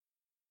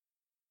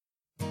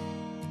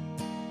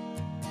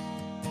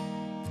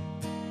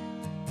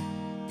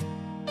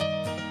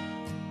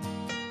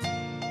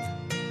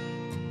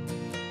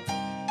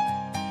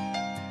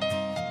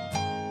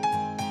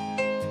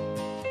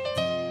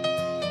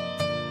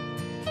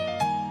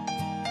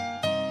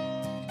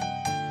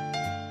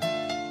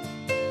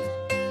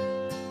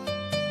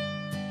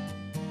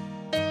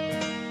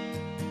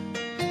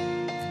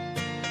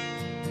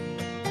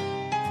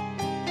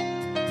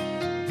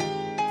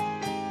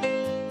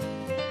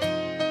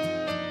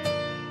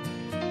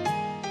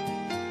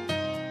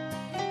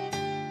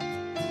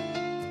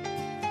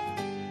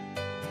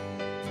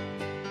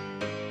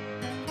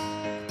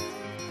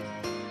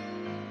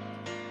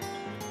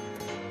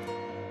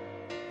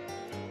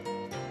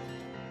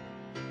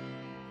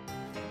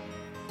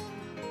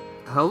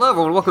Hello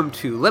everyone, welcome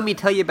to Let Me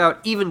Tell You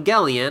About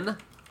Evangelion,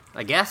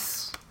 I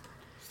guess.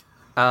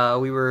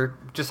 We were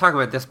just talking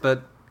about this,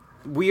 but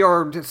we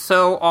are just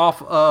so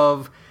off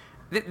of...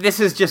 This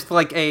is just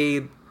like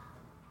a...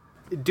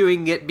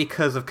 doing it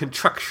because of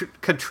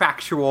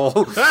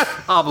contractual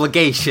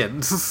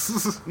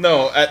obligations.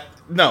 No,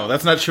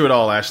 that's not true at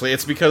all, Ashley.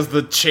 It's because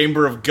the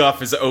Chamber of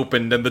Guff is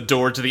opened and the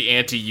door to the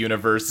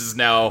anti-universe has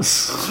now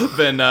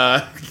been,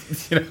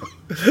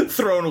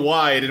 thrown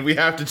wide, and we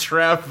have to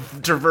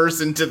traverse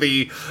into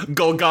the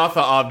Golgotha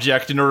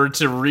object in order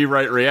to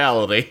rewrite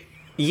reality.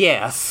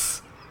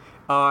 Yes.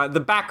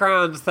 The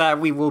backgrounds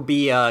that we will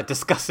be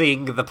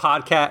discussing the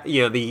podcast,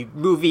 the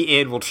movie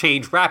in will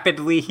change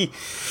rapidly.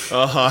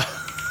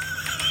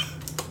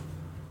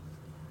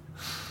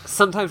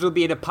 Sometimes we'll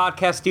be in a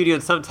podcast studio,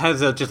 and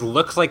sometimes it just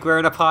looks like we're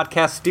in a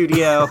podcast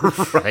studio.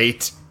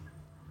 Right.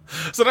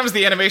 Sometimes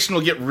the animation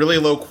will get really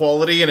low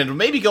quality, and it'll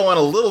maybe go on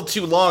a little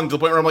too long to the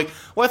point where I'm like,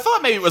 well, I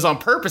thought maybe it was on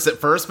purpose at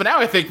first, but now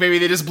I think maybe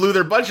they just blew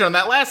their budget on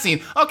that last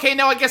scene. Okay,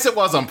 no, I guess it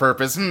was on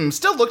purpose.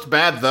 Still looked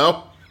bad,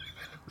 though.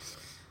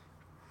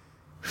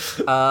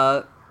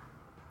 But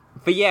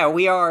yeah,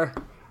 we are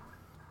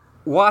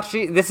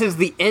watching. This is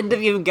the end of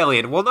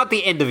Evangelion. Well, not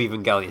the end of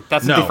Evangelion.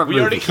 That's a different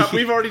movie.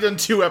 We've already done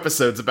 2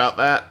 episodes about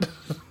that.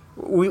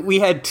 We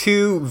had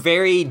 2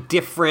 very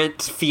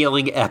different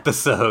feeling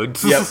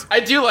episodes. Yep. I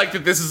do like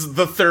that this is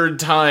the 3rd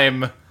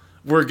time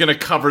we're gonna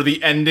cover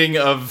the ending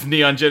of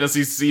Neon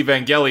Genesis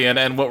Evangelion,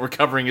 and what we're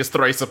covering is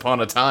Thrice Upon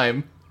a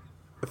Time.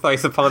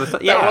 Thrice Upon a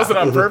Time. Yeah. That wasn't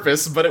on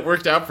purpose, but it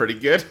worked out pretty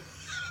good.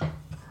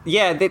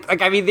 Yeah,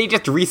 they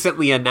just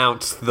recently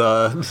announced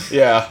the...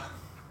 Yeah.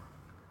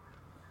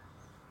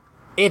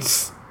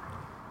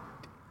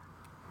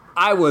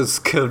 I was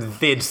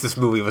convinced this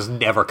movie was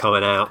never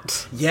coming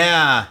out.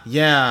 Yeah.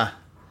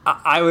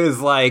 I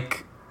was,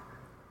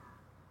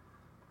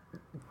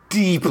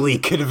 deeply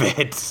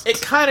convinced.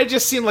 It kind of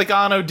just seemed like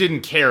Anno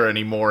didn't care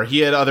anymore. He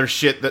had other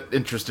shit that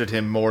interested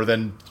him more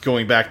than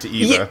going back to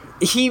Eva.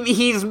 Yeah,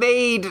 he's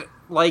made...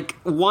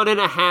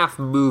 1.5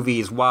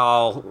 movies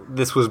while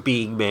this was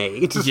being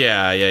made.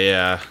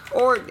 Yeah.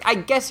 Or, I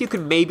guess you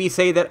could maybe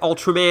say that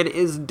Ultraman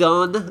is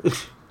done.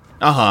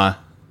 Uh-huh.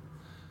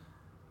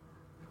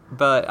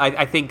 But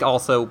I think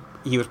also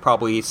he was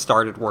probably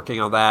started working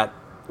on that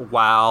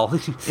while...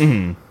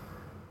 Mm-hmm.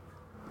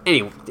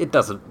 Anyway, it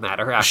doesn't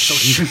matter,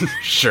 actually.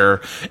 Sure.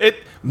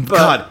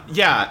 God,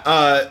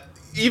 yeah,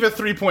 Eva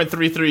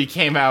 3.33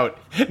 came out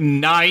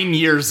 9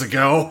 years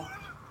ago.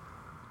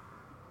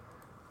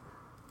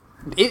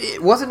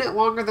 Wasn't it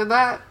longer than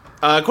that?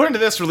 According to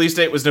this, release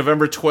date was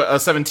November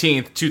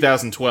 17th,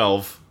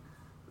 2012.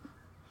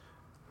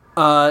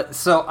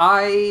 So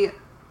I...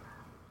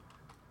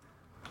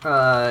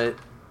 let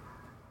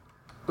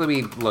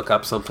me look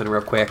up something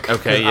real quick.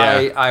 Okay,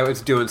 yeah. I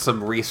was doing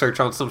some research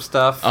on some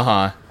stuff.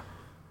 Uh-huh.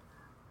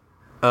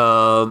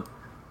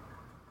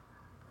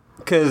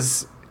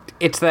 Because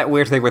it's that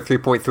weird thing where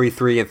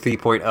 3.33 and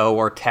 3.0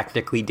 are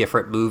technically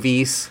different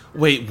movies.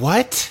 Wait,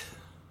 what?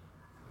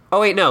 Oh,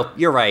 wait, no,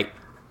 you're right.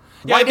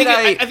 Yeah, I think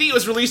it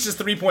was released as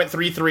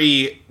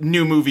 3.33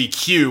 new movie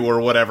Q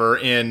or whatever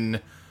in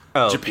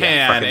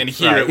Japan, and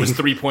here it was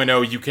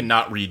 3.0 you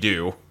cannot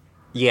redo.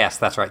 Yes,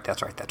 that's right. Where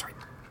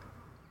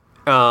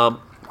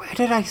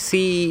did I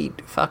see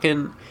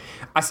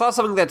I saw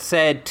something that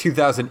said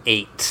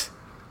 2008.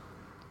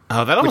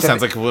 Oh, that almost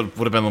sounds like it would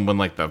have been when,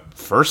 the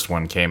first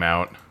one came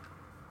out.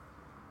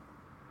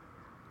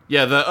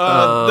 Yeah,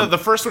 the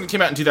first one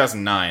came out in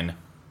 2009.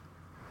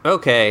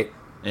 Okay.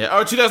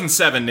 Yeah.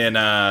 2007 in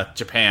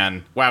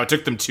Japan. Wow, it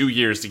took them 2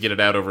 years to get it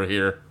out over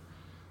here.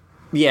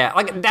 Yeah,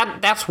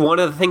 that's one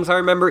of the things I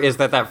remember is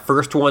that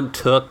first one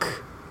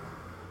took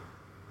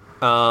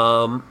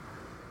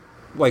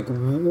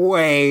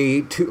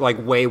way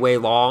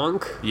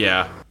long.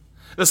 Yeah.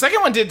 The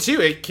second one did too.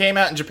 It came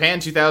out in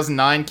Japan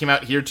 2009, came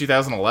out here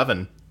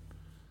 2011.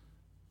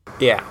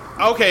 Yeah.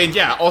 Okay,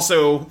 yeah.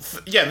 Also,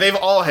 they've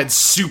all had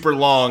super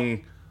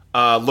long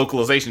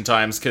localization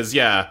times cuz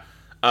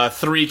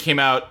 3 came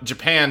out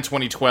Japan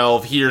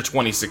 2012, here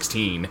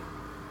 2016.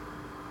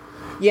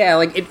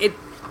 Yeah,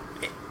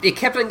 it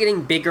kept on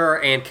getting bigger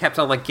and kept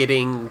on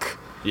getting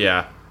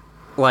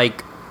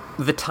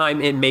the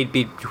time it made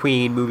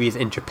between movies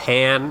in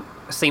Japan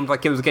seemed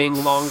like it was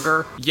getting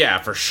longer. Yeah,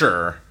 for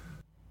sure.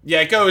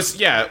 Yeah, it goes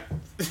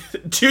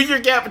 2-year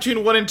gap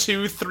between 1 and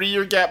 2,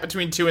 3-year gap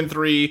between 2 and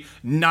 3,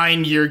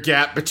 9-year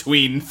gap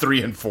between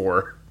 3 and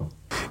 4.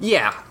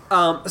 Yeah.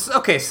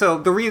 Okay, so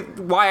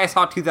why I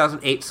saw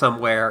 2008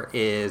 somewhere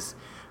is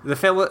the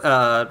film,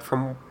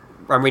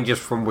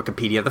 just from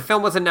Wikipedia, the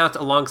film was announced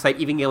alongside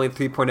Evangelion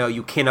 3.0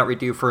 You Cannot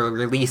Redo for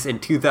release in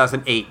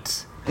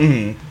 2008.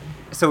 Mm-hmm.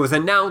 So it was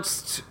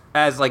announced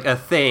as, a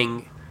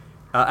thing,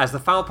 as the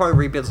final part of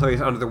the rebuild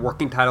series under the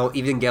working title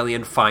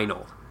Evangelion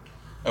Final.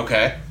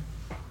 Okay.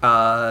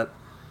 And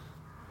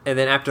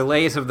then after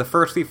delays of the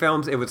first 3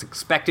 films, it was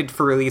expected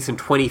for release in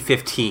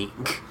 2015.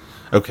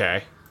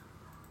 Okay.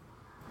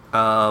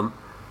 And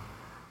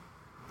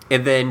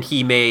then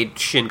he made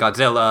Shin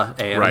Godzilla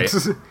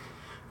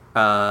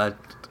and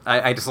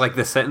I just like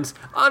this sentence.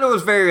 Anno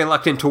was very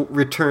reluctant to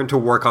return to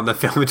work on the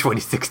film in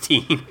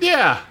 2016.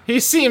 Yeah, he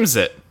seems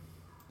it.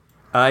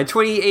 In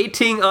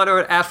 2018, Anno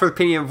had asked for the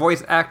opinion of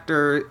voice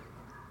actor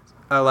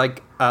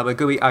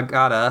Megumi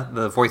Agata,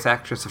 the voice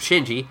actress of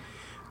Shinji,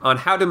 on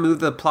how to move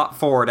the plot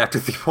forward after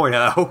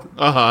 3.0.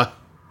 Uh-huh.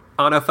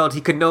 Anno felt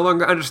he could no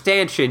longer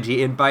understand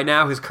Shinji, and by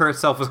now his current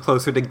self was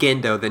closer to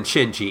Gendo than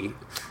Shinji.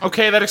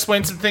 Okay, that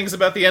explains some things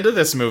about the end of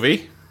this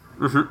movie.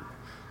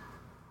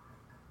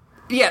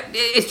 Yeah,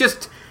 it's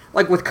just,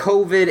 like, with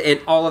COVID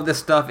and all of this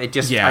stuff, it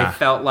just, I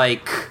felt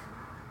like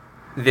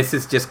this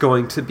is just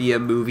going to be a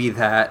movie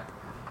that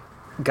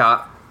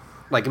got,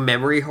 like,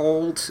 memory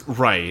hold.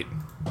 Right.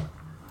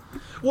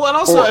 Well, and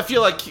also, I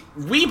feel like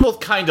we both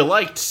kind of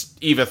liked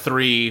EVA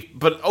 3,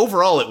 but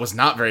overall it was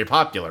not very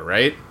popular,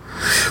 right?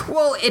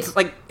 Well, it's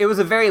like, it was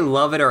a very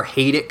love it or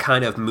hate it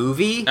kind of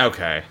movie.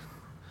 Okay.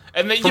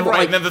 And then,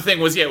 and then the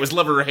thing was, it was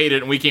love it or hate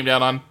it, and we came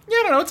down on,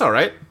 I don't know, it's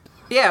alright.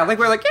 Yeah, like,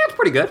 we're like, it's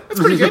pretty good. It's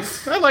pretty good.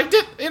 I liked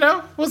it,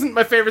 wasn't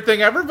my favorite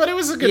thing ever, but it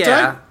was a good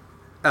time.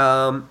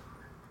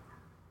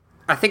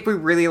 I think we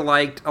really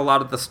liked a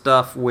lot of the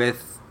stuff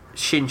with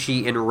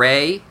Shinji and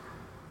Rei.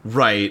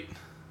 Right.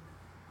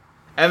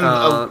 And,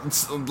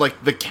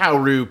 like, the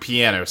Kaoru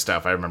piano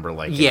stuff, I remember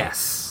liking.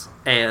 Yes.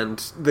 And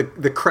the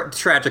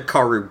tragic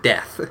Kaoru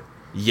death.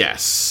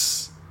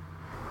 Yes.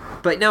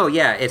 But no,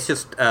 yeah, it's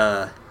just,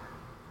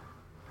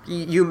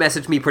 you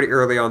messaged me pretty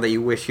early on that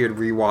you wish you had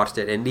rewatched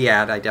it, and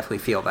yeah, I definitely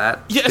feel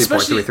that. Yeah,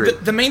 especially,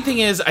 the main thing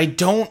is, I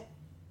don't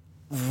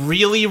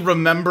really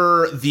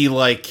remember the,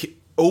 like,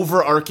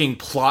 overarching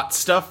plot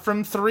stuff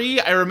from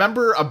 3. I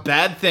remember a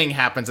bad thing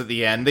happens at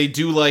the end. They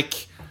do,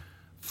 like,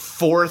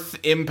 fourth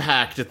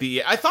impact at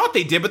the... I thought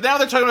they did, but now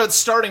they're talking about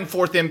starting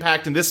fourth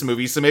impact in this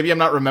movie, so maybe I'm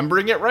not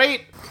remembering it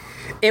right.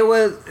 It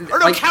was... Or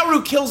no, like,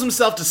 Kaoru kills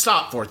himself to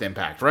stop fourth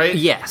impact, right?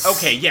 Yes.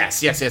 Okay,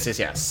 yes.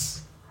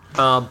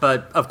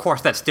 But, of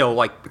course, that still,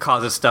 like,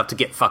 causes stuff to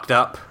get fucked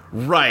up.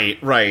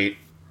 Right.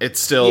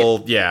 It's still...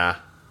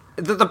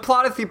 The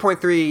plot of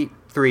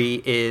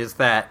 3.33 is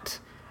that,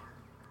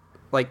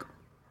 like...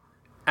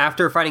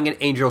 After fighting an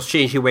angel,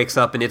 Shinji wakes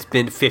up and it's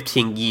been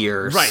 15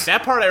 years. Right,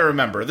 that part I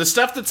remember. The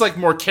stuff that's, like,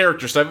 more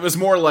character stuff, it was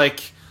more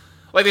like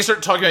they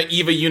started talking about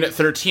EVA Unit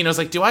 13. I was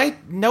like, do I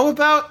know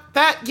about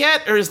that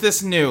yet, or is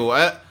this new?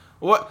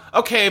 What?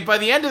 Okay, by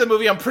the end of the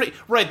movie, I'm pretty...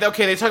 Right,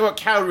 okay, they talk about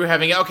Kaoru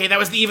having it. Okay, that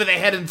was the EVA they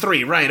had in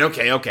 3. Right,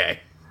 okay.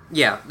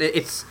 Yeah,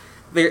 it's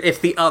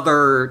the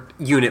other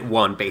Unit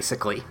 1,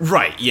 basically.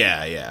 Right,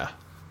 yeah.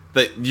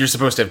 That you're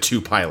supposed to have 2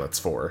 pilots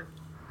for.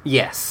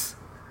 Yes.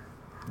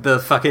 The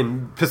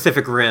fucking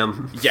Pacific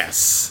Rim.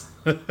 Yes.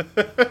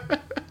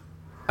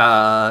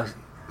 Hideaki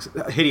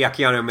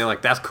Anno being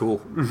like, that's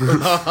cool.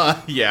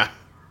 Yeah.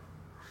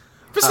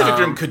 Pacific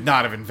Rim could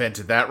not have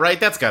invented that, right?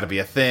 That's got to be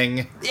a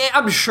thing. Yeah,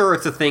 I'm sure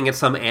it's a thing in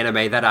some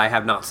anime that I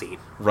have not seen.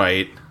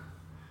 Right.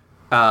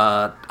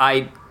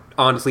 I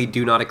honestly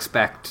do not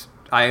expect...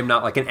 I am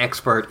not, like, an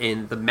expert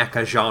in the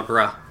mecha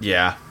genre.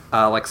 Yeah.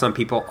 Like some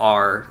people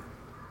are...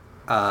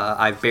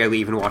 I've barely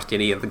even watched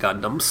any of the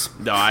Gundams.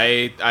 No,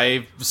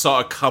 I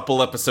saw a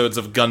couple episodes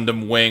of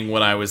Gundam Wing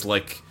when I was,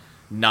 like,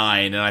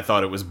 9, and I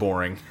thought it was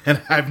boring.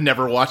 And I've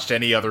never watched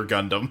any other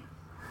Gundam.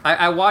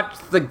 I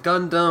watched the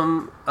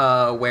Gundam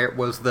where it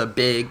was the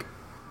big,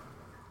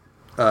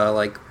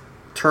 like,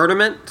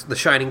 tournament, the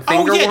Shining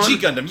Finger one. Oh, yeah,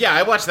 G-Gundam. Yeah,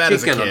 I watched that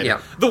as a kid.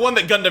 Yeah. The one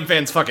that Gundam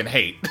fans fucking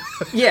hate.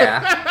 Yeah.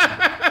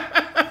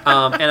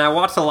 And I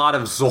watched a lot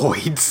of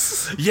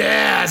Zoids.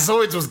 Yeah,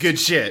 Zoids was good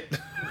shit.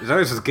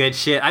 Zoids was good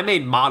shit. I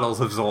made models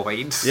of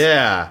Zoids.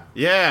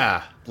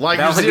 Yeah.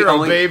 Like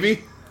Zero,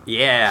 baby.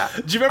 Yeah.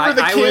 Do you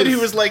remember the kid who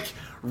was, like,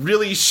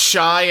 really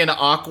shy and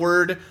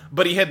awkward,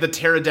 but he had the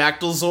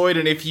pterodactyl Zoid,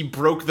 and if he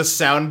broke the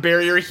sound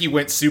barrier, he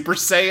went Super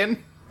Saiyan?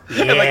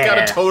 Yeah. And, like, got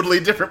a totally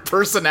different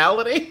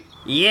personality?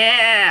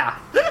 Yeah!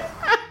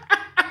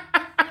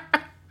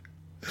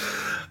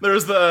 There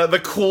was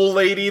the cool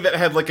lady that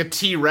had, like, a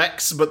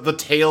T-Rex, but the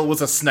tail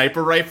was a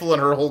sniper rifle,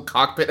 and her whole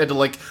cockpit had to,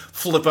 like,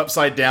 flip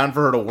upside down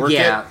for her to work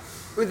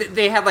it.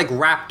 They had, like,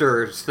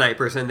 Raptor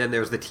snipers, and then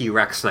there's the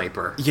T-Rex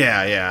sniper.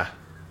 Yeah.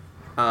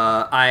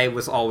 I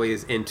was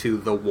always into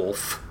the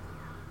wolf.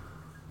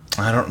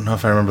 I don't know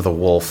if I remember the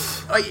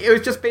wolf. It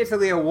was just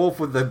basically a wolf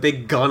with a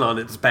big gun on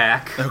its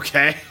back.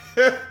 Okay.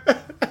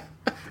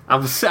 I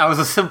was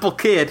a simple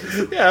kid.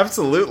 Yeah,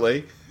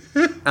 absolutely.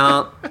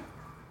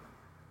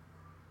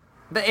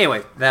 But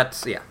anyway,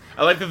 that's, yeah.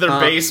 I like that their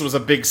base was a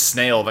big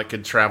snail that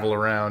could travel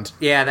around.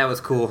 Yeah, that was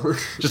cool.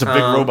 Just a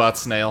big robot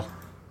snail.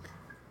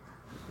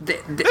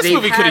 This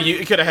movie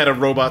could have had a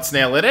robot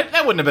snail in it.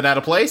 That wouldn't have been out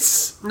of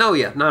place. No,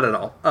 yeah, not at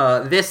all.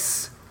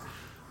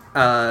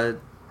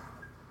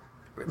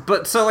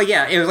 But so,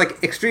 yeah, it was,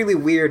 like, extremely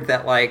weird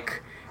that,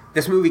 like,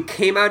 this movie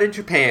came out in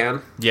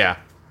Japan. Yeah.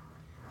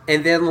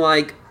 And then,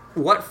 like,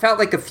 what felt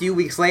like a few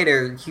weeks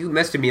later, you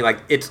messaged me, like,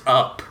 it's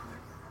up.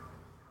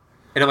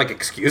 And I'm like,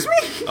 excuse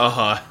me?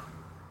 Uh-huh.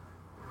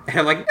 And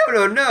I'm like,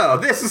 no,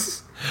 this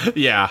is...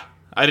 Yeah,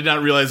 I did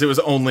not realize it was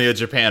only a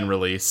Japan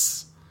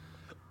release.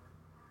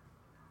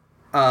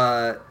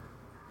 Well,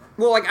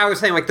 Well, like I was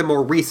saying, like the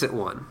more recent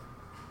one.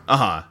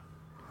 Uh-huh.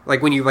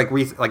 Like when you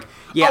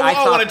yeah, I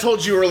thought what I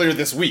told you earlier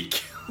this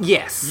week.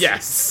 yes.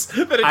 Yes.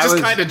 That it just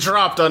kind of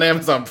dropped on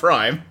Amazon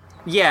Prime.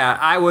 Yeah,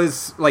 I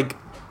was like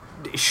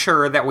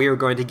sure that we were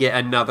going to get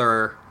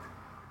another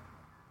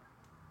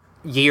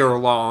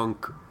year-long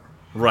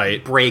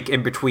break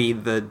in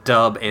between the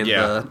dub and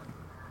the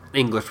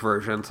English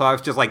version. So I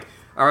was just like,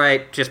 all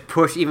right, just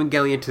push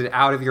Evangelion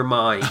out of your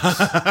mind.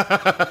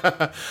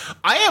 I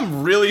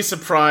am really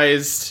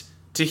surprised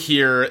to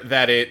hear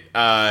that it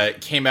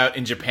came out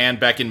in Japan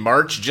back in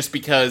March, just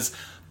because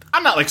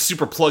I'm not like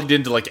super plugged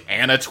into like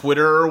Anna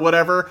Twitter or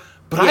whatever,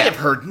 but I have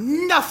heard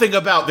nothing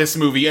about this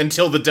movie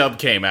until the dub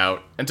came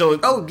out.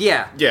 Oh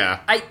yeah. Yeah.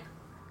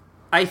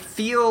 I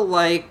feel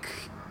like,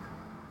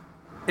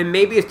 and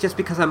maybe it's just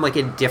because I'm like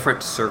in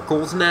different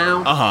circles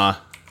now. Uh-huh.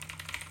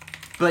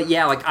 But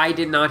yeah, like I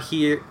did not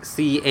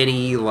see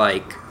any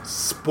like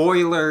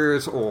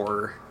spoilers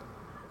or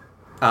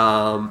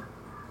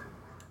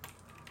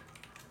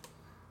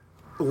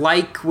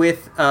like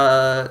with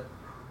a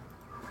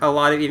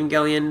lot of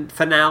Evangelion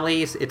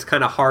finales, it's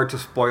kind of hard to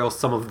spoil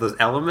some of those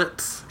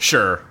elements.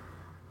 Sure.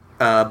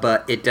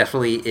 But it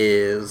definitely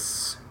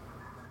is.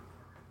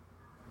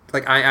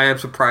 Like, I am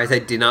surprised I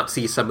did not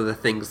see some of the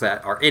things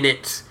that are in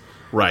it.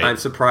 Right. I'm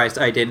surprised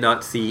I did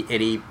not see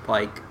any,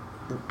 like,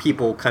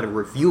 people kind of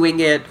reviewing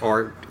it,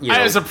 or, you know... I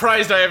am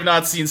surprised I have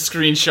not seen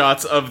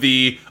screenshots of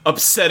the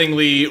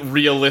upsettingly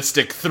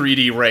realistic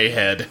 3D Ray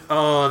head.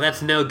 Oh,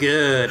 that's no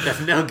good.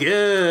 That's no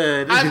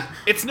good.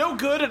 It's no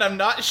good, and I'm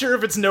not sure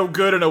if it's no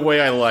good in a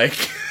way I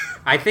like.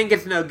 I think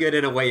it's no good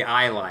in a way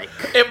I like.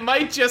 It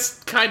might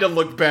just kind of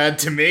look bad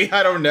to me.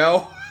 I don't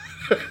know.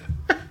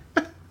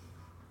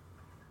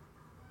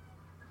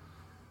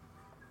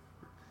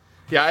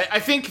 Yeah, I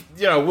think,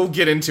 we'll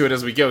get into it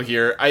as we go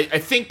here. I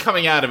think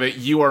coming out of it,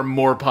 you are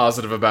more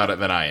positive about it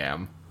than I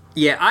am.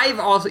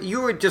 Yeah, you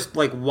were just,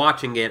 like,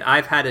 watching it.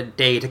 I've had a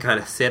day to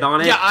kind of sit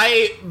on it. Yeah,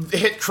 I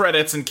hit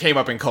credits and came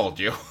up and called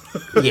you.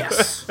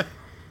 Yes.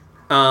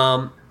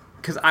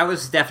 Because I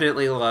was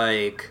definitely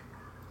like,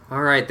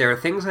 alright, there are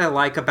things I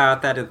like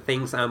about that and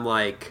things I'm,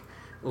 like,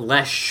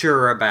 less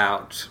sure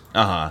about.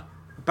 Uh-huh.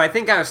 But I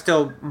think I was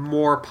still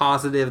more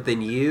positive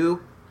than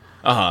you.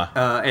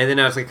 Uh-huh. And then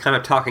I was like kind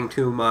of talking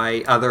to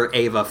my other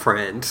Ava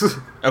friends.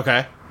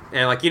 Okay.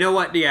 And like, you know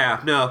what?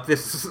 Yeah, no,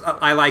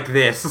 I like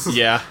this.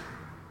 Yeah.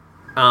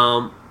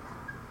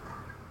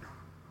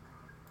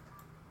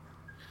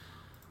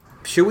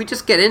 Should we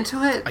just get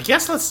into it? I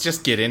guess let's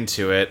just get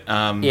into it.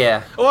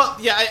 Yeah. Well,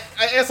 yeah,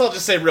 I guess I'll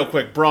just say real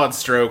quick, broad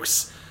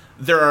strokes.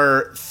 There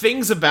are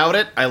things about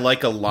it I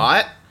like a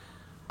lot.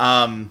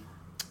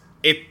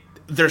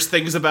 There's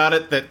things about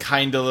it that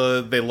kind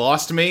of, they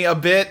lost me a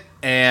bit,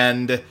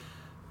 and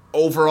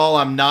overall,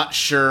 I'm not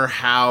sure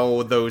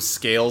how those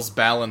scales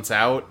balance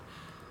out.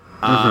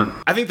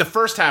 I think the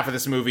first half of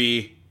this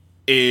movie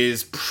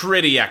is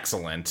pretty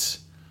excellent.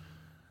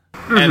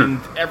 And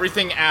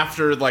everything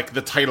after, like,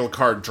 the title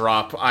card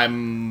drop,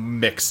 I'm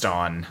mixed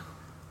on.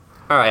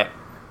 Alright.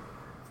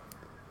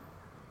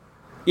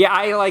 Yeah,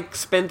 I, like,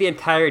 spent the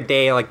entire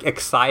day, like,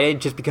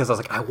 excited just because I was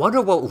like, I wonder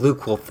what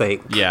Luke will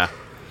think. Yeah.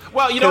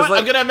 Well, you know what?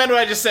 Like, I'm going to amend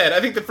what I just said.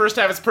 I think the first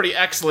half is pretty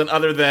excellent,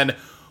 other than...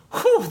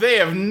 Whew, they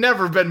have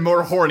never been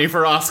more horny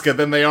for Asuka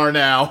than they are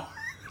now.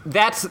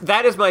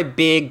 That is my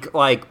big,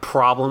 like,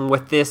 problem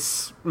with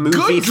this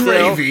movie. Good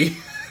gravy.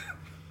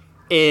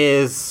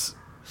 Is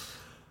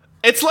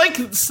it's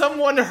like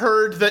someone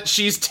heard that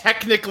she's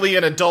technically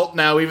an adult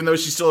now, even though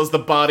she still has the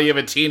body of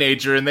a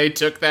teenager, and they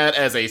took that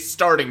as a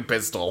starting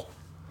pistol.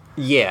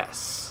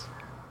 Yes.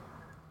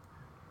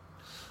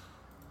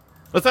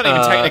 It's not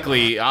even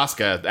technically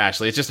Asuka,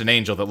 actually. It's just an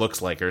angel that looks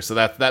like her, so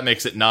that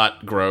makes it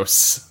not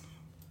gross.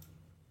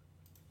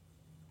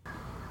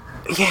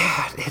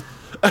 Yeah.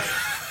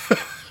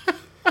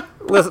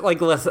 Listen,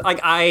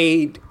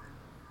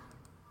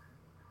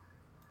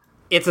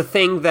 it's a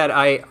thing that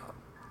I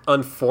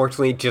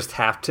unfortunately just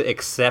have to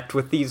accept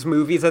with these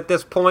movies at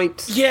this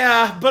point.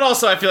 Yeah, but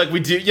also I feel like we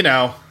do,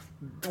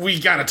 we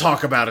gotta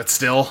talk about it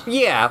still.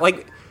 Yeah,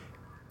 like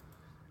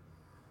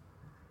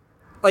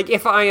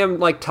if I am,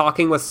 like,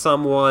 talking with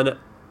someone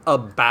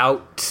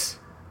about,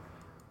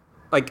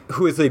 like,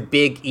 who is a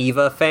big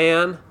Eva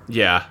fan.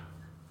 Yeah.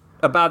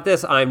 About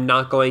this, I'm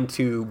not going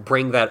to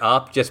bring that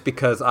up just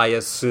because I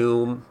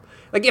assume,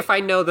 like, if I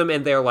know them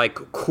and they're, like,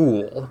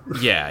 cool.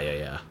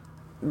 Yeah.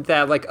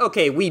 That, like,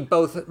 okay, we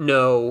both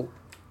know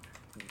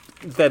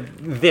that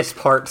this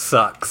part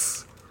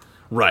sucks.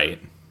 Right.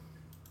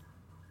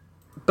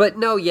 But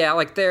no, yeah,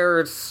 like,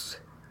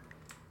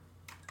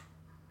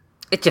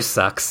 it just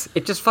sucks.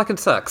 It just fucking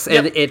sucks.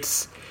 Yep. And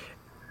it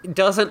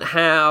doesn't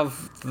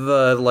have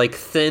the, like,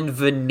 thin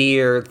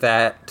veneer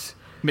that...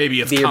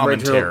 Maybe it's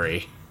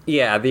commentary.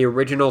 Yeah, the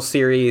original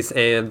series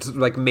and,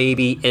 like,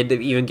 maybe End of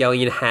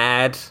Evangelion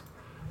had.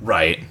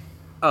 Right.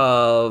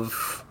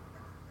 Of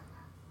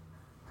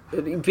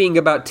being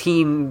about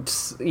teen,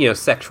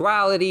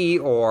 sexuality,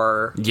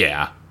 or...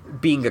 Yeah.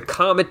 Being a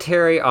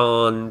commentary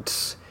on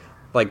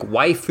like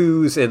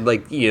waifus and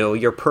like, you know,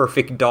 your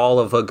perfect doll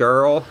of a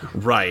girl.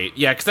 Right.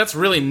 Yeah, because that's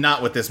really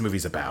not what this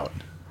movie's about.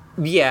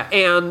 Yeah,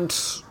 and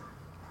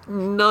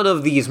none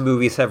of these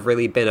movies have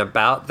really been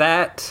about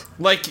that.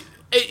 Like,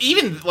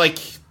 even, like,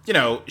 you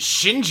know,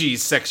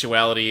 Shinji's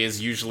sexuality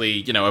is usually,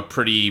 you know, a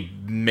pretty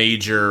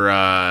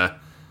major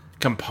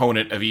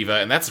component of Eva,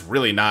 and that's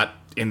really not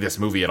in this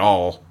movie at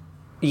all.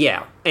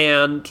 Yeah,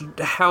 and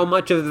how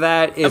much of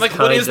that is and, like,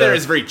 what is there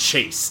is very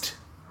chaste.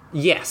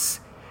 Yes.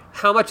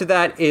 How much of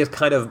that is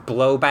kind of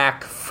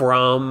blowback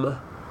from...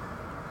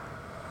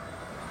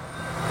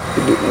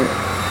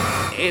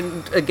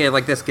 And again,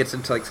 like, this gets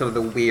into, like, some of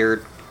the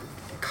weird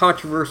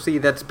controversy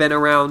that's been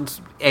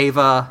around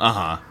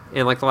Eva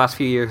in, like, the last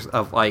few years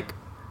of, like,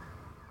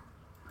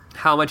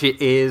 how much it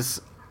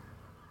is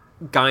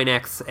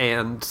Gainax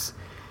and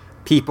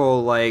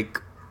people,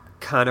 like,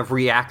 kind of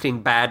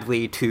reacting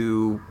badly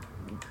to,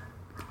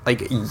 like,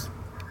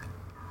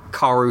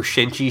 Kaoru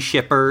Shinji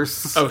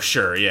shippers. Oh,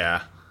 sure,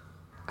 yeah.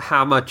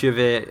 How much of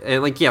it,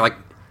 and, like, yeah, like,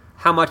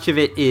 how much of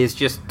it is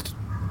just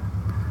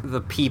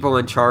the people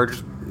in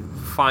charge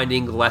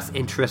finding less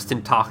interest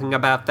in talking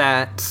about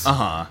that.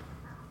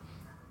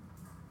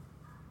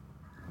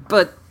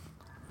 But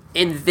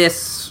in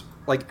this,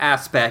 like,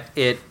 aspect,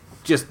 it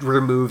just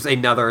removes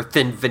another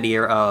thin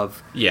veneer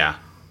of... Yeah.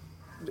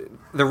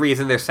 The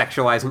reason they're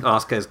sexualizing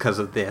Asuka is because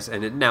of this,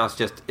 and now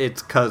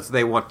it's because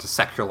they want to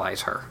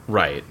sexualize her.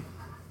 Right.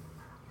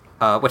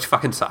 Which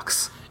fucking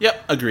sucks.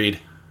 Yep, agreed.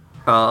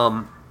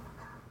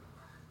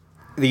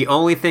 The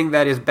only thing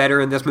that is better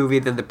in this movie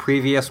than the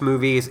previous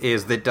movies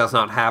is that it does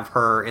not have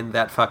her in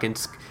that fucking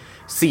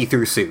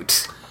see-through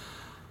suit.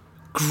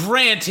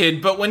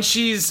 Granted, but when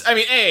she's... I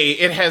mean,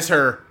 it has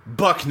her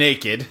buck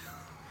naked.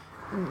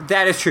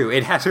 That is true.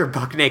 It has her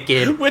buck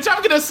naked. Which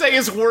I'm gonna say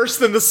is worse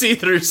than the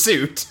see-through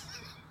suit.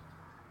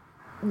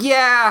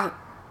 Yeah.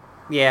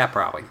 Yeah,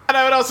 probably. And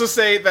I would also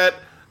say that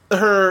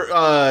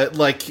her,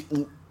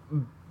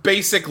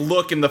 basic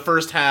look in the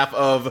first half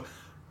of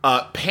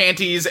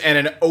panties and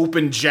an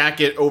open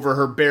jacket over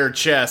her bare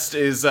chest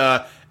is,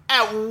 at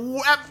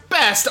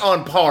best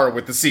on par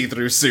with the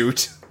see-through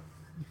suit.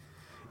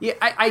 Yeah,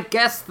 I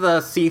guess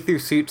the see-through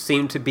suit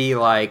seemed to be,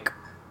 like,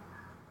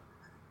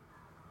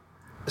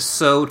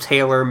 so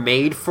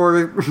tailor-made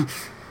for...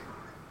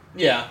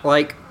 Yeah.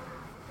 Like,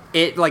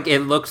 it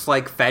looks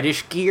like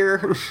fetish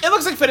gear. It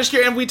looks like fetish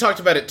gear, and we talked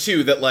about it,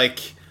 too, that,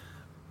 like,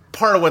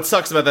 part of what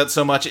sucks about that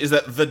so much is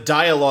that the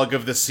dialogue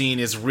of the scene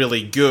is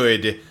really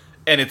good,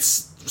 and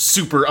it's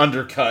super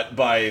undercut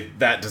by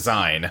that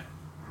design.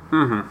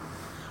 Where,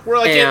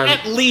 like,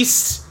 at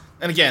least...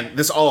 And again,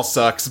 this all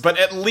sucks, but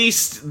at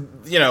least,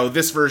 you know,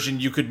 this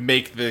version you could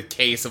make the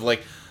case of,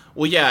 like,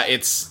 well, yeah,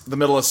 it's the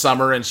middle of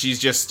summer and she's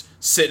just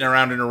sitting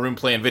around in her room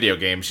playing video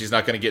games. She's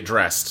not going to get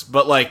dressed.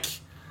 But, like,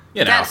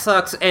 you know. That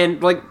sucks,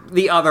 and, like,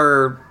 the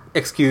other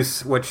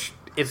excuse, which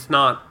it's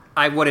not,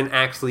 I wouldn't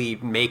actually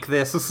make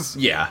this.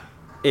 Yeah.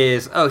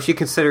 Is, she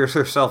considers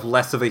herself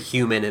less of a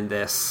human in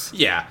this.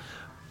 Yeah.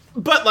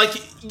 But, like,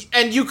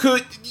 and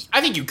I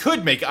think you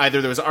could make either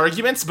of those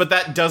arguments, but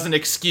that doesn't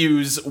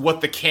excuse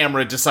what the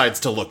camera decides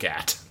to look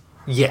at.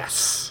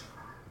 Yes.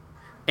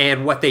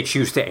 And what they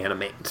choose to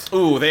animate.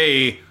 Ooh,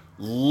 they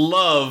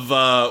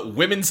love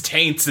women's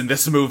taints in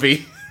this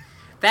movie.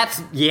 That's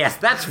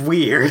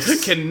weird.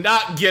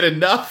 Cannot get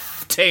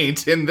enough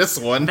taint in this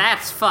one.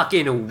 That's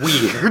fucking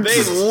weird.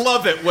 They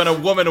love it when a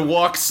woman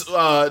walks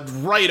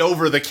right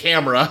over the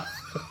camera.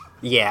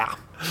 Yeah.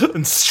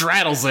 And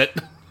straddles it.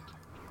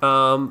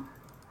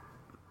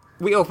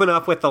 We open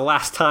up with the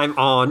last time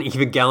on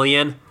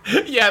Evangelion.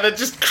 Yeah, that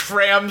just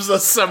crams a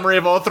summary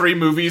of all three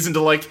movies into,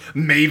 like,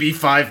 maybe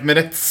 5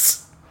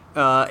 minutes.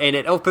 And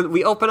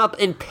we open up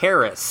in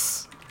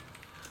Paris.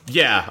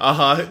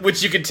 Yeah,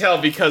 which you can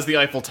tell because the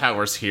Eiffel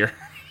Tower's here.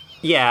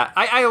 Yeah,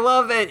 I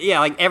love it.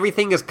 Yeah, like,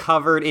 everything is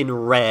covered in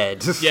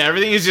red. Yeah,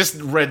 everything is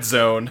just red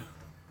zone.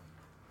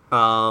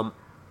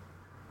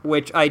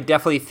 Which I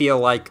definitely feel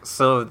like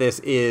some of this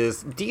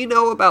is... Do you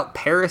know about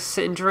Paris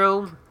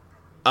Syndrome?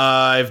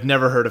 I've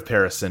never heard of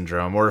Paris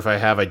Syndrome, or if I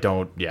have, I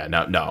don't... Yeah,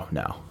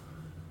 no.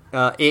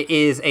 It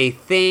is a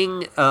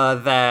thing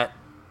that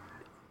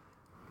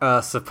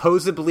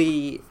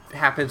supposedly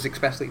happens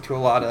especially to a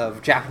lot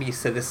of Japanese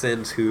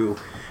citizens who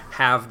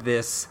have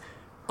this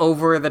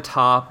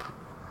over-the-top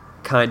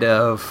kind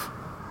of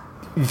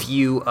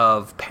view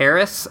of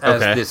Paris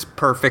as this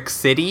perfect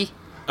city.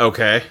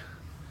 Okay.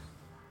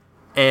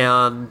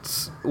 And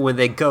when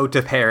they go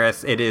to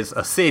Paris, it is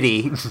a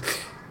city.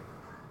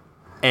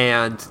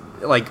 And,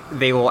 like,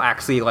 they will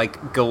actually,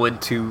 like, go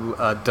into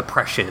a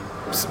depression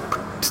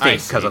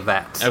state because of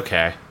that.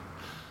 Okay.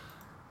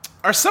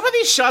 Are some of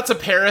these shots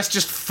of Paris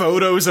just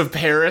photos of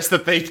Paris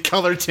that they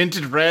color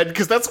tinted red?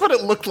 Because that's what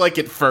it looked like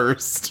at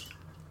first.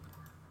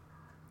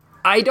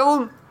 I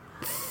don't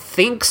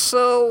think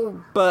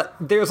so, but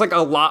there's, like, a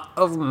lot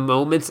of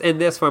moments in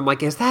this where I'm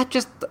like, is that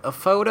just a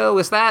photo?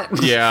 Is that...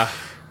 Yeah.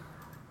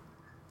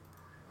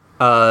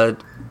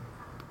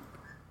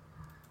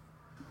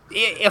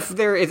 If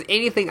there is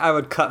anything I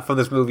would cut from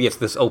this movie, it's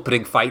this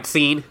opening fight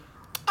scene.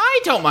 I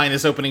don't mind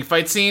this opening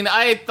fight scene.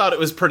 I thought it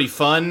was pretty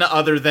fun,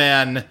 other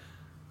than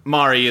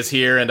Mari is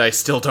here, and I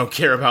still don't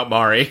care about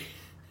Mari.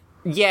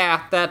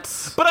 Yeah,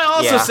 that's... But I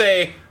also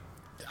say,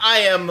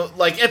 I am,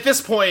 like, at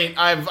this point,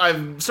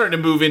 I'm starting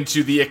to move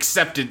into the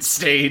acceptance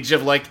stage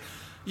of, like,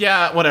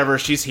 yeah, whatever,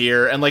 she's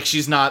here, and, like,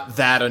 she's not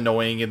that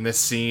annoying in this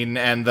scene,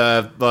 and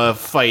the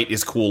fight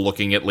is cool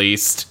looking, at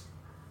least.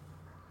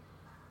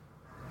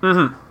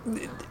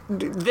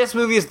 This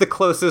movie is the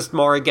closest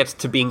Mari gets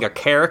to being a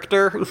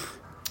character.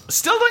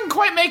 Still doesn't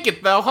quite make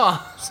it, though, huh?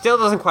 Still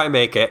doesn't quite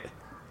make it.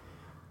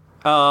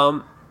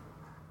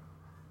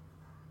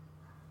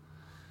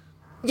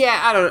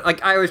 Yeah, I don't know,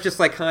 like, I was just,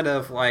 like, kind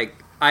of,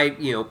 like, I,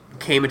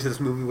 came into this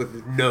movie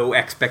with no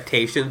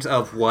expectations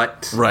of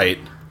what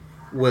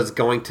was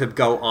going to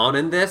go on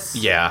in this.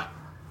 Yeah.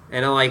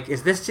 And I'm like,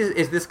 is this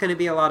going to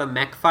be a lot of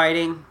mech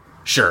fighting?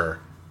 Sure.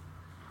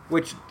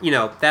 Which,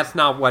 that's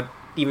not what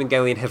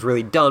Evangelion has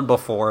really done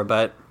before,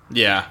 but...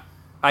 Yeah.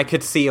 I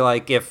could see,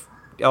 like, if,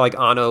 like,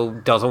 Anno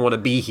doesn't want to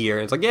be here,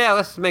 it's like, yeah,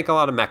 let's make a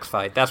lot of mechs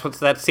fight.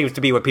 That seems to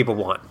be what people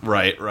want.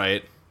 Right.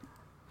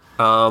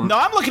 No,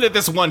 I'm looking at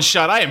this one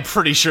shot. I am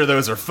pretty sure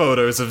those are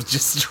photos of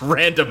just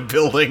random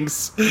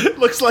buildings.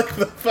 Looks like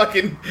the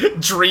fucking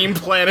dream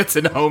planets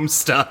in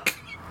Homestuck.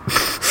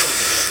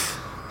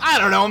 I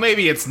don't know.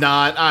 Maybe it's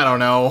not. I don't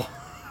know.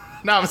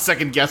 Now I'm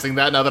second guessing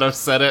that now that I've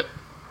said it.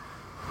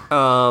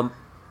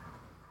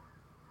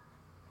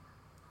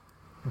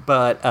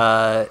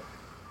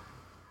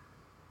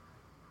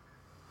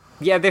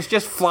 Yeah, there's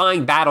just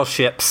flying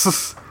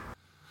battleships.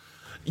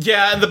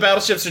 Yeah, and the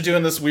battleships are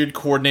doing this weird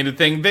coordinated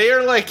thing. They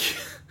are like,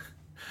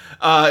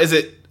 is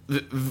it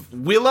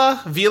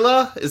Vila?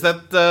 Is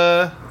that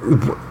the...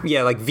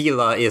 Yeah, like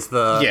Vila is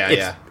the...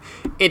 Yeah.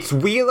 It's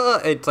Willa,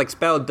 it's like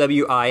spelled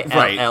Willa.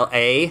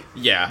 Right.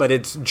 Yeah. But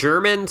it's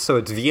German, so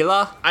it's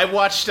Vila. I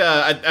watched,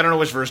 I don't know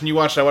which version you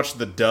watched, I watched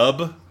the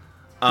dub.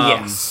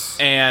 Yes.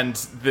 And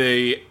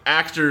the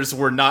actors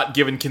were not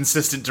given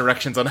consistent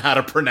directions on how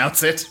to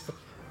pronounce it.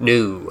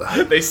 No.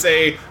 They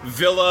say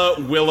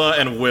Villa, Willa,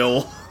 and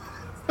Will.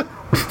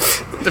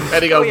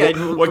 Depending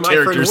on what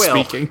character's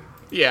speaking.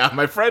 Yeah,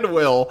 my friend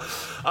Will.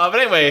 But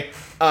anyway,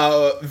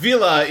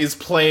 Villa is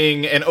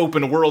playing an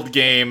open world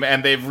game,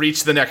 and they've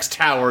reached the next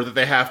tower that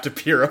they have to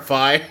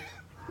purify.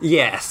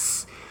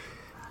 Yes.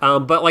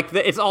 But, like,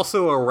 it's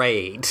also a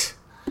raid.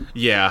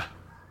 Yeah.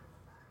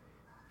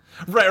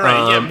 Right.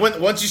 Yeah.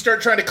 Once you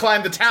start trying to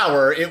climb the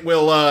tower, it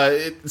will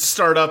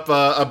start up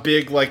a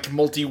big, like,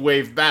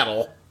 multi-wave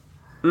battle.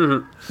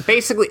 Mm-hmm.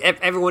 Basically,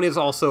 everyone is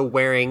also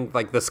wearing,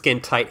 like, the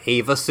skin-tight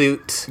Ava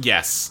suit.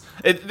 Yes.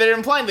 They're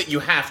implying that you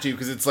have to,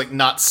 because it's, like,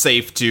 not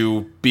safe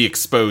to be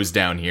exposed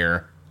down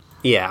here.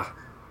 Yeah.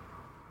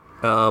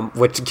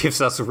 Which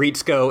gives us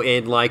Ritsuko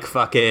in, like,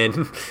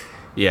 fucking...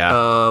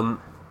 Yeah.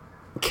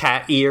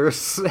 Cat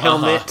ears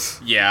helmet.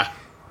 Yeah.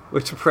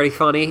 Which is pretty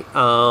funny.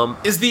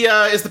 Is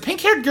the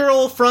pink-haired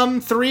girl from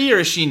 3, or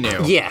is she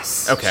new?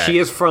 Yes. Okay. She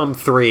is from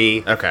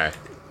 3. Okay.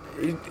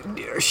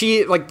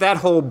 She, like, that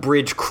whole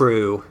bridge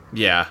crew...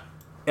 Yeah.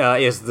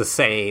 Is the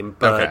same,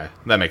 but... Okay.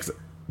 That makes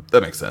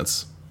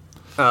sense.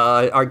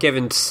 Are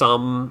given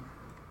some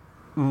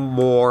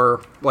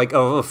more, like,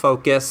 of a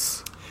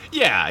focus.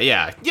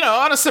 Yeah.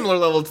 On a similar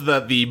level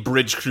to the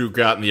bridge crew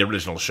got in the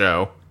original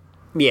show.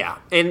 Yeah,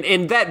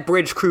 and that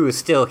bridge crew is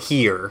still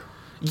here.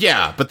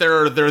 Yeah, but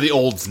they're the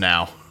olds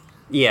now.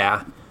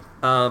 Yeah.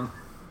 Yeah,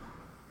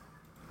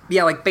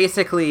 like,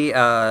 basically,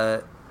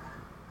 what's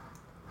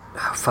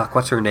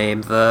her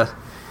name?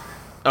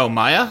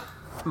 Maya?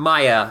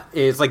 Maya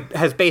is, like,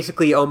 has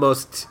basically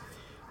almost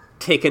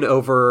taken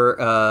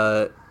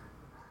over,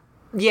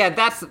 yeah,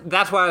 that's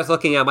what I was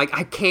looking at. I'm like,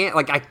 I can't,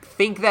 like, I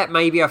think that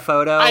may be a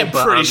photo. I'm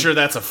pretty sure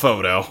that's a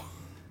photo.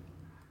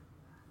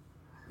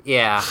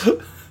 Yeah.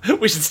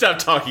 We should stop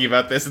talking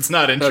about this. It's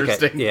not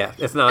interesting. Okay, yeah,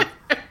 it's not.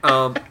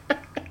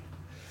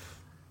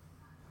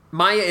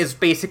 Maya is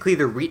basically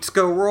the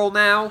Ritsuko role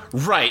now.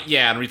 Right,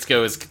 yeah, and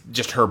Ritsuko is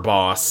just her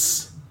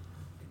boss.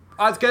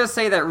 I was gonna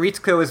say that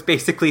Ritsuko is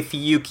basically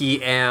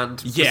Fiyuki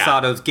and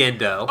Misato's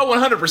Gendo. Oh,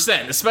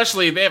 100%.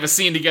 Especially, they have a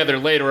scene together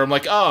later where I'm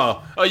like,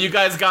 oh, you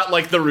guys got,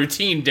 like, the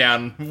routine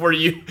down where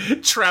you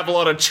travel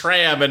on a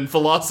tram and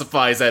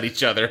philosophize at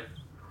each other.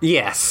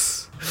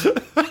 Yes.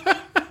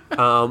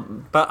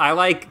 But I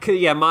like,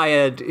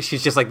 Maya,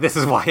 she's just like, this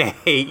is why I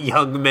hate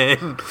young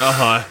men.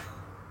 Uh-huh.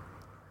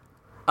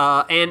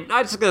 And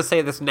I'm just gonna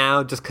say this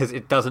now just because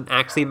it doesn't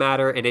actually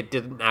matter and it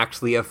didn't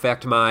actually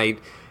affect my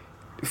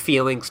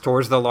feelings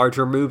towards the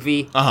larger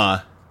movie.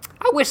 Uh-huh.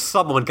 I wish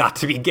someone got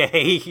to be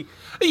gay.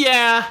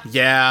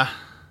 Yeah.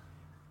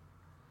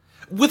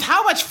 With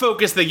how much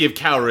focus they give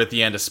Kaoru at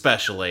the end,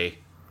 especially.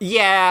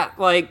 Yeah,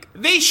 like...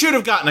 They should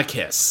have gotten a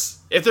kiss.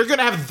 If they're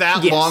gonna have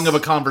that long of a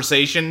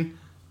conversation,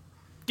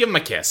 give them a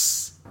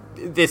kiss.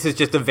 This is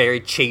just a very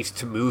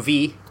chaste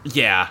movie.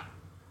 Yeah.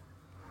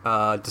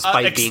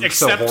 Despite being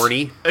so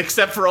horny.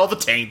 Except for all the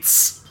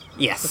taints.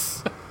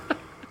 Yes.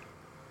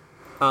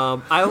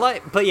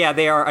 But yeah,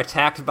 they are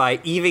attacked by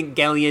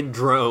Evangelion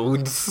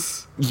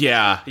drones.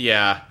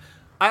 Yeah.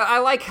 I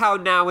like how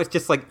now it's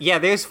just like, yeah,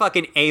 there's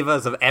fucking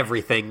Evas of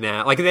everything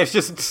now. Like, there's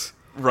just...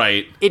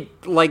 Right.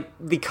 It, like,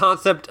 the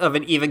concept of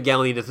an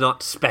Evangelion is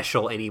not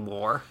special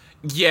anymore.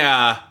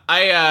 Yeah,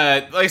 like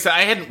I said,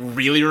 I hadn't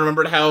really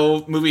remembered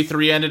how movie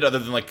 3 ended, other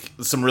than, like,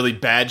 some really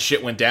bad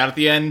shit went down at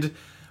the end.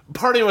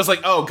 Part of me was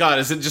like, oh god,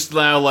 is it just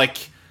now,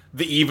 like,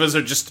 the Evas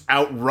are just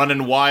out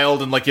running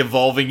wild and, like,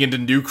 evolving into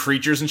new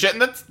creatures and shit?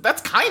 And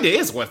that's kind of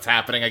is what's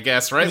happening, I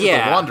guess, right? Yeah.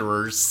 With the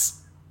Wanderers.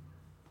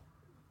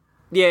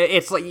 Yeah,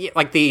 it's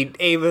like the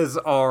Evas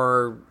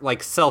are,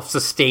 like,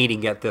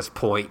 self-sustaining at this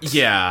point.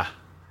 Yeah.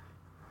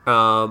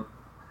 But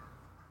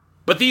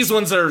these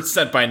ones are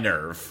sent by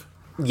Nerve.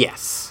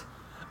 Yes.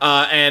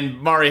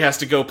 And Mari has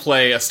to go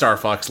play a Star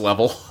Fox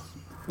level.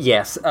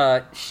 Yes,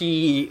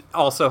 she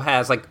also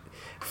has, like,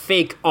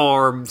 fake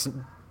arms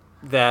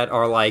that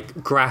are,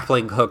 like,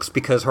 grappling hooks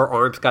because her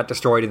arms got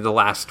destroyed in the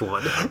last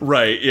one.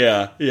 Right,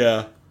 yeah.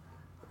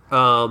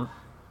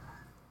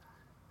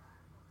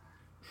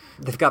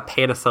 They've got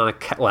Panasonic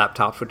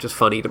laptops, which is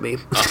funny to me.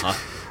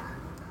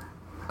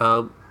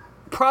 Uh-huh.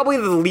 Probably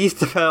the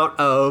least amount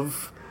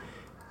of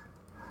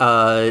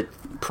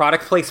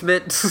product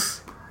placement.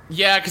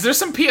 Yeah, because there's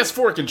some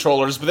PS4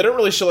 controllers, but they don't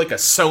really show, like, a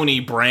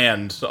Sony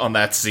brand on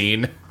that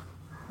scene.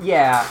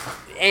 Yeah,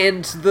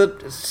 and the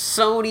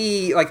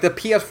Sony, like, the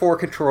PS4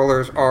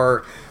 controllers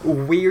are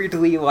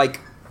weirdly, like,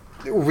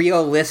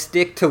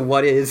 realistic to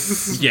what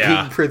is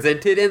being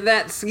presented in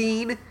that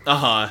scene.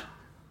 Uh-huh.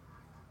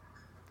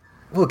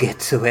 We'll get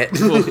to it.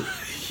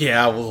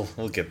 Yeah,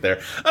 we'll get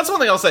there. That's one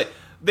thing I'll say.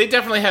 They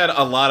definitely had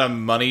a lot of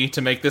money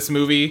to make this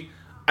movie.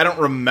 I don't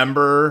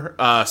remember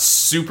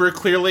super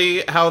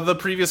clearly how the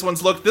previous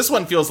ones looked. This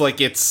one feels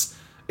like it's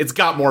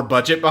got more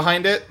budget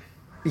behind it.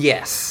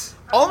 Yes.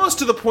 Almost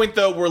to the point,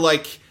 though, where,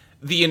 like,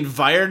 the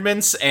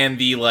environments and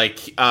the,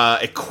 like,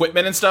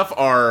 equipment and stuff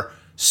are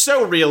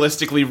so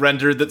realistically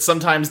rendered that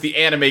sometimes the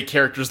anime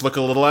characters look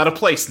a little out of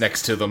place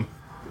next to them.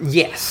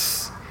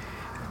 Yes.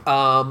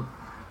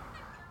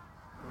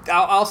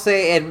 I'll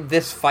say in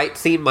this fight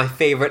scene, my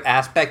favorite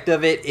aspect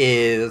of it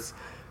is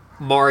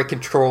Mari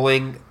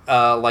controlling,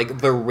 like,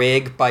 the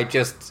rig by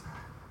just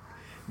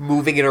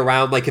moving it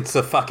around like it's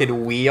a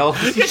fucking wheel.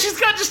 Yeah, she's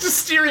got just a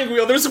steering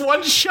wheel. There's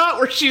one shot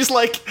where she's,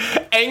 like,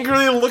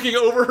 angrily looking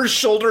over her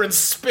shoulder and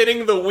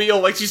spinning the wheel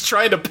like she's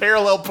trying to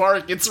parallel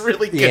park. It's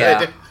really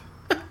good.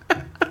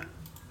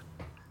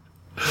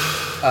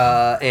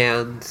 Yeah.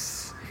 And...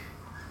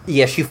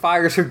 yeah, she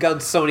fires her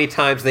guns so many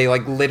times they,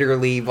 like,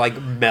 literally,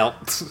 like,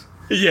 melt.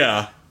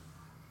 Yeah.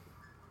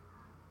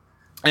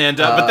 And,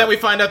 but then we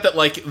find out that,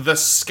 like, the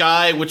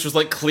sky, which was,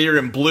 like, clear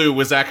and blue,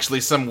 was actually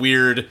some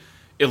weird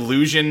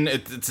illusion.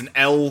 It's an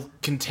L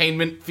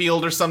containment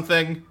field or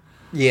something.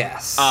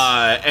 Yes.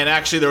 And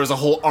actually there was a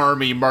whole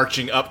army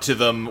marching up to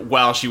them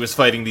while she was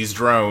fighting these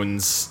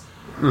drones.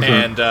 Mm-hmm.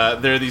 And,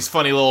 there are these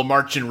funny little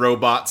marching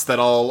robots that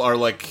all are,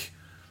 like,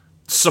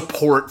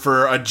 support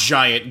for a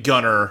giant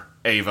gunner,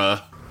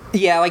 Ava.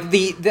 Yeah, like,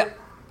 the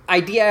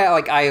idea,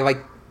 like, I,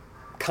 like,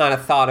 kind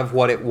of thought of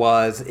what it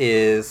was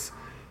is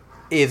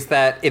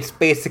that it's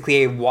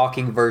basically a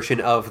walking version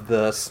of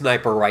the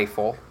sniper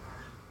rifle.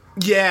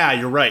 Yeah,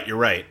 you're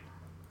right.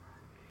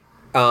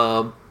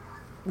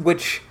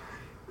 Which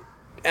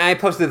I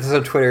posted this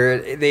on Twitter.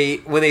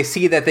 When they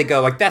see that, they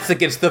go like, "That's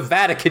against the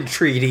Vatican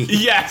Treaty."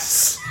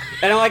 Yes,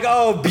 and I'm like,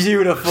 "Oh,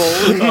 beautiful."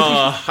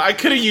 I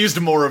could have used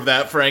more of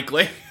that,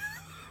 frankly.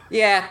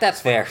 Yeah, that's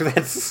fair.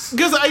 That's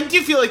because I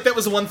do feel like that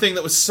was one thing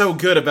that was so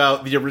good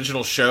about the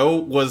original show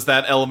was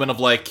that element of,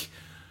 like,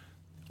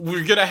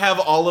 we're gonna have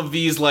all of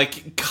these,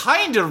 like,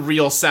 kind of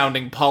real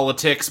sounding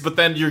politics, but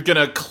then you're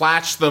gonna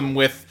clash them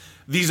with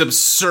these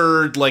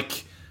absurd,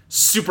 like,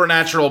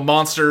 supernatural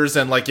monsters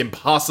and, like,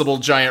 impossible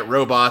giant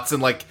robots,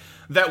 and, like,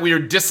 that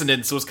weird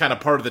dissonance was kind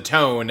of part of the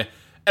tone.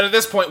 And at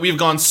this point, we've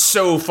gone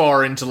so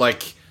far into,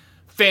 like,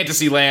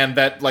 Fantasyland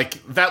that,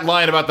 like, that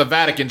line about the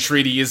Vatican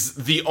Treaty is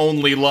the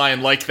only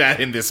line like that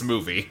in this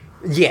movie.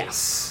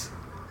 Yes.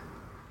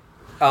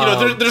 You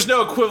know, there's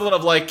no equivalent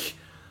of, like,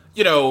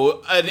 you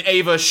know, an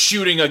Ava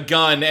shooting a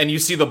gun and you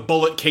see the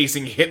bullet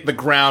casing hit the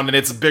ground and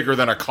it's bigger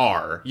than a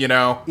car, you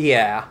know?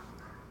 Yeah.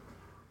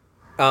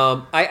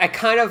 I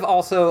kind of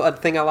also, a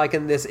thing I like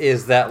in this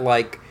is that,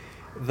 like,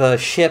 the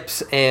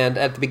ships and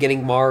at the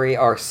beginning Mari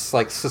are,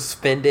 like,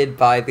 suspended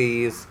by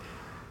these,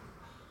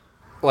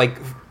 like,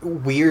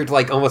 weird,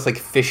 like, almost like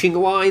fishing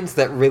lines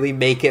that really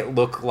make it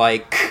look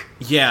like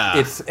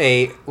it's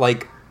a,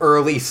 like,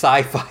 early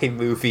sci-fi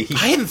movie.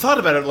 I hadn't thought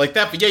about it like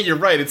that, but yeah, you're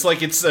right. It's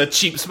like it's a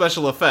cheap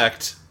special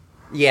effect.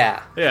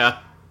 Yeah. Yeah.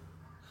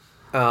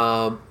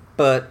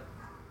 But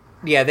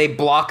yeah, they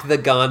block the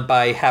gun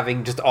by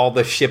having just all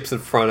the ships in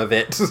front of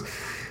it.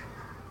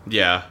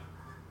 Yeah.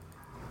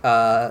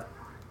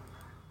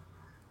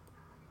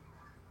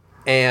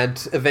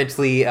 And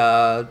eventually,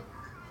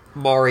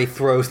 Mari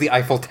throws the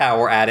Eiffel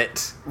Tower at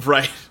it.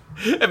 Right.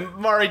 And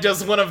Mari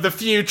does one of the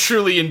few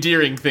truly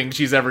endearing things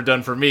she's ever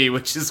done for me,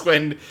 which is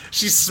when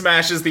she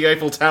smashes the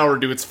Eiffel Tower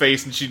to its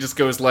face and she just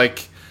goes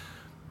like,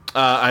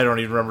 I don't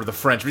even remember the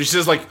French, but she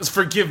says like,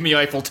 "Forgive me,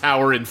 Eiffel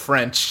Tower," in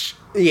French.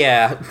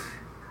 Yeah.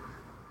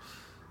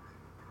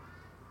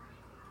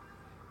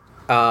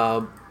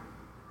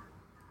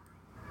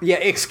 Yeah,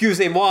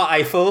 excusez-moi,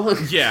 Eiffel.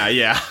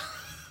 Yeah.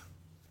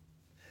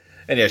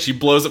 And yeah, she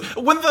blows up.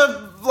 When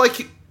the,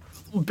 like,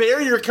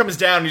 barrier comes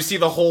down, you see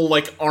the whole,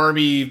 like,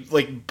 army,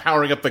 like,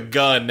 powering up the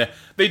gun.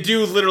 They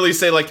do literally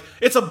say, like,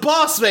 it's a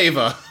boss,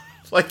 Ava!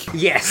 Like,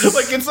 yes.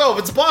 Like,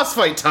 it's boss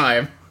fight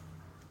time.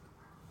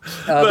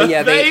 But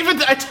yeah,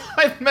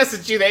 I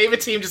messaged you, the Ava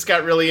team just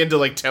got really into,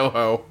 like,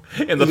 Toho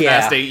in the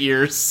past 8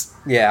 years.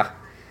 Yeah.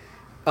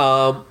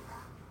 I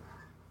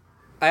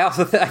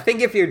also I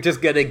think if you're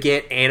just gonna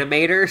get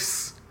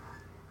animators,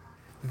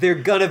 they're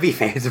gonna be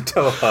fans of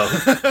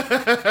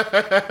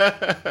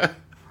Toho.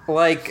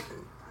 Like,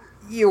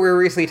 you were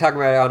recently talking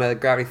about it on a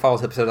Gravity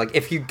Falls episode, like,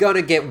 if you're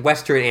gonna get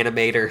Western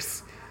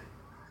animators,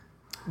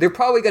 they're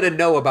probably gonna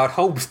know about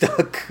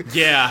Homestuck.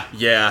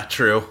 Yeah,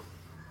 true.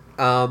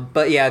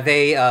 But yeah,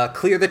 they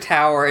clear the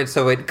tower, and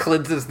so it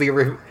cleanses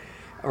the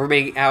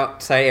remaining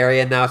outside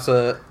area, and now it's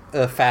a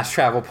fast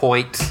travel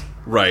point.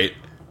 Right.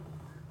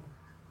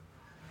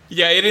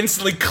 Yeah, it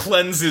instantly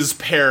cleanses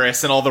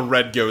Paris, and all the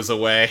red goes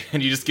away,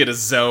 and you just get a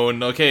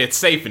zone. Okay, it's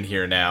safe in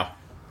here now.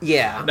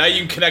 Yeah. Now you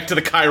can connect to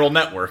the chiral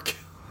network.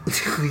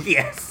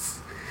 Yes.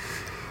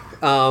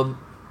 And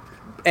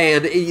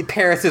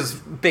Paris is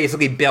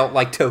basically built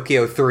like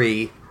Tokyo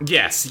 3.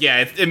 Yes,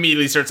 yeah, it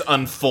immediately starts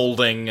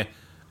unfolding,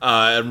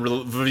 and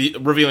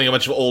revealing a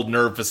bunch of old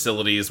nerve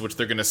facilities, which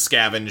they're going to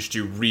scavenge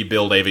to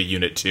rebuild Ava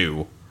Unit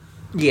 2.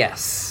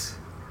 Yes.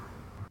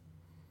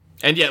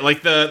 And yeah,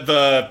 like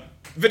the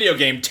video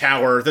game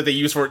tower that they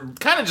use for it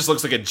kind of just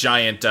looks like a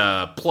giant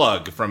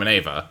plug from an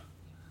Ava,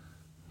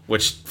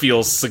 which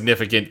feels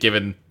significant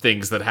given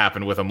things that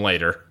happen with them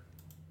later.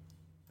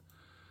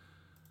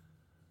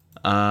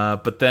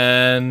 But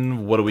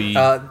then what do we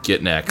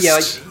get next? Yeah,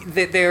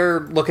 like,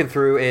 they're looking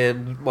through,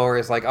 and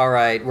Maury's like, "All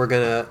right,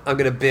 I'm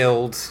gonna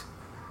build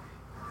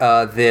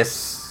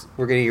this.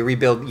 We're gonna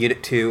rebuild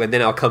Unit 2, and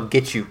then I'll come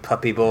get you,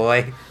 puppy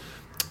boy."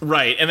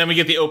 Right, and then we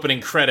get the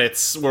opening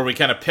credits where we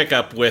kind of pick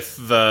up with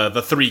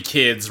the three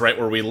kids right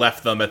where we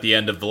left them at the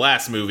end of the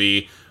last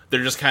movie.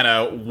 They're just kind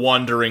of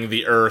wandering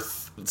the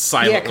earth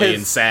silently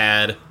and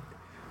sad.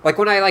 Like,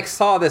 when I, like,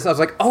 saw this, I was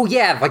like, oh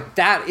yeah, like,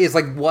 that is,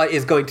 like, what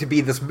is going to be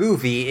this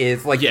movie,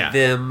 is, like,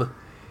 them,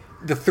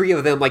 the three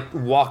of them, like,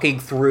 walking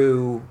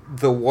through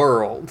the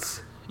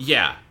world.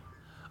 Yeah.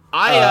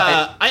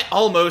 I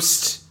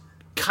almost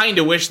kind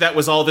of wish that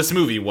was all this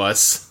movie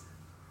was.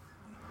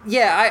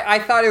 Yeah, I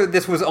thought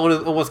this was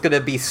almost going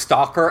to be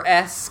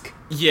Stalker-esque.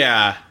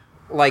 Yeah.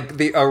 Like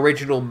the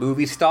original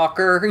movie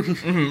Stalker.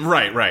 Mm-hmm,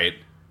 right.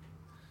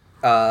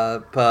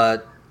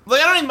 But... Like,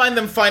 I don't even mind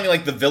them finding,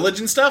 like, the village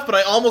and stuff, but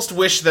I almost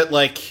wish that,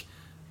 like,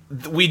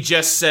 we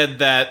just said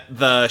that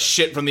the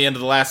shit from the end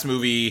of the last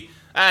movie,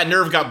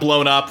 Nerve got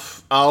blown up,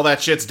 all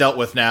that shit's dealt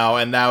with now,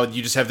 and now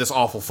you just have this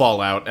awful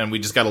fallout, and we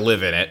just gotta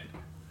live in it.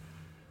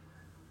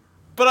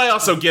 But I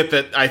also get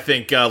that I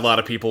think a lot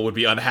of people would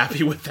be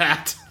unhappy with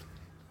that.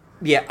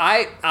 Yeah,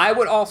 I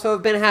would also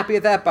have been happy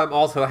with that, but I'm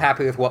also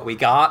happy with what we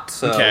got,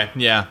 so... Okay,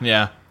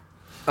 yeah.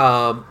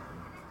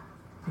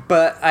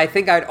 But I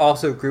think I'd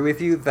also agree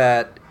with you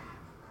that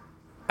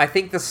I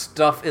think the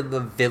stuff in the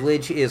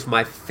village is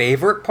my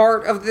favorite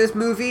part of this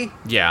movie.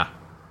 Yeah.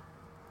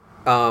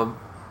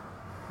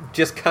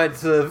 Just kind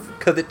of,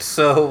 because it's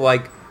so,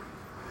 like,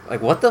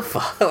 what the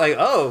fuck? Like,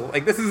 oh,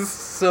 like, this is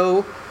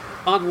so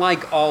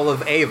unlike all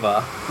of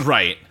Ava.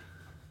 Right.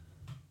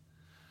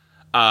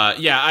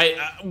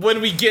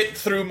 When we get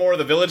through more of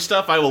the village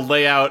stuff, I will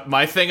lay out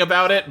my thing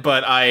about it,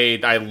 but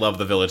I love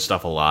the village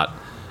stuff a lot.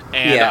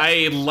 And yeah.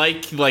 I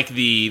like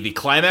the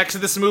climax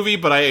of this movie,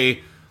 but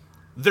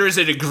there's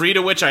a degree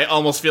to which I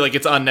almost feel like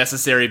it's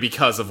unnecessary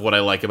because of what I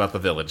like about the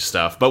village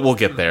stuff, but we'll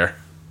get there.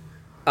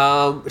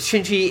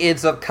 Shinji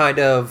ends up kind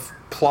of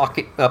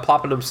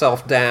plopping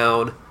himself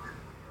down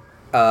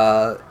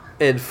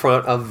in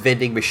front of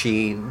vending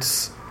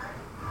machines,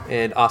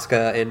 and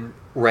Asuka and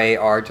Rei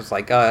are just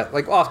like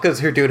Asuka's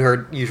here doing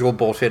her usual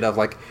bullshit of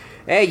like,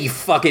 hey, you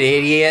fucking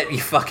idiot, you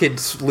fucking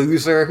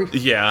loser.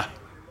 Yeah.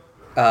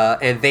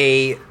 And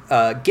they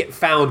get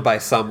found by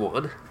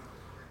someone.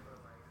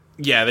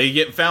 Yeah, they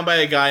get found by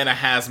a guy in a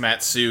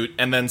hazmat suit,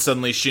 and then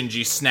suddenly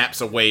Shinji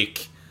snaps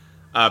awake.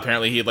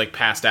 Apparently he had, like,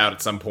 passed out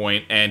at some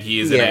point, and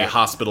he is in a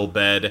hospital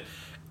bed.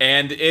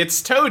 And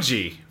it's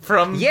Toji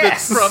from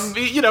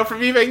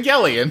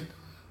Evangelion.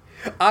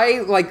 I,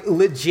 like,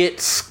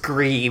 legit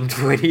screamed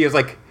when he was,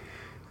 like,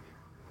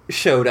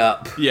 showed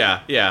up.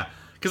 Yeah.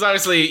 Because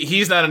obviously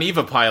he's not an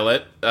EVA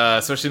pilot,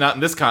 especially not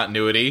in this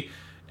continuity,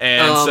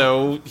 and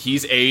so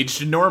he's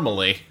aged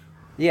normally.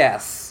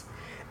 Yes.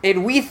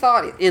 And we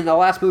thought in the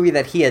last movie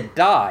that he had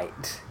died.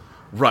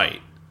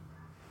 Right.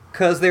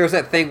 Because there was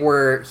that thing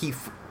where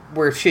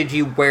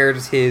Shinji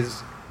wears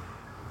his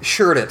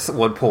shirt at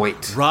one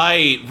point.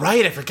 Right,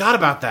 I forgot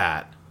about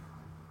that.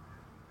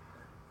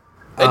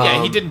 And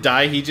yeah, he didn't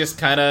die, he just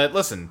kinda,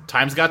 listen,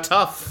 times got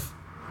tough.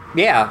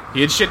 Yeah.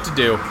 He had shit to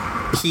do.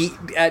 He,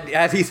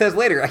 as he says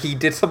later, he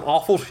did some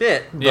awful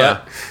shit,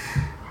 but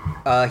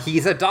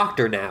he's a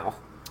doctor now.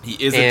 He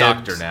is a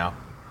doctor now.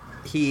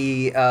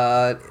 He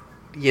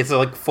He's a,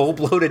 like,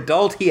 full-blown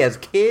adult. He has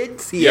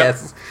kids. He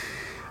has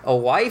a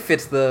wife.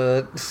 It's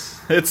the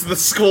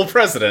school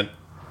president.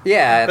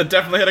 Yeah. That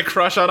definitely had a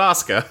crush on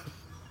Asuka.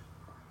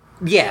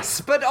 Yes,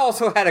 but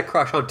also had a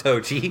crush on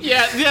Toji.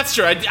 Yeah, that's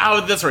true.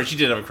 That's right. She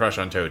did have a crush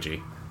on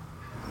Toji.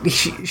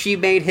 She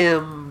made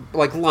him,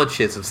 like,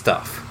 lunches and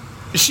stuff.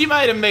 She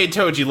might have made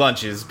Toji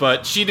lunches,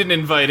 but she didn't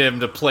invite him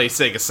to play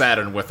Sega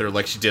Saturn with her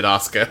like she did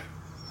Asuka.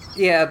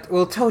 Yeah,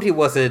 well, Toji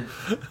wasn't...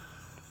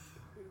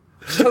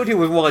 Toji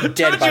was, one,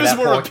 dead by that point. Toji was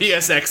more a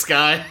PSX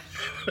guy.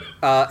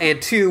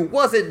 And two,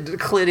 wasn't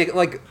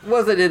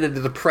in a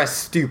depressed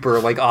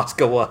stupor like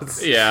Asuka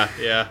was. Yeah.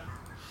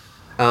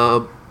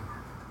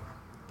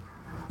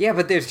 Yeah,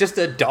 but there's just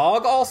a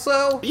dog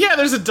also? Yeah,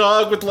 there's a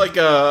dog with, like,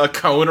 a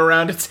cone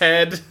around its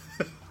head.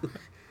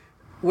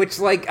 Which,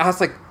 like, I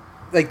was like,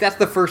 that's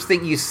the first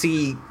thing you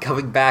see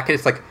coming back, and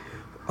it's like,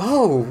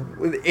 oh,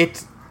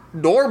 it's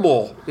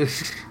normal.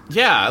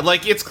 Yeah,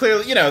 like, it's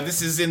clearly,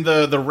 this is in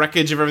the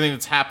wreckage of everything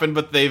that's happened,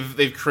 but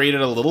they've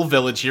created a little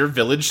village here,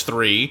 Village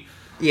 3.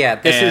 Yeah,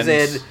 this is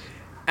an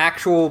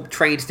actual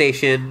train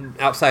station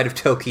outside of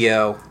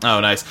Tokyo. Oh,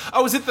 nice.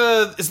 Oh, is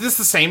this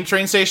the same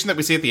train station that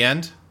we see at the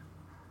end?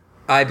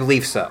 I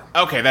believe so.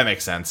 Okay, that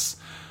makes sense.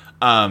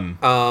 And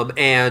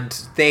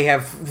they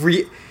have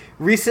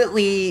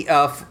recently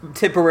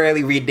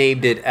temporarily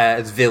renamed it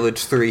as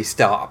Village 3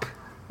 Stop.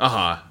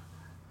 Uh-huh.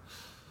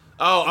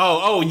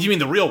 Oh, you mean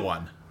the real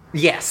one?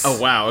 Yes.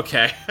 Oh, wow,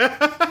 okay.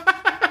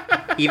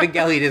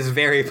 Evangelion is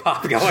very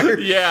popular.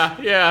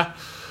 Yeah.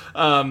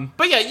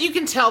 But yeah, you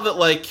can tell that,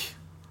 like,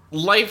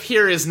 life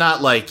here is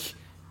not, like,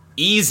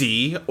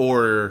 easy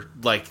or,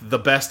 like, the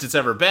best it's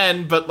ever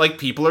been, but, like,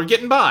 people are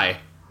getting by.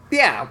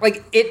 Yeah,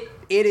 like, it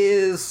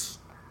is,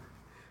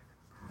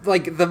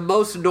 like, the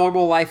most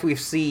normal life we've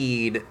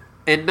seen,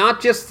 and not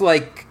just,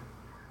 like,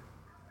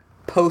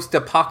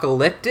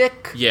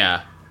 post-apocalyptic.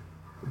 Yeah.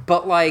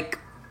 But, like,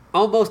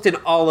 almost in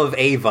all of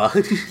Ava.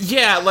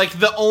 Yeah, like,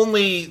 the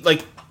only,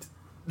 like,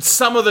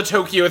 some of the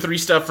Tokyo 3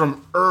 stuff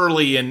from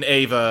early in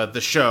Ava, the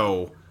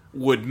show,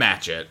 would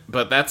match it,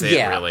 but that's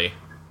it, really.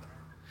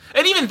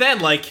 And even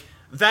then, like...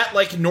 that,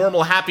 like,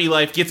 normal happy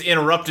life gets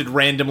interrupted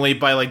randomly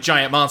by, like,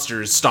 giant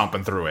monsters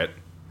stomping through it.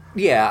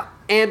 Yeah,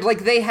 and, like,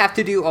 they have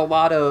to do a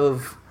lot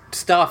of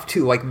stuff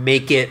to, like,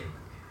 make it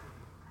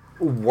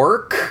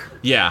work.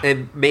 Yeah.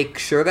 And make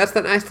sure that's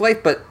the nice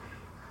life, but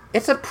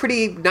it's a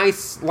pretty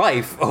nice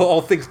life,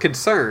 all things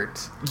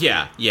concerned.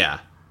 Yeah.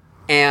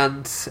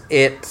 And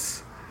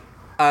it's...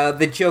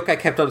 the joke I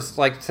kept on,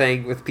 like,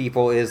 saying with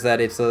people is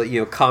that it's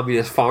a,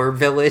 communist farm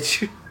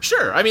village.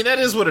 Sure, I mean, that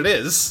is what it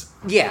is.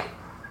 Yeah.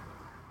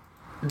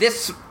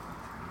 This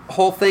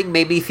whole thing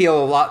made me feel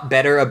a lot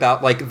better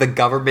about, like, the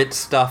government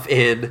stuff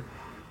in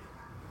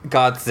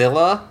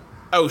Godzilla.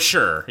 Oh,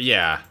 sure,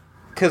 yeah.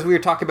 Because we were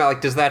talking about,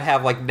 like, does that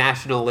have, like,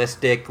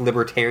 nationalistic,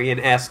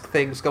 libertarian-esque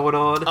things going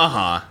on?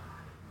 Uh-huh.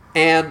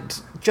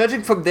 And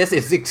judging from this,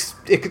 it's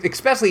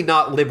especially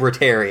not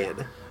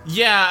libertarian.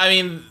 Yeah, I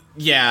mean,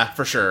 yeah,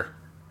 for sure.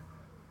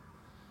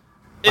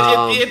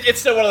 It's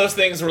still one of those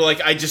things where,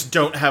 like, I just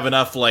don't have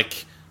enough,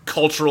 like,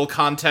 cultural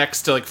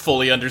context to, like,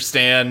 fully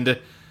understand...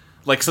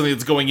 like, something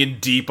that's going in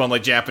deep on,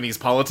 like, Japanese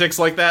politics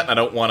like that. I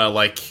don't want to,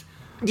 like,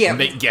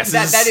 make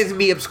guesses. That is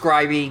me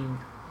ascribing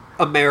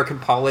American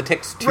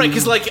politics to... Right,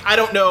 because, like, I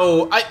don't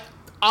know...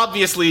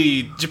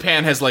 obviously,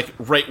 Japan has, like,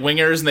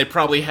 right-wingers, and they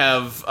probably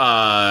have,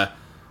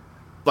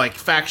 like,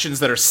 factions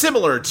that are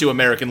similar to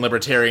American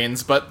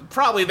libertarians, but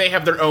probably they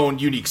have their own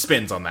unique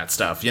spins on that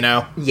stuff, you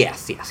know?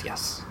 Yes.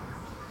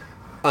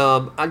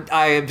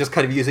 I am just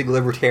kind of using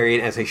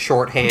libertarian as a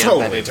shorthand.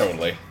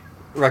 Totally.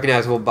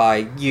 Recognizable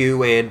by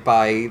you and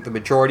by the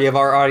majority of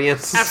our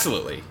audience.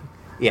 Absolutely.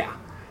 Yeah.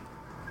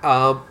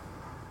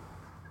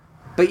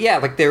 But yeah,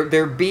 like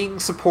they're being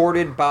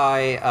supported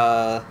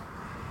by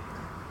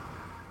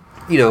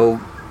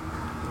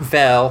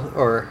Vel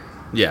or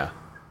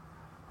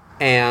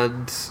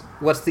and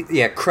what's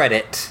the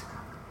credit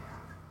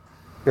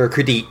or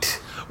credit.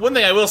 One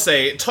thing I will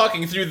say,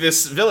 talking through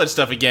this village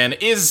stuff again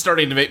is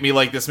starting to make me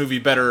like this movie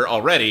better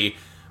already,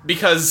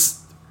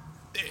 because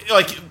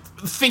like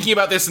thinking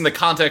about this in the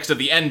context of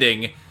the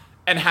ending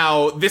and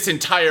how this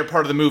entire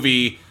part of the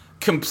movie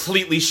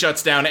completely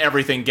shuts down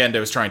everything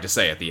Gendo's trying to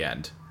say at the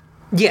end.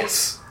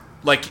 Yes.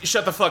 Like,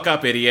 shut the fuck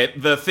up, idiot.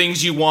 The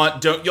things you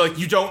want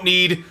you don't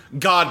need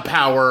god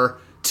power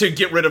to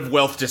get rid of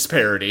wealth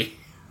disparity.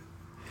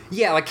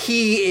 Yeah, like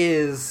he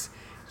is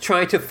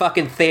trying to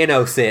fucking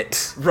Thanos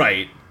it.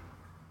 Right.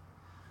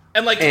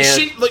 And like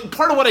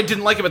part of what I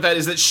didn't like about that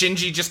is that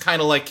Shinji just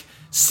kind of like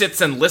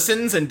sits and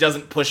listens and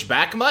doesn't push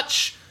back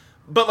much.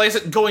 But like I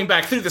said, going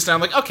back through this now,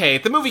 I'm like, okay,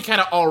 the movie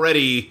kind of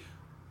already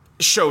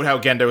showed how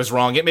Gendo is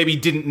wrong. It maybe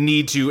didn't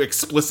need to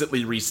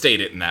explicitly restate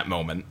it in that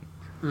moment.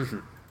 Mm-hmm.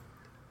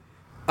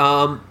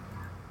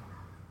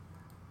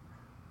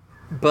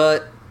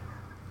 But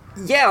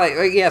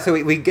yeah, so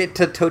we get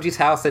to Toji's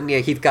house, and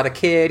he's got a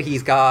kid.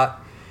 He's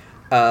got,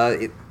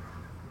 like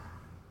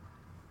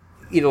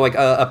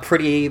a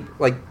pretty,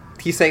 like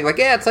he's saying, like,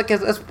 it's like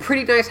a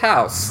pretty nice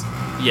house.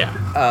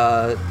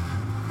 Yeah.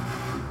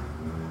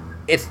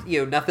 it's,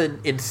 nothing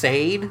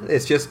insane.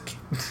 It's just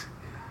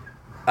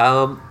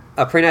a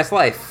pretty nice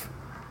life.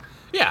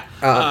 Yeah.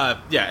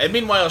 Yeah. And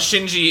meanwhile,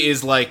 Shinji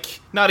is, like,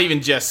 not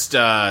even just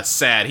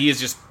sad. He is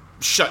just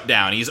shut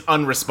down. He's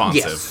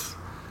unresponsive.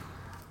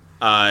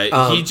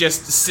 Yes. He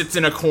just sits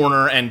in a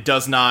corner and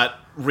does not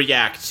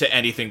react to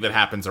anything that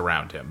happens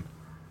around him.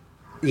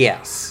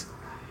 Yes.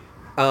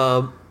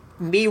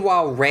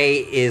 Meanwhile, Rei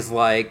is,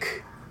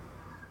 like,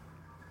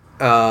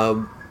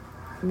 kind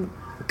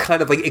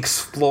of, like,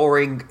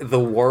 exploring the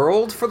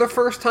world for the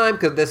first time,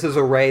 because this is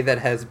a Rei that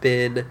has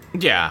been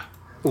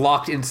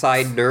locked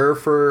inside NERV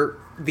for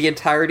the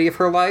entirety of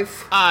her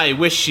life. I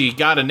wish she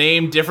got a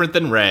name different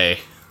than Rei.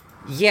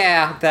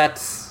 Yeah,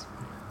 that's...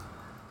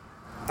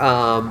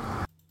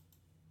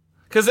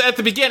 Because at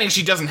the beginning,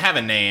 she doesn't have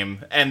a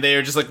name, and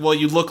they're just like, well,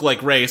 you look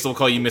like Rei, so we'll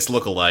call you Miss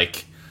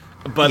Lookalike.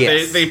 But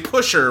yes. they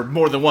push her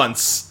more than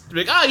once.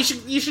 Like,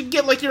 you should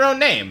get, like, your own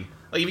name.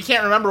 Like, if you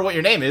can't remember what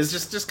your name is,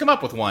 just come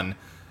up with one.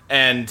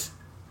 And,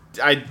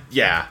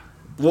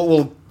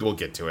 we'll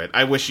get to it.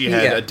 I wish she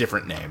had a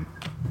different name.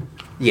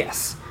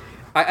 Yes.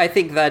 I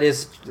think that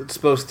is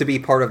supposed to be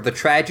part of the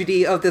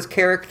tragedy of this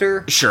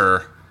character.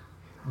 Sure.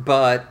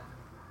 But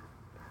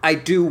I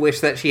do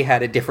wish that she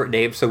had a different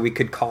name so we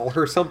could call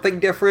her something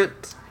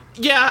different.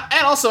 Yeah,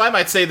 and also I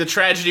might say the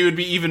tragedy would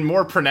be even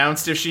more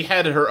pronounced if she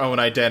had her own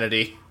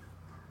identity.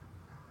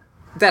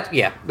 That's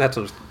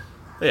what...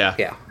 Yeah.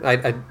 Yeah,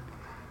 I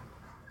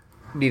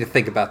need to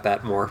think about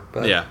that more.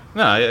 But. Yeah,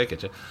 no, I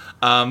get you.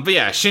 But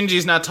yeah,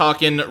 Shinji's not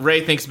talking.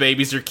 Rei thinks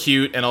babies are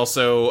cute and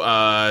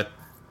also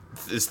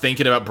is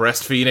thinking about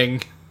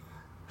breastfeeding.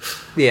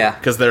 Yeah.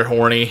 Because they're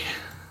horny.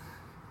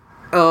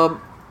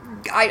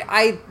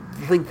 I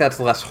think that's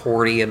less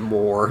horny and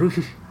more.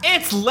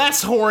 It's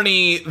less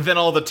horny than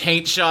all the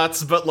taint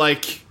shots, but,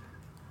 like,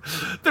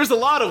 there's a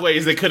lot of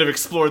ways they could have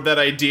explored that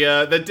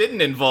idea that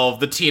didn't involve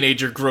the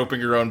teenager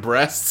groping her own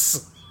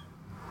breasts.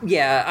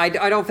 Yeah, I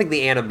don't think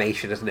the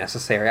animation is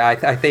necessary.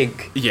 I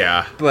think...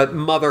 Yeah. But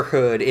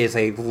motherhood is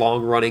a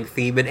long-running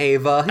theme in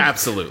Eva.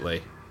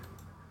 Absolutely.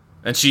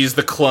 And she's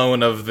the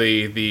clone of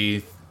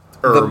the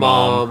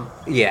mom.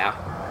 Yeah.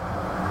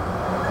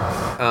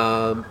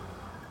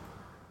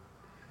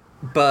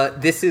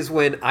 But this is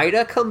when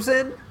Ida comes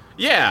in.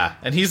 Yeah,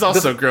 and he's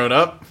also grown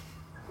up.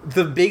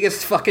 The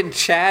biggest fucking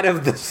Chad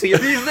of the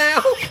series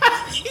now.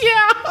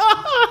 Yeah.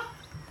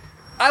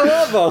 I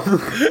love him.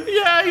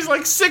 Yeah, he's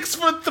like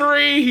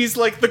 6'3". He's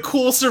like the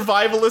cool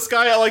survivalist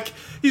guy. Like,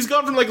 he's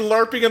gone from like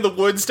LARPing in the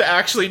woods to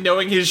actually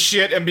knowing his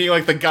shit and being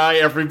like the guy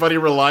everybody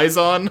relies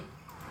on.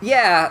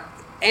 Yeah,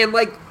 and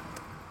like,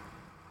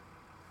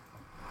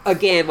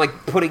 again,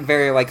 like putting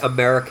very like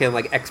American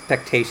like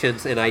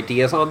expectations and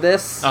ideas on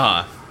this.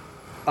 I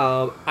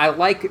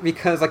like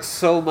because like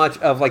so much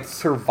of like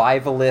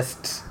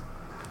survivalist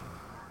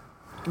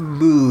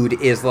mood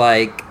is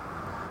like,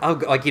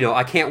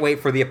 I can't wait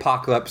for the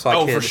apocalypse so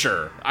I can for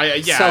sure.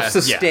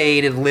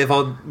 self-sustain and live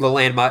on the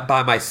land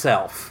by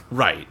myself.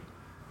 Right.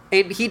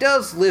 And he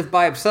does live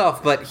by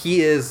himself, but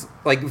he is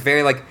like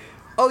very like,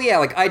 oh yeah,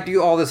 like I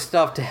do all this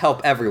stuff to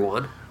help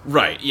everyone.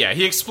 Right, yeah.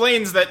 He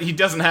explains that he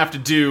doesn't have to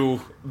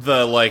do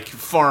the, like,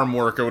 farm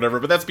work or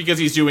whatever, but that's because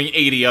he's doing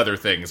 80 other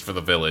things for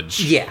the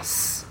village.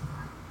 Yes.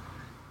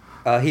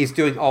 He's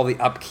doing all the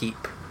upkeep.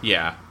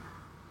 Yeah.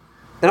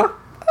 And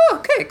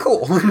okay,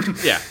 cool.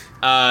 Yeah.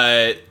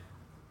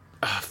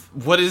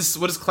 What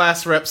is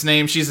class rep's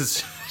name?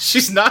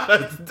 She's not a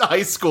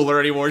high schooler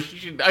anymore.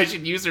 I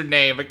should use her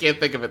name. I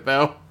can't think of it,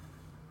 though.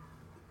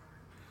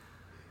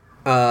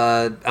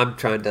 I'm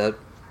trying to...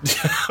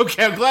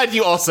 Okay, I'm glad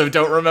you also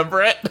don't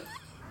remember it.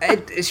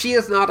 And she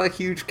is not a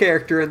huge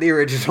character in the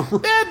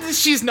original.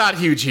 She's not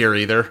huge here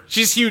either.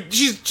 She's huge.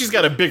 She's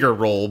got a bigger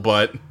role,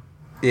 but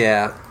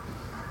yeah.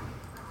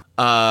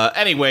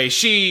 Anyway,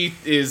 she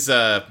is.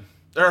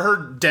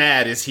 Her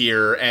dad is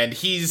here, and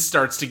he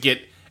starts to get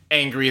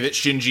angry that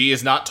Shinji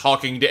is not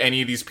talking to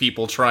any of these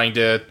people trying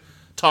to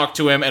talk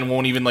to him, and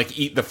won't even like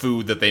eat the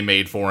food that they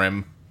made for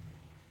him.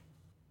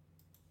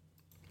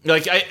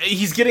 Like,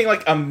 he's getting,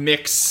 like, a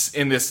mix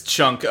in this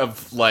chunk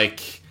of,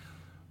 like,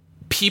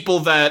 people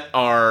that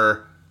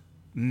are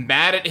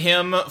mad at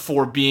him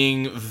for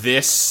being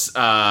this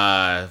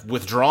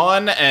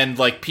withdrawn, and,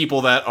 like,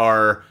 people that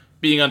are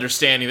being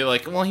understanding that,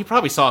 like, well, he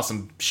probably saw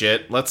some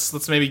shit.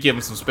 Let's maybe give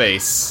him some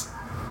space.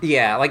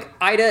 Yeah, like,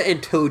 Ida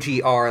and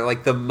Toji are,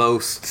 like, the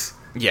most...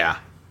 Yeah.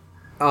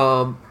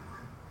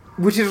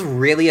 Which is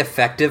really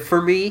effective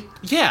for me.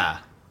 Yeah.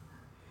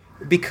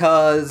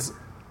 Because...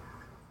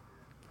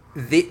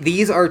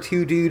 these are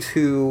two dudes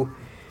who,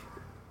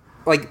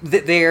 like,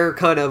 their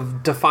kind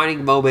of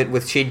defining moment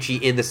with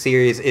Shinji in the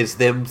series is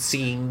them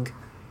seeing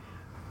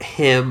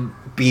him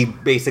be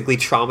basically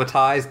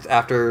traumatized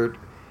after,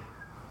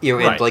 right.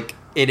 and, like,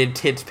 in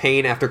intense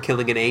pain after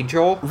killing an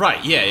angel.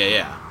 Right,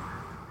 yeah.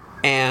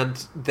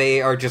 And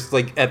they are just,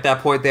 like, at that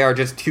point, they are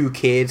just two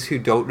kids who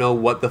don't know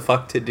what the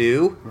fuck to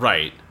do.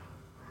 Right.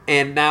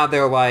 And now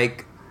they're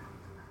like,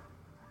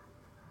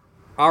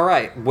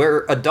 alright,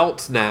 we're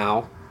adults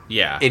now.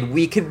 Yeah. And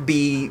we can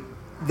be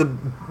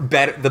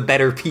the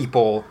better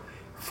people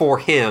for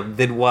him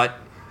than what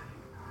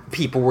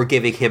people were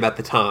giving him at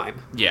the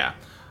time. Yeah.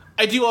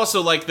 I do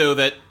also like, though,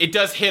 that it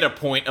does hit a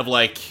point of,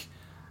 like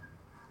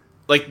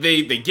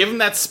they give him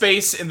that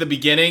space in the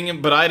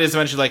beginning, but Ida's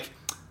eventually like,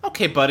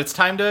 okay, bud, it's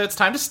time to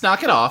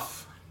knock it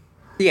off.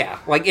 Yeah,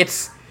 like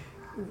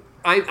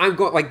I'm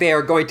going, like, they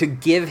are going to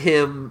give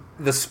him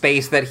the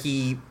space that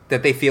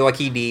they feel like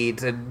he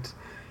needs, and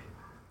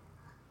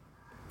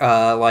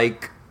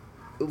like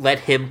let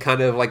him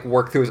kind of like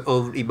work through his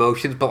own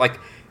emotions. But like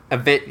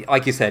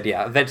you said,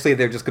 yeah, eventually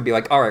they're just gonna be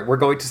like, all right, we're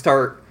going to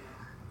start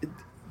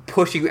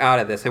pushing you out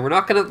of this, and we're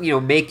not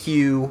gonna make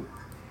you.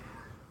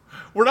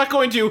 We're not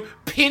going to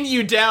pin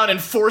you down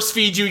and force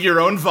feed you your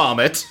own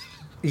vomit.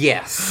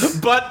 Yes,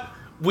 but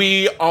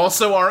we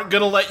also aren't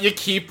gonna let you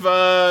keep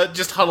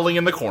just huddling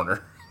in the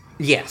corner.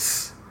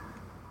 Yes.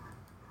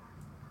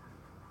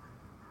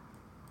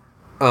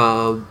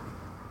 But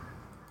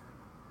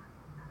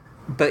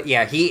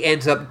yeah, he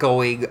ends up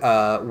going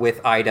with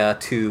Ida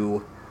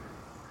to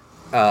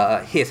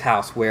his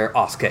house where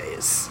Asuka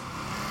is.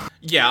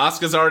 Yeah,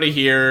 Asuka's already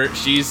here.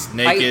 She's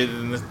naked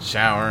in the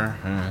shower.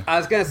 I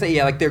was gonna say,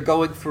 yeah, like they're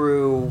going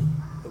through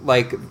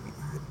like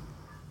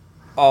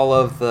all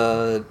of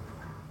the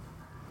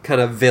kind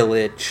of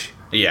village.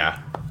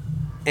 Yeah.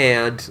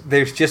 And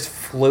there's just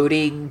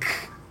floating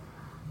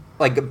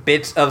like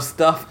bits of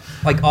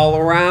stuff like all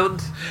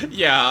around.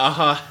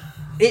 Yeah,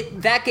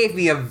 That gave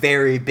me a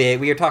very big.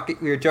 We were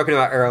joking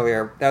about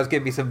earlier. That was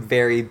giving me some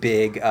very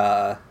big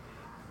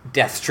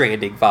Death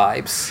Stranding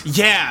vibes.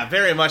 Yeah,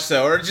 very much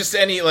so. Or just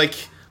any like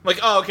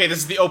oh, okay, this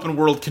is the open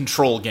world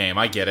Control game.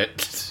 I get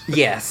it.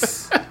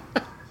 Yes.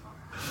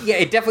 Yeah,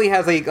 it definitely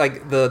has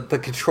like the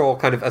Control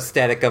kind of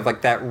aesthetic of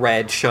like that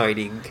red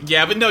shining.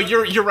 Yeah, but no,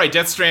 you're right.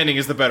 Death Stranding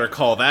is the better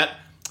call.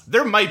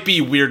 There might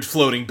be weird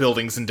floating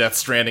buildings in Death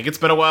Stranding. It's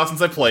been a while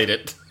since I played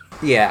it.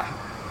 Yeah.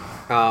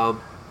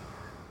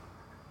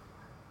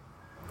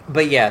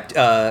 But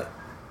yeah,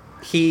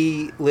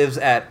 he lives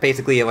at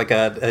basically like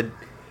a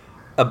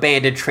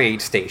abandoned train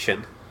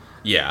station.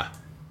 Yeah.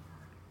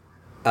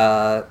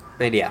 And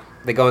yeah,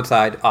 they go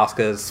inside.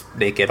 Asuka's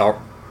naked.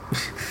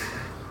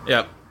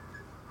 Yep.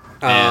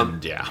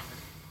 And yeah.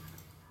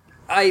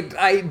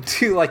 I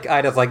do like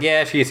Ida's like,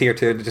 yeah, she's here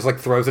too, and just like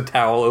throws a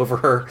towel over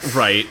her.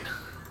 Right.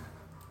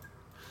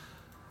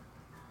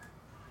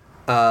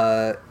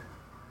 And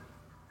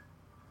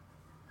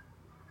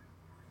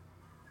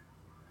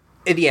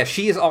yeah,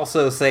 she is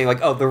also saying like,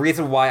 oh, the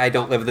reason why I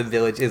don't live in the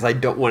village is I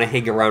don't want to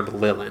hang around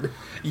Lilin.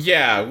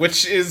 Yeah,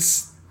 which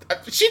is...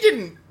 She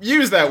didn't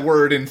use that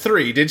word in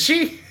 3, did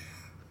she?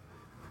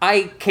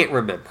 I can't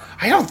remember.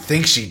 I don't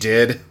think she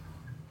did.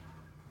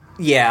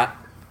 Yeah.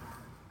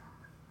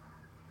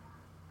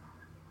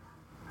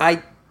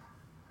 I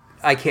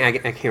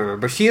can't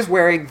remember. She is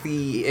wearing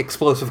the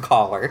explosive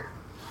collar.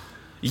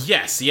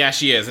 Yes, yeah,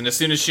 she is. And as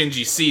soon as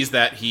Shinji sees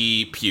that,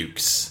 he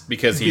pukes.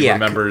 Because he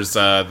remembers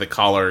the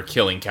collar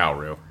killing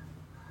Kaoru.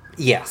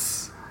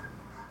 Yes.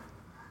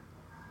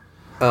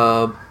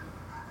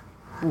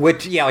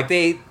 Which, yeah, like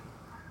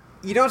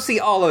you don't see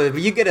all of it,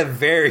 but you get a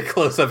very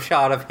close-up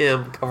shot of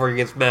him covering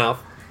his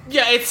mouth.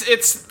 Yeah,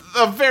 it's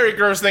a very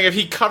gross thing if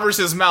he covers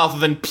his mouth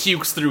and then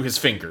pukes through his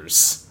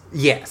fingers.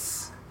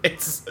 Yes.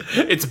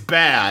 It's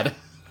bad.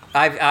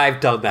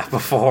 I've done that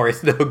before.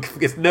 It's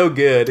no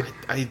good.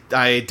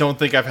 I don't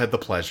think I've had the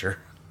pleasure.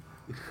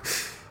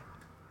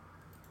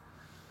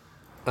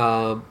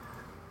 But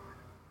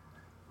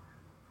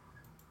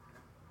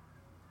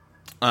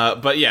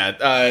yeah,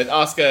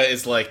 Asuka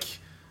is like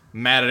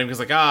mad at him because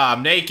like,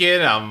 I'm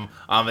naked,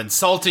 I'm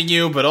insulting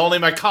you, but only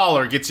my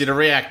collar gets you to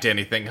react to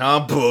anything,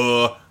 huh?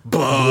 Buh,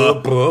 buh.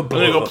 I'm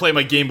gonna go play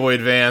my Game Boy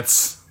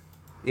Advance.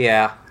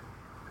 Yeah.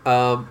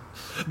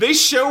 They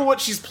show what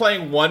she's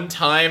playing one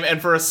time,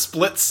 and for a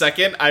split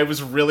second, I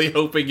was really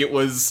hoping it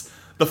was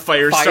the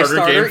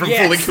Firestarter game from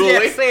Fully Cooley.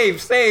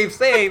 Yes,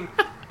 same.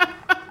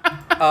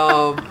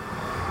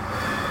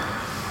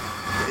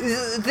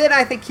 Then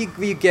I think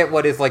you get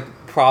what is like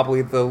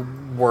probably the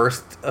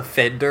worst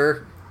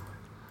offender.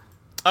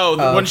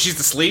 Oh, when she's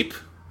asleep?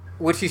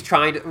 When she's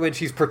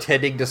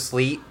pretending to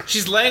sleep.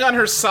 She's laying on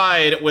her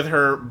side with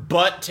her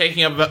butt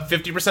taking up about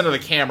 50% of the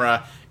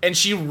camera, and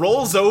she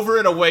rolls over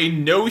in a way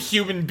no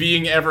human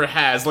being ever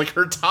has. Like,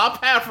 her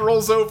top half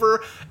rolls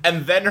over,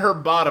 and then her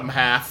bottom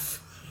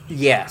half.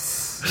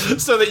 Yes.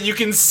 So that you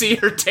can see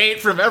her taint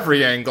from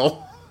every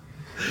angle.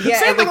 Yeah,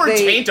 saying the word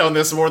taint on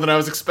this more than I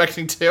was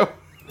expecting to.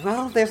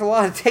 Well, there's a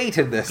lot of taint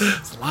in this.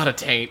 It's a lot of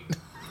taint.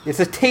 It's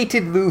a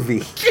tainted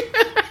movie.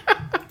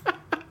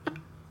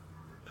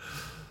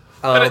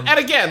 And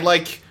again,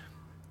 like,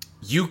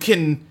 you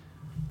can...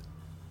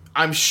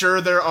 I'm sure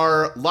there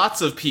are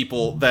lots of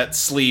people that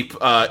sleep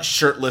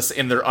shirtless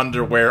in their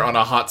underwear on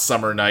a hot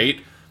summer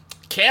night.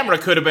 Camera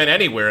could have been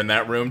anywhere in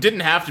that room. Didn't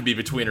have to be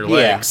between her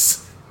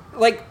legs.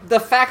 Like, the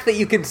fact that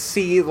you can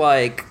see,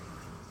 like...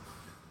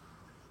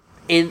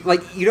 you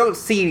don't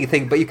see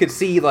anything, but you can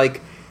see, like...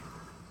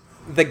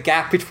 the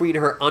gap between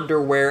her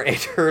underwear and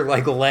her,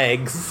 like,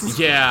 legs.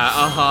 Yeah,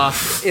 uh-huh.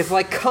 It's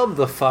like, come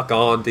the fuck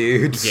on,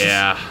 dude.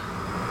 Yeah.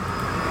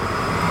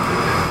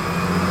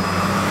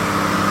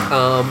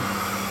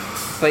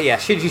 But yeah,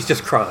 Shinji's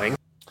just crying.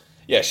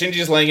 Yeah,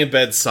 Shinji's laying in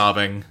bed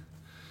sobbing.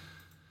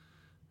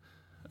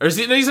 Or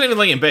no, he's not even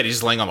laying in bed, he's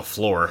just laying on the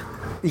floor.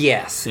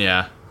 Yes.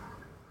 Yeah.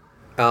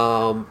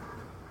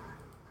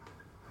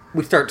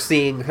 We start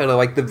seeing kind of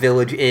like the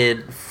village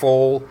in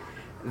full.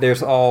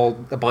 There's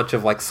all a bunch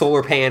of like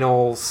solar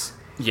panels.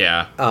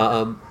 Yeah.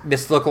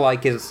 Miss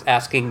Lookalike is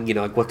asking,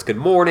 like, what's good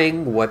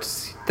morning?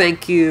 What's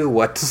thank you?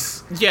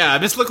 What's... Yeah,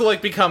 Miss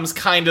Lookalike becomes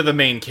kind of the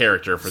main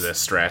character for this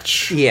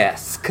stretch.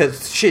 Yes,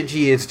 because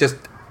Shinji is just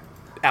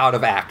out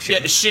of action.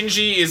 Yeah,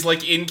 Shinji is,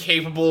 like,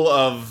 incapable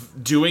of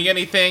doing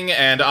anything,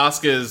 and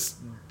Asuka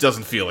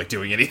doesn't feel like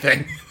doing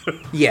anything.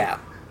 Yeah.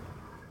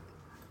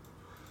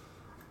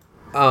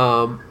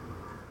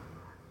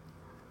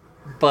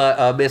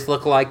 But Miss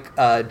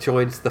Lookalike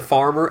joins the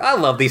farmer. I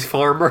love these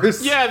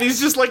farmers. Yeah,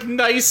 these just, like,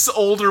 nice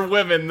older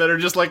women that are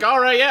just like,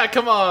 alright, yeah,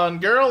 come on,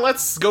 girl,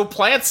 let's go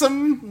plant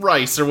some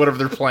rice, or whatever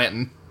they're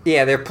planting.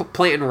 Yeah, they're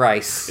planting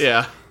rice.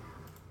 Yeah.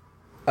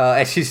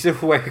 And she's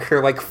just wearing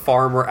her, like,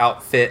 farmer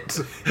outfit.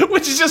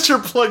 Which is just her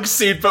plug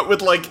suit, but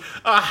with, like,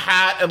 a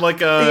hat and,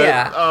 like,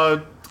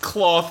 a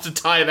cloth to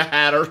tie the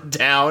hat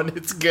down.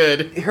 It's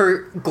good.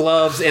 Her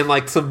gloves and,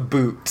 like, some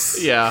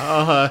boots. Yeah,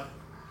 uh-huh.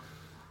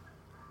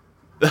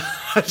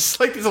 I just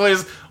like these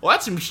ladies. Well,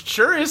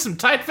 sure is some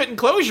tight-fitting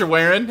clothes you're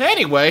wearing.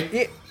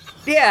 Anyway.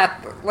 Yeah,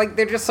 like,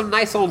 they're just some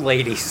nice old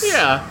ladies.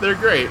 Yeah, they're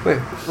great.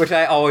 Which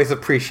I always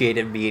appreciate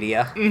in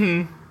media.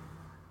 Mm-hmm.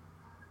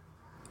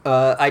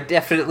 I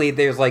definitely,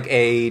 there's, like,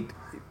 a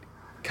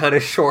kind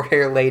of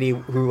short-hair lady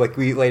who, like,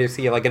 we later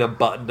see, like, in a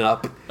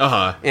button-up.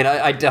 Uh-huh. And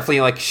I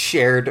definitely, like,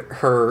 shared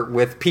her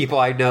with people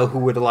I know who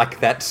would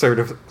like that sort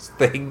of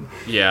thing.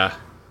 Yeah.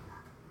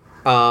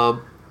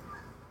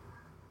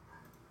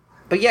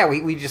 But yeah,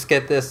 we just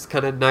get this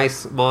kind of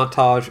nice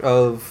montage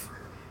of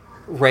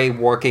Rei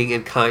working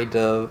and kind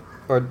of,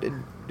 or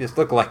just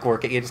look like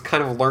working, and just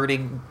kind of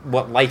learning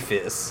what life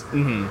is.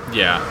 Mm-hmm.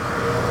 Yeah.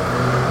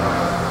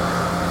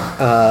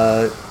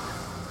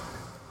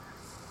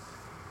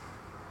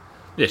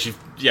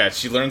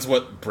 She learns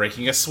what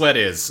breaking a sweat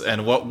is,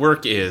 and what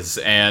work is,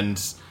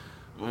 and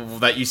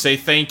that you say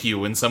thank you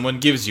when someone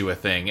gives you a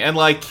thing. And,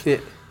 like,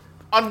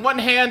 on one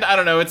hand, I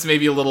don't know, it's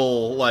maybe a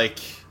little, like...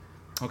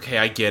 Okay,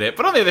 I get it.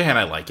 But on the other hand,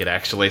 I like it,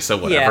 actually, so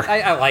whatever.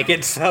 Yeah, I like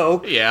it,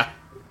 so... Yeah.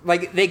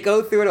 Like, they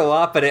go through it a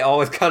lot, but it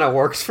always kind of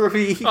works for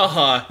me.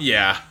 Uh-huh,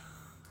 yeah.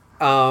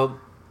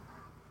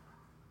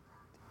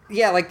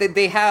 Yeah, like,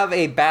 they have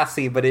a bath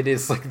scene, but it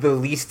is, like, the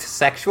least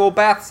sexual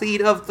bath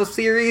scene of the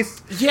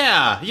series.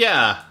 Yeah,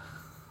 yeah.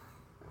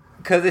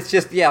 Because it's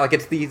just, yeah, like,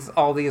 it's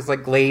all these,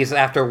 like, ladies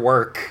after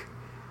work.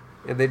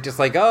 And they're just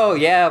like, oh,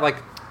 yeah, like...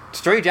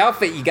 Strange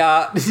outfit you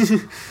got.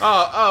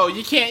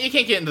 you can't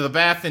get into the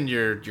bath in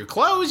your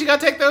clothes. You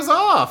gotta take those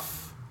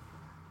off.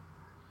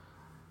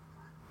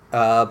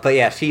 But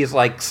yeah, she's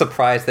like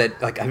surprised that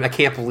like I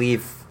can't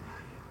believe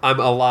I'm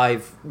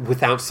alive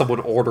without someone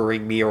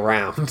ordering me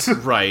around.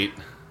 Right.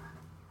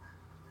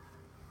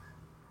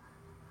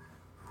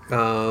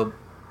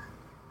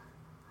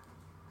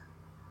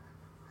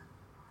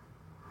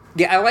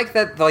 Yeah, I like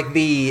that. Like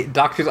the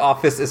doctor's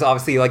office is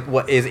obviously like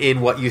what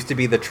used to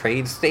be the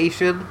train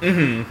station.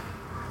 Mm-hmm.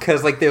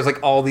 Because like there's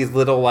like all these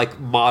little like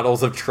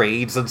models of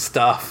trains and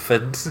stuff,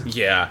 and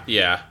yeah.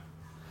 Yeah,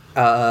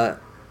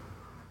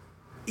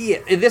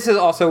 and this is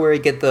also where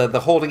you get the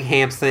holding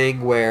hands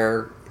thing,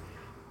 where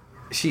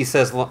she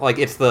says like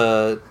it's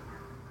the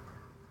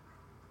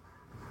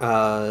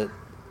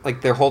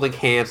like they're holding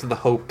hands in the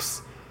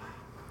hopes.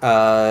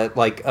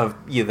 Like of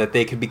that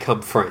they can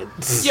become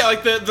friends. Yeah,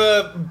 like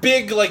the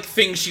big like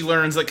thing she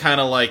learns that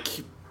kind of like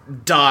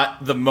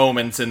dot the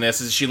moments in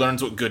this is she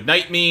learns what good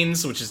night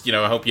means, which is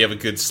I hope you have a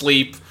good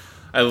sleep.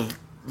 I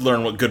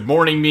learn what good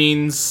morning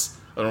means.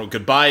 I learn what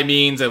goodbye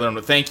means. I learn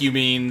what thank you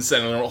means,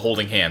 and I learn what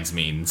holding hands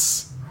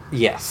means.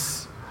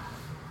 Yes.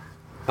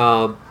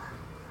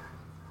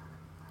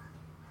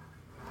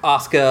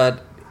 Asuka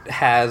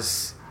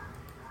has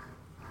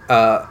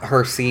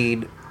her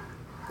scene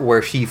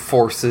where she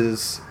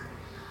forces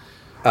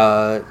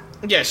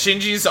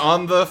Shinji's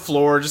on the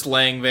floor just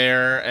laying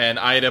there, and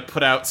Ida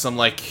put out some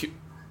like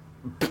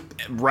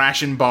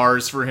ration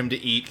bars for him to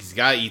eat because he's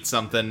gotta eat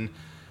something.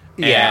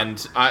 Yeah. And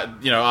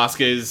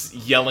Asuka is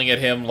yelling at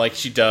him like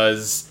she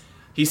does.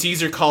 He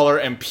sees her collar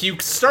and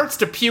starts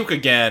to puke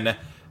again,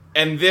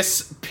 and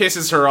this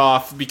pisses her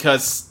off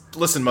because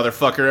listen,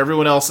 motherfucker,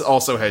 everyone else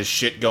also has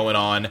shit going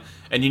on,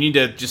 and you need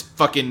to just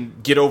fucking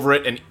get over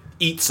it and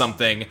eat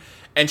something.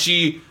 And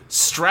she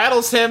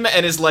straddles him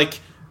and is like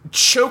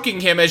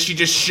choking him as she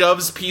just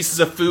shoves pieces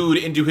of food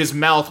into his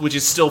mouth, which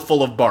is still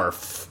full of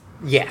barf.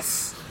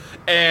 Yes.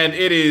 And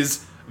it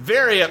is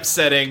very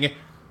upsetting.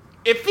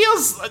 It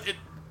feels,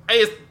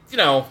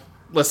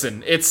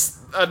 listen, it's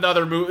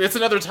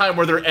another time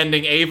where they're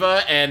ending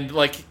Ava, and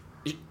like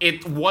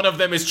one of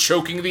them is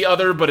choking the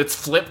other, but it's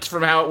flipped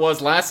from how it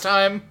was last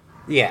time.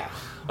 Yeah.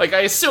 Like,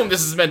 I assume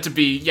this is meant to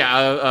be,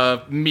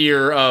 a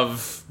mirror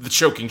of the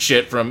choking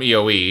shit from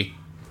EOE.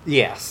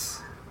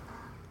 Yes.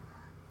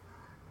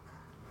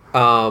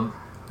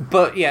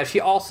 But yeah, she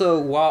also,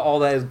 while all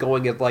that is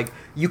going, is like,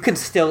 you can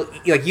still,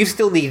 like, you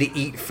still need to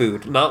eat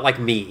food, not like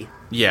me.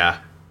 Yeah.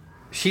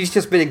 She's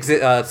just been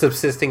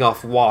subsisting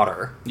off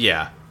water.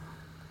 Yeah.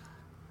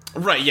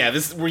 Right, yeah,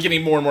 we're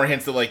getting more and more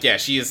hints that, like, yeah,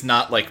 she is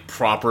not, like,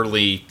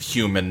 properly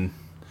human.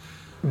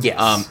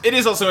 Yes. It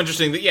is also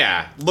interesting that,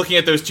 yeah, looking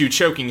at those two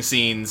choking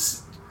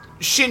scenes,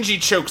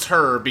 Shinji chokes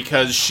her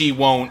because she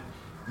won't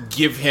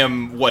give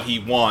him what he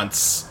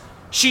wants.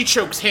 She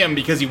chokes him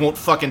because he won't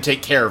fucking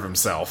take care of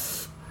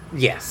himself.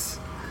 Yes.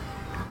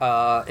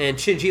 And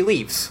Shinji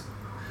leaves.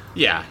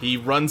 Yeah, he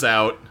runs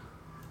out,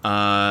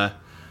 and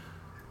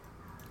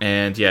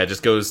yeah,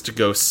 just goes to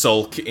go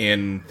sulk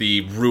in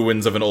the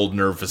ruins of an old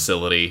nerve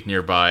facility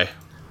nearby.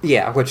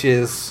 Yeah, which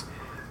is...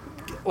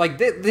 Like,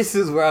 this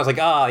is where I was like,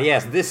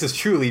 yes, this is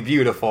truly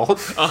beautiful.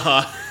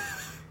 Uh-huh.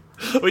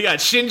 We got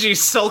Shinji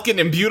sulking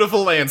in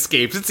beautiful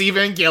landscapes. It's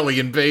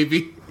Evangelion,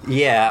 baby.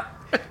 Yeah.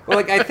 Well,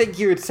 like, I think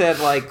you had said,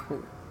 like,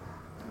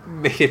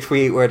 made a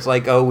tweet where it's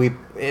like,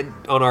 on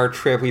our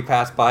trip we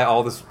passed by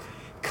all this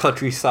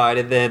countryside,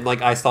 and then,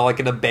 like, I saw, like,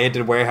 an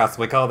abandoned warehouse.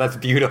 I'm like, oh, that's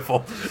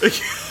beautiful.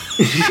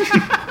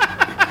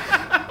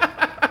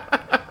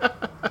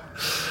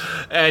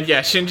 And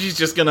yeah, Shinji's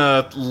just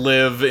gonna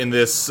live in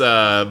this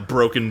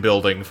broken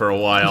building for a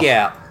while.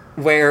 Yeah,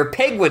 where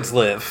penguins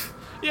live.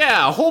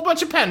 Yeah, a whole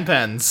bunch of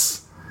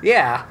pen-pens.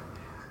 Yeah.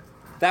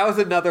 That was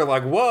another,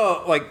 like,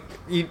 whoa, like,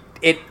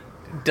 it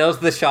does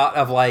the shot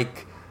of,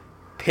 like,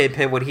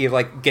 Pin when he,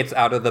 like, gets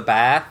out of the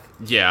bath.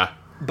 Yeah.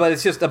 But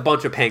it's just a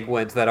bunch of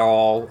penguins that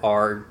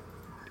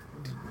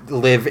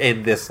live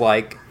in this,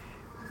 like,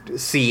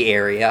 sea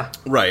area.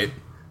 Right.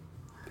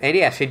 And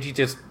yeah, Shinji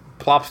just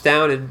plops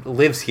down and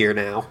lives here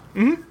now.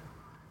 Mm-hmm.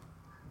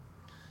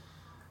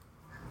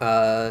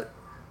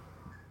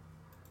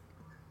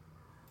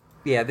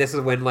 Yeah, this is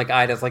when, like,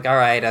 Ida's like,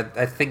 alright,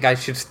 I think I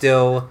should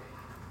still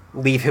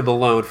leave him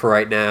alone for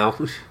right now.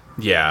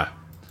 Yeah.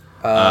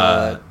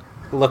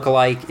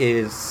 Lookalike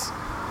is,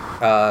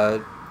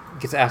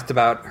 gets asked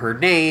about her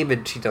name,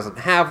 and she doesn't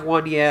have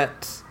one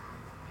yet.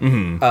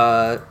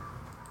 Mm-hmm.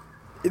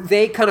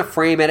 They kind of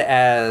frame it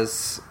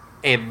as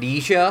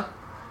amnesia.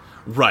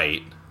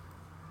 Right.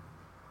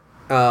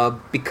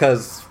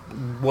 Because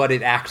what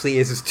it actually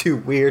is too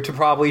weird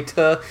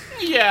to...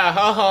 Yeah,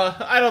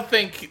 I don't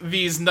think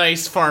these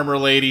nice farmer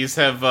ladies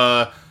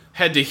have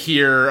had to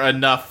hear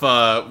enough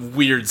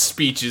weird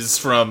speeches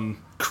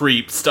from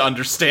creeps to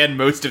understand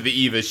most of the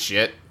Eva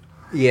shit.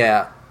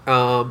 Yeah.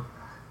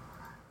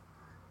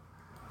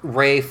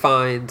 Rei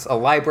finds a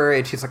library,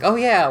 and she's like, oh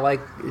yeah,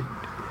 like,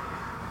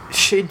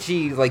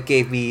 Shinji, like,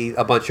 gave me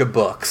a bunch of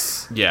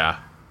books. Yeah.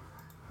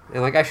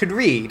 And, like, I should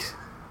read.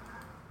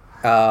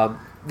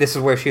 This is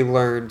where she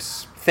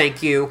learns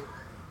thank you.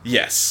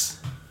 Yes.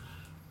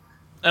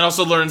 And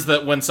also learns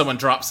that when someone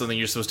drops something,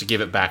 you're supposed to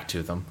give it back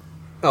to them.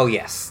 Oh,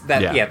 yes.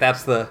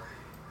 That's the...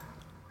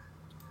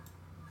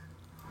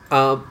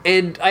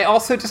 and I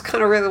also just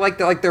kind of really like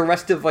that, the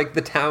rest of, like,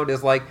 the town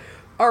is like,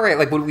 alright,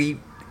 like, when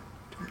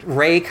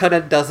Rei kind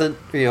of doesn't,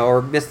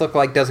 or Miss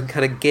Lookalike doesn't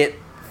kind of get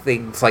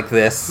things like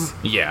this.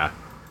 Yeah.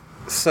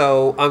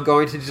 So I'm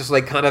going to just,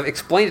 like, kind of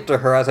explain it to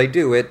her as I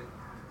do it.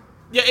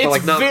 Yeah,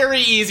 it's very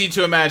easy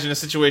to imagine a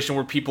situation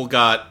where people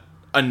got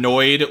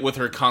annoyed with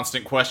her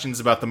constant questions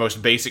about the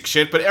most basic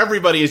shit, but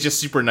everybody is just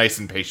super nice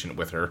and patient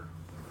with her.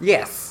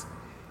 Yes.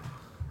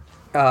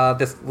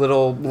 This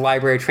little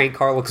library train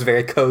car looks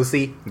very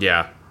cozy.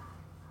 Yeah.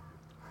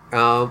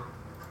 And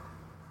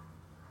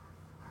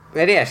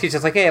yeah, she's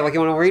just like, hey, like, you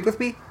want to read with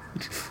me?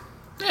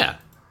 Yeah.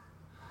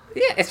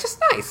 Yeah, it's just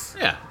nice.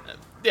 Yeah.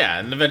 Yeah,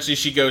 and eventually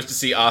she goes to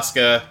see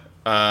Asuka,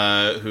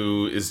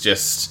 who is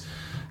just...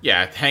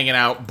 Yeah, hanging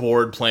out,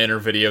 bored, playing her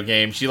video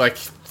game. She, like,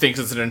 thinks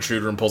it's an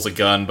intruder and pulls a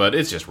gun, but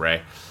it's just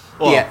Rei.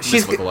 Well, yeah,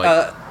 she's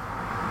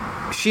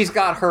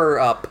got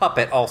her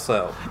puppet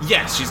also.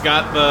 Yes, she's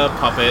got the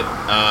puppet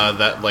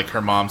that, like,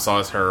 her mom saw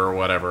as her or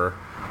whatever.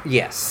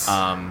 Yes.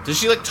 Does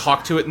she, like,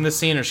 talk to it in this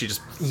scene, or she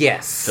just...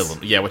 Yes.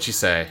 Yeah, what'd she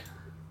say?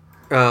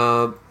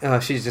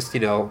 She's just,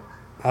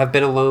 I've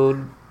been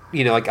alone,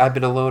 I've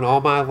been alone all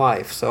my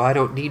life, so I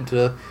don't need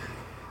to...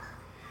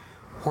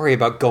 worry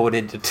about going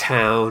into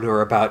town or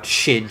about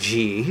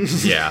Shinji.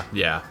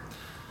 Yeah.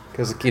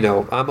 Because,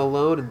 I'm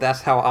alone and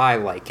that's how I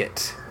like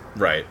it.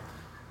 Right.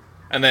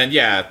 And then,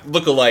 yeah,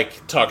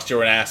 Lookalike talks to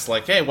her and asks,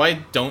 like, hey,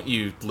 why don't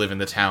you live in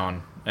the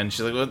town? And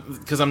she's like, well,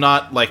 because I'm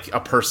not, like, a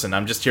person.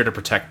 I'm just here to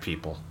protect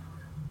people.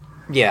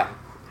 Yeah.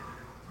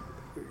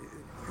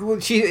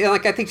 Well,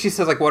 I think she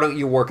says, like, why don't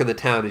you work in the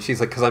town? And she's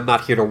like, because I'm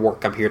not here to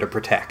work, I'm here to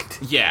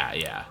protect.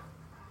 Yeah.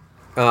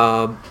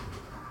 But...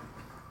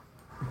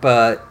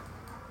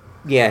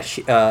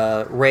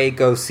 yeah, Rei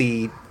goes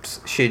see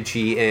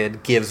Shinji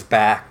and gives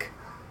back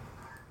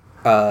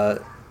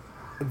the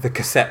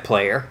cassette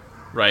player.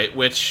 Right,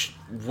 which...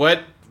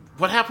 What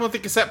happened with the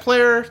cassette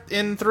player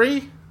in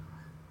 3?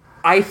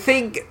 I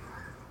think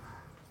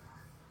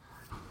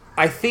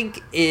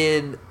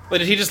in... Wait,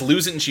 did he just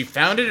lose it and she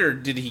found it, or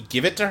did he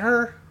give it to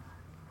her?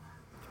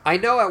 I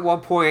know at one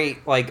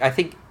point, like, I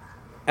think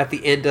at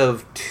the end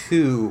of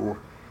 2,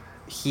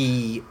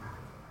 he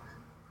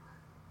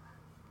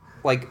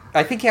like,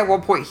 I think at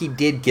one point he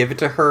did give it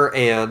to her,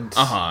 and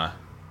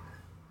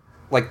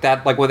like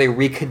that, like when they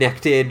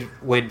reconnected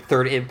when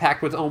Third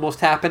Impact was almost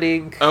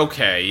happening.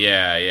 Okay,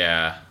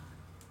 yeah.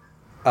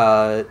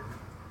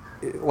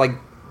 Like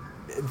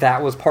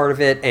that was part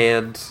of it,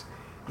 and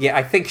yeah,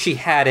 I think she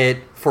had it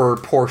for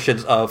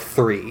portions of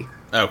 3.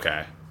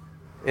 Okay.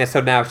 And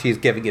so now she's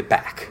giving it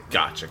back.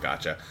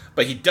 Gotcha.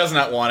 But he does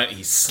not want it.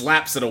 He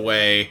slaps it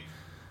away.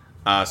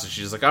 So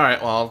she's like, all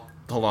right, well, I'll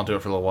hold on to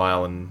it for a little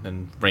while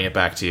and bring it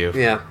back to you.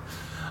 Yeah.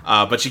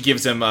 But she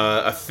gives him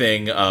a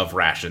thing of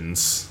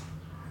rations.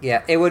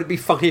 Yeah, it would be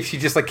funny if she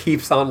just, like,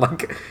 keeps on,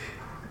 like...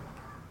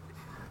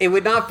 It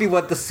would not be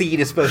what the scene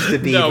is supposed to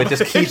be, but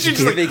just keeps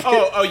giving like,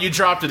 oh, you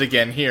dropped it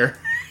again, here.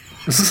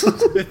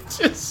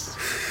 Just...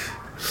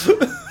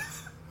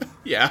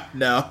 yeah,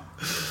 no.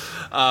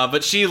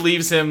 But she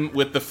leaves him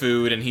with the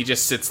food, and he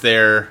just sits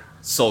there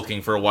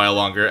sulking for a while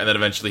longer, and then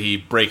eventually he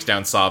breaks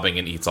down sobbing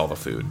and eats all the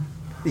food.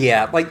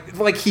 Yeah,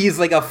 like he's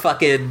like a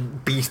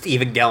fucking beast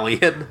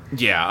Evangelion.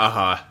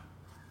 Yeah,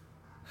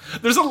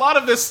 There's a lot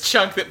of this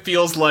chunk that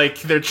feels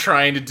like they're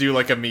trying to do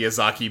like a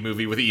Miyazaki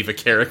movie with EVA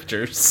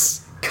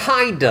characters.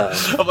 Kinda.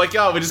 I'm like,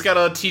 oh, we just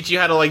gotta teach you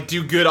how to like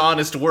do good,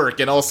 honest work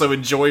and also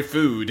enjoy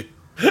food,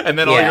 and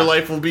then all your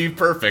life will be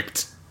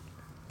perfect.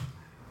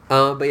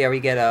 But yeah, we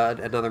get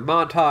another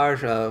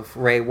montage of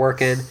Rei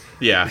working.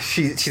 Yeah.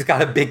 She's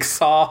got a big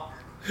saw.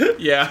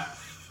 Yeah.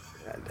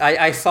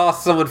 I saw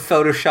someone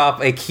Photoshop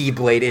a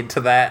Keyblade into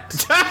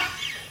that.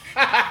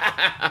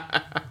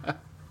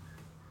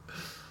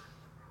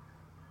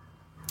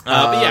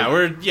 But yeah,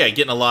 we're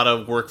getting a lot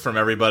of work from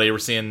everybody. We're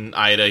seeing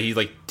Ida. He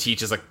like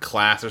teaches a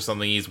class or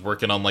something. He's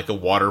working on like a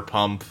water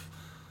pump.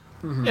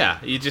 Mm-hmm. Yeah,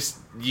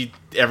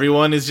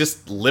 everyone is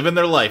just living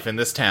their life in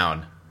this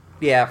town.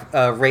 Yeah,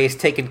 Rei's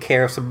taking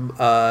care of some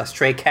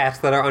stray cats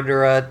that are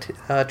under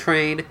a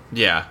train.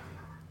 Yeah.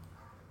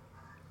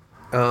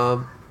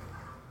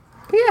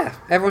 Yeah,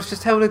 everyone's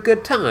just having a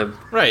good time.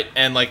 Right,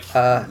 and like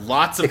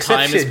lots of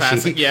time is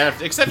passing. Yeah,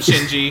 except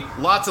Shinji.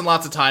 Lots and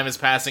lots of time is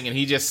passing, and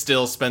he just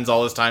still spends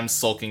all his time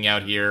sulking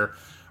out here.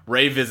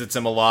 Rei visits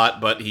him a lot,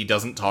 but he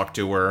doesn't talk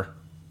to her.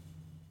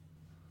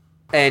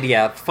 And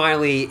yeah,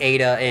 finally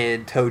Ada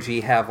and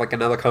Toji have like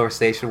another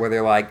conversation where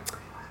they're like,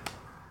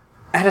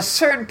 at a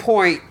certain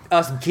point,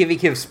 us giving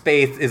him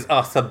space is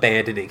us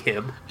abandoning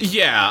him.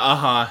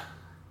 Yeah,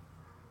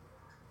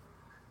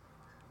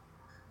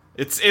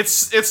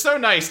 It's so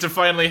nice to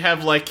finally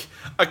have, like,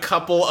 a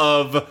couple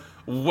of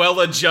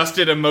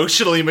well-adjusted,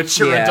 emotionally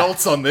mature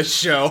adults on this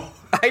show.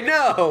 I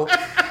know!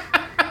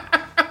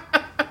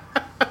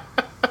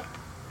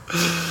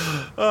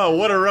 Oh,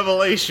 what a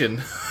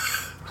revelation.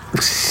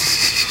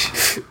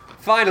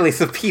 Finally,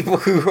 some people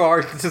who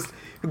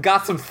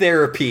got some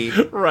therapy.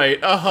 Right,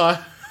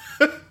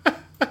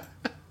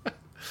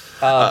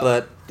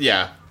 but...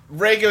 Yeah.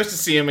 Rei goes to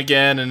see him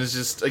again and is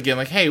just, again,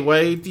 like, hey,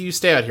 why do you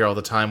stay out here all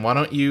the time? Why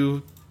don't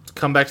you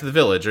come back to the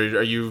village?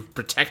 Are you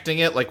protecting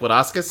it like what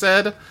Asuka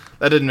said?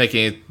 That didn't make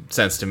any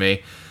sense to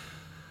me.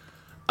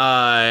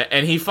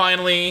 And he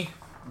finally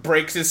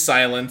breaks his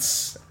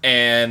silence,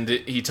 and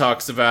he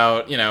talks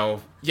about,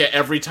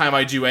 every time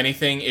I do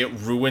anything, it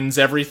ruins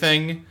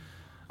everything.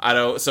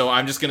 So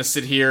I'm just going to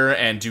sit here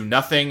and do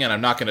nothing, and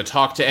I'm not going to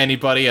talk to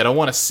anybody. I don't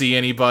want to see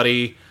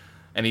anybody.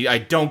 And I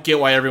don't get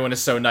why everyone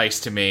is so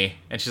nice to me.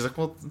 And she's like,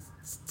 well,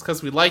 it's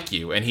because we like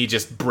you. And he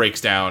just breaks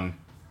down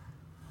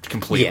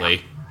completely.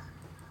 Yeah.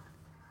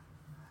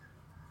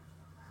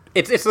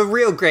 It's a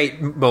real great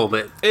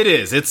moment. It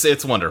is.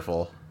 It's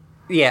wonderful.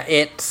 Yeah,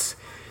 it's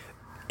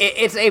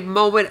a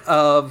moment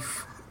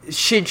of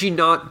Shinji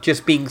not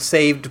just being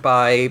saved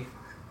by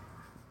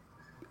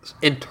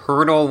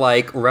internal,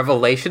 like,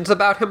 revelations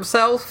about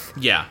himself.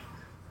 Yeah.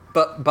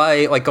 But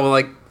by, like, going,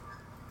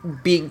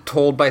 like, being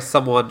told by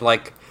someone,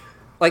 like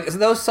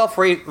those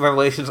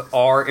self-revelations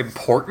are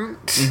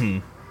important.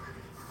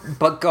 Mm-hmm.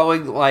 But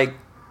going, like,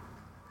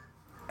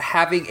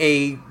 having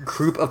a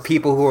group of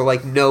people who are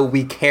like, no,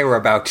 we care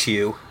about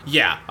you.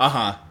 Yeah,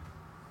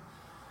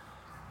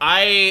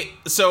 I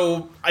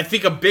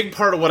think a big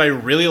part of what I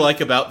really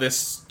like about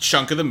this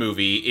chunk of the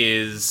movie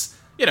is,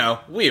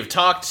 we have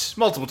talked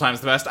multiple times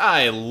in the past,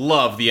 I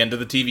love the end of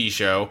the TV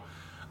show.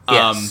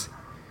 Yes.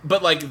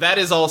 But, like, that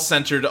is all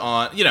centered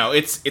on,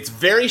 it's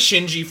very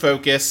Shinji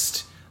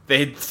focused.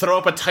 They throw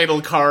up a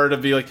title card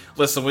and be like,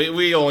 listen,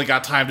 we only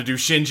got time to do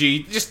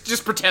Shinji.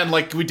 Just pretend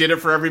like we did it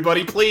for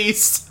everybody,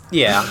 please.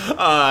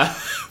 Yeah.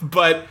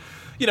 But,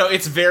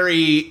 it's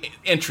very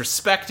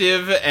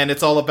introspective, and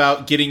it's all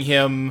about getting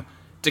him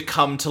to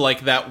come to,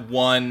 like, that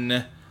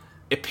one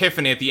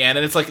epiphany at the end.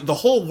 And it's like the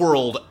whole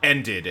world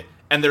ended,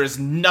 and there is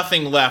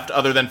nothing left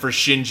other than for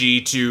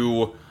Shinji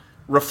to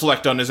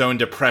reflect on his own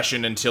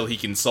depression until he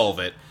can solve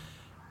it.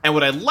 And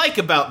what I like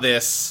about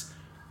this...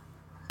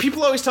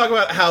 People always talk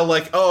about how,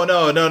 like, oh,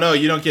 no,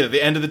 you don't get it.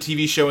 The end of the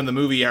TV show and the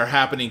movie are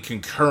happening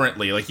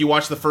concurrently. Like, you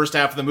watch the first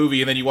half of the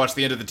movie, and then you watch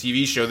the end of the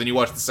TV show, then you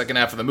watch the second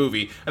half of the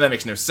movie, and that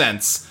makes no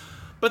sense.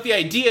 But the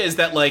idea is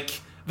that,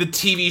 like, the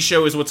TV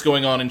show is what's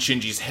going on in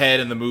Shinji's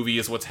head, and the movie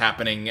is what's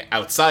happening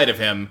outside of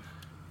him.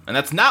 And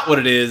that's not what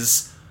it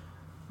is.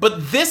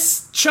 But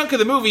this chunk of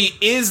the movie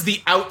is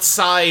the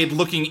outside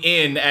looking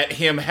in at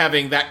him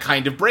having that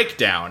kind of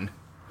breakdown.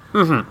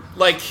 Mm-hmm.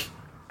 Like,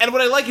 and what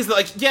I like is that,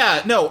 like,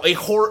 yeah, no, a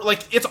horror,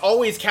 like, it's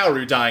always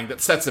Kaoru dying that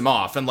sets him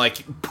off and,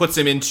 like, puts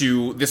him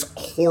into this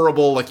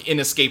horrible, like,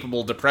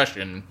 inescapable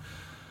depression.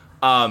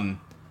 And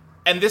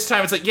this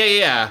time it's like,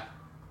 yeah,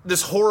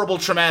 this horrible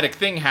traumatic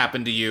thing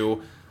happened to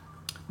you,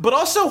 but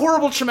also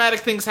horrible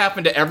traumatic things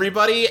happen to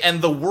everybody,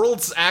 and the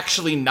world's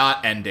actually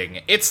not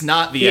ending. It's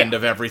not the end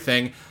of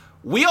everything.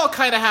 We all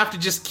kind of have to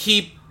just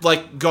keep,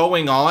 like,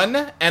 going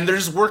on, and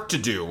there's work to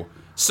do.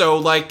 So,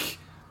 like,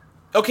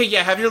 okay,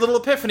 yeah, have your little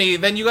epiphany,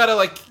 then you gotta,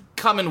 like,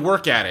 come and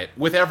work at it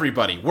with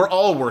everybody. We're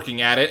all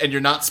working at it, and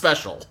you're not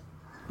special.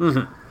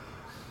 Mm-hmm.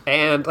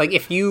 And, like,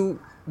 if you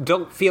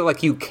don't feel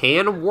like you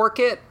can work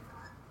it,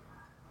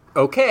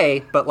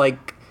 okay, but,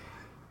 like,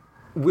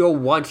 we'll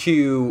want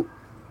you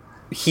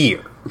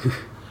here.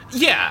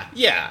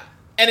 Yeah.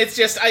 And it's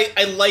just,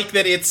 I like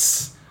that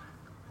it's...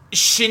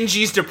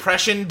 Shinji's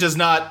depression is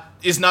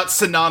not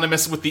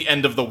synonymous with the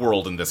end of the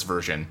world in this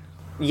version.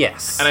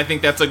 Yes. And I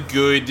think that's a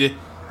good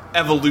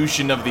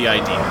evolution of the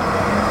idea.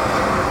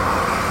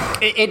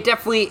 It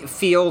definitely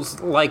feels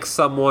like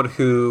someone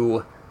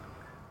who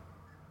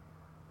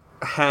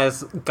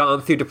has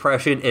gone through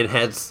depression and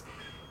has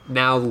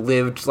now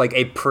lived, like,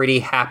 a pretty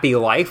happy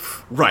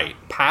life. Right.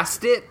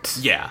 Past it.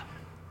 Yeah.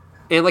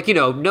 And, like,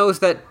 knows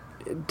that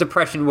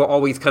depression will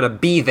always kind of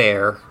be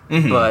there,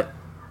 but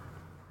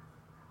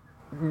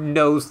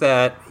knows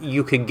that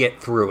you can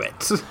get through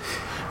it.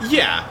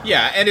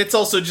 Yeah, and it's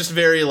also just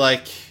very,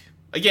 like,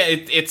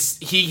 again, it's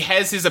he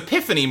has his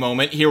epiphany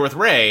moment here with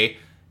Rei,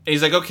 and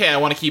he's like, okay, I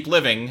want to keep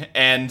living,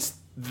 and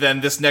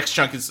then this next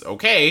chunk is,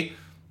 okay,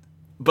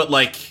 but,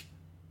 like,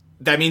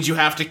 that means you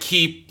have to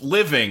keep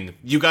living,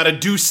 you gotta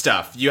do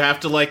stuff, you have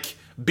to, like,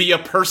 be a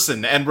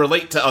person and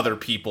relate to other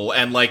people,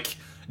 and, like,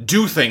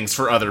 do things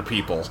for other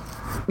people.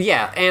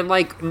 Yeah, and,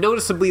 like,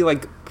 noticeably,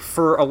 like,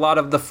 for a lot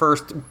of the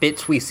first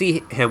bits we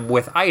see him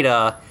with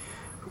Ida,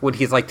 when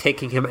he's, like,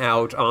 taking him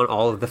out on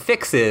all of the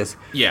fixes,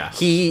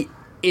 he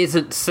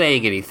isn't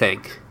saying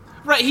anything.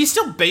 Right, he's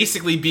still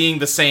basically being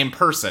the same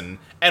person,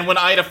 and when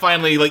Ida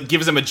finally, like,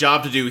 gives him a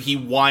job to do, he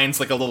whines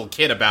like a little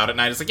kid about it,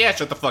 and Ida's like, yeah,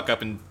 shut the fuck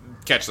up and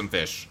catch some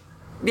fish.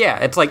 Yeah,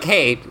 it's like,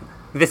 hey,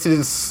 this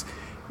is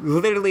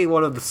literally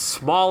one of the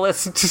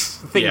smallest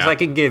things I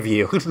can give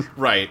you.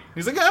 Right.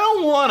 He's like,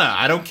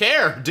 I don't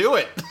care, do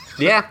it.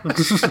 Yeah.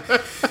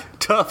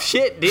 Tough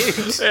shit,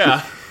 dude.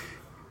 Yeah.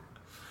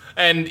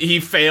 And he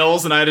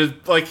fails, and Ida's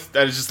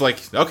just like,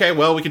 okay,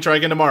 well, we can try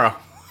again tomorrow.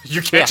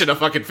 You're catching a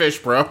fucking fish,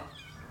 bro.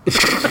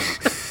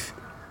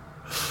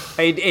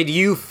 and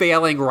you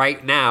failing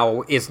right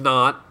now is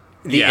not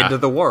the end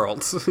of the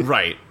world.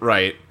 Right.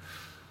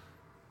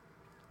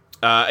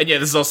 And yeah,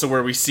 this is also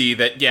where we see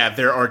that,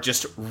 there are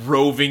just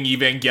roving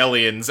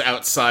Evangelions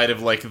outside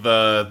of, like,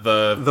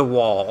 the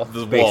wall,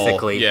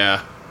 basically. Yeah.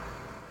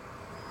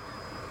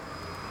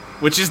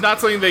 Which is not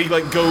something they,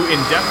 like, go in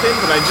depth in,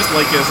 but I just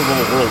like it as a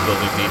little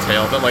world-building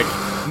detail, that, like,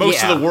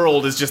 most of the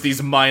world is just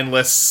these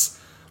mindless,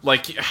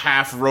 like,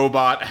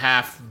 half-robot,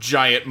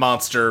 half-giant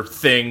monster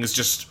things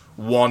just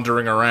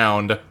wandering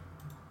around.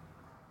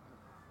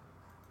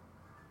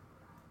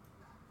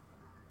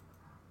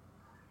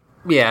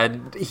 Yeah,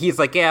 and he's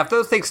like, if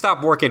those things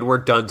stop working,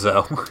 we're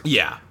donezo.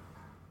 Yeah.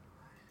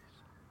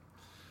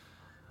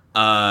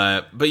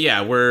 But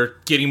yeah, we're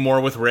getting more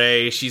with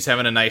Rei. She's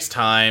having a nice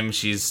time.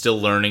 She's still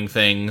learning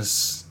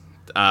things.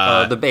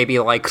 The baby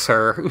likes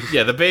her.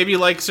 Yeah, the baby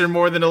likes her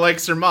more than it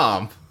likes her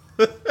mom.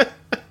 But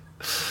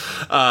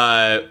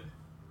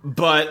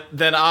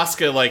then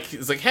Asuka, like,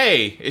 is like,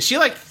 hey, is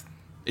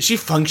she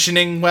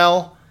functioning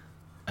well?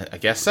 I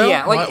guess so.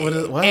 Yeah, like,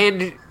 what?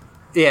 And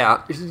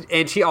yeah,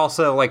 and she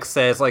also, like,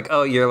 says, like,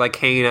 oh, you're, like,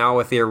 hanging out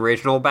with the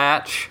original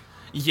batch.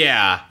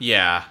 Yeah.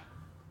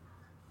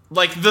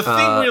 Like, the thing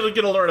we're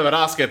gonna learn about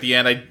Asuka at the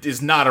end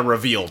is not a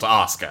reveal to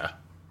Asuka.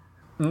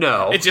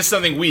 No. It's just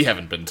something we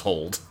haven't been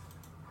told.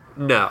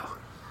 No.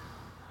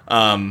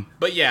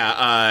 But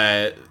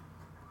yeah,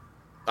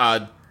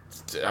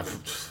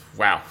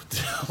 wow.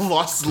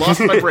 lost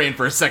my brain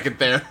for a second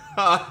there.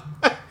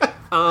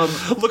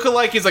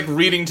 Lookalike is, like,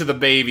 reading to the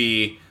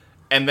baby,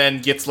 and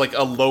then gets, like,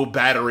 a low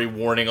battery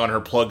warning on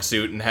her plug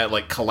suit and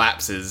like,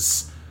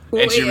 collapses.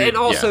 Well, and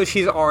also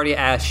she's already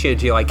asked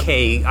Shinji, like,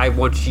 hey, I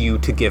want you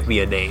to give me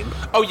a name.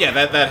 Oh yeah,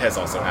 that has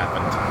also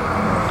happened.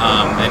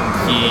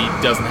 And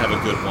he doesn't have a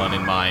good one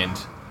in mind.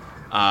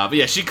 But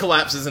yeah, she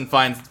collapses and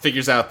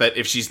figures out that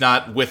if she's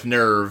not with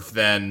Nerve,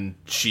 then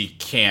she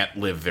can't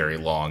live very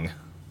long.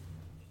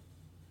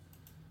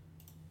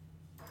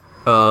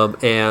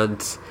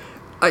 And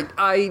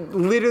I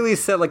literally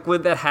said, like,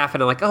 when that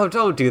happened, I'm like, oh,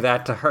 don't do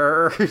that to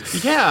her.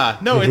 Yeah,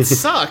 no, it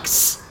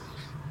sucks.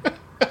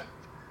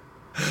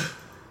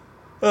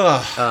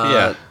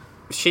 Yeah.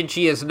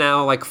 Shinji is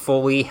now, like,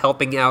 fully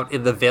helping out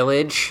in the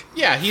village.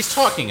 Yeah, he's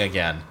talking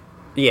again.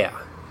 Yeah.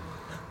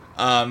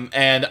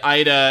 And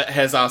Ida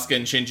has Asuka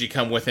and Shinji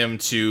come with him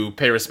to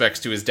pay respects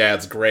to his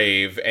dad's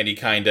grave, and he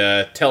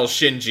kinda tells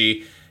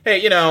Shinji,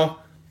 hey,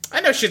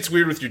 I know shit's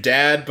weird with your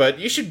dad, but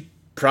you should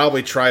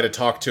probably try to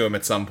talk to him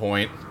at some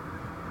point.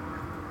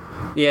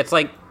 Yeah, it's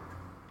like,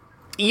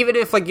 even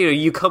if, like,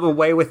 you come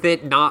away with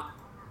it not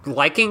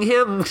liking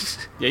him.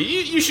 Yeah,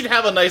 you should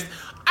have a nice...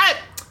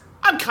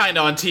 I'm kind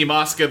of on Team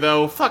Asuka,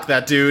 though. Fuck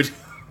that dude.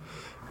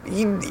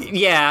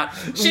 Yeah.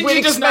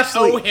 Shinji does not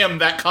owe him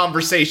that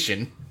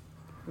conversation.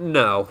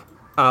 No.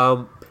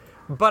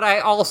 But I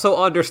also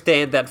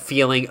understand that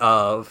feeling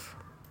of...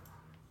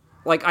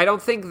 Like, I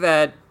don't think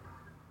that...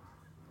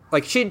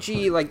 Like,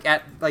 Shinji,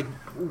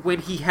 when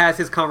he has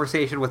his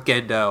conversation with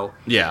Gendo...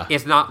 Yeah.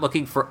 Is not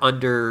looking for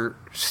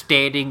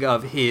understanding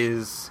of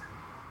his...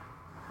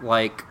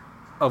 Like,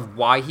 of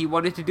why he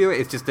wanted to do it.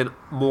 It's just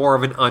more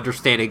of an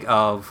understanding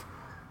of...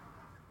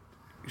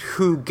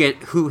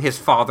 who his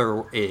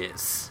father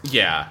is.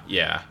 Yeah.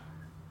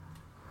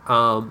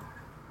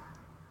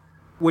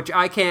 Which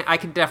I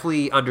can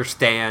definitely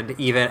understand,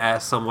 even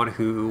as someone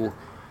who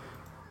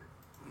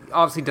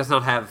obviously does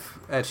not have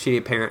as shitty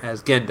a parent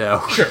as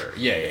Gendo. Sure,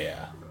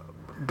 yeah.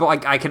 But,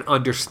 like, I can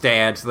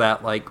understand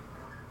that, like,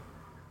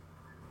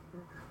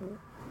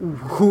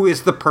 who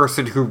is the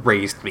person who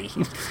raised me?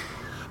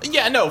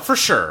 Yeah, no, for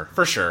sure.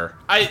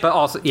 But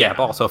also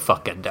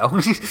fuck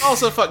Gendo.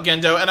 Also fuck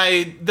Gendo,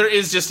 and there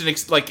is just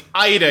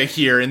Ida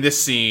here in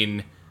this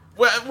scene.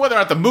 Whether or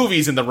not the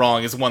movie's in the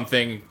wrong is one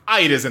thing.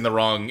 Ida's in the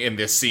wrong in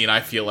this scene,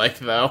 I feel like,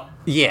 though.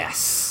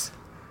 Yes.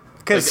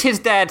 Because his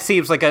dad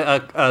seems like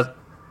a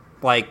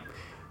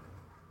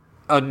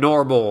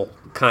normal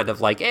kind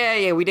of like,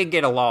 yeah, we didn't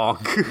get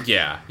along.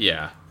 Yeah.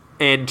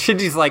 And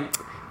Shinji's like,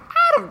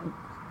 I don't...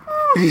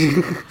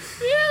 Yeah,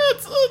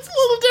 it's a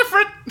little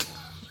different.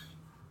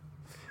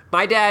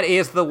 My dad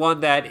is the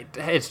one that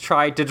has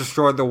tried to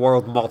destroy the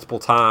world multiple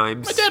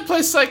times. My dad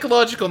plays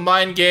psychological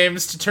mind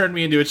games to turn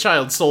me into a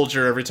child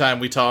soldier every time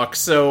we talk,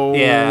 so...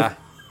 Yeah.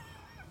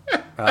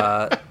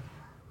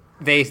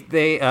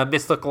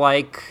 Miss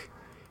Look-Like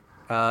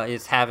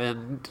is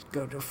having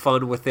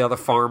fun with the other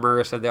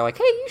farmers, and they're like,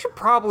 hey, you should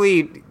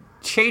probably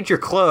change your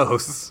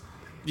clothes.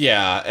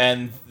 Yeah,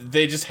 and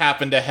they just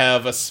happen to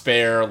have a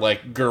spare,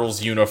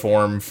 girl's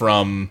uniform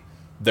from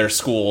their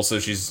school, so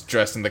she's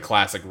dressed in the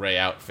classic Rey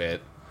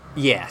outfit.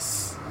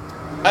 Yes.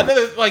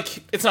 Another,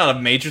 it's not a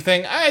major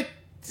thing.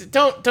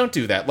 Don't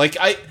do that.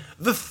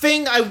 The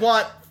thing I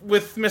want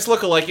with Miss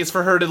Lookalike is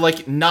for her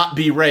to, not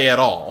be Rey at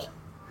all.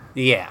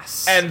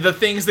 Yes. And the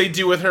things they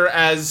do with her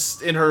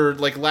as in her,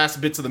 last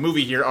bits of the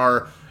movie here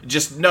are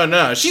just,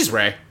 no, she's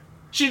Rey.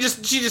 She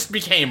just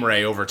became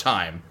Rey over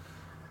time.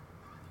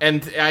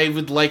 And I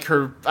would like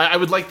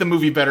the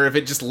movie better if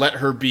it just let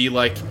her be,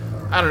 I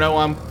don't know,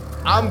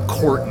 I'm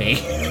Courtney.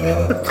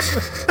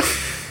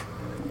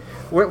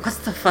 What's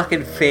the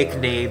fucking fake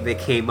name they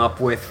came up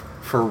with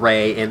for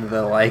Rey in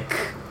the,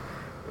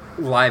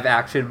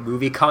 live-action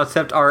movie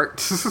concept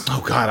art?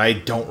 Oh god, I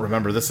don't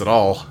remember this at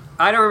all.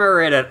 I don't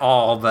remember it at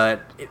all,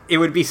 but it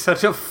would be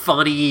such a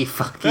funny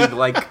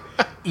fucking,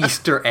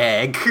 Easter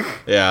egg.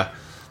 Yeah.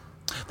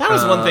 That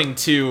was one thing,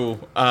 too.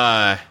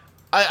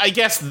 I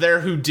guess they're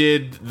who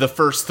did the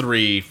first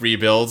 3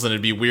 rebuilds, and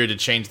it'd be weird to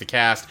change the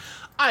cast.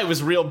 I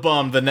was real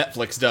bummed the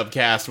Netflix dub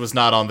cast was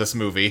not on this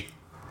movie.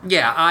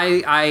 Yeah,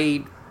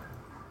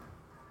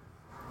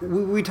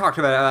 we talked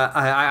about it.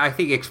 I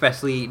think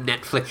especially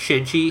Netflix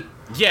Shinji.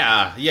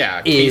 Yeah.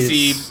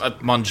 Casey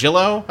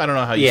Mongillo? I don't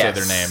know how you say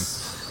their name.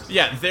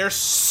 Yeah, they're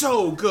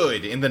so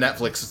good in the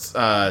Netflix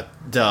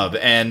dub,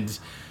 and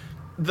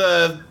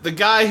the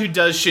guy who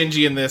does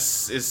Shinji in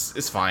this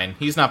is fine.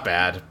 He's not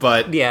bad,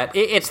 but... Yeah,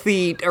 it's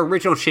the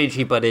original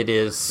Shinji, but it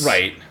is...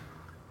 Right.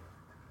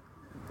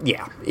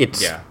 Yeah,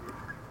 it's... Yeah.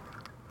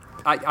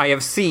 I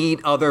have seen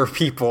other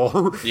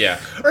people. Yeah.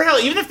 Or hell,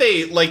 even if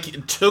they,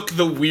 took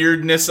the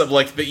weirdness of,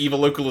 the evil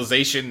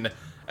localization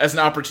as an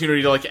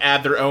opportunity to,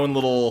 add their own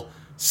little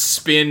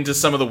spin to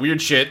some of the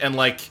weird shit, and,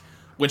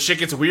 when shit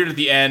gets weird at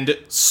the end,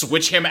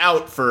 switch him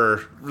out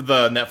for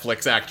the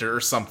Netflix actor or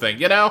something,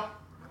 you know?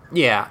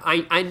 Yeah,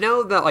 I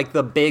know that,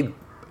 the big,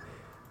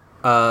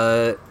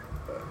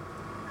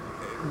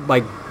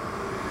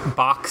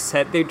 box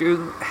set they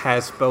do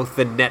has both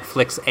the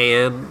Netflix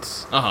and...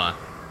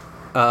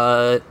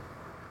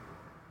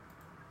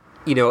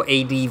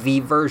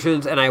 ADV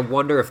versions, and I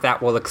wonder if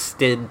that will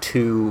extend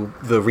to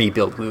the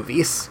rebuild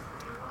movies.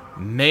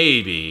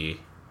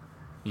 Maybe.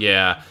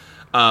 Yeah.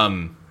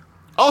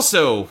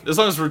 Also, as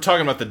long as we're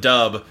talking about the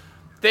dub,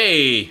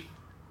 they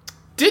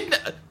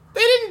didn't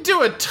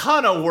do a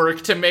ton of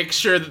work to make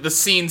sure that the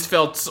scenes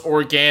felt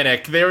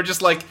organic. They were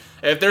just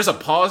if there's a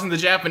pause in the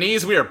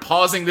Japanese, we are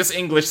pausing this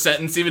English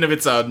sentence, even if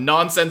it's a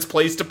nonsense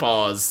place to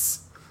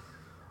pause.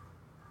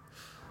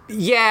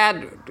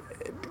 Yeah,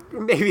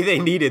 maybe they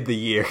needed the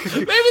year.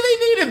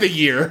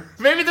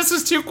 Maybe this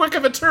was too quick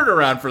of a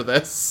turnaround for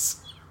this.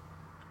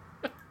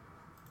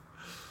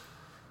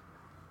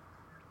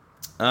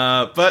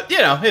 But,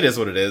 it is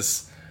what it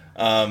is.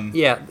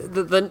 Yeah,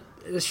 the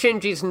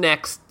Shinji's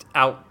next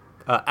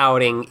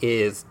outing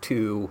is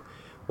to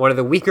one of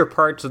the weaker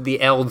parts of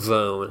the L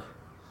Zone.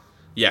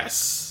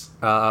 Yes.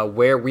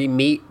 Where we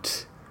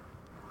meet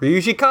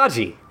Ryuji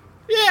Kaji.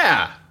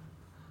 Yeah.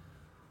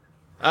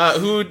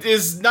 Who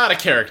is not a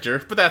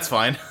character, but that's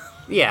fine.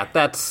 Yeah,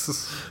 that's...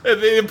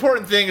 The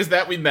important thing is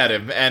that we met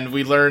him, and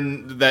we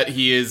learned that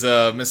he is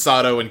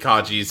Misato and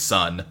Kaji's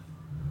son.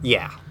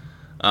 Yeah.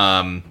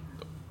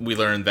 We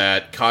learned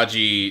that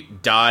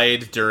Kaji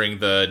died during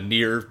the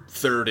near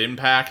third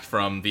impact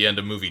from the end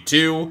of movie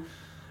 2,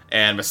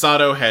 and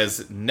Misato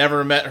has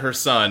never met her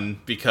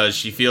son because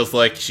she feels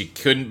like she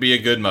couldn't be a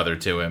good mother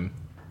to him.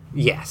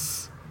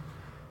 Yes.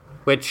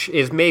 Which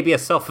is maybe a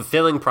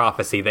self-fulfilling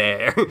prophecy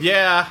there.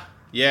 Yeah.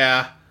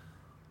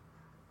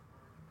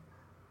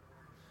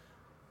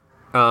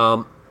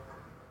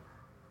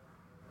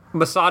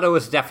 Masato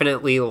is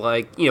definitely,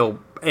 like, you know,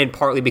 and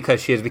partly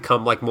because she has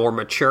become, like, more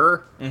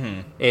mature,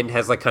 and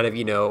has, like, kind of,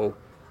 you know,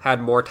 had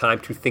more time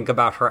to think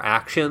about her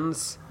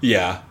actions,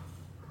 Yeah.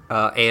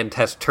 and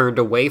has turned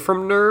away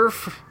from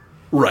NERV,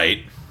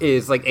 Right.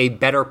 is, like, a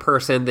better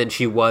person than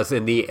she was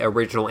in the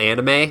original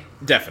anime.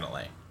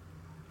 Definitely.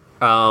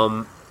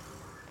 But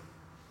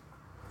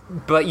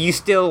you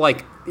still,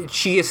 like,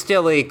 she is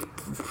still a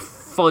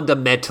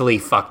fundamentally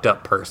fucked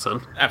up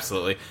person.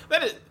 Absolutely.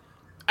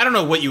 I don't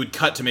know what you would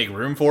cut to make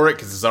room for it,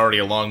 because it's already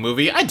a long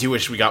movie. I do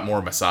wish we got more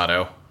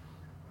Masato.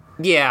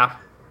 Yeah.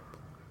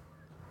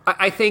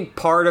 I think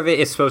part of it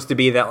is supposed to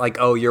be that, like,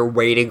 oh, you're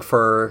waiting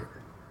for,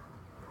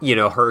 you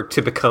know, her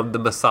to become the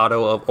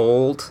Masato of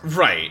old.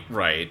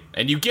 Right.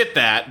 And you get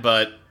that,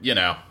 but, you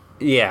know.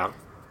 Yeah.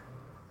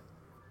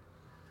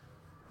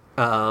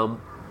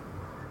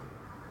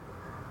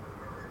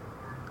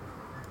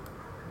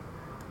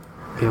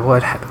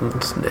 What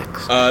happens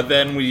next?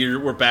 Then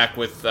we're back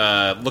with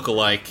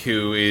Lookalike,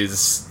 who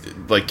is,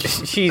 like...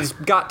 She's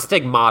got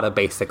stigmata,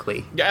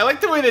 basically. Yeah, I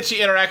like the way that she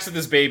interacts with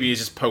this baby, is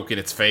just poking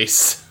its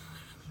face.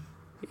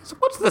 So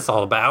what's this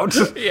all about?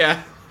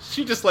 Yeah,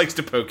 she just likes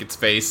to poke its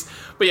face.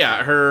 But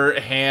yeah, her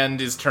hand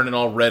is turning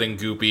all red and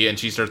goopy, and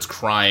she starts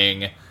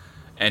crying.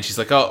 And she's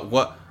like, oh,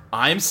 what?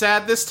 I'm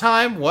sad this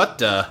time? What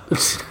the?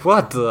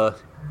 What the?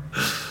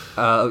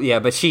 Yeah,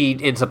 but she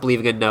ends up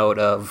leaving a note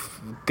of,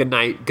 good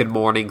night, good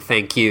morning,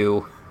 thank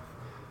you.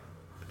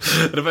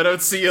 And if I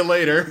don't see you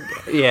later...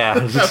 Yeah.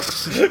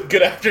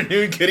 Good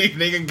afternoon, good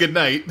evening, and good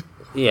night.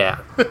 Yeah.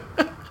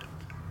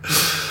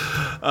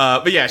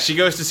 But yeah, she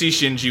goes to see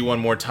Shinji one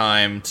more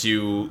time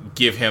to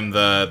give him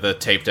the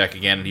tape deck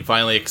again, and he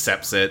finally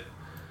accepts it.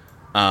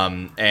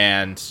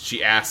 And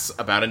she asks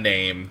about a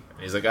name,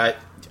 and he's like,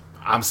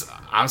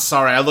 I'm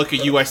sorry, I look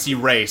at you, I see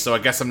Ray, so I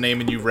guess I'm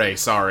naming you Ray,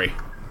 sorry.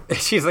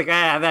 She's like,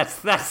 that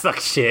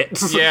sucks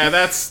shit. Yeah,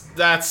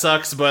 that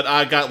sucks, but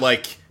I got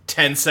like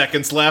 10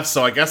 seconds left,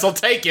 so I guess I'll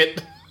take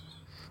it.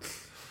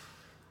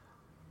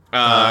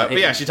 But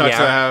yeah, she talks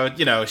about how,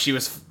 you know, she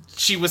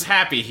was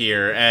happy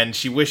here, and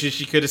she wishes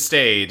she could have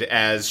stayed,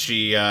 as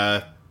she,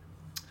 her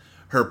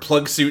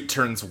plug suit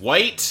turns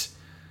white,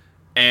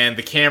 and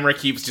the camera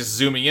keeps just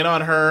zooming in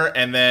on her,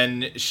 and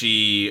then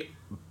she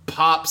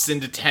pops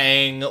into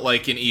Tang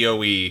like an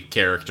EOE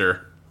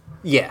character.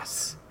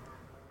 Yes.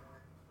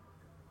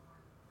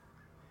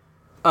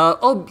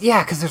 Oh,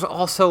 yeah, because there's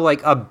also, like,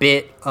 a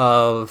bit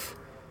of,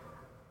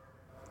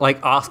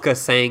 like, Asuka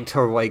saying to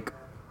her, like,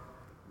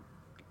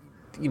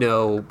 you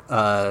know,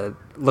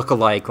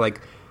 Lookalike,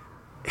 like,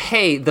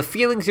 hey, the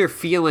feelings you're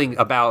feeling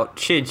about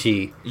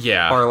Shinji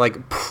are,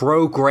 like,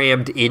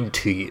 programmed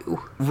into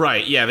you.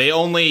 Right, yeah,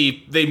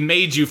 they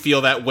made you feel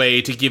that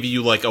way to give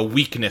you, like, a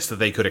weakness that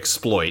they could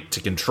exploit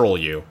to control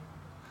you.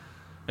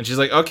 And she's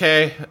like,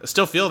 okay, I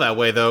still feel that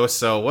way, though,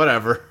 so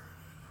whatever.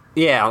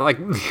 Yeah, like...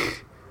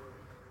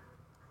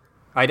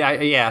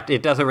 yeah,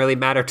 it doesn't really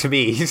matter to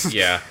me.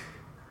 Yeah.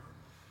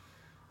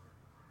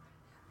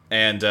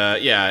 And,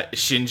 yeah,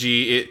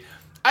 Shinji...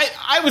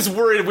 I was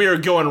worried we were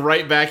going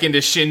right back into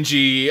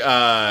Shinji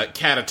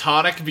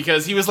catatonic,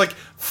 because he was, like,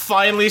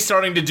 finally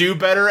starting to do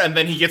better, and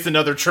then he gets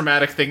another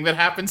traumatic thing that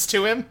happens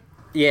to him.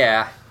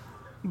 Yeah.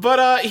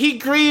 But, he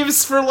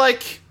grieves for,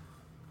 like,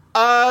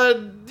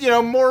 you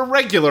know, more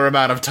regular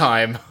amount of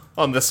time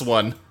on this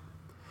one.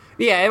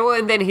 Yeah,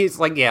 and then he's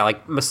like, yeah,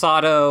 like,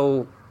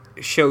 Masato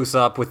shows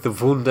up with the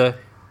Wunde.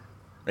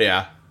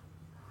 Yeah.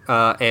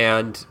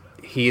 And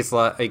he's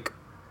like,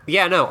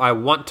 yeah, no, I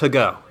want to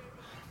go.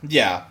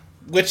 Yeah.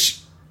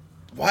 Which,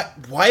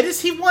 why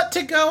does he want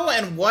to go,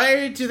 and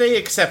why do they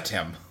accept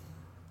him?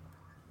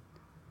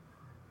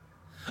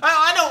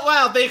 I know,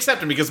 well, they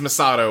accept him because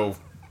Masato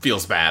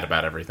feels bad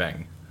about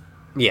everything.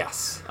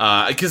 Yes.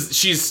 Because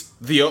she's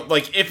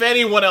like, if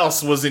anyone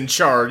else was in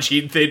charge,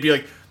 they'd be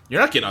like, you're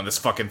not getting on this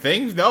fucking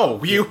thing. No,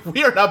 we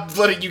are not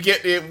letting you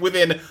get it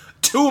within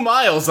 2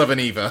 miles of an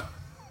Eva.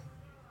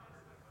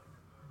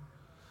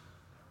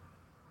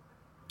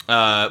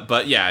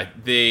 But yeah,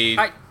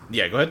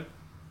 yeah, go ahead.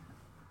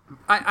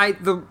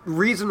 The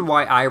reason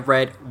why I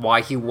read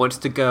why he wants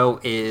to go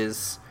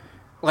is,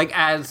 like,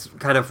 as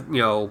kind of,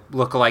 you know,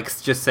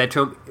 Lookalikes just said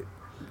to him,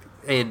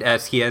 and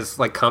as he has,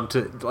 like, come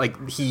to,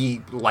 like,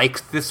 he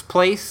likes this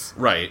place.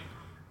 Right.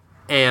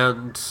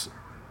 And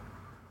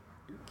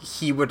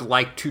he would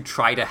like to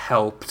try to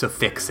help to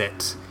fix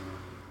it.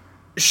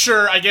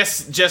 Sure, I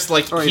guess just,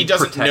 like, he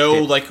doesn't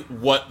know, like,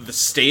 what the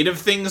state of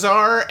things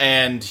are,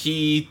 and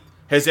he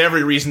has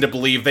every reason to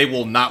believe they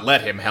will not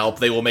let him help.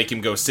 They will make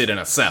him go sit in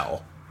a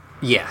cell.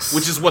 Yes.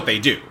 Which is what they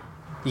do.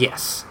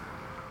 Yes.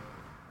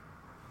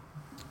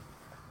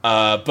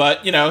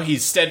 But,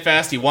 he's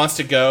steadfast. He wants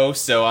to go.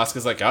 So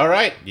Asuka's like, all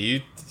right,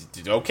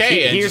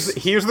 okay. And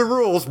here's the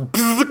rules.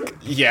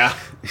 Yeah.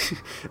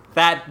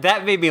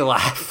 That made me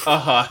laugh.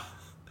 Uh-huh.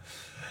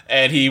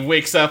 And he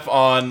wakes up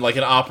on,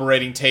 an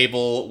operating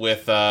table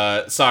with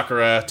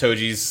Sakura,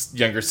 Toji's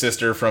younger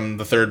sister from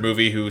the third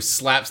movie, who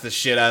slaps the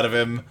shit out of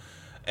him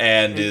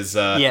and is, she's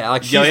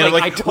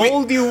like, I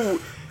told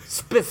you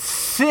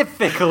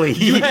specifically.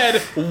 You had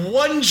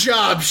one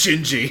job,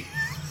 Shinji.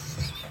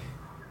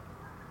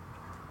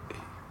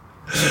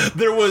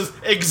 There was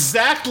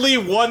exactly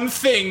one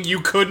thing you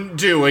couldn't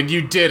do, and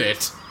you did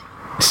it.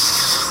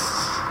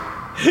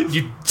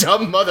 You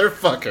dumb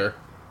motherfucker.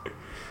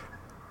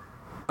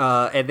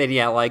 And then,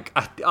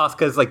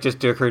 Asuka's, just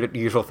doing her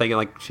usual thing,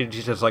 and,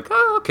 she's just like,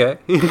 oh, okay.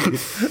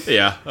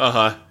 Yeah,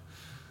 uh-huh.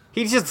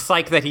 He's just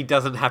psyched that he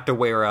doesn't have to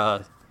wear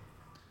a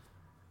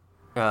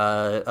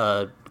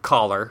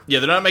collar. Yeah,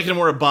 they're not making him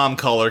wear a bomb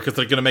collar, because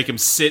they're gonna make him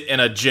sit in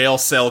a jail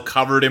cell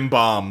covered in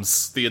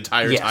bombs the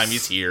entire time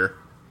he's here.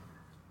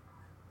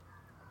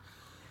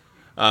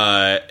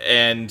 Asuka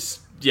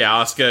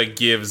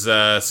gives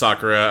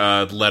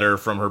Sakura a letter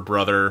from her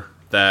brother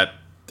that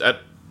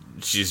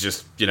she's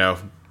just,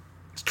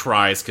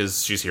 cries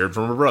because she's hearing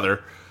from her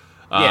brother.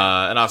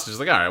 And Asuka's just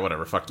like, all right,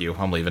 whatever, fuck you,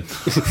 I'm leaving.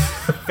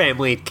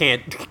 Family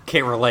can't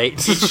relate.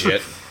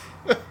 Shit.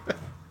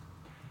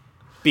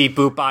 Beep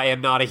boop, I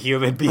am not a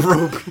human, beep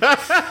boop.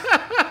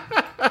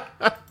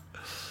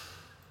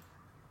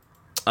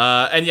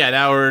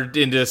 Now we're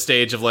into a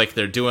stage of,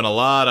 they're doing a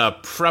lot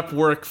of prep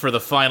work for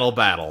the final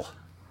battle.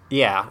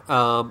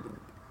 Yeah,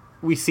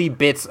 we see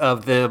bits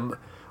of them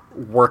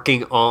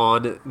working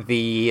on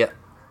the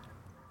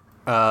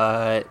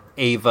Ava,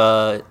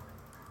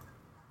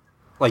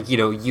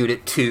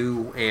 Unit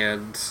 2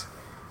 and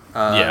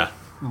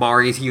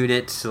Mari's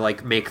unit to,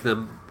 make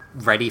them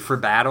ready for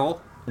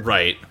battle.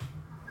 Right.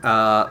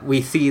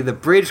 We see the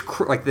bridge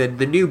crew,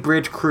 the new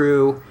bridge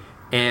crew,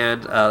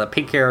 and the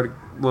pink-haired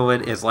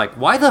woman is like,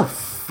 why the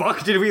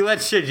fuck did we let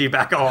Shinji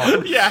back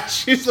on? Yeah,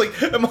 she's like,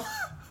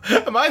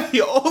 Am I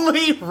the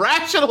only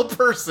rational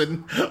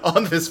person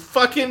on this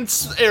fucking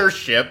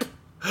airship?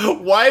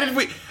 Why did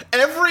we...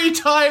 Every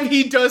time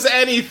he does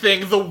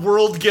anything, the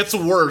world gets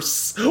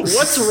worse.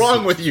 What's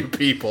wrong with you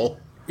people?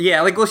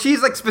 Yeah,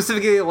 she's,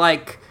 specifically,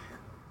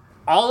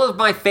 all of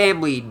my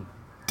family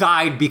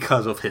died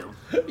because of him.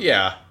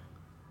 Yeah.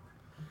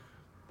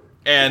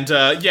 And,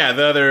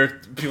 the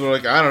other people are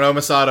like, I don't know,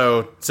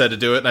 Masato said to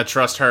do it, and I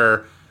trust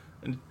her.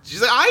 And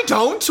she's like, I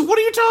don't? What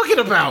are you talking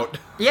about?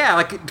 Yeah,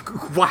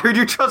 why would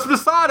you trust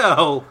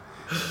Masato?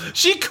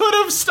 She could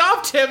have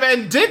stopped him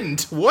and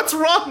didn't. What's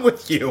wrong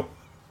with you?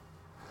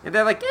 And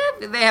they're like,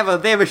 they have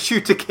a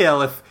shoot to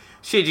kill if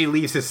Shinji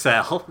leaves his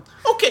cell.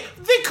 Okay,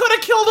 they could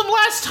have killed him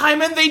last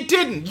time and they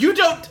didn't. You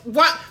don't...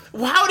 What?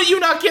 How do you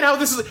not get how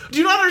this is... Do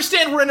you not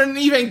understand we're in an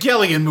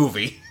Evangelion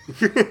movie?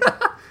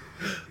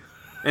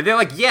 And they're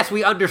like, yes,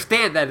 we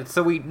understand that,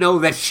 so we know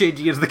that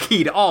Shinji is the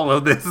key to all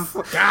of this.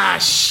 Ah,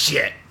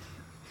 shit.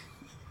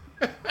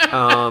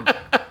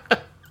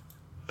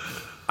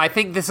 I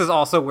think this is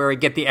also where we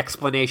get the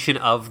explanation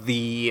of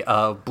the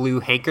blue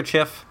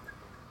handkerchief.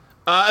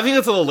 I think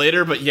that's a little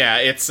later, but yeah,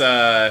 it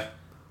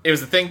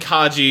was the thing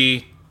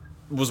Kaji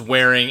was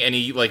wearing, and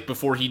he,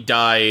 before he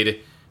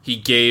died, he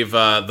gave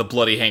the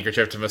bloody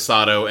handkerchief to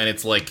Masato, and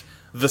it's,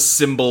 the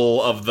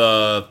symbol of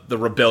the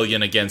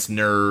rebellion against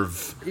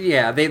Nerve.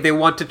 Yeah, they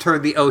want to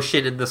turn the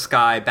ocean and the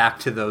sky back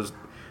to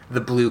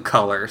the blue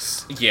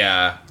colors.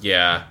 Yeah.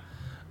 The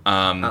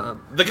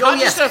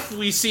Kaji stuff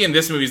we see in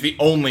this movie is the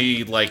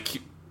only,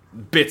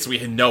 bits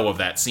we know of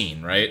that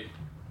scene, right?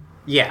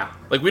 Yeah.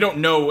 We don't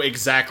know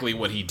exactly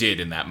what he did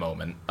in that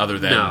moment, other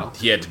than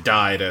he had to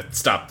die to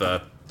stop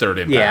the third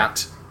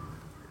impact.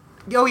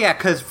 Yeah. Oh, yeah,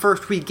 because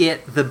first we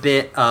get the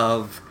bit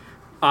of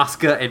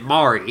Asuka and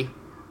Mari.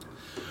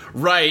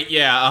 Right,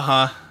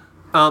 yeah,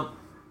 uh-huh.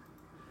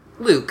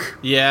 Luke.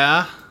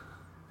 Yeah?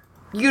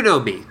 You know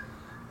me.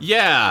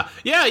 Yeah,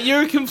 you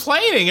were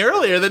complaining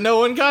earlier that no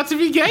one got to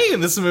be gay in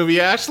this movie,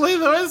 Ashley.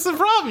 That's the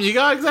problem. You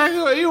got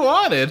exactly what you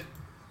wanted.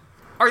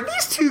 Are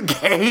these two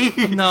gay?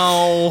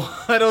 No,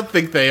 I don't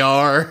think they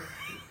are.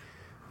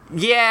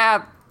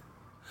 Yeah.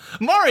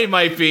 Mari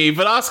might be,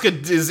 but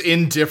Asuka is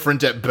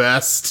indifferent at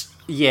best.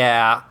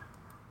 Yeah.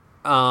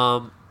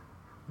 Mari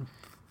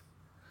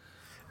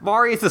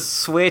is a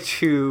switch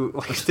who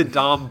likes to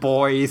dom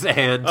boys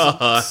and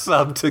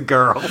sub to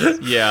girls.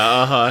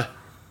 Yeah,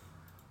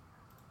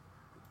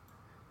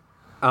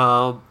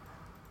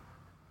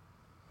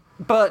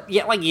 But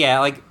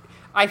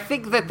I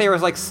think that there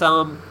was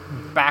some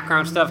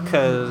background stuff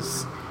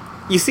because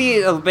you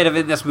see a bit of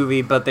it in this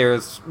movie, but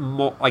there's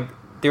more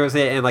there was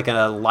it in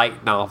a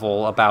light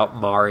novel about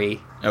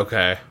Mari.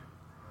 Okay.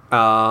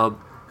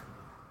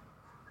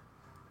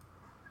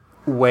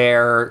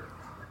 Where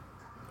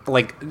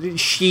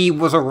she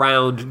was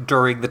around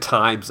during the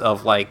times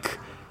of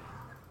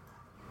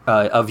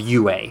of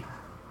UA.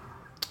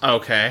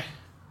 Okay.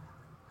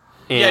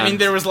 And Yeah, I mean,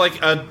 there was like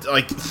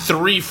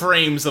 3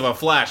 frames of a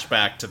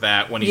flashback to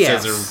that when he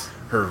says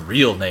her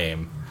real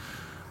name.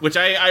 Which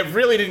I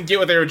really didn't get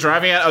what they were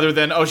driving at, other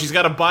than, oh, she's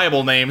got a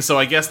Bible name, so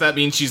I guess that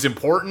means she's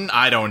important?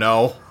 I don't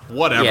know.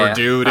 Whatever,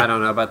 dude. I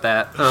don't know about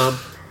that.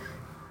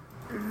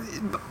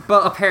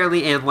 But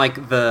apparently in,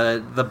 like,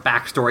 the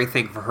backstory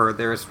thing for her,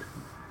 there's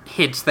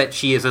hints that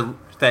she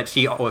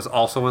was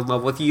also in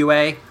love with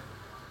Yue.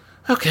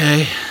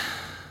 Okay.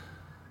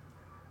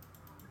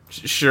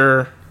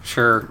 Sure.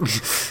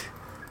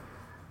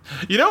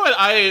 You know what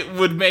I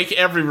would make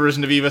every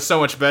version of Eva so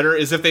much better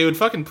is if they would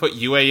fucking put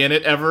Yue in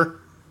it ever.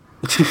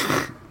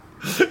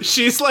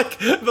 She's like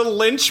the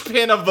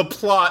linchpin of the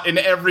plot in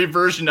every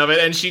version of it,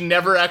 and she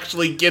never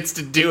actually gets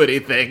to do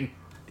anything.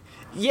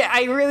 Yeah,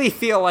 I really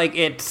feel like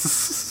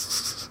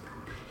it's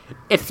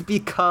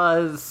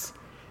because,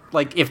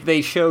 like, if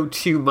they show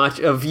too much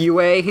of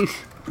Yue,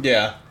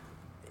 Yeah.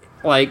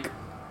 like,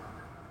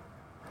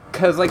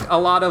 because, like, a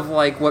lot of,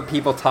 like, what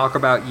people talk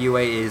about Yue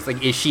is,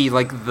 like, is she,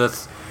 like,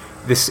 this,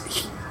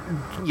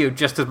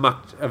 just as much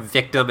a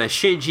victim as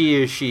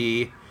Shinji? Is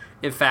she,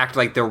 in fact,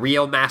 like, the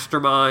real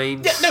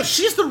mastermind? Yeah, no,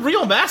 she's the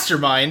real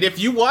mastermind. If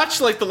you watch,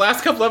 like, the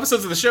last couple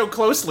episodes of the show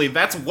closely,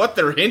 that's what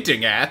they're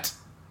hinting at.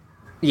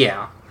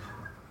 Yeah.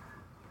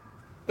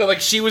 But,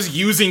 like, she was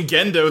using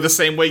Gendo the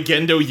same way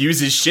Gendo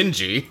uses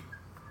Shinji.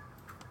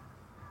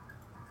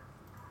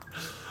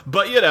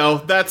 But, you know,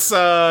 that's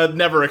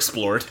never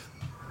explored.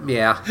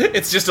 Yeah.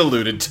 It's just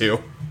alluded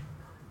to.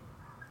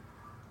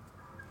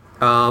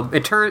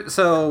 It turns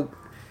out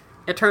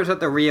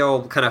the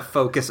real kind of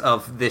focus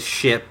of this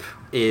ship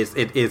is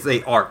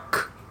a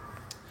arc.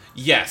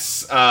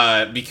 Yes,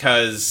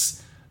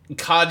 because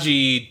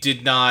Kaji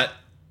did not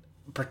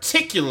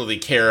particularly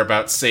care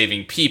about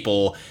saving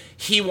people.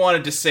 He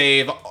wanted to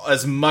save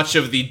as much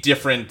of the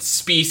different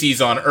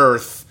species on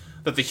Earth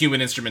that the Human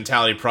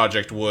Instrumentality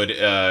Project would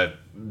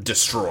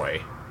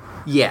destroy.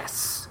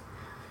 Yes.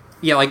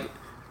 Yeah, like,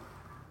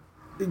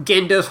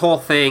 Gendo's whole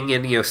thing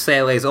and,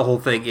 Seilei's whole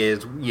thing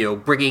is,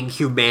 bringing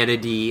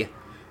humanity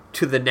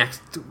to the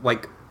next,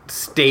 like,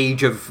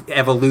 stage of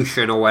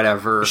evolution or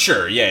whatever.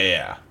 Sure,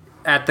 yeah.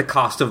 At the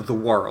cost of the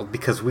world,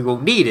 because we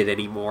won't need it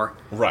anymore.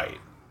 Right.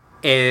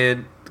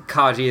 And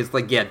Kaji is,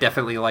 like, yeah,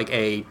 definitely, like,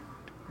 a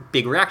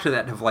big reaction to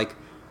that of, like,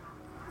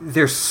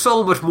 there's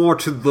so much more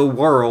to the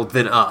world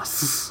than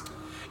us.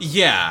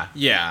 Yeah.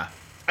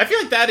 I feel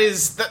like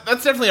that's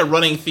definitely a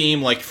running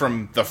theme, like,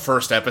 from the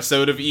first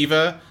episode of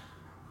Eva.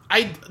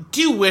 I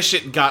do wish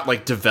it got,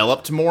 like,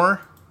 developed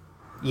more.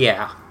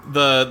 Yeah.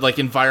 The, like,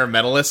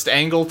 environmentalist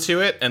angle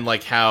to it, and,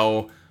 like,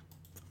 how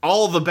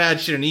all the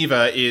bad shit in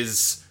Eva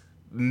is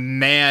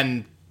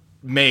man-made,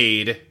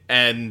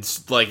 and,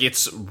 like,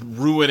 it's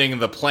ruining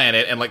the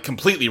planet, and, like,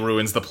 completely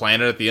ruins the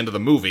planet at the end of the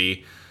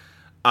movie.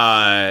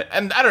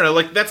 And I don't know,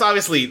 like, that's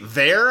obviously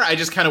there, I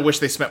just kind of wish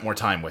they spent more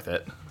time with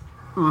it.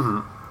 Mm-hmm.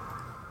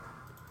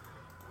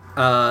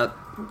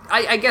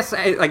 I guess,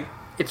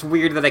 it's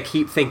weird that I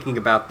keep thinking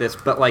about this,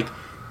 but, like,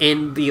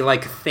 in the,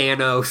 like,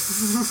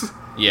 Thanos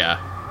Yeah.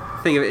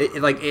 thing of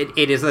it, like,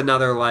 it is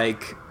another,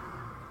 like,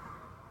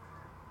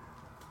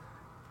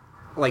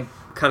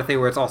 kind of thing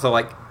where it's also,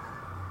 like,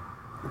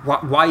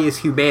 why is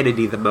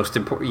humanity the most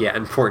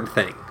important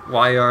thing?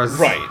 Why are...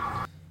 Right.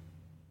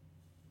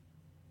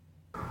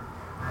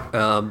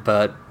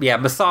 But, yeah,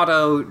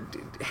 Masato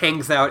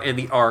hangs out in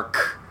the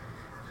Ark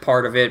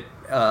part of it,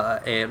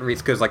 and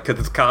Ritsuko's like, 'cause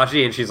it's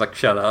Kaji, and she's like,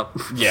 shut up.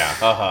 Yeah,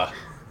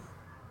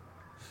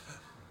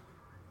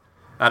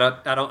 I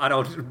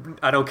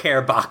don't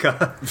care,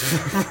 Baka.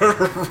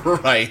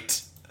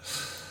 Right.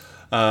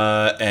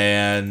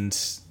 And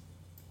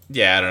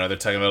yeah, I don't know, they're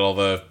talking about all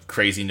the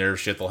crazy nerve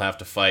shit they'll have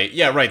to fight.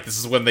 Yeah, right, this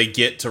is when they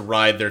get to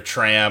ride their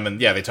tram,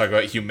 and yeah, they talk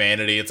about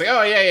humanity. It's like,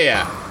 oh,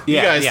 yeah.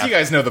 You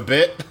guys know the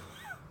bit.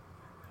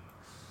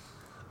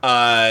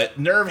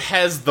 Nerve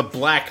has the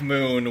Black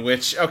Moon,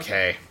 which,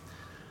 okay.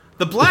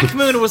 The Black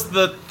Moon was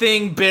the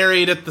thing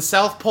buried at the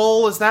South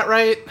Pole, is that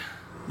right?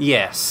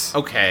 Yes.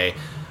 Okay.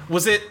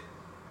 Was the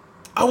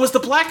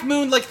Black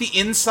Moon like the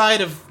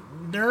inside of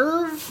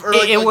Nerve? Or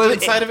like, the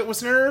inside of it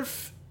was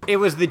Nerve? It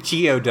was the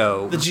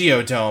Geodome. The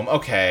Geodome,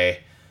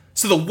 okay.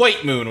 So the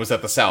White Moon was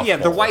at the South Pole. Yeah,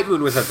 the White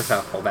Moon was at the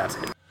South Pole, that's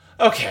it.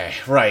 Okay,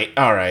 right,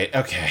 alright,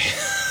 okay.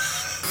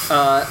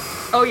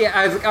 Oh yeah,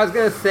 I was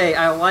gonna say,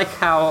 I like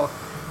how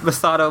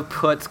Masato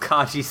puts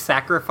Kaji's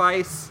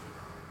sacrifice,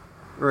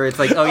 where it's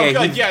like, oh yeah,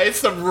 God, yeah, it's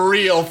some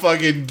real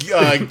fucking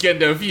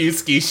Gendo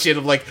Fusky shit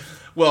of like,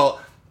 well,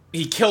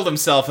 he killed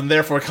himself and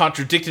therefore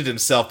contradicted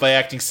himself by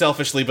acting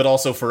selfishly but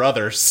also for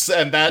others,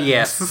 and that...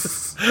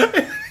 Yes.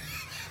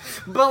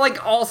 But,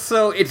 like,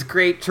 also, it's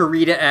great to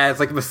read it as,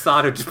 like,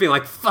 Masato just being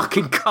like,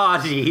 fucking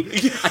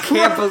Kaji, I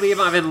can't believe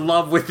I'm in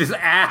love with this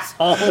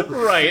asshole.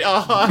 Right,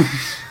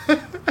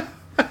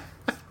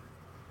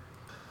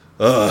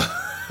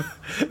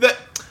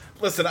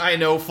 Listen, I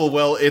know full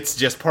well it's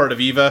just part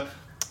of Eva.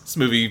 This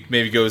movie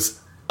maybe goes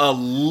a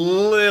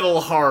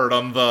little hard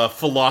on the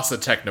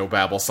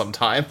philosoph-technobabble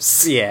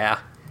sometimes. Yeah.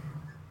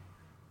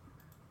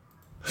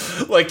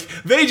 Like,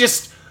 they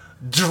just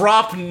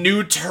drop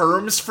new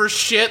terms for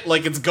shit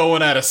like it's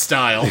going out of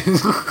style.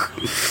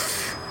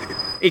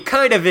 It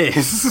kind of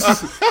is.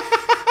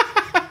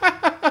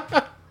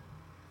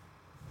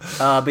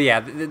 But yeah,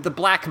 the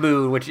Black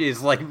Moon, which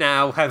is like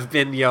now has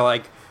been, you know,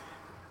 like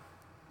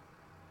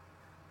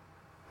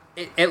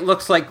it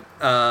looks like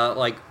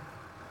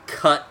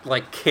cut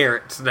like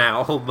carrots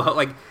now,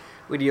 like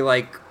when you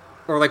like,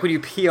 or like when you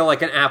peel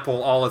like an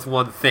apple all as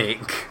one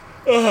thing.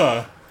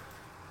 Yeah,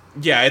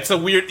 it's a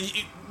weird.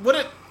 What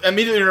it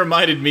immediately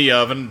reminded me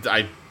of, and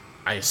I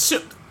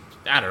assume,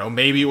 I don't know,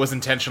 maybe it was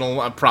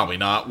intentional, probably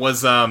not.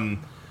 Was in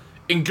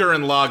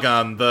Gurren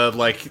Lagann, the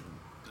like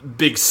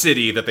big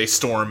city that they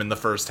storm in the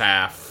first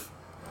half.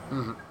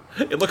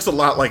 Mm-hmm. It looks a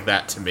lot like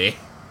that to me.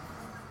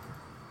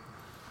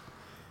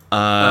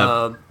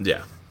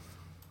 Yeah.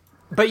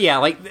 But yeah,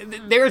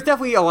 like there's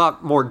definitely a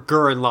lot more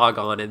Gurren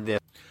Lagann in this.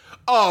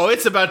 Oh,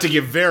 it's about to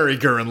get very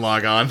Gurren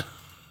Lagann.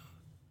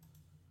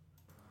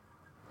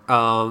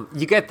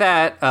 You get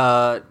that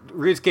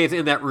Ryusuke's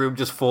in that room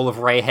just full of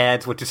ray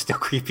heads, which is still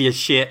creepy as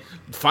shit.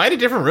 Find a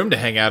different room to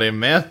hang out in,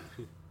 man.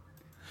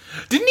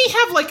 Didn't he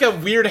have like a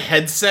weird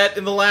headset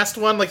in the last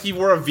one? Like he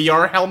wore a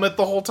VR helmet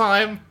the whole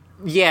time?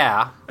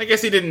 Yeah. I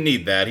guess he didn't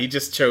need that. He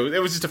just chose.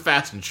 It was just a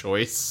fashion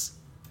choice.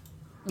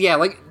 Yeah,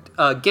 like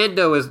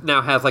Gendo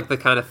now has like the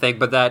kind of thing,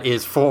 but that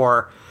is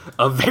for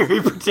a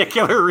very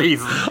particular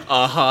reason.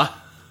 Uh-huh.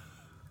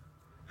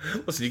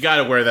 Listen, you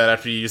gotta wear that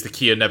after you use the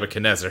key of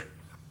Nebuchadnezzar.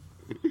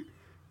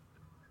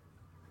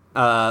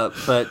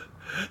 But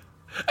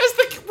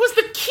was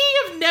the key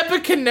of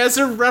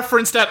Nebuchadnezzar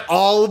referenced at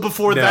all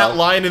before that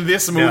line in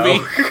this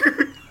movie?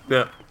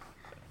 No.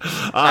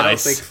 I don't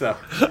think so.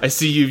 I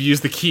see you've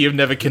used the key of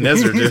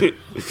Nebuchadnezzar, dude.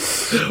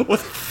 What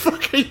the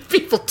fuck are you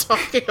people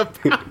talking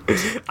about?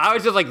 I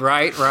was just like,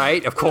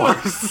 right, of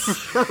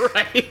course.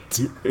 Right.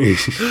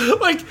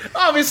 Like,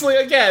 obviously,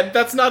 again,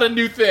 that's not a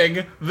new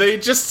thing. They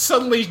just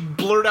suddenly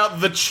blurt out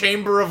the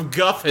Chamber of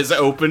Guff has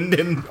opened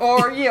in.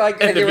 Or, yeah,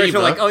 like in the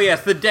original, Aviva. like, oh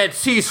yes, the Dead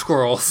Sea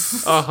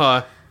Scrolls.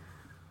 Uh-huh.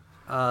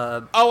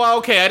 Oh,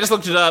 okay, I just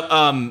looked it up.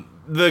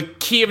 The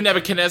key of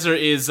Nebuchadnezzar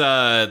is,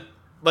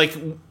 like,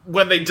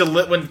 when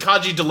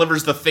Kaji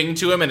delivers the thing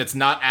to him and it's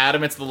not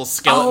Adam, it's the little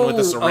skeleton with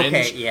the syringe.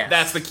 Okay, yes.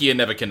 That's the key of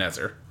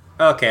Nebuchadnezzar.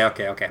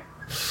 Okay.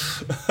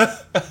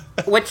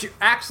 Which,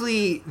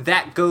 actually,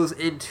 that goes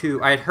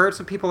into... I had heard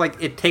some people, like,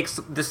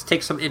 this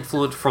takes some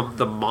influence from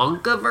the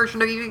manga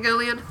version of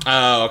Evangelion.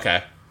 Oh,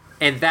 okay.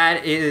 And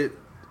that is...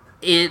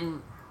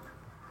 In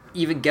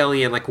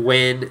Evangelion, like,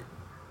 when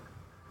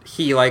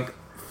he, like,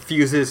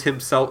 fuses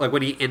himself... Like,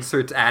 when he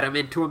inserts Adam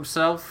into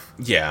himself.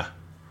 Yeah.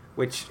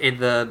 Which, in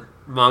the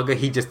manga,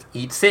 he just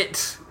eats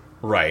it.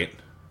 Right.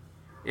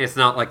 It's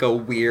not like a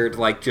weird,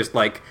 like, just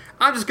like,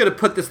 I'm just gonna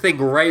put this thing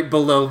right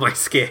below my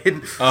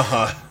skin.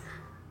 Uh-huh.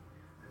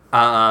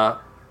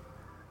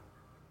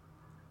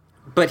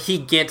 But he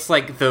gets,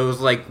 like,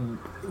 those, like,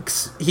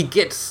 he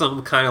gets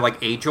some kind of,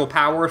 like, angel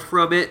powers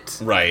from it.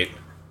 Right.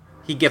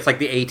 He gets, like,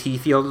 the AT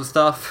field and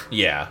stuff.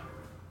 Yeah.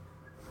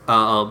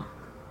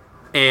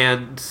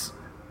 And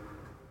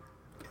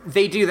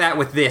they do that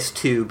with this,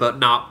 too, but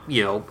not,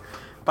 you know...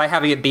 By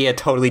having it be a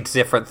totally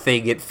different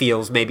thing, it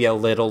feels maybe a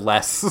little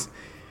less...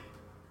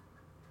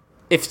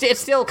 It's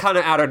still kind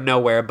of out of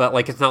nowhere, but,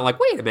 like, it's not like,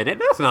 wait a minute,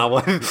 that's not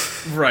what...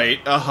 Right,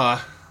 uh-huh.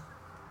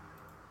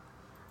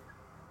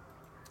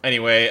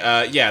 Anyway,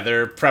 yeah,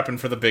 they're prepping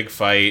for the big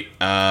fight.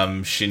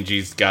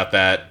 Shinji's got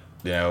that,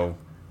 you know,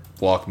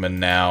 Walkman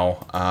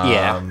now.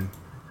 Yeah.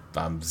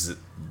 I'm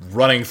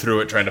running through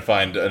it, trying to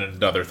find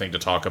another thing to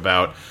talk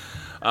about.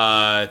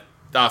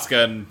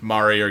 Asuka and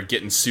Mari are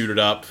getting suited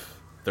up.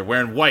 They're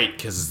wearing white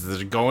because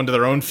they're going to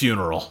their own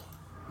funeral.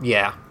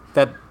 Yeah,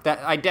 that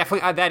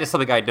is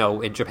something I know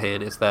in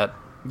Japan, is that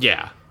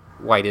yeah,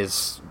 white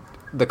is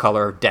the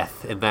color of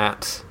death in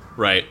that.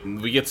 Right.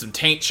 We get some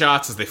taint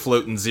shots as they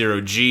float in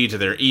 0G to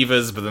their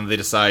Evas, but then they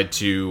decide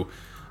to,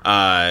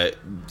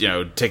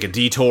 take a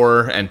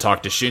detour and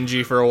talk to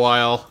Shinji for a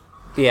while.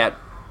 Yeah.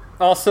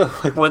 Also,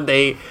 like, when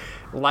they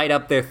light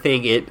up their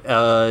thing, it's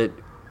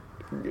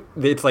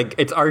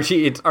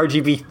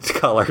RGB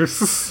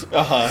colors.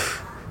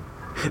 Uh-huh.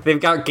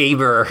 They've got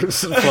gamer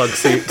plug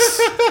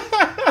suits.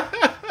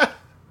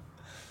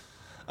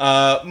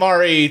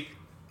 Mari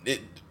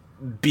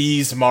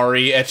bees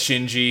Mari at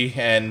Shinji,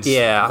 and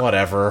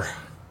whatever.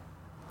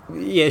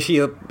 Yeah,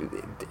 she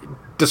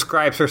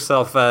describes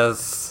herself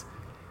as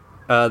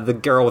the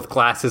girl with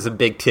glasses and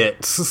big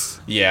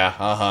tits. Yeah,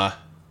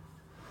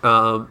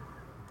 uh-huh.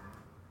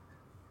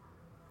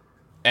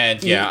 And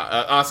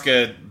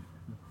Asuka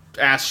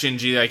asked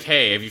Shinji, like,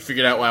 hey, have you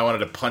figured out why I wanted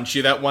to punch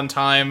you that one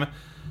time?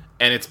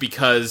 And it's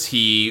because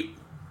he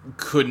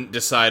couldn't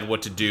decide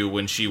what to do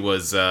when she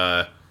was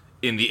in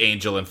the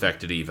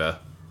angel-infected Eva.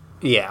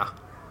 Yeah.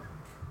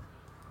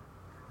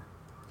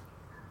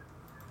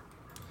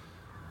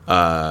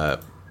 But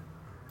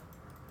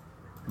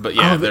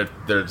yeah,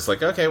 they're just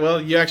like, okay,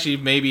 well, you actually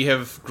maybe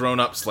have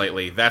grown up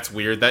slightly. That's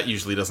weird. That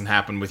usually doesn't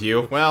happen with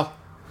you. Well,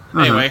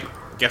 anyway,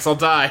 guess I'll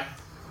die.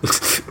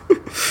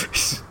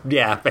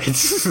 Yeah.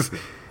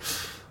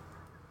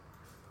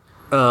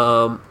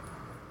 Sorry,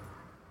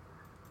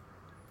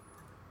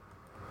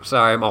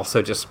 I'm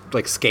also just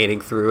like skating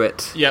through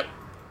it. Yep.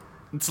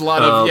 It's a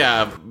lot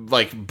of,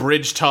 like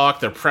bridge talk.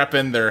 They're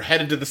prepping. They're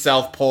headed to the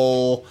South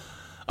Pole.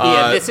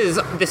 This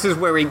is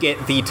where we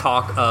get the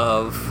talk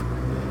of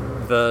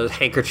the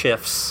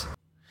handkerchiefs.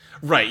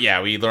 Right,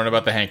 yeah, we learn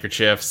about the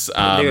handkerchiefs.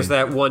 There's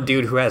that one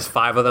dude who has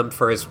 5 of them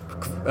for his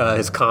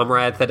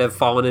comrades that have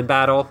fallen in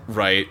battle.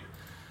 Right.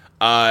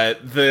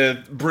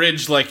 The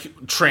bridge,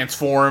 like,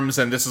 transforms,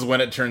 and this is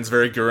when it turns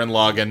very Gurren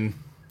Lagann.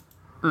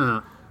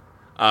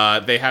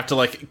 They have to,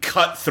 like,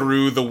 cut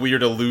through the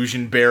weird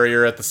illusion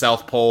barrier at the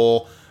South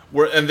Pole,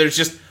 and there's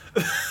just...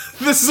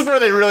 this is where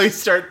they really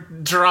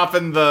start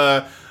dropping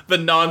the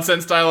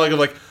nonsense dialogue of,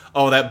 like,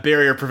 oh, that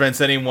barrier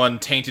prevents anyone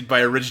tainted by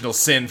original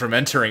sin from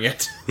entering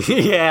it.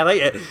 Yeah,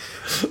 like...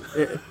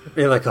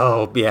 You're like,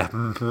 oh, yeah.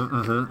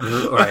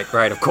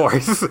 Right, of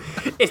course.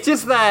 It's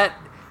just that...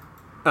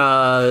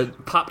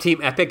 Pop Team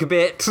Epic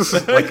bit.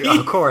 Like,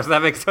 of course,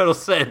 that makes total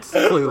sense.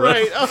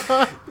 Clueless.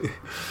 Right.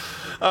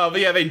 But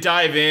yeah, they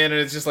dive in, and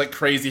it's just like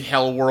crazy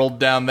hell world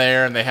down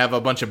there, and they have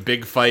a bunch of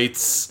big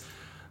fights.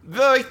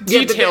 The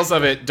details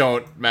of it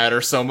don't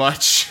matter so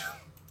much.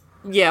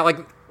 Yeah, like,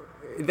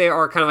 they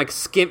are kind of like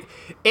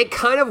It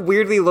kind of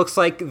weirdly looks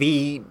like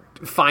the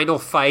final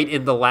fight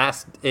in the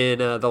last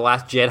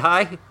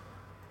Jedi,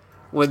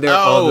 when they're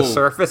on the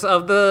surface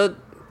of the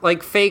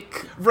like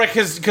fake, right?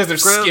 Because they're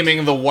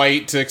skimming the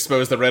white to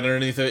expose the red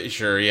underneath it.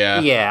 Sure, yeah,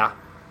 yeah.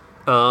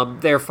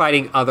 They're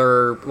fighting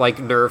other like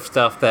nerve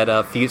stuff that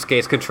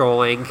Fuyutsuke's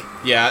controlling.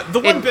 Yeah, the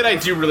one bit I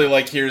do really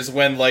like here is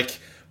when like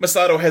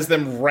Masato has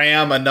them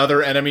ram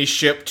another enemy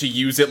ship to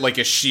use it like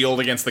a shield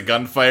against the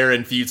gunfire,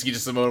 and Fuyutsuke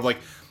just a moment of like,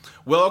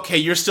 well, okay,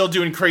 you're still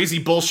doing crazy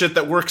bullshit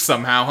that works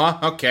somehow,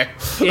 huh? Okay.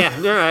 Yeah,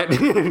 all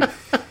right.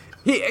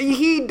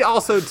 He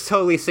also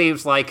totally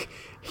seems like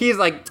he's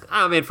like,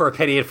 I'm in for a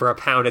penny and for a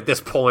pound at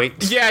this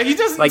point. Yeah, he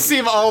doesn't like,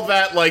 seem all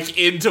that like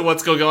into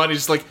what's going on. He's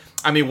just like,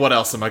 I mean, what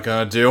else am I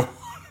gonna do?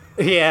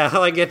 Yeah,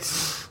 like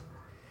it's...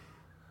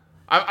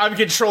 I'm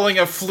controlling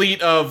a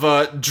fleet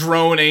of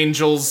drone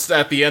angels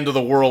at the end of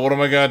the world. What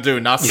am I gonna do?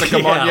 Not sick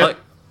them on you? Like,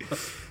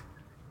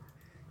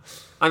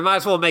 I might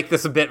as well make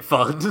this a bit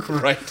fun.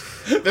 Right.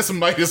 This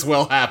might as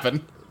well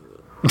happen.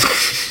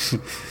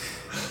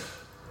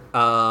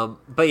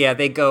 But yeah,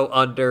 they go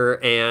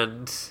under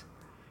and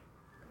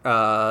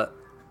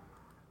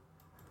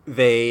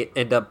they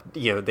end up,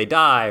 they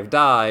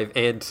dive,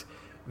 and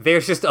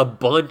there's just a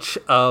bunch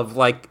of,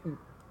 like...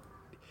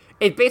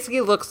 It basically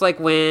looks like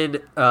when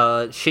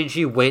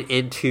Shinji went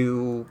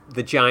into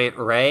the giant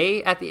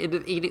ray at the end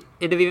of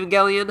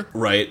Evangelion.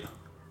 Right.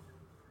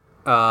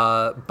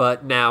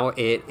 But now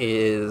it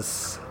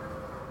is...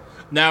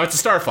 Now it's a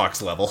Star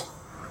Fox level.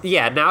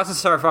 Yeah, now it's a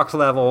Star Fox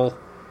level,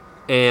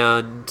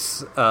 and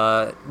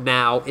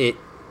now it...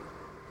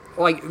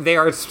 Like, they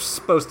are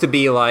supposed to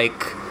be like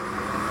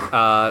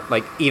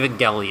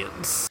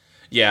Evangelions.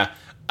 Yeah.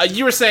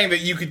 You were saying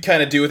that you could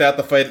kind of do without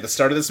the fight at the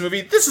start of this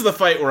movie. This is the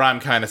fight where I'm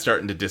kind of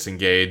starting to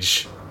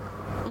disengage.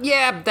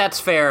 Yeah,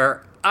 that's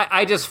fair.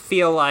 I just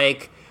feel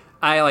like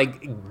I,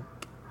 like,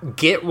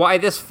 get why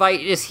this fight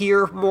is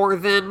here more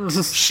than...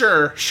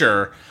 Sure.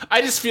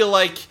 I just feel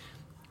like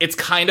it's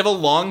kind of a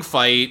long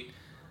fight.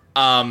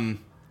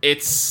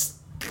 It's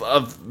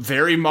a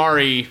very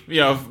Mari...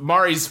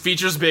 Mari's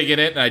features big in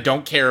it, and I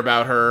don't care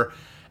about her.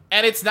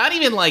 And it's not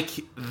even, like,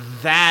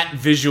 that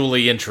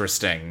visually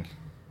interesting.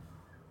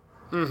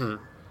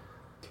 Mm-hmm.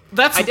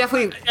 I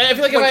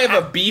feel like if I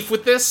have a beef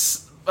with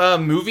this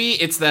movie,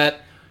 it's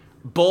that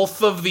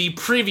both of the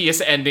previous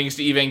endings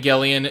to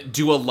Evangelion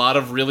do a lot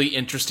of really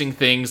interesting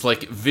things,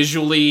 like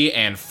visually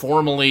and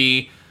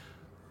formally.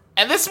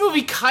 And this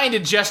movie kind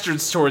of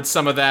gestures towards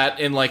some of that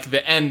in, like,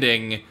 the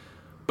ending.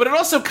 But it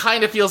also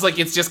kind of feels like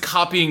it's just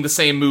copying the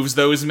same moves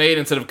those made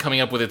instead of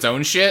coming up with its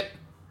own shit.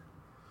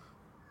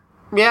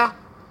 Yeah.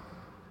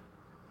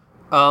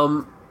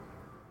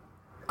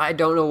 I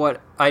don't know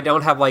what... I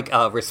don't have, like,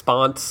 a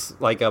response,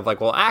 like, of,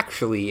 like, well,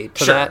 actually,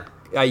 to sure.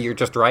 that, you're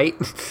just right.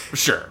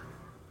 Sure.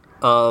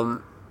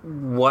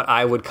 What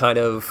I would kind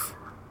of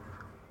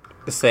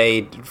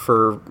say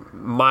for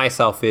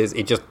myself is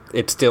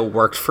it still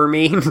works for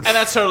me. And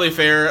that's totally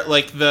fair.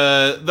 Like,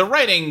 the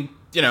writing,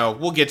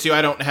 we'll get to.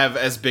 I don't have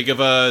as big of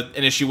an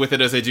issue with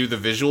it as I do the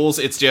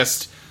visuals. It's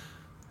just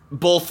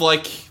both,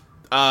 like,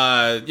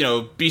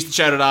 Beast of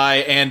Shadowed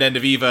Eye and End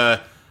of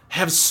Eva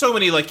have so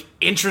many, like,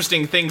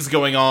 interesting things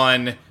going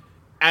on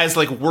as,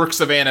 like, works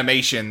of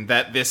animation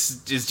that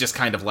this is just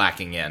kind of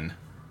lacking in.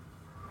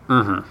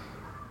 Mm-hmm.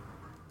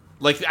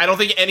 Like, I don't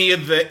think any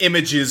of the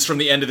images from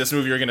the end of this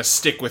movie are going to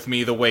stick with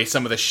me the way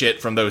some of the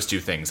shit from those two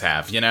things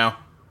have,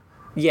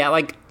 Yeah,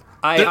 like,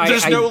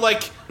 there's no,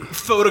 like,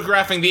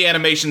 photographing the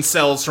animation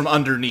cells from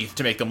underneath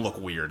to make them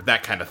look weird.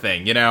 That kind of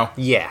thing,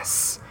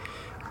 Yes.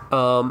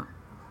 And,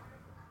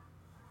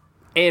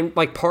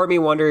 like, part of me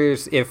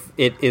wonders if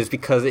it is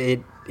because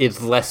it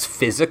is less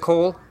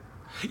physical.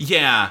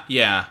 Yeah.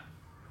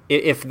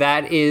 If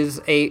that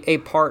is a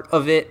part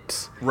of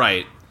it.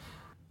 Right.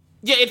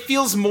 Yeah, it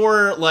feels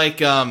more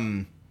like,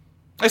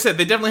 I said,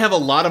 they definitely have a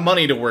lot of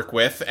money to work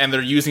with, and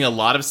they're using a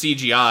lot of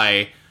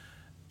CGI.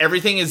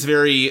 Everything is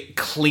very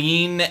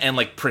clean and,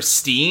 like,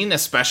 pristine,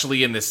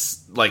 especially in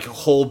this, like,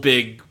 whole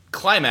big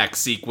climax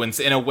sequence,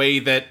 in a way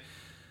that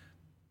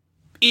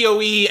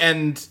EOE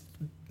and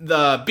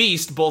the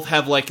Beast both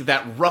have, like,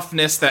 that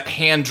roughness, that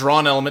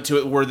hand-drawn element to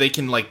it, where they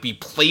can, like, be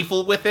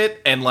playful with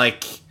it, and,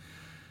 like,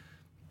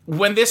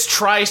 when this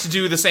tries to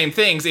do the same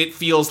things, it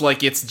feels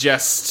like it's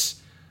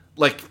just,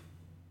 like,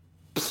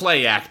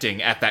 play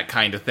acting at that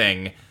kind of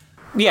thing.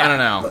 Yeah. I don't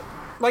know.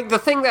 Like, the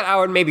thing that I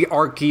would maybe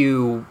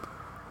argue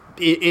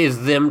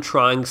is them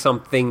trying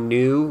something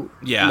new.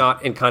 Yeah.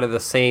 Not in kind of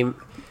the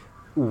same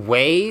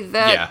way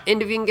that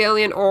End of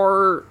Evangelion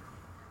or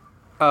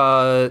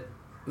the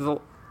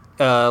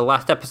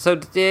last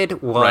episode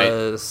did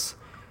was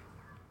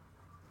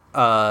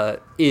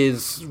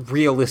is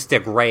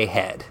realistic Ray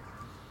head.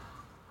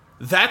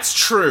 That's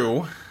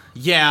true.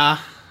 Yeah.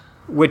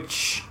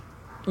 Which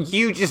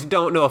you just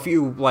don't know if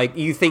you, like,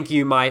 you think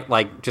you might,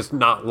 like, just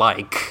not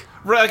like.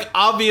 Right, like,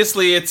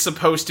 obviously it's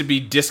supposed to be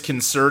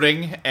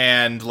disconcerting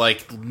and,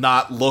 like,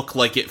 not look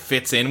like it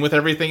fits in with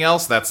everything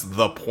else. That's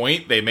the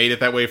point. They made it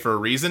that way for a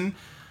reason.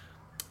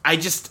 I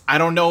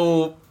don't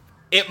know.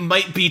 It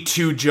might be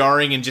too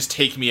jarring and just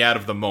take me out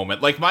of the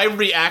moment. Like, my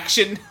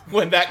reaction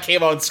when that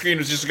came on screen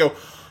was just to go,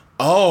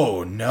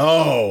 oh,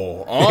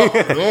 no.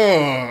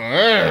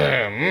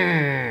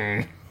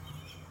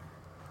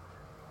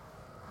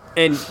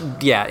 And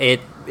yeah,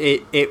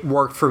 it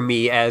worked for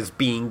me as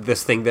being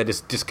this thing that is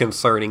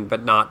disconcerting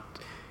but not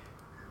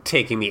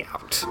taking me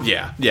out.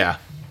 Yeah.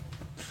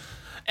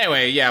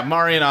 Anyway, yeah,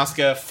 Mari and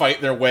Asuka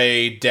fight their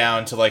way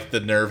down to, like, the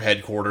Nerve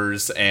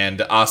headquarters, and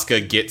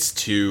Asuka gets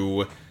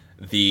to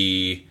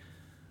the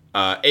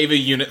Ava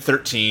Unit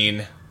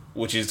 13,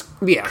 which is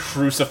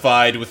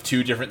crucified with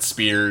 2 different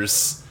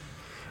spears.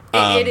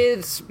 It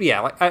is,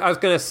 like I was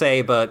going to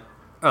say, but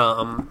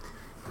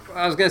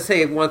I was going to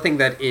say one thing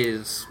that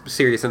is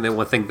serious and then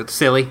one thing that's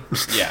silly.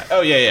 Yeah. Oh,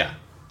 yeah.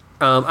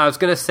 I was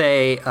going to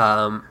say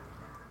that,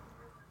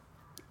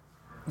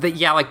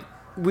 like,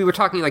 we were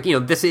talking, like,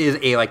 this is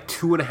a, like,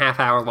 2.5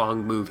 hour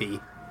long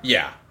movie.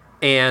 Yeah.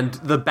 And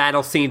the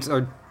battle scenes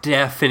are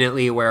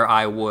definitely where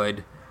I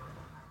would,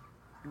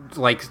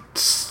 like,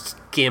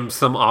 skim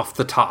some off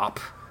the top.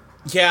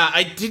 Yeah,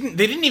 they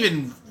didn't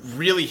even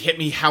really hit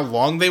me how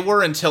long they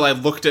were until I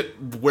looked at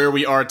where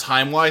we are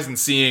time-wise and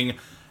seeing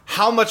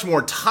how much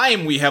more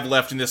time we have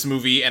left in this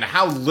movie and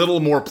how little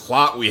more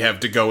plot we have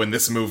to go in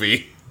this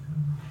movie.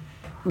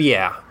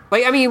 Yeah.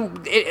 Like, I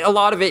mean, a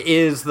lot of it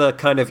is the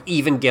kind of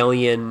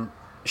Evangelion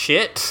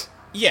shit.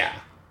 Yeah.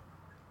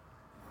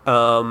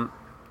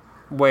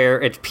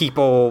 Where it's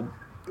people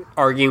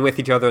arguing with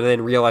each other and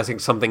then realizing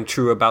something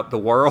true about the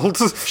world.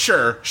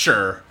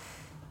 Sure.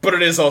 But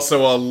it is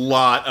also a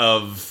lot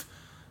of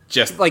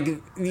just... like,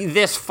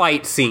 this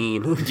fight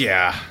scene.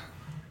 Yeah.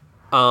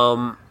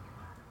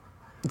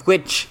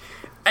 Which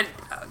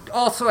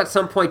also at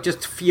some point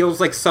just feels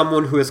like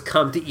someone who has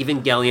come to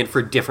Evangelion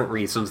for different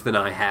reasons than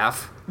I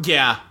have.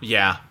 Yeah.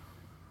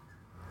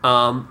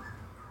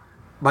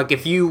 Like,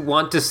 if you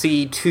want to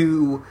see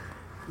 2,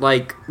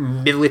 like,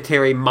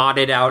 military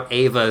modded out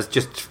Avas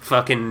just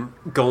fucking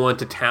go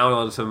into town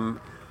on some,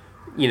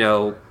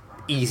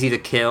 easy to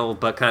kill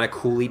but kind of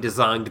coolly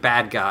designed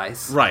bad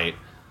guys. Right.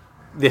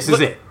 This is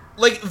it.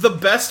 Like, the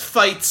best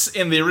fights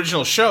in the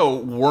original show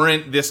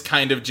weren't this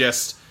kind of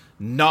just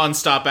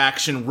non-stop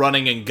action,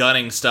 running and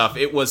gunning stuff.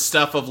 It was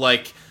stuff of,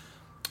 like,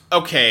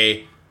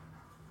 okay,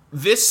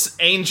 this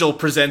angel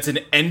presents an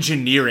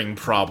engineering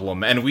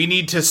problem, and we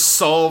need to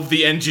solve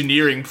the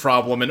engineering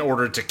problem in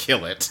order to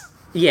kill it.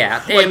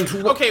 Yeah, like,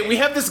 okay, we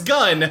have this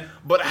gun,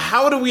 but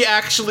how do we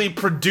actually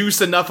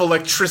produce enough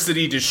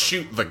electricity to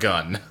shoot the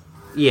gun?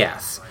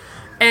 Yes.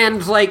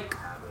 And, like,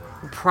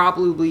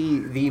 probably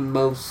the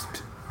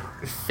most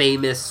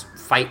famous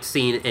fight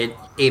scene in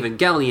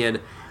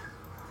Evangelion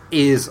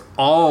is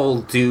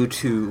all due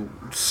to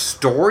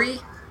story.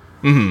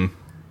 Mm-hmm.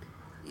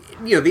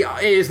 It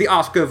is the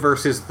Asuka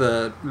versus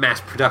the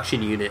mass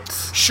production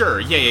units.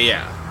 Sure,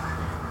 yeah.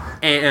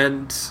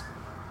 And,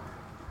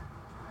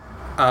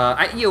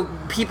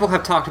 people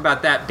have talked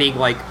about that being,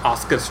 like,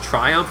 Asuka's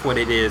triumph when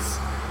it is...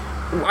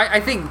 I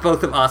think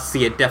both of us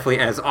see it definitely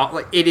as...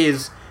 it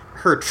is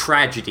her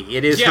tragedy.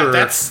 It is her... Yeah,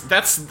 that's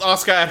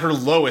Asuka at her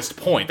lowest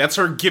point. That's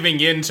her giving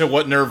in to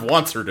what Nerve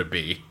wants her to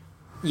be.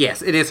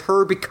 Yes, it is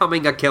her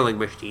becoming a killing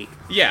machine.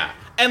 Yeah,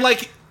 and,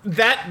 like,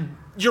 that...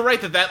 You're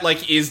right that,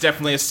 like, is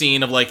definitely a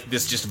scene of, like,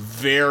 this just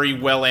very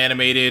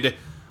well-animated,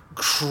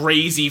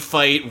 crazy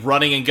fight,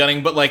 running and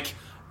gunning, but, like,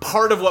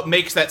 part of what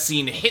makes that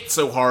scene hit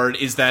so hard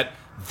is that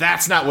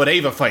that's not what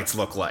Ava fights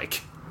look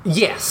like.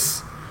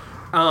 Yes.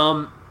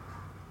 And,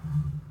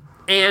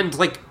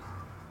 like,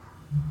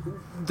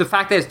 the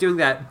fact that it's doing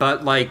that,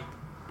 but, like,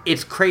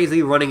 it's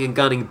crazy running and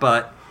gunning,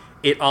 but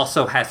it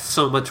also has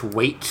so much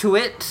weight to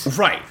it.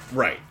 Right.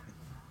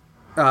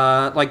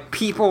 Like,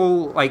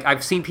 people, like,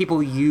 I've seen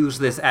people use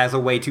this as a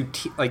way to,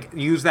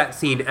 use that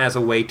scene as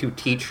a way to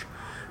teach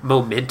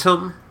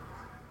momentum.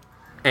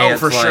 And oh,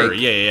 for like, sure.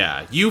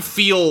 Yeah. You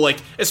feel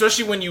like,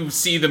 especially when you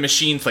see the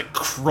machines like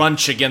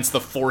crunch against the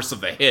force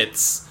of the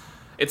hits,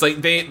 it's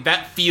like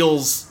that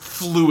feels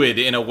fluid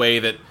in a way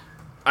that,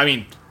 I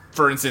mean,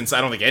 for instance,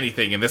 I don't think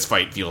anything in this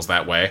fight feels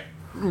that way.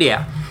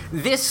 Yeah,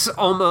 this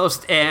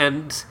almost,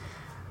 and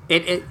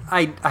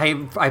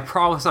I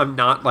promise I'm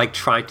not like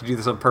trying to do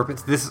this on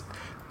purpose. This,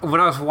 when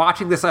I was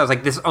watching this, I was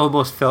like, this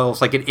almost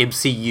feels like an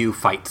MCU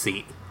fight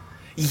scene.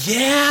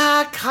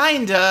 Yeah,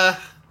 kinda.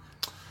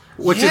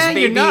 Which is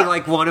maybe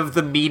like one of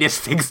the meanest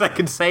things I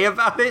can say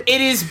about it.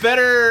 It is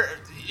better.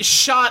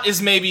 Shot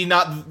is maybe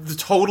not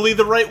totally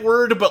the right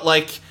word, but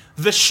like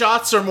the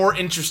shots are more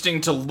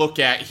interesting to look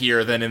at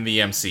here than in the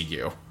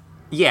MCU.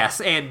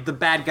 Yes, and the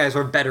bad guys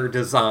are better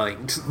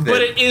designed.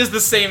 But it is the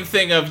same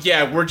thing of,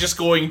 yeah, we're just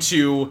going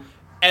to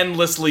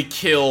endlessly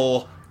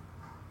kill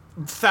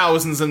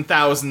thousands and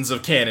thousands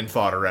of cannon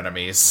fodder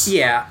enemies.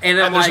 Yeah, and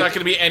there's not going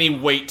to be any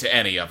weight to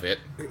any of it.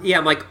 Yeah,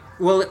 I'm like,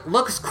 well, it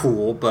looks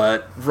cool,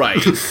 but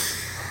right.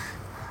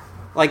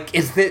 Like,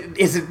 is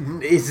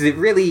it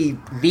really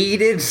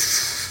needed?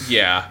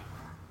 Yeah.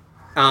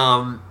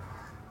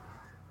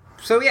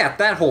 So yeah,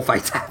 that whole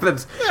fight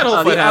happens. That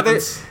whole fight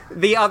happens.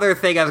 The other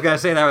thing I was gonna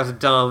say that was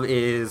dumb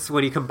is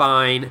when you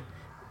combine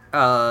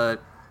Asuka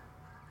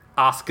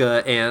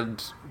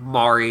and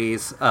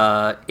Mari's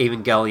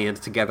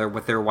Evangelions together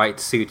with their white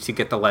suits, you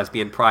get the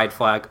lesbian pride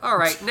flag. All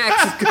right,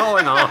 next,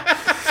 going on.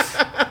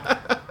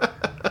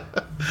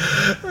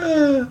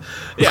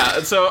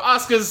 Yeah, so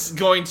Asuka's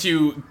going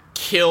to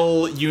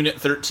kill Unit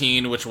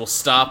 13, which will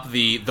stop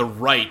the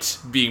rite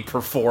being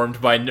performed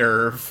by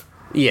Nerve.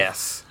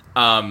 Yes.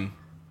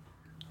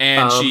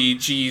 And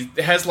she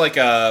has like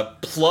a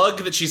plug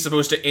that she's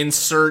supposed to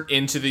insert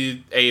into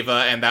the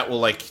Eva, and that will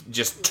like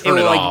just turn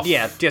it off.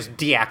 Yeah, just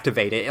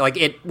deactivate it. Like,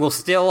 it will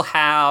still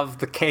have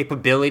the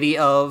capability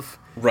of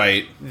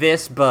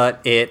this,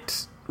 but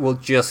it will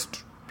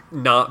just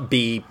not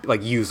be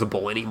like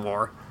usable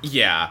anymore.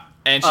 Yeah,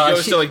 and she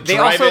goes to like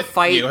drive it. They also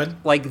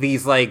fight like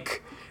these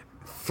like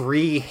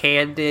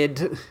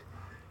 3-handed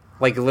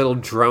like little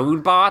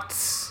drone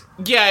bots.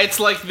 Yeah, it's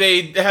like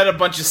they had a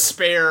bunch of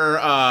spare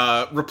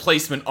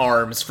replacement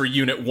arms for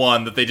Unit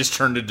 1 that they just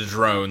turned into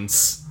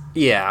drones.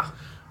 Yeah.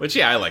 Which,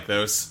 yeah, I like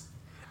those.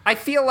 I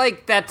feel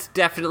like that's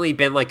definitely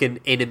been like an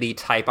enemy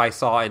type I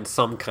saw in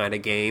some kind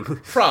of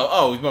game.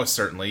 Oh, most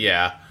certainly,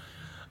 yeah.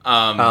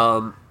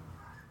 But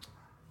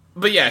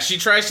yeah, she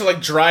tries to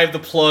like drive the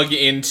plug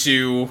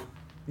into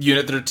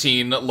Unit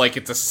 13 like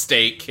it's a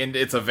stake and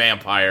it's a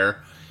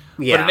vampire.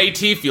 Yeah. But an AT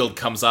field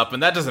comes up,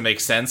 and that doesn't make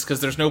sense, because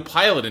there's no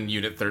pilot in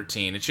Unit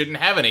 13. It shouldn't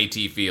have an AT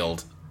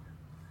field.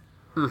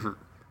 Mm-hmm.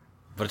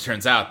 But it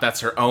turns out that's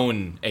her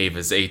own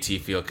Ava's AT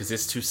field, because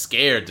it's too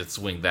scared to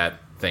swing that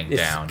thing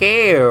down.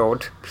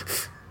 Scared.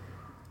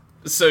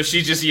 So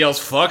she just yells,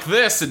 "Fuck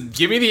this, and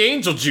give me the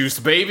angel juice,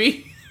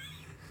 baby!"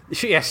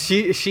 She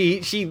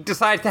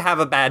decides to have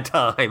a bad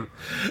time.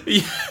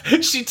 Yeah,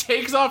 she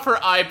takes off her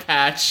eye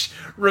patch,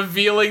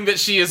 revealing that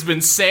she has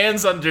been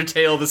Sans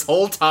Undertale this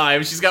whole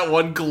time. She's got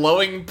one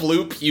glowing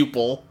blue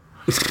pupil.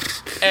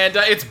 And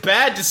it's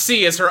bad to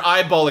see as her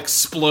eyeball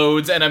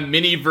explodes and a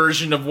mini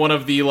version of one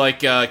of the, like,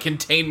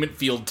 containment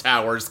field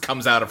towers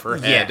comes out of her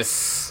head.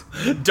 Yes.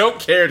 Don't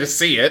care to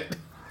see it.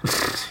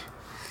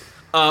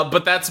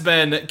 But that's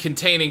been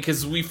containing,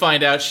 because we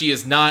find out she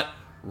is not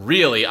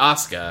really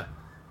Asuka.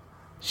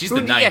 She's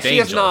the ninth angel. She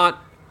is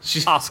not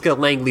Asuka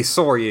Langley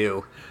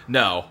Soryu.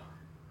 No.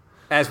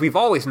 As we've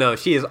always known,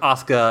 she is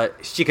Asuka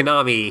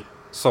Shikanami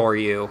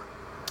Soryu.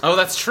 Oh,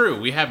 that's true.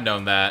 We have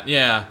known that.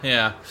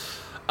 Yeah.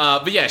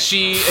 But yeah,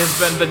 she has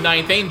been the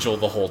ninth angel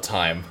the whole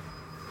time.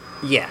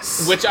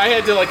 Yes. Which I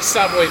had to, like,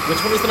 stop. Wait,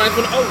 which one was the ninth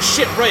one? Oh,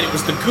 shit, right. It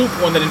was the goop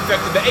one that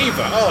infected the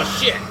Ava. Oh,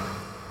 shit.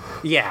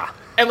 Yeah.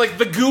 And, like,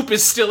 the goop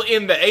is still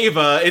in the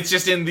Ava. It's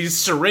just in these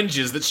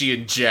syringes that she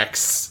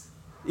injects.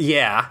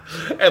 Yeah.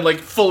 And, like,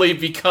 fully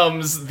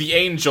becomes the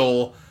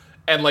angel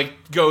and,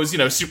 like, goes,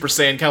 Super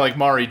Saiyan, kind of like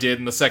Mari did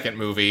in the second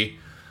movie.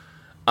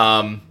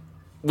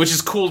 Which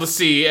is cool to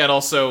see and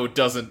also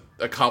doesn't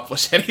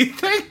accomplish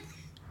anything.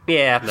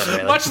 Yeah, not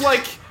really. Much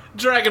like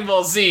Dragon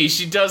Ball Z,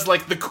 she does,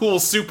 like, the cool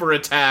super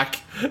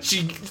attack.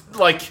 She,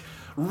 like,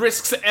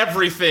 risks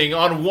everything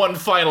on one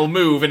final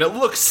move, and it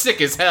looks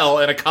sick as hell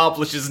and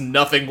accomplishes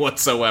nothing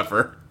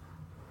whatsoever.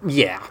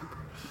 Yeah.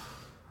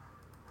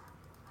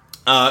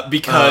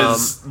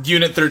 Because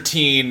Unit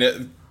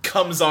 13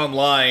 comes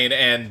online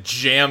and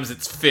jams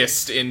its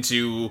fist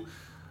into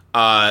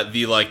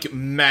the, like,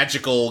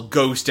 magical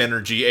ghost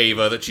energy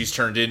Ava that she's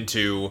turned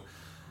into.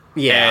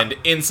 Yeah. And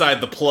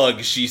inside the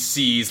plug, she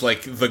sees,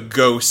 like, the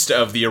ghost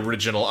of the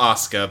original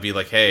Asuka be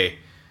like, "Hey,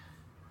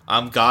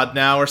 I'm God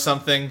now," or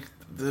something.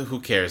 Who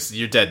cares?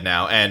 You're dead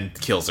now, and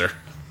kills her.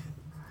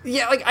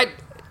 Yeah, like,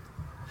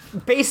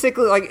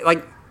 basically,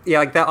 like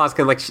that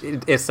Asuka,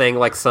 like, is saying,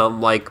 like,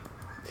 some, like,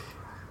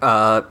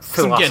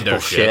 philosophical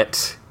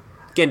shit.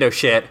 Gendo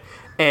shit.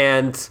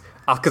 And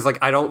Asuka's like,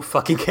 "I don't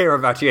fucking care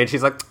about you," and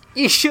she's like,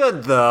 "You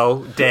should,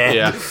 though, dead."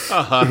 Yeah.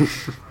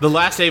 The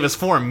last Ava's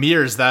form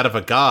mirrors that of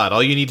a god.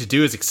 All you need to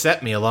do is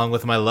accept me along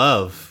with my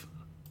love.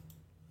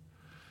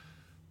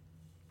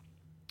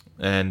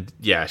 And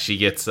yeah, she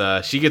gets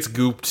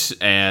gooped,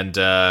 and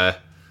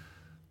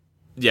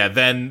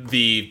then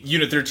the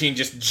Unit 13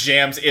 just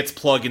jams its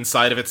plug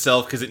inside of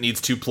itself because it needs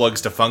 2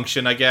 plugs to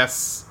function, I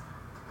guess.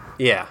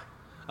 Yeah.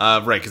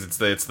 Right, because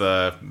it's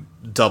the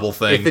double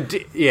thing.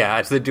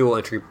 It's the dual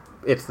entry.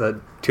 It's the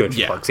 2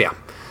 entry plugs. Yeah.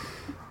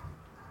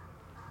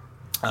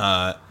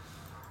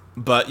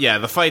 But yeah,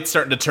 the fight's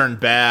starting to turn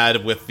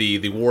bad with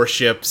the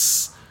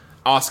warships.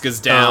 Asuka's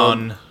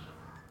down.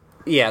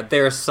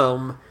 There's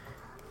some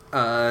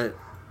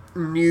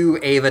new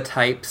Eva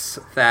types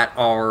that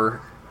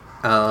are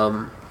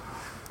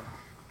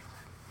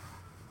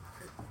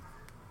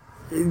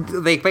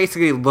they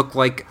basically look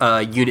like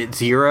Unit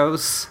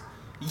Zeros.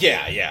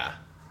 Yeah.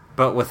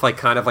 But with like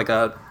kind of like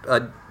a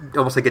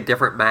almost like a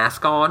different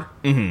mask on.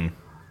 Mm-hmm.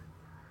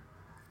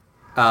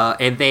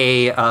 And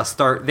they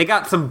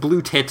got some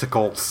blue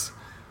tentacles.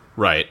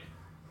 Right.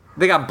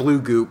 They got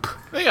blue goop.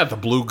 They got the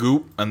blue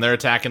goop, and they're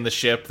attacking the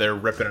ship. They're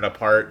ripping it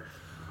apart.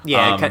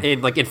 Yeah,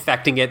 and like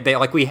infecting it.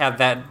 We have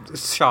that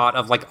shot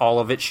of like all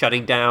of it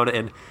shutting down,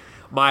 and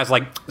Maya's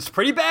like, "It's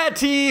pretty bad,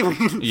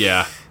 team."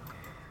 Yeah.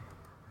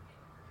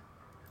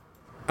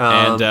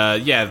 And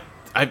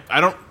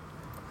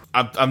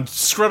I'm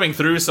scrubbing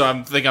through, so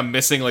I'm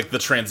missing like the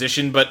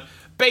transition, but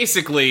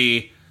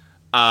basically,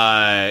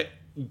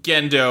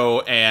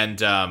 Gendo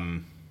and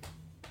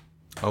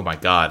oh my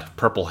god,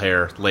 purple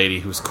hair lady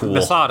who's cool.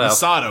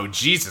 Masato,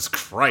 Jesus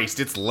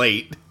Christ, it's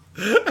late.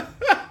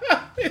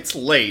 It's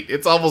late.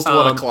 It's almost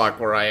 1 o'clock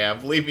where I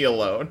am. Leave me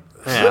alone.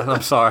 Yeah,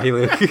 I'm sorry,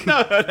 Luke.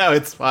 No,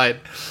 it's fine.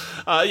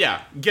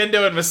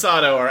 Gendo and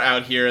Masato are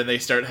out here, and they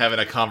start having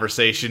a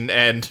conversation,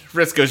 and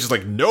Ritsuko's just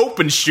like, nope,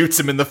 and shoots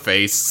him in the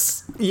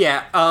face.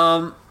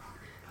 Yeah,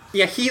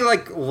 he,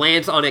 like,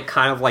 lands on it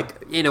kind of,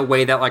 like, in a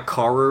way that, like,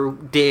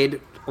 Karu did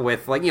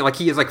with, like, like,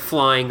 he is, like,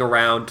 flying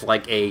around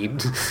like a...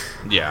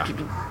 Yeah.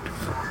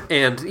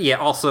 And,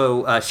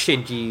 also,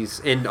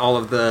 Shinji's, in all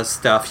of the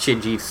stuff,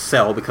 Shinji's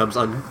cell becomes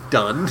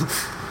undone.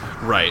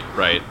 Right.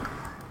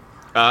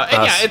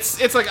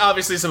 It's like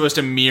obviously supposed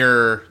to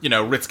mirror,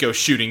 Ritsuko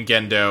shooting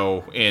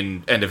Gendo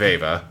in End of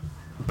Eva.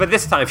 But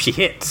this time she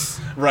hits.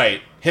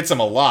 Right. Hits him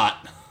a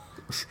lot.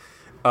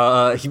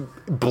 He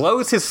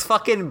blows his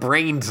fucking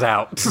brains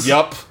out.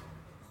 Yup.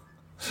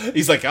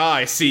 He's like,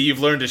 I see you've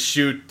learned to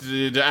shoot,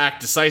 to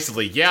act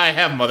decisively. Yeah, I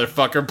have,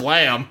 motherfucker.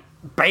 Blam.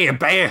 Bam,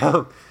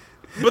 bam.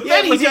 But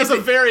then he does a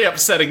very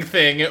upsetting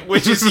thing,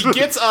 which is he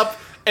gets up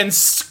and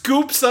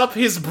scoops up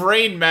his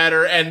brain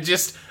matter and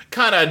just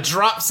kind of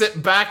drops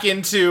it back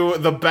into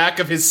the back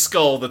of his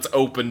skull that's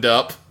opened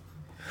up.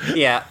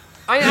 Yeah.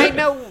 I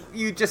know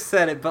you just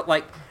said it, but,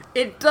 like,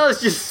 it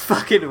does just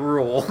fucking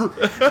rule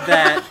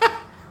that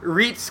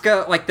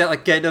Ritsuko, like,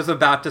 Gendo's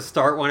about to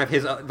start one of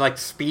his, like,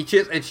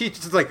 speeches, and she's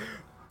just like,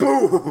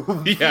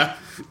 boom! Yeah.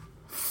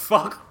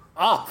 Fuck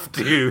off,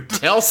 dude.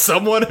 Tell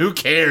someone who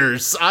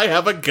cares. I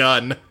have a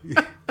gun.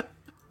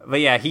 But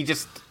yeah, he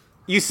just...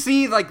 You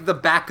see, like, the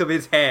back of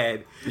his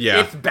head. Yeah.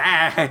 It's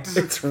bad.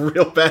 It's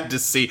real bad to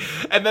see.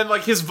 And then,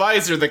 like, his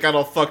visor that got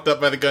all fucked up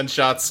by the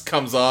gunshots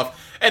comes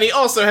off. And he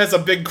also has a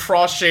big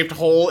cross-shaped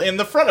hole in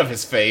the front of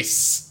his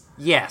face.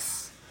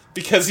 Yes.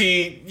 Because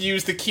he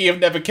used the key of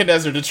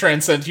Nebuchadnezzar to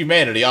transcend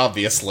humanity,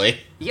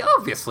 obviously. Yeah,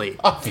 obviously.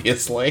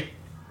 Obviously.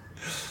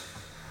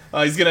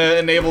 He's gonna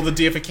enable the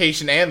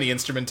deification and the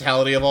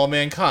instrumentality of all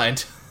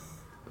mankind.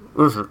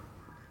 Mm-hmm.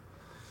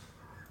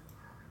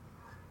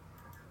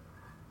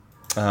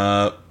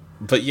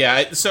 But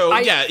yeah, so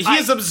he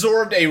has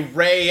absorbed a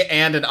Rei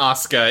and an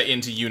Asuka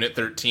into Unit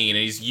 13,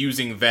 and he's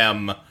using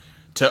them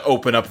to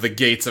open up the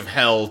gates of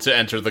hell to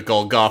enter the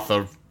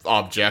Golgotha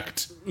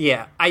object.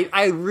 Yeah,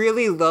 I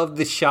really love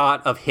the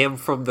shot of him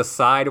from the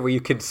side where you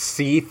can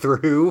see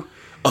through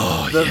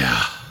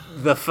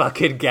the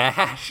fucking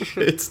gash.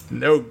 It's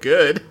no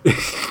good.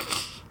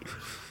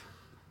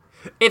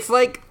 It's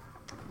like,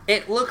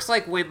 it looks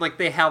like when, like,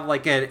 they have,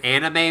 like, an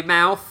anime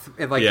mouth,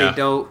 and, like, they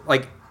don't,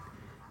 like...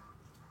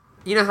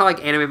 You know how,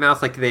 like, anime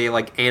mouths, like, they,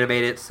 like,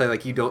 animate it so,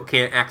 like, you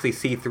can't actually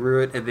see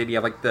through it, and then you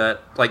have, like, the,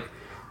 like,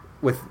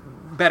 with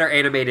better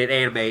animated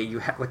anime,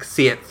 you like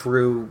see it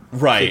through,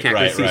 right, so you can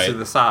actually see through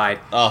the side.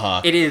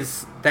 It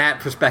is that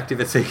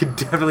perspective, so you can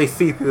definitely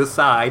see through the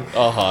side.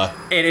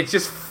 And it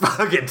just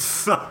fucking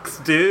sucks,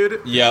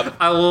 dude. Yep.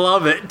 I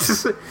love it.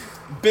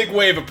 Big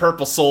wave of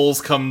purple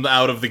souls come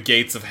out of the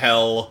gates of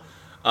hell,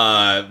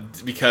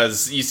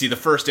 because you see the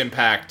first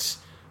impact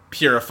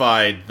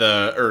purified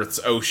the Earth's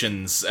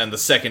oceans, and the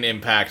second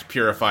impact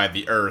purified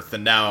the Earth,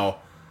 and now...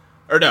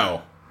 Or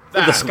no.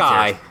 The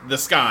sky. The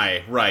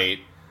sky, right.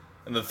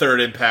 And the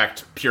third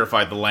impact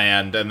purified the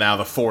land, and now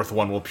the fourth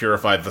one will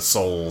purify the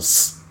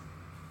souls.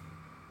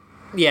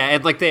 Yeah,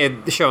 and like they're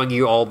showing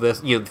you all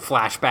this,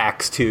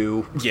 flashbacks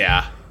to...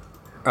 Yeah.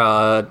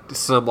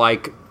 Some,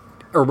 like,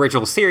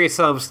 original series,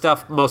 some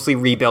stuff, mostly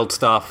rebuild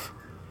stuff.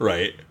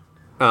 Right.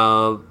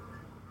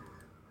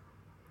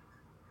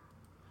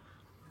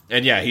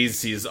 And yeah,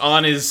 he's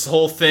on his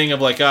whole thing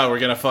of like, oh, we're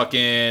gonna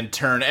fucking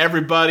turn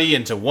everybody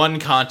into one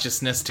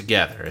consciousness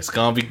together. It's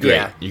gonna be great.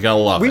 Yeah. You're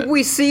gonna love it.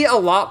 We see a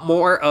lot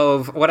more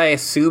of what I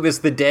assume is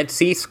the Dead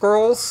Sea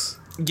Scrolls.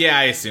 Yeah,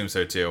 I assume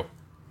so too.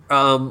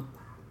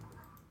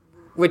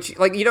 Which,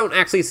 like, you don't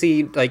actually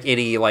see, like,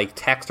 any, like,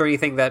 text or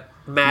anything that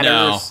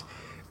matters.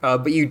 No.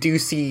 But you do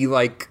see,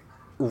 like,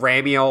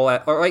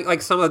 Ramiel, or,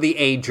 like some of the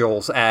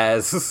angels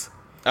as...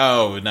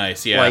 Oh,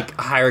 nice, yeah. Like,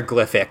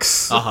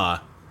 hieroglyphics.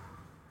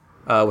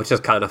 Uh-huh. Which is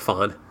kind of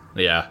fun.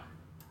 Yeah.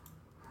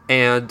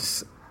 And,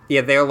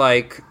 yeah, they're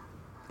like...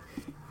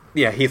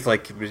 Yeah, he's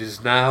like, it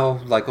is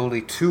now, like,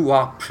 only two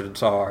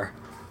options are,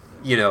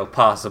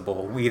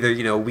 possible.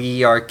 Either,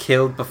 we are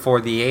killed before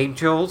the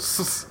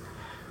angels...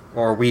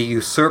 Or we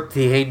usurp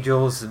the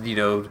angels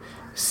and,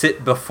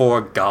 sit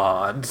before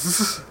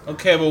gods.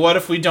 Okay, but what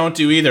if we don't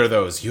do either of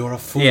those? You're a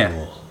fool.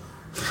 Yeah.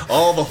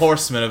 All the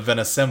horsemen have been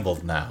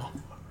assembled now.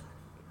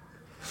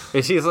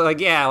 And she's like,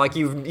 yeah, like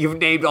you've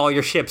named all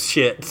your ships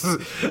shit.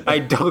 I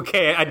don't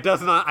care. I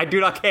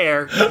do not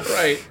care.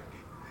 Right.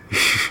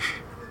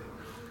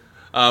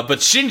 But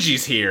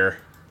Shinji's here.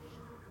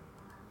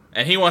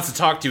 And he wants to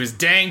talk to his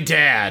dang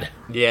dad.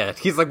 Yeah,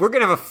 he's like, we're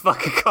gonna have a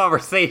fucking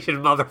conversation,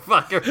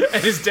 motherfucker.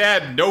 And his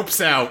dad nopes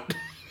out.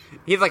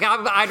 He's like,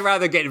 I'd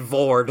rather get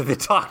Vord than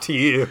talk to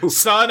you.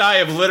 Son, I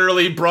have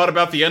literally brought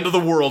about the end of the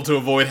world to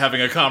avoid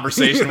having a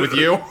conversation with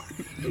you.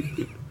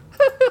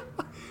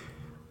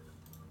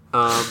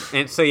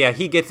 And so, yeah,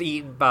 he gets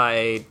eaten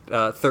by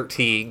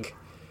 13.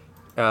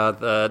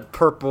 The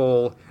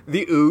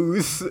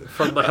ooze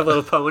from My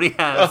Little Pony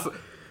has...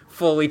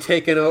 fully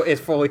taking over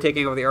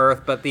the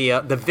earth, but the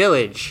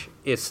village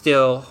is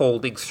still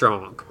holding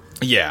strong.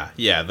 Yeah.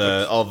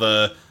 All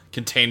the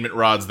containment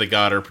rods they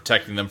got are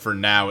protecting them for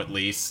now, at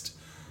least.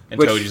 And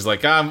Toji's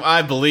like,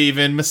 I believe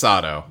in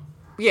Misato.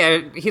 Yeah,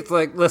 he's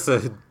like,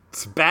 listen,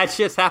 some bad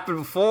shit's happened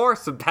before,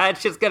 some bad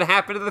shit's gonna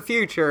happen in the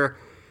future.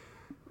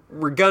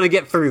 We're gonna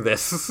get through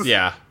this.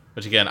 Yeah,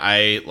 which again,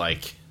 I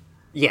like.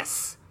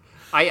 Yes,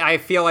 I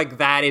feel like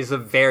that is a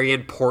very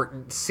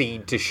important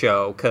scene to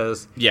show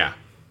because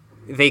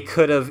they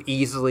could have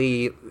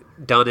easily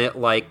done it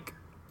like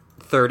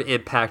Third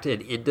Impact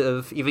and End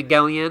of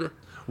Evangelion.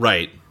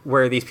 Right.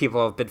 Where these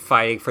people have been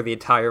fighting for the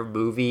entire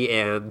movie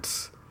and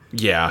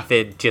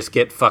then just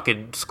get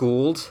fucking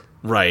schooled.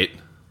 Right.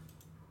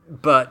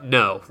 But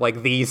no,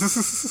 like these...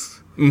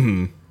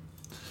 mm-hmm.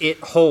 It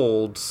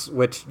holds,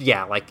 which,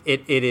 like,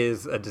 it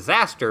is a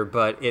disaster,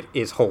 but it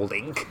is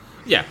holding.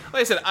 Yeah,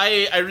 like I said,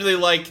 I really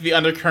like the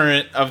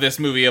undercurrent of this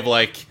movie of,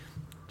 like,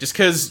 just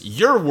because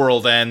your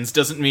world ends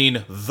doesn't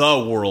mean the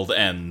world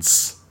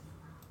ends.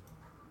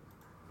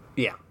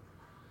 Yeah.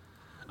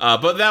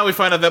 But now we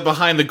find out that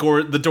behind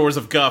the doors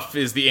of Guff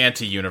is the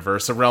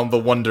anti-universe, a realm the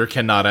Wonder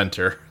cannot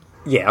enter.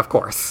 Yeah, of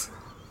course.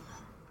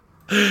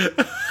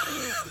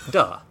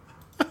 Duh.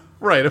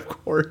 Right, of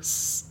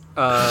course.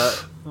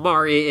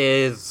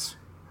 Mari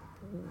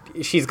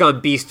she's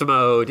gone beast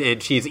mode,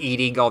 and she's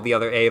eating all the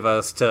other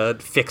Evas to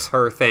fix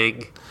her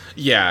thing.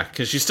 Yeah,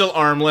 because she's still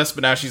armless,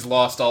 but now she's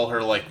lost all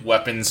her, like,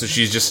 weapons, so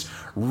she's just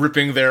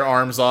ripping their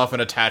arms off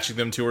and attaching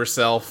them to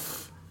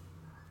herself.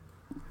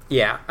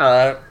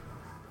 Yeah,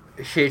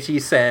 she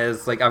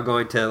says, like, I'm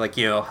going to, like,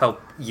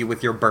 help you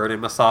with your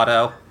burden,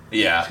 Masato.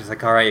 Yeah. She's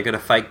like, alright, you're gonna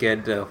fight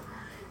Gendo.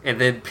 And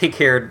then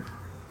pink-haired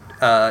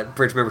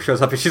bridge member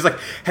shows up, and she's like,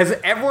 has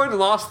everyone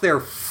lost their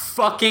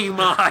fucking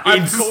minds?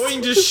 I'm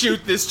going to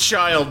shoot this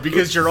child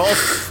because you're all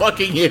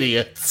fucking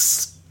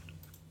idiots.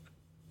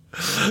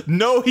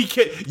 No, he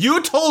can't.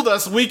 You told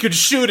us we could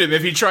shoot him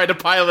if he tried to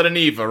pilot an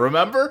Eva,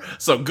 remember?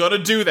 So I'm gonna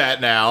do that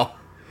now.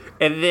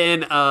 And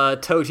then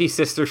Toji's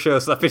sister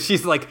shows up, and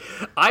she's like,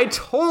 I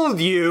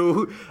told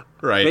you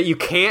that you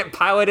can't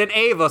pilot an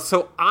Eva,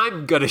 so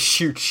I'm gonna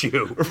shoot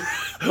you.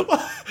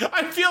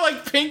 I feel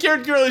like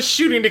pink-haired girl is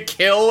shooting to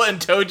kill, and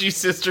Toji's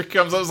sister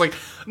comes up and is like,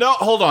 no,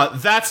 hold on,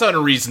 that's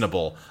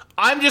unreasonable.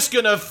 I'm just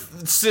gonna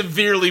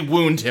severely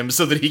wound him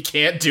so that he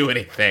can't do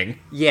anything.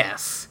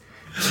 Yes.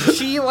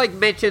 She, like,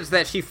 mentions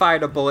that she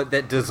fired a bullet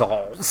that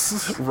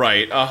dissolves.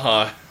 Right,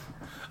 but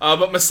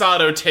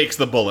Masato takes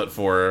the bullet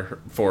for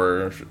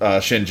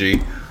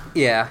Shinji.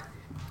 Yeah.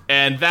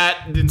 And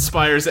that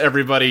inspires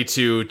everybody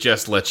to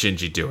just let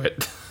Shinji do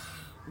it.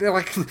 They're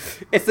like,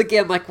 it's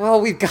again like,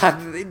 well,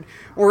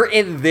 we're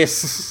in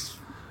this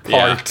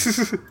part.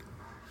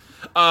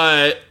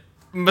 Yeah.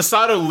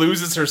 Masato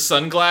loses her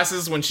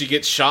sunglasses when she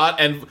gets shot,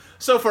 and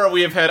so far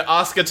we have had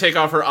Asuka take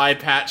off her eye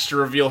patch to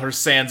reveal her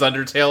Sans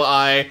Undertale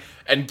eye,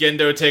 and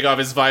Gendo take off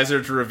his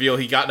visor to reveal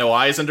he got no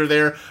eyes under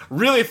there.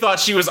 Really thought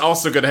she was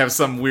also going to have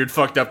some weird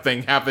fucked up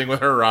thing happening with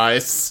her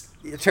eyes.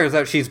 It turns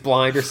out she's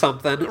blind or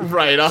something.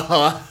 Right,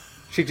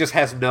 She just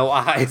has no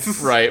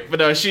eyes. Right, but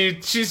no,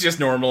 she's just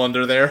normal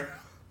under there.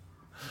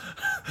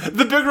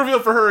 The big reveal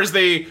for her is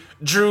they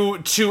drew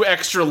 2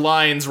 extra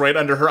lines right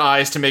under her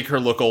eyes to make her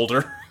look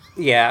older.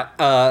 Yeah,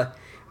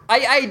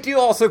 I do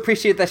also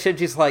appreciate that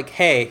Shinji's like,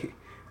 hey,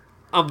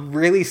 I'm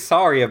really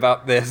sorry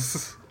about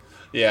this.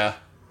 Yeah.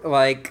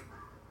 Like,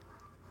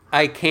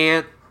 I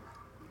can't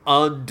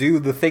undo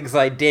the things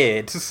I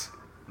did.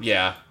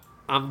 Yeah.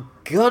 I'm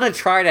gonna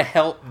try to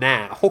help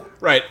now.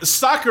 Right.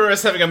 Sakura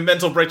is having a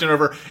mental breakdown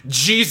over,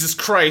 Jesus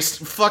Christ,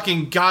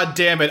 fucking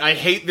goddamn it, I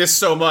hate this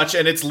so much,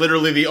 and it's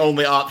literally the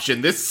only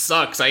option. This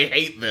sucks, I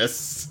hate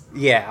this.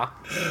 Yeah.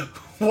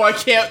 Why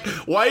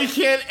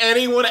can't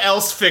anyone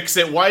else fix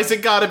it? Why's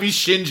it gotta be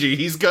Shinji?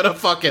 He's gonna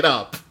fuck it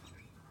up.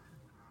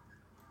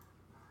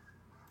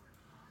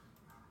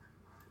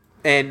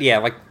 And yeah,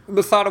 like,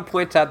 Masato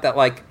points out that,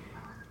 like,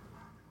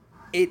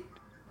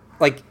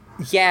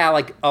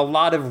 a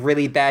lot of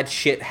really bad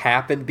shit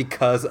happened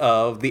because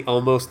of the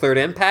almost third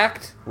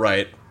impact.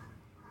 Right.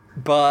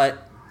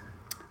 But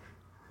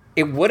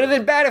it would have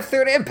been bad if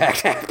third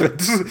impact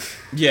happened.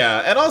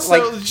 Yeah, and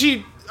also,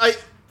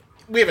 like,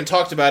 we haven't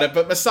talked about it,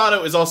 but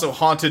Masato is also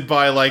haunted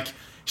by, like,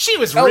 she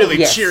was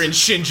cheering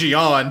Shinji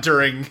on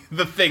during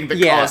the thing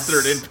that caused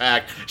third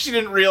impact. She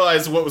didn't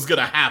realize what was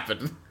gonna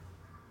happen.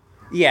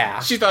 Yeah.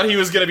 She thought he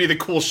was gonna be the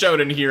cool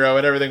shonen hero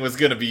and everything was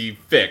gonna be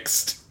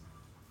fixed.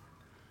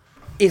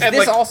 Is and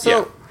this like, also...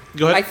 Yeah.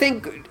 Go ahead. I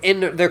think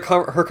in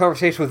her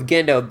conversation with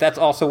Gendo, that's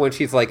also when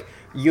she's like,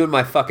 you and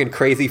my fucking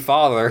crazy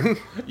father.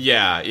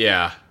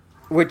 Yeah.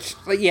 Which,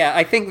 yeah,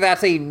 I think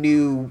that's a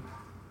new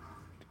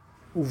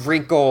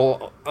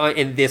wrinkle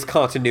in this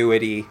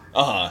continuity.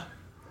 Uh-huh.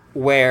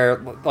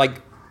 Where,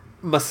 like,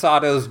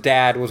 Masato's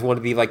dad was one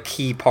of the, like,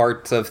 key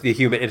parts of the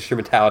Human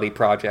Instrumentality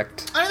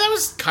Project. I mean, that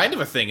was kind of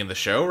a thing in the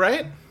show,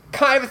 right?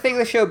 Kind of a thing in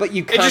the show, but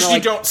you kind of,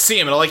 you don't see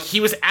him. Like, he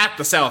was at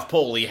the South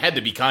Pole. He had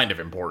to be kind of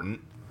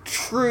important.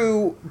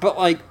 True, but,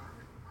 like,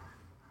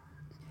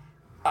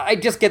 I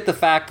just get the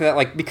fact that,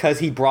 like, because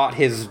he brought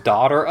his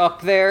daughter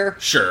up there...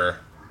 Sure.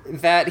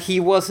 That he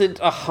wasn't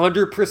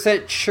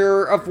 100%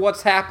 sure of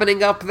what's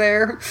happening up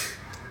there.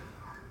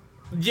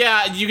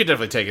 Yeah, you could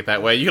definitely take it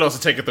that way. You could also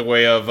take it the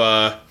way of,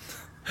 a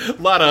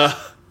lot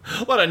of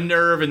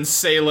nerve and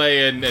Sele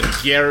and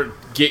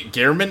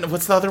Gehrman.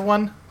 What's the other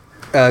one?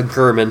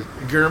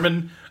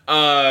 Gurman.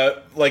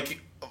 Like,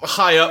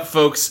 high up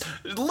folks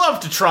love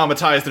to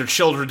traumatize their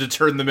children to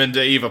turn them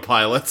into EVA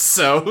pilots,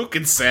 so who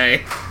can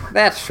say?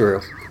 That's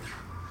true.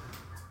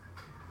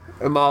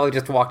 Molly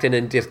just walked in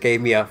and just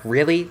gave me a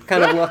really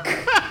kind of look.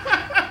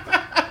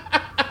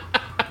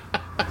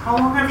 How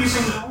long have you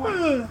been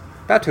going?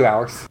 About 2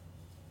 hours.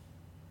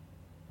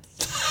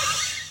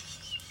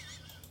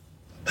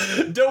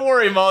 Don't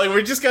worry, Molly,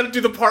 we just gotta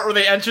do the part where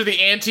they enter the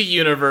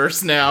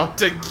anti-universe now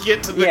to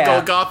get to the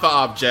Golgotha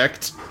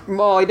object.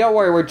 Molly, don't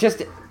worry,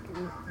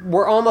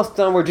 we're almost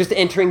done, we're just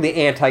entering the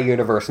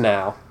anti-universe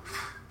now.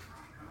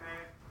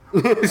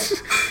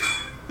 Is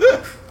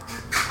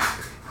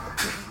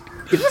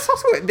this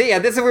also... Yeah,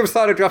 this is where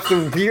Masato drops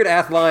the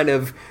weird-ass line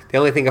of, the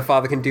only thing a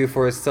father can do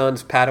for his son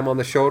is pat him on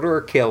the shoulder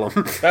or kill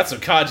him. That's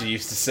what Kaji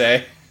used to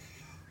say.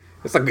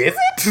 It's like, is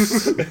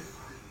it?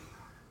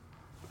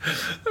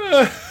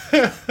 I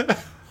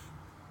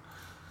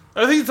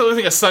think it's the only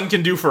thing a son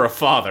can do for a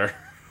father.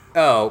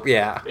 Oh,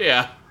 yeah.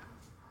 Yeah.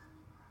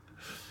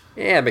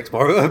 Yeah, it makes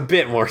a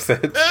bit more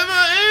sense.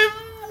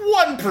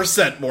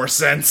 1% more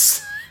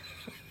sense.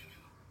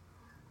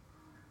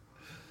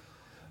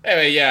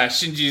 Anyway, yeah,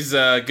 Shinji's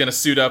gonna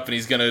suit up and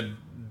he's gonna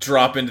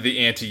drop into the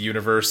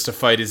anti-universe to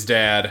fight his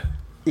dad.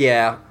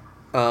 Yeah.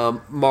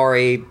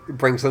 Mari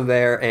brings him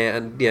there,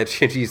 and yeah,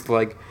 Shinji's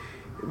like,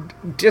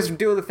 just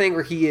doing the thing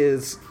where he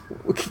is...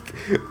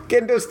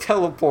 Gendo's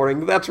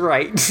teleporting, that's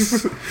right.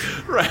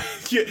 Right.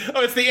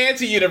 Oh, it's the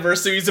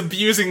anti-universe, so he's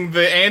abusing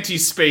the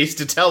anti-space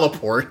to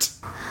teleport.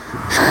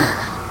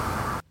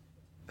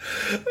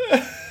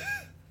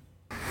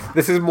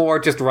 This is more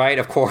just right,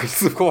 of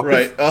course.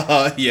 Right,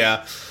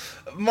 yeah.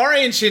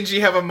 Mari and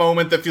Shinji have a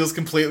moment that feels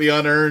completely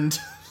unearned.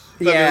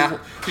 Yeah.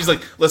 She's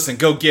like, listen,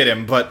 go get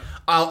him, but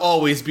I'll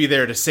always be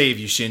there to save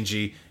you,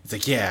 Shinji. It's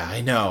like, yeah,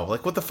 I know.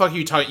 Like, what the fuck are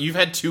you talking? You've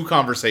had 2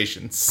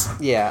 conversations.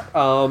 Yeah,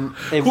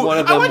 and one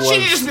of them I want was...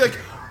 Shinji to just be like,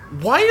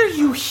 why are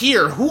you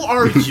here? Who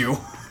are you?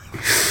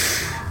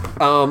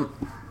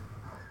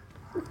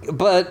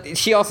 But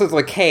she also is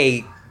like,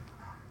 hey,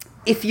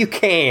 if you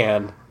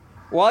can,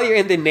 while you're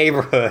in the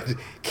neighborhood,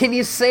 can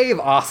you save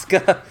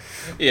Asuka?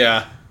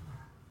 Yeah.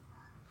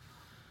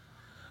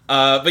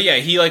 But yeah,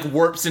 he, like,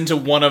 warps into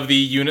one of the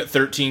Unit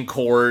 13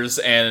 cores,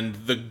 and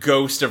the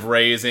ghost of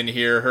Rei is in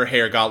here. Her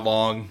hair got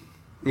long.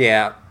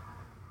 Yeah.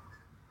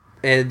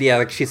 And yeah,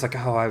 like, she's like,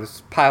 oh, I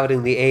was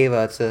piloting the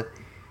Ava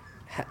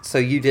so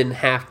you didn't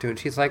have to. And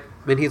he's like,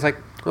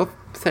 well,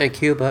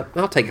 thank you, but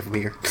I'll take it from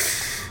here.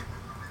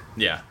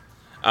 Yeah.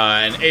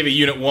 And Ava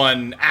Unit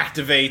 1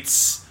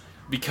 activates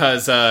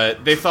because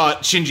they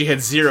thought Shinji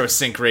had 0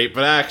 sync rate,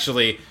 but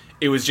actually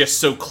it was just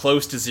so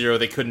close to 0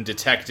 they couldn't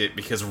detect it,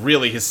 because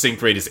really his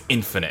sync rate is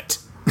infinite.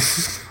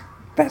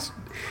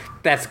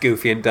 That's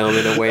goofy and dumb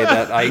in a way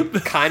that I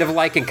kind of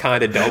like and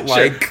kind of don't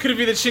like. Could it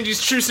be that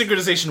Shinji's true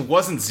synchronization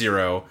wasn't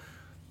 0?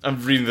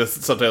 I'm reading the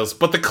subtitles.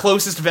 But the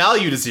closest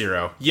value to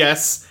 0.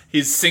 Yes,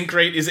 his sync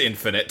rate is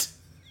infinite.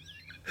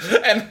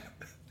 And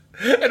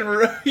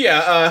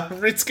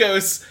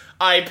Ritsuko's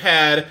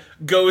iPad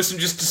goes from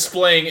just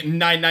displaying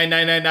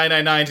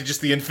 9999999 to just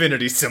the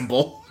infinity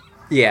symbol.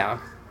 Yeah.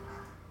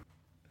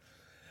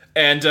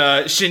 And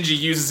Shinji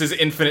uses his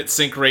infinite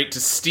sync rate to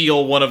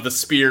steal one of the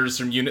spears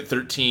from Unit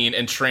 13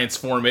 and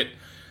transform it.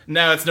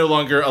 Now it's no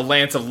longer a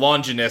lance of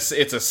Longinus,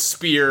 it's a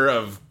spear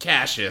of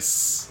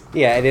Cassius.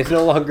 Yeah, and it's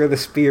no longer the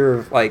spear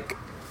of, like,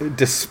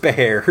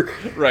 despair.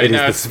 Right, it is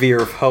now the it's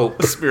spear of hope.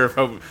 The spear of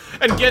hope.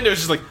 And Gendo's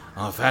just like,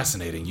 oh,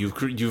 fascinating.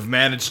 You've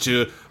managed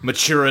to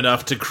mature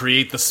enough to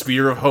create the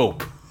spear of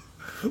hope.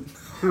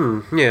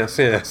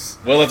 Yes.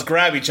 Well, let's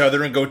grab each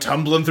other and go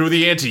tumbling through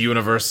the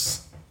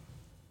anti-universe.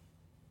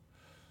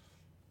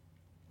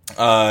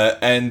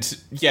 And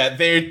yeah,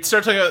 they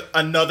start talking about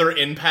another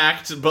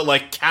impact, but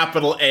like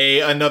capital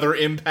A, another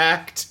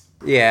impact.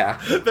 Yeah.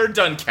 They're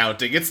done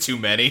counting. It's too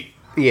many.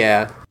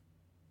 Yeah.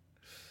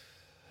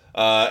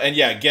 And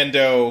yeah,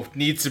 Gendo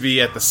needs to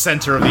be at the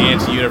center of the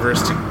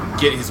anti-universe to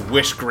get his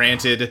wish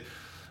granted.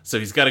 So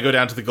he's got to go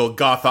down to the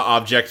Golgotha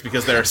object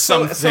because there are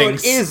some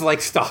things... So it is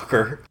like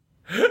Stalker.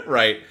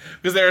 Right.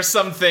 Because there are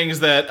some things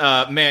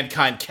that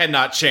mankind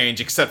cannot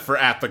change except for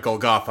at the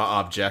Golgotha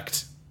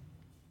object.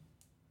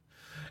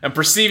 And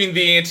perceiving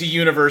the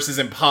anti-universe is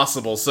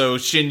impossible, so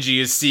Shinji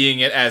is seeing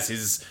it as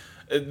his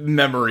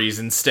memories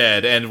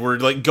instead, and we're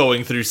like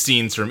going through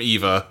scenes from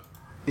Eva.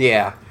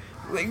 Yeah.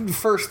 Like,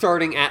 first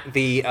starting at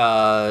the,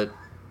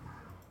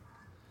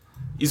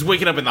 He's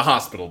waking up in the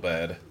hospital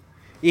bed.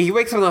 Yeah, he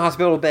wakes up in the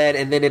hospital bed,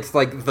 and then it's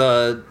like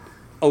the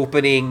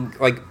opening,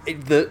 like,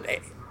 the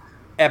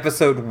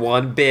episode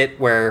 1 bit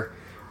where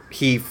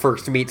he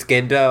first meets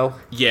Gendo.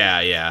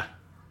 Yeah.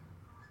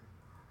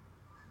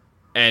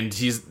 And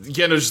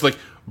Gendo's just like,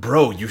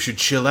 bro, you should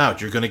chill out.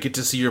 You're gonna get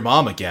to see your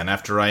mom again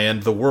after I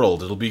end the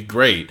world. It'll be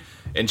great.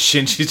 And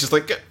Shinji's just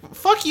like,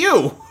 fuck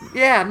you.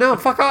 Yeah, no,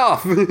 fuck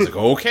off. It's like,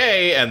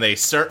 okay, and they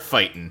start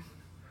fighting.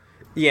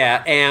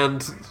 Yeah,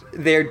 and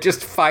they're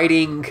just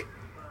fighting,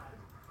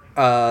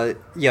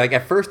 like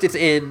at first it's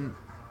in,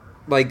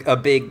 like, a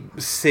big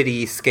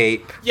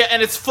cityscape. Yeah,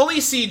 and it's fully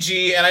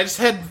CG, and I just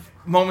had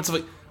moments of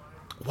like,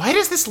 why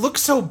does this look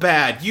so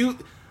bad?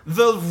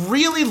 The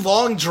really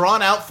long,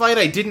 drawn-out fight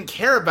I didn't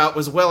care about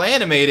was well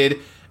animated,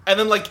 and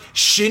then, like,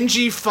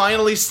 Shinji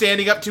finally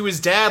standing up to his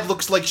dad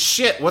looks like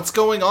shit. What's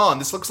going on?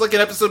 This looks like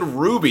an episode of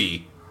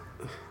Ruby.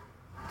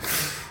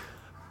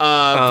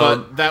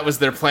 But that was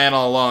their plan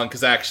all along,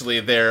 because actually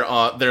they're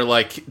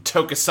like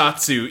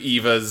tokusatsu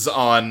Evas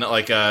on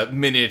like a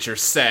miniature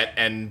set,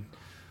 and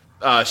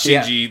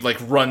Shinji like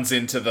runs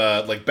into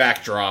the like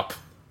backdrop.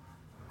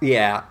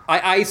 Yeah,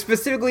 I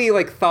specifically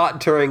like thought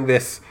during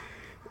this,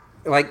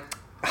 like,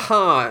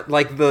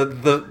 like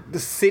the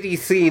city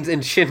scenes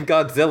in Shin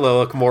Godzilla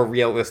look more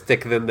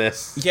realistic than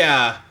this.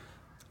 Yeah,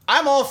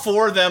 I'm all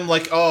for them.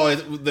 Like, oh,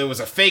 there was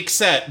a fake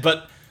set,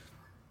 but.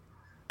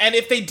 And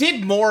if they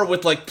did more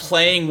with, like,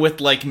 playing with,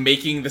 like,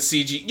 making the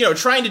CG... You know,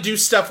 trying to do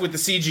stuff with the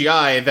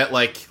CGI that,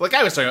 like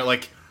I was talking about,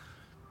 like,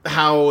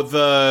 how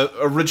the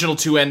original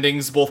 2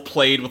 endings both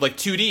played with, like,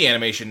 2D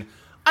animation.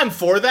 I'm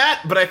for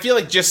that, but I feel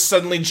like just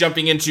suddenly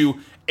jumping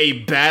into a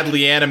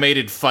badly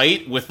animated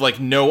fight with, like,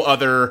 no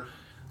other,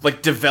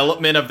 like,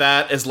 development of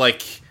that as,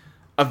 like,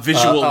 a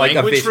visual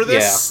language for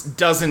this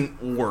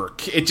doesn't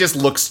work. It just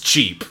looks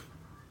cheap.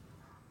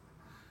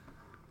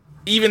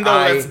 Even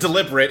though that's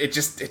deliberate, it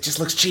just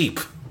looks cheap.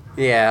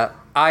 Yeah,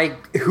 I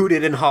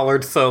hooted and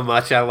hollered so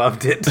much, I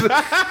loved it.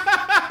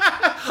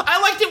 I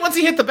liked it once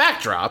he hit the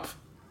backdrop.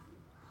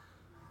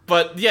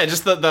 But yeah,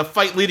 just the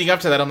fight leading up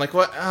to that, I'm like,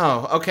 what?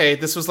 Oh, okay,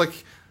 this was like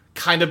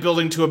kind of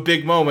building to a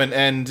big moment,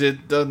 and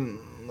it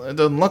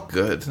doesn't look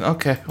good.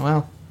 Okay,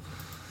 well.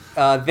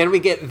 Then we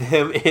get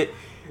them.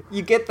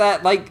 You get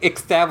that like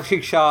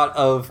establishing shot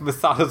of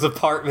Masato's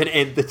apartment,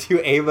 and the 2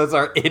 Evas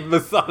are in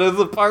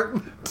Masato's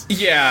apartment.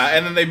 Yeah,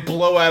 and then they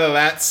blow out of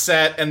that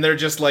set, and they're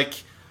just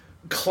like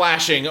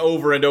clashing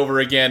over and over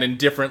again in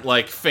different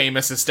like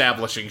famous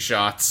establishing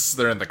shots.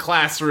 They're in the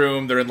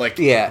classroom. They're in like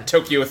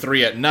Tokyo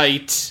 3 at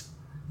night.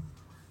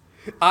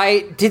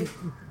 Did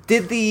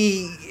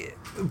the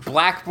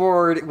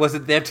blackboard, was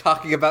it them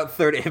talking about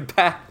Third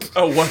Impact?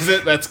 Oh, was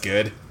it? That's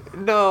good.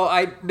 No,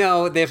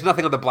 there's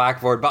nothing on the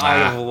blackboard, but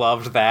I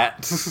loved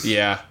that.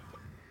 Yeah.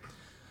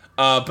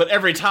 But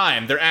every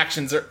time, their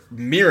actions are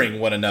mirroring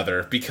one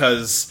another,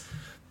 because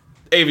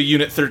Eva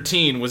Unit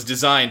 13 was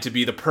designed to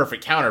be the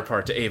perfect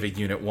counterpart to Eva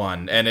Unit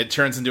 1, and it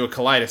turns into a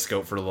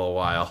kaleidoscope for a little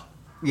while.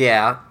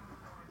 Yeah.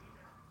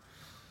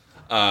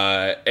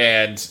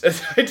 And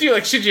I do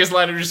like Shinji's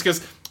line where he just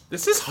goes,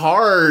 this is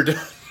hard.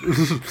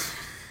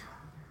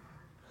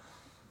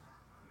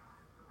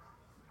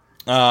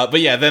 But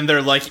yeah, then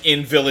they're like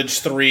in Village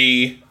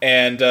 3,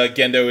 and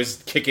Gendo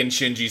is kicking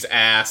Shinji's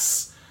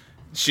ass.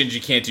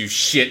 Shinji can't do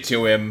shit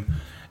to him.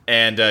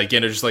 And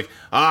Gendo's just like,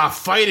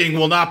 fighting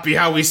will not be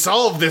how we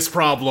solve this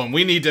problem.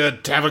 We need to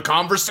have a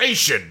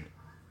conversation.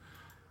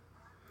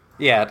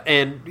 Yeah,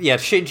 and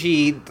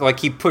Shinji, like,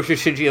 he pushes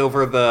Shinji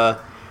over the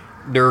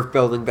nerve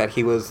building that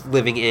he was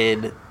living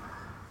in.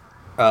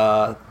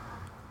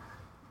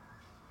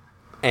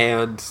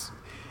 And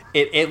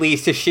it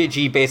leads to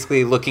Shinji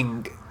basically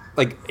looking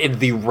like in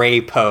the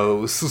Ray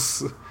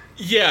pose.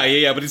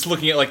 Yeah, but he's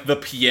looking at like the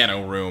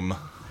piano room.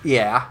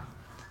 Yeah.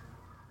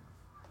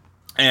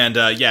 And,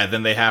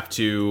 then they have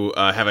to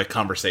have a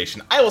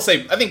conversation. I will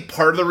say, I think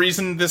part of the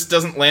reason this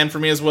doesn't land for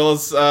me as well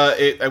as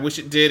I wish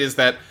it did is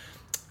that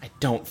I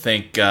don't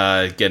think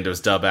Gendo's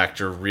dub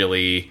actor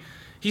really...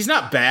 He's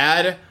not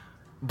bad,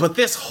 but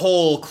this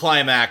whole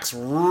climax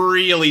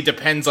really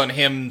depends on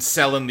him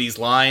selling these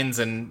lines,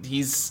 and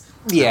he's...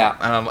 Yeah.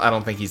 I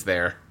don't think he's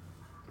there.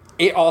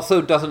 It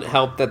also doesn't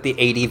help that the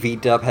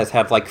ADV dub has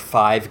had,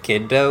 5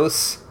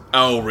 Gendos.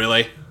 Oh,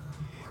 really?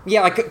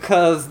 Yeah,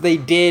 because they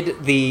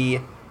did the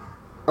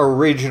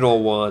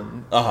original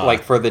one,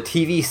 for the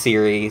TV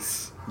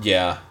series.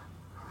 Yeah.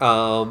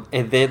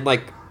 And then,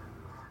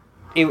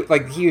 he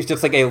was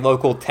just, a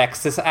local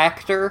Texas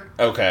actor.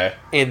 Okay.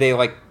 And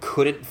they,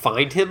 couldn't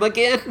find him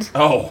again.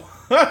 Oh.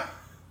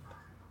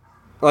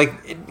 And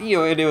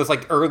it was,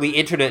 early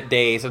internet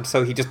days, and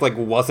so he just,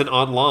 wasn't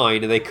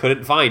online, and they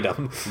couldn't find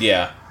him.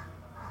 Yeah.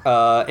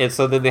 And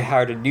so then they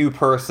hired a new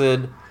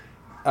person,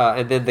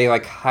 and then they,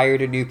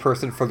 hired a new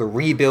person for the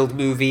Rebuild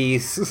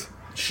movies.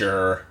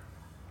 Sure.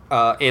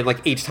 And,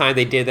 each time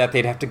they did that,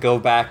 they'd have to go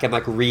back and,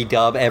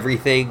 redub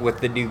everything with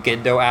the new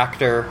Gendo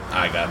actor.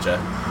 I gotcha.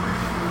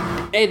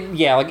 And,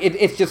 yeah,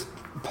 it's just...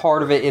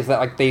 Part of it is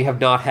that, they have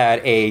not had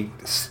a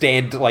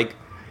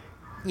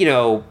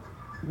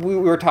we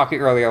were talking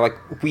earlier,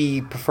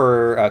 we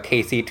prefer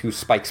Casey to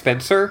Spike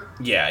Spencer.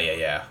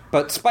 Yeah.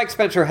 But Spike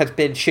Spencer has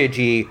been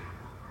Shinji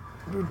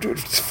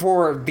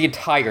for the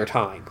entire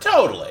time.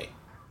 Totally.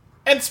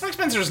 And Spike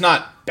Spencer's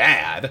not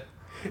bad.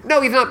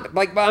 No, he's not,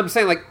 but I'm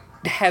saying,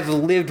 has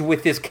lived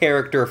with this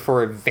character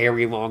for a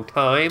very long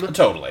time.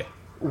 Totally.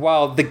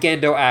 While the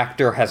Gendo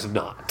actor has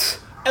not.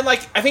 And, I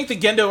think the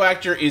Gendo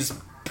actor is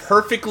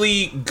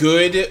perfectly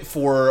good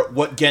for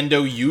what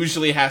Gendo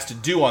usually has to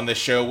do on this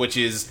show, which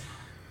is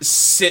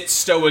sit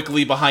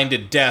stoically behind a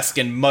desk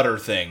and mutter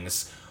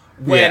things.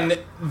 When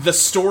the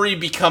story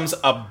becomes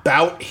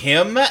about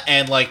him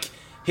and,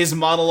 his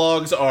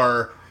monologues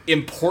are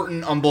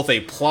important on both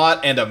a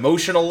plot and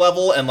emotional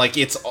level, and,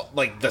 it's,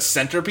 the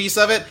centerpiece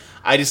of it,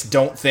 I just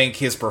don't think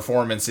his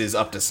performance is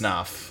up to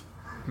snuff.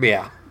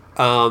 Yeah.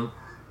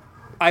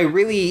 I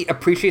really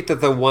appreciate that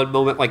the one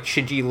moment,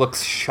 Shinji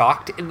looks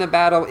shocked in the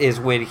battle is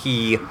when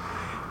he...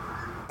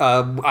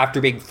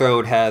 after being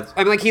thrown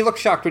he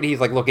looks shocked when he's,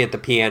 looking at the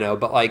piano,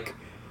 but,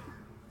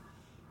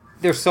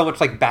 there's so much,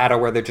 battle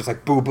where they're just,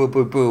 boom, boom,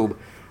 boom, boom.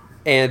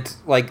 And,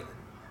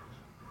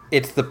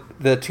 it's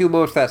the two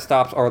moments that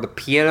stops are the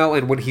piano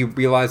and when he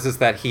realizes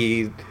that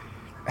he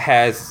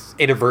has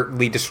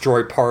inadvertently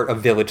destroyed part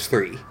of Village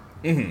 3.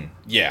 Mm-hmm.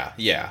 Yeah.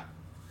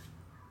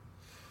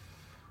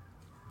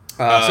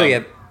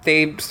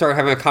 They start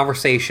having a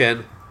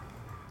conversation.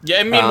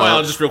 Yeah, and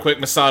meanwhile, just real quick,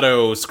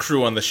 Masato's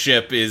crew on the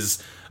ship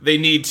they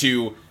need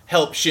to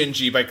help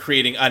Shinji by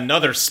creating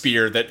another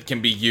spear that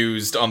can be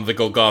used on the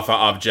Golgotha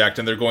object,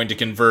 and they're going to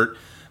convert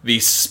the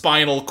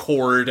spinal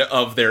cord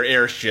of their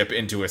airship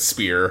into a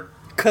spear.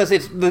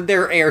 Because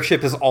their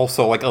airship is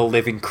also, a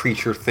living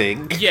creature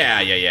thing.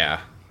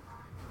 Yeah.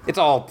 It's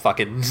all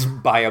fucking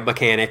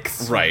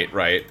biomechanics.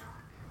 Right.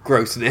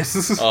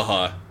 Grossness.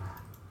 Uh-huh.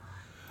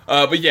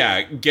 But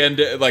yeah,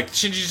 Gendo,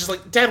 Shinji's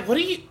just Dad, what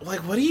do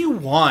you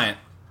want?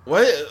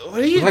 What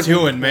are you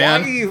doing,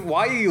 man?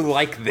 Why are you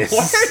like this?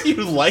 Why are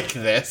you like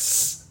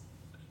this?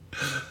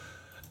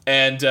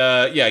 And,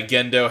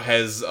 Gendo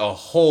has a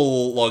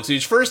whole long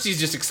speech. First, he's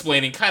just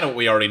explaining kind of what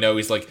we already know.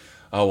 He's like,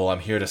 oh, well, I'm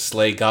here to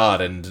slay God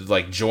and,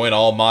 join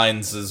all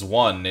minds as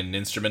one in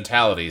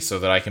instrumentality so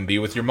that I can be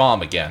with your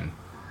mom again.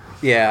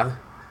 Yeah.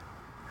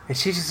 And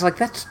she's just like,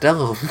 that's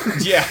dumb.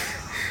 Yeah.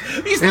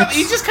 He's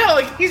just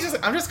kind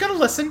of I'm just gonna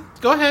listen.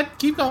 Go ahead,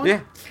 keep going. Yeah,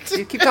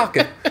 keep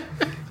talking.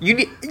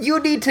 You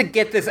need to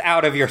get this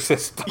out of your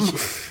system.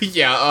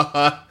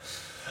 Yeah,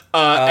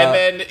 and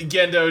then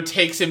Gendo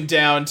takes him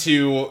down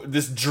to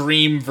this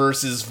dream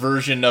versus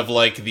version of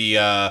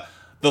the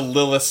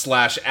Lilith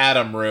 /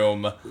 Adam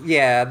room.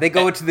 Yeah, they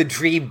go into the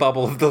dream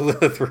bubble of the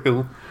Lilith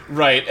room.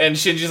 Right, and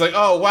Shinji's like,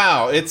 oh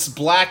wow, it's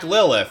Black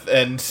Lilith,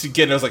 and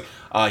Gendo's like,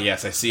 ah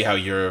yes, I see how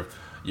your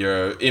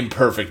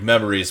imperfect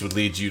memories would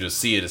lead you to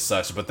see it as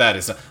such, but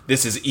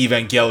this is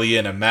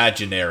Evangelion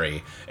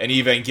imaginary. An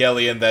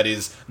Evangelion that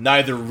is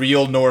neither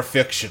real nor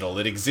fictional.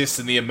 It exists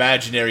in the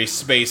imaginary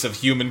space of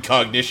human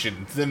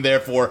cognition, and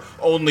therefore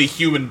only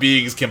human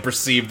beings can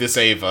perceive this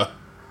Eva.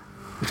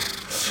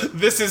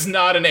 This is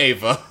not an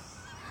Eva.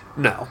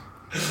 No.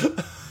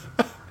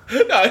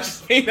 No, I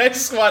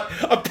just want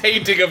a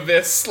painting of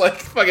this,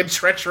 fucking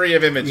treachery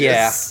of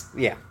images.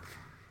 Yeah.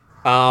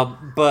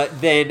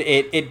 But then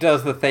it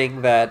does the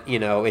thing that,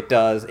 it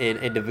does in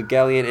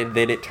Evangelion, and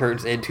then it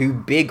turns into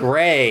Big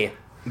Ray.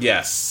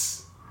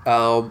 Yes.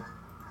 And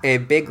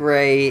Big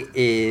Ray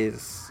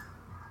is...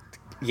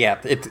 Yeah,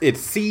 it's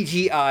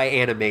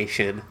CGI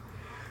animation.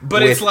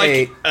 But it's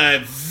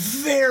a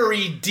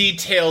very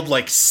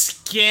detailed,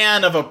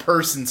 scan of a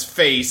person's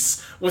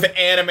face with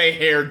anime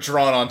hair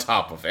drawn on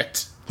top of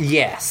it.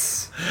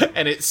 Yes.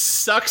 And it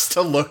sucks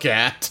to look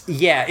at.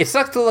 Yeah, it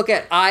sucks to look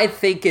at. I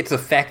think it's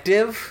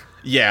effective.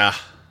 Yeah.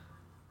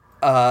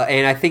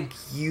 And I think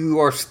you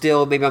are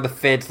still maybe on the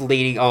fence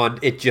leaning on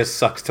it just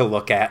sucks to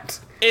look at.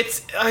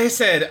 It's, like I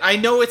said, I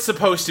know it's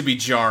supposed to be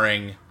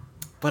jarring,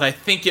 but I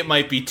think it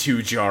might be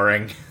too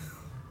jarring.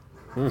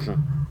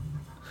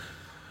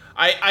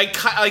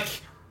 I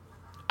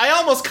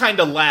almost kind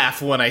of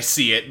laugh when I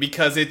see it,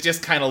 because it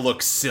just kind of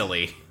looks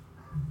silly.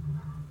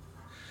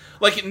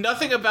 Like,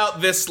 nothing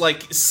about this,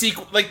 like,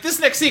 this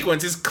next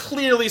sequence is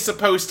clearly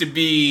supposed to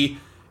be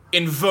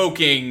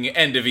invoking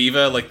End of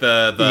Eva, like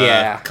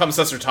the Come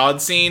Susser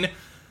Todd scene.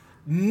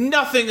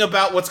 Nothing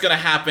about what's going to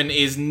happen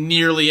is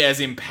nearly as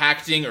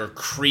impacting or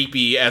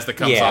creepy as the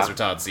Come Susser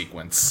Todd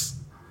sequence.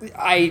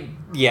 I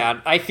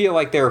feel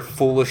like they're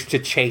foolish to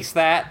chase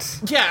that.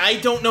 Yeah, I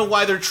don't know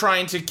why they're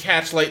trying to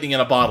catch lightning in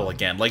a bottle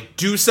again. Like,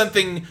 do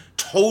something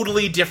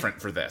totally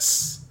different for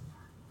this.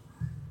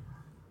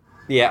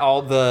 Yeah,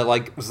 all the,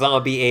 like,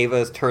 zombie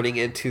Avas turning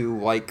into,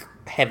 like,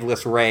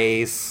 headless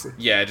rays.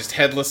 Yeah, just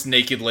headless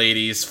naked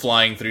ladies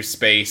flying through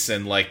space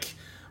and, like,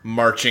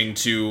 marching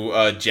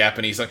to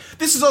Japanese song.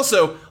 This is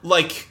also,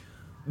 like,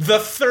 the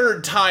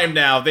third time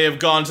now they have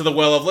gone to the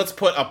well of, let's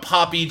put a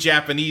poppy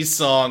Japanese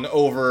song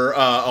over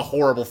a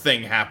horrible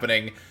thing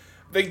happening.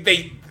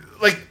 They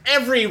like,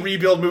 every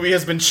rebuild movie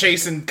has been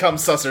chasing Come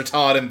Susser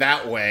Todd in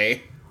that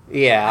way.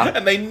 Yeah.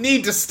 And they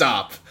need to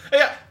stop.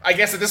 Yeah, I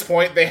guess at this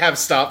point they have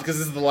stopped because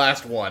this is the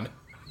last one.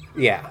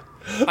 Yeah.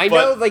 I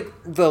know, like,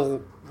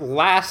 the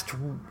last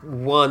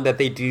one that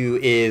they do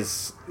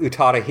is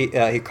Utada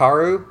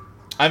Hikaru.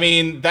 I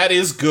mean, that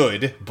is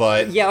good,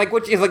 but... Yeah, like,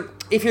 which is, like,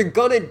 if you're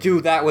gonna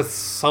do that with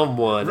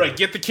someone... Right,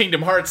 get the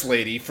Kingdom Hearts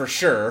lady, for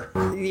sure.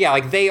 Yeah,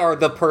 like, they are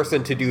the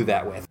person to do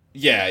that with.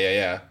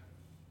 Yeah.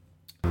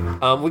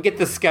 We get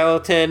the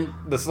skeleton,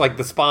 this, like,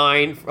 the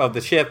spine of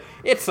the ship.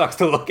 It sucks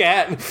to look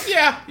at.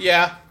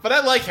 Yeah, but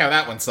I like how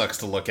that one sucks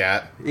to look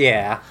at.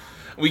 Yeah.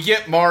 We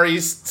get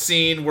Mari's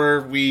scene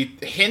where we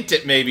hint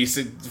at maybe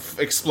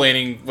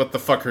explaining what the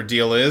fuck her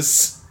deal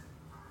is.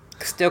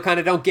 Still kind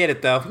of don't get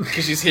it, though.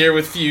 Because she's here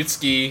with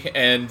Fuyutsuki,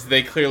 and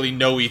they clearly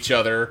know each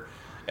other,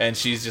 and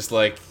she's just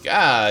like,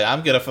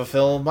 I'm gonna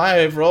fulfill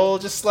my role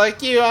just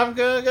like you, I'm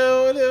gonna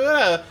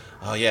go...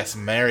 Oh yes,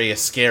 Mary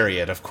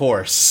Iscariot, of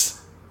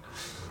course.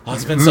 Oh,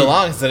 it's been so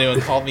long since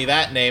anyone called me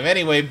that name.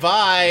 Anyway,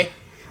 bye!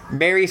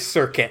 Mary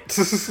Circuit.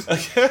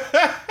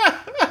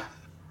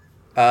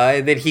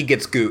 And then he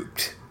gets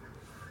gooped.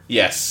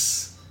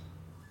 Yes.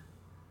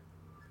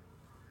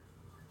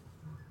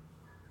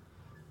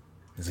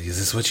 He's like, is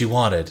this what you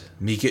wanted?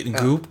 Me getting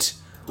gooped?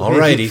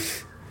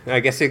 Alrighty.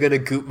 I guess you're gonna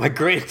goop my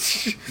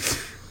Grinch.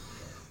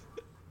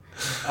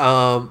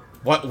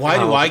 Why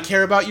do I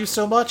care about you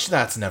so much?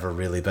 That's never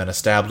really been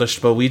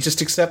established, but we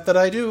just accept that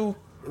I do.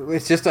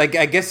 It's just, I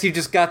guess you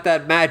just got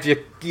that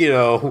magic, you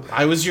know.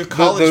 I was your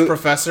college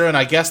professor, and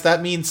I guess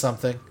that means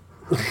something.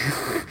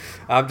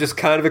 I'm just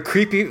kind of a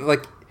creepy,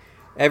 like,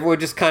 everyone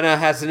just kind of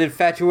has an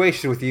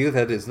infatuation with you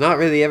that is not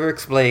really ever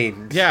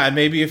explained. Yeah, and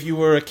maybe if you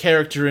were a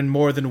character in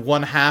more than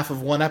one half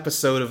of one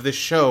episode of this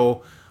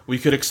show, we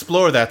could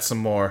explore that some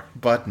more,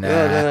 but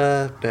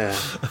nah.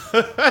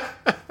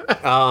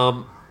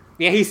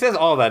 Yeah, he says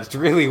all that. It's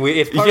really weird.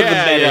 It's part of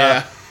the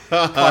meta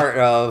part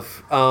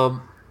of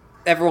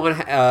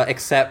everyone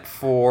except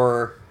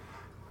for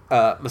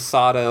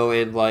Masato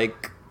and,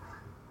 like,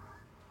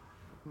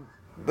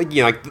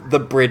 you know, like the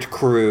bridge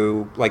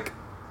crew, like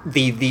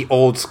the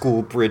old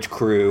school bridge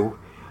crew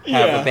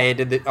have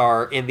abandoned it,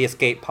 are in the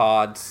escape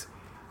pods,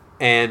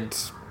 and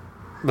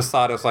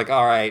Masato's like,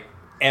 all right,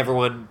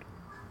 everyone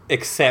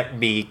except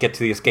me get to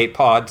the escape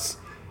pods.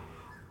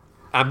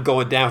 I'm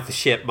going down with the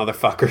ship,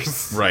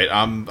 motherfuckers. Right,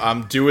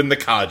 I'm doing the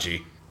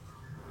Kaji.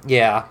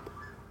 Yeah.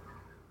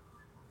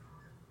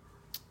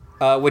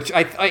 Which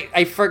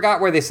I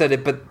forgot where they said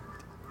it, but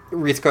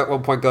Ritsuko at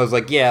one point goes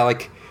like, yeah,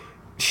 like,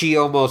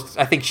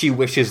 I think she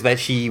wishes that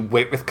she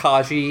went with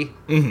Kaji.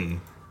 Mm-hmm.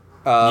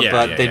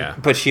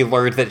 But she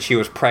learned that she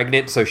was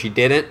pregnant, so she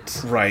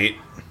didn't. Right.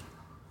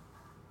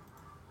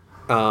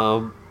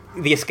 The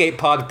escape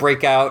pods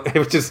break out.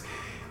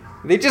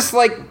 They just,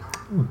 like,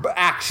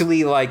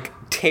 actually, like,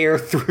 tear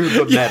through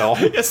the metal.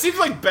 It seems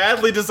like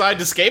badly designed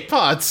escape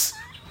pods.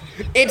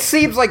 It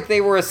seems like they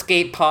were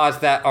escape pods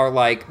that are,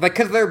 like,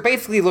 because they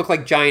basically look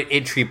like giant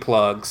entry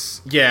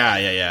plugs.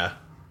 Yeah.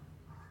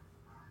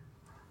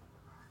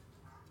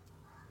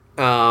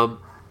 But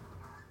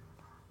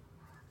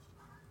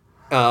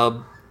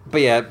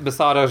yeah,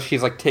 Misato,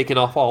 she's, like, taking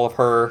off all of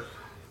her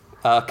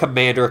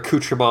commander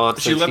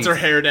accoutrements. She lets her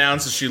hair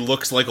down so she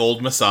looks like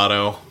old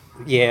Masato.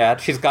 Yeah,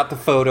 she's got the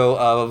photo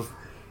of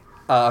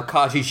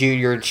Kaji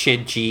Jr. and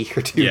Shinji,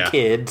 her two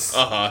kids.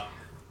 Uh-huh.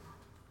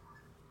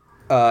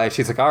 And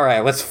she's like, all right,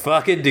 let's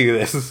fucking do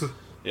this.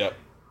 Yep.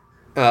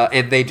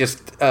 And they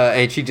just,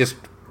 and she just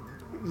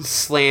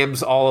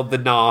slams all of the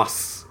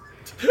NOS.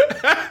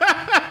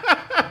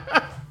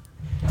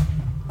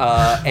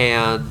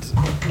 And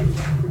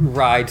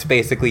rides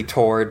basically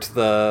towards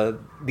the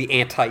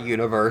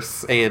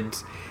anti-universe and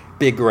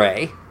Big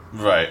Ray.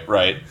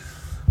 Right.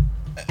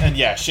 And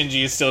yeah,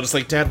 Shinji is still just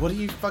like, Dad, what do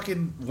you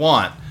fucking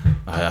want?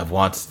 I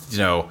want,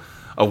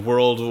 a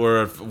world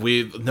where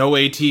no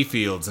AT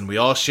fields, and we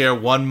all share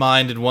one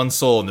mind and one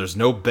soul, and there's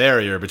no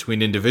barrier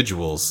between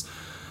individuals.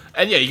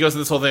 And yeah, he goes into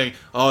this whole thing,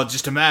 oh,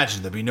 just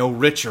imagine, there'd be no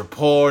rich or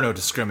poor, no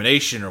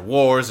discrimination or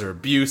wars or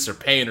abuse or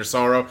pain or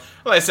sorrow.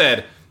 Well, I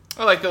said,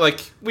 I like that,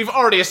 like, we've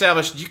already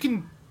established you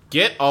can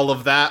get all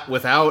of that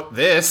without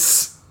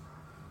this.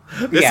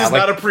 This is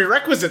not a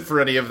prerequisite for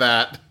any of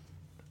that.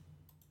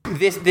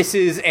 This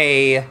is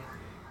a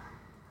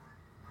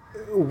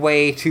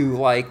way to,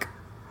 like,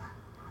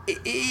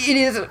 it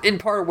is in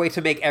part a way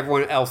to make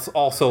everyone else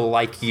also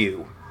like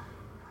you.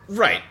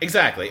 Right,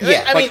 exactly.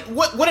 Yeah, I mean,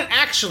 what it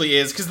actually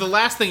is, because the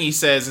last thing he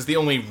says is the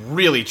only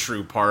really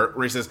true part,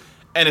 where he says,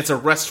 and it's a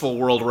restful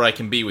world where I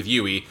can be with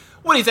Yui.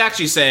 What he's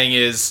actually saying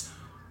is,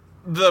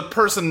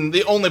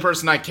 the only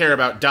person I care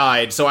about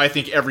died, so I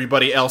think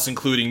everybody else,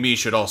 including me,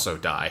 should also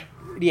die.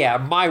 Yeah,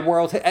 my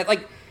world,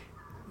 like,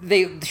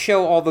 they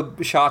show all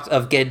the shots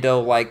of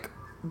Gendo, like,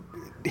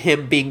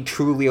 him being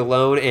truly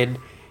alone, and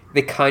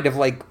they kind of,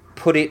 like,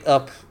 put it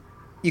up,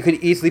 you could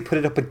easily put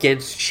it up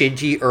against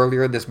Shinji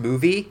earlier in this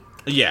movie.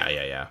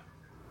 Yeah.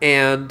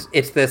 And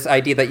it's this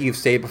idea that you've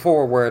stated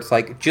before, where it's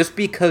like, just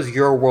because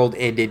your world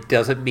ended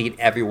doesn't mean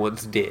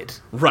everyone's did.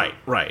 Right.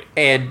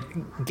 And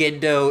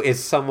Gendo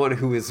is someone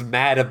who is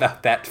mad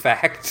about that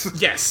fact.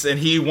 Yes, and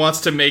he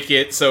wants to make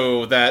it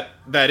so that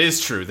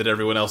is true, that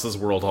everyone else's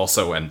world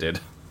also ended.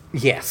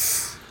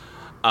 Yes.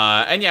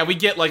 And yeah, we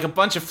get, like, a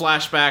bunch of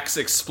flashbacks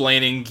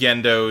explaining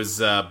Gendo's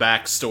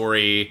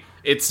backstory.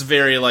 It's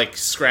very, like,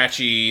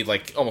 scratchy,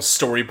 like, almost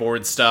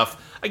storyboard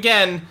stuff.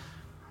 Again,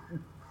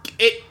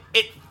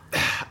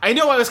 I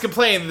know I was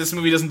complaining that this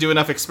movie doesn't do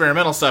enough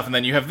experimental stuff, and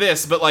then you have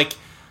this, but, like,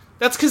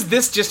 that's because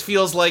this just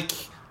feels like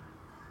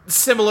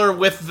similar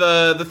with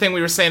the thing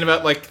we were saying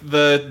about, like,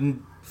 the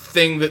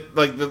thing that,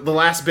 like, the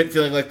last bit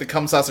feeling like the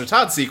Come Saucer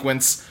Todd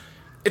sequence.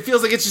 It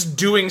feels like it's just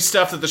doing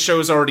stuff that the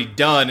show's already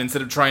done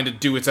instead of trying to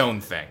do its own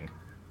thing.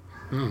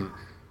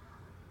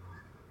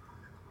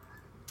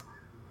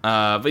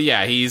 But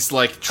yeah, he's,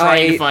 like,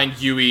 trying to find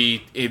Yui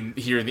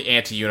here in the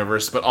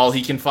anti-universe, but all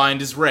he can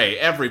find is Rei.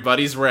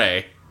 Everybody's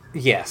Rei.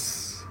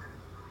 Yes.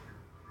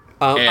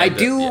 I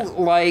do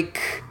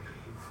like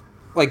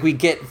we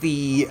get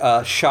the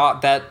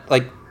shot that,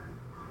 like,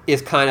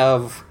 is kind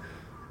of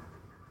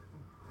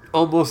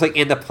almost like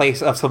in the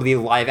place of some of the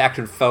live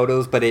action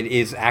photos, but it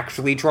is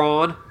actually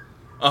drawn.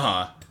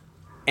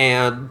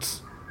 And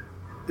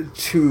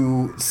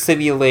to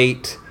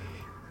simulate,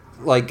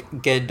 like,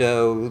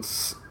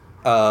 Gendo's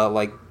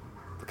like,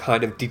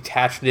 kind of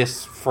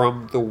detachedness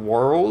from the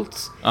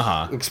world.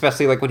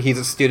 Especially, like, when he's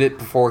a student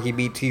before he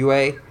meets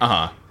Yui.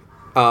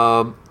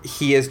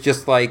 He is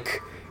just,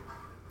 like,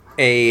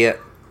 a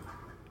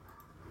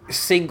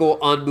single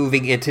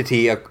unmoving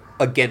entity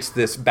against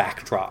this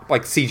backdrop,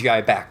 like,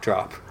 CGI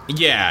backdrop.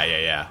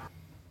 Yeah.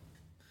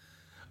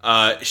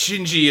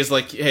 Shinji is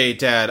like, hey,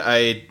 Dad,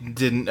 I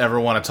didn't ever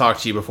want to talk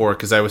to you before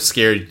because I was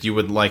scared you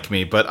wouldn't like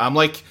me, but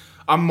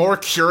I'm more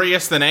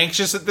curious than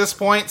anxious at this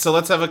point, so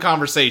let's have a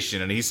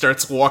conversation. And he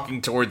starts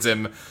walking towards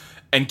him,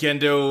 and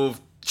Gendo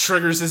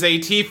triggers his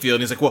AT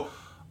field, and he's like, well,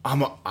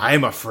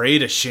 I'm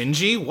afraid of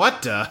Shinji?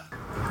 What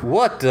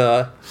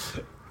the?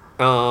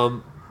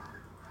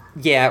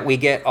 Yeah, we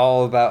get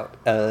all about,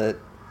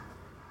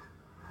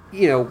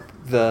 you know,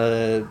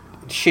 the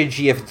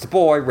Shinji if it's a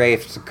boy, Rei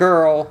if it's a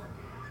girl.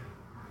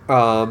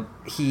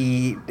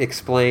 He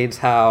explains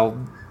how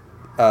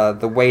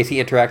the ways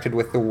he interacted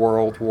with the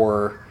world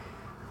were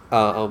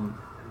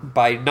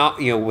by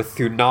not, you know,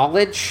 through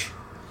knowledge.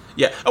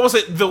 Yeah, I will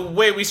say the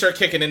way we start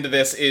kicking into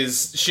this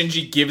is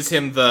Shinji gives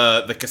him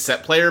the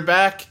cassette player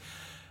back,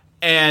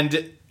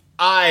 and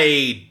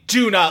I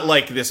do not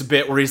like this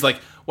bit where he's like,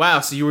 wow,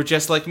 so you were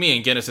just like me,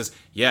 and Gendo says,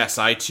 yes,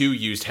 I too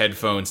used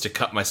headphones to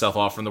cut myself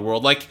off from the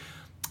world. Like,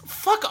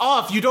 fuck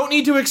off, you don't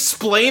need to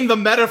explain the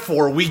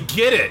metaphor, we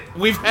get it.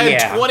 We've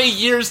had 20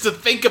 years to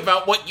think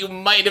about what you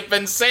might have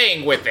been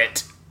saying with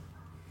it.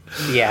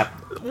 Yeah.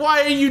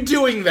 Why are you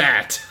doing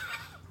that?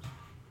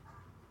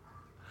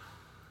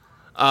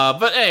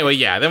 But anyway,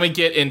 yeah, then we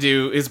get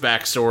into his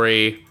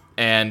backstory,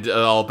 and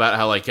all about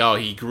how, like, oh,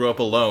 he grew up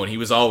alone, he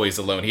was always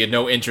alone, he had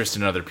no interest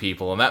in other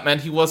people, and that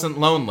meant he wasn't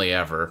lonely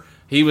ever.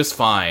 He was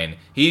fine.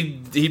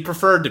 He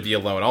preferred to be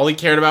alone. All he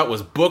cared about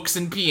was books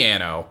and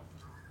piano.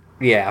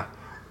 Yeah.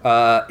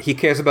 He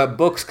cares about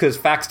books because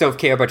facts don't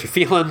care about your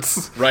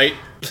feelings. Right?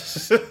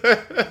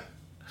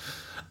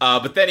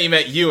 But then he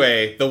met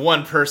Yui, the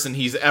one person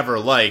he's ever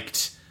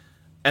liked,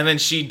 and then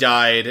she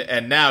died,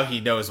 and now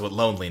he knows what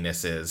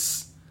loneliness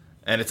is.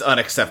 And it's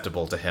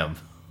unacceptable to him.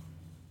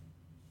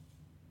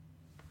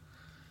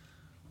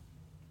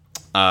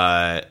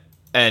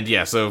 And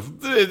yeah, so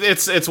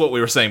it's what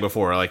we were saying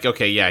before. Like,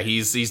 okay, yeah,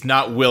 he's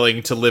not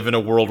willing to live in a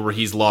world where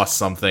he's lost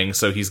something,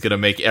 so he's gonna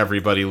make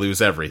everybody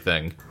lose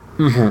everything.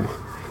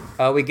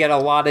 Mm-hmm. We get a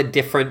lot of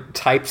different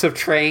types of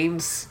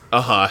trains.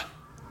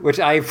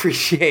 Which I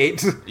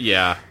appreciate.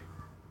 Yeah.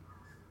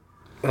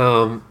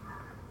 You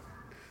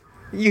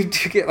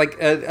do get, like,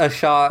 a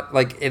shot,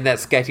 like, in that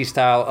sketchy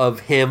style of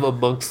him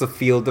amongst the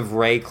field of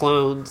Rei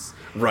clones.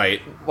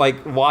 Right.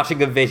 Like,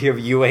 watching a video of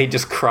Yui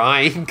just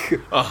crying.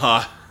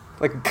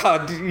 Like,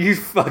 God, you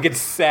fucking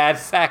sad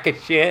sack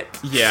of shit.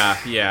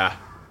 Yeah.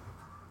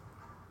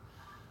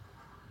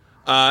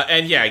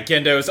 And yeah,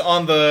 Gendo's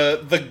on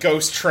the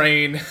ghost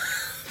train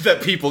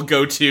that people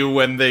go to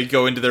when they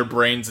go into their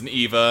brains in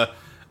Eva,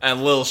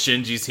 and little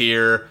Shinji's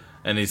here,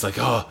 and he's like,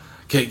 oh,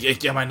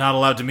 am I not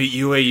allowed to meet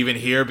Yue even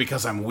here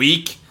because I'm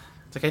weak?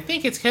 It's like, I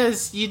think it's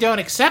because you don't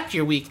accept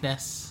your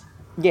weakness.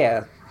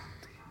 Yeah.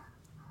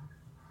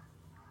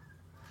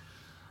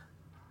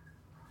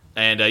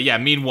 And yeah,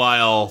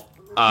 meanwhile...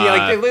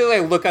 yeah, they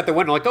literally look out the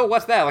window like, oh,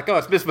 what's that? Like, oh,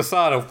 it's Miss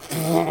Masato.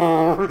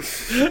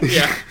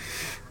 yeah.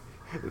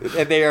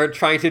 And they are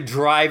trying to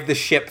drive the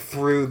ship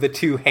through the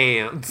two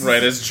hands.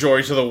 Right, as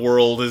Joy to the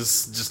World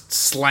is just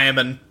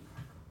slamming.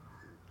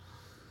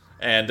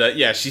 And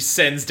yeah, she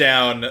sends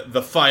down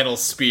the final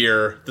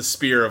spear, the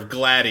Spear of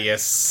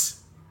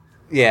Gladius.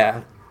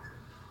 Yeah.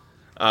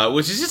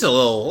 Which is just a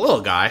little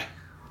guy.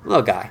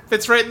 Little guy.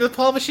 Fits right in the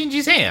palm of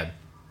Shinji's hand.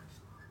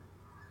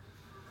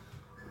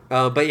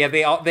 But yeah,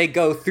 they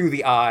go through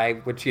the eye,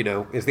 which,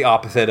 is the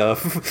opposite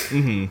of.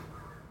 Mm-hmm.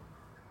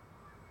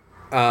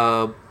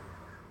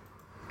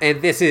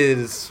 And this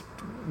is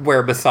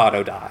where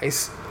Masato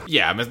dies.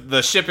 Yeah,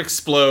 the ship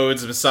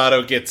explodes,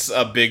 Masato gets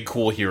a big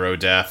cool hero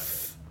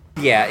death.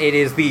 Yeah, it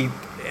is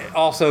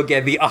also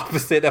again the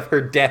opposite of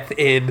her death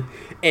in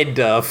End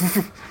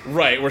of.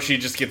 Right, where she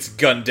just gets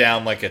gunned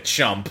down like a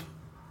chump.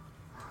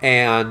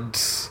 And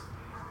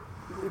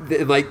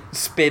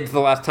spends the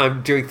last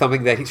time doing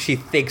something that she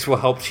thinks will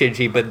help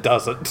Shinji, but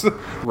doesn't.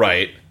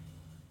 Right.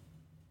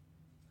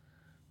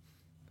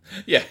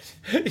 Yeah,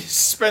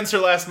 spends her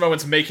last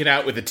moments making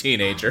out with a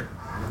teenager.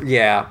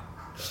 Yeah.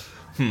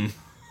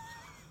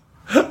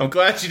 I'm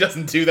glad she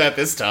doesn't do that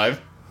this time.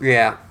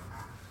 Yeah.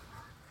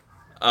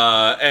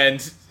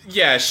 And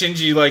yeah,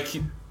 Shinji,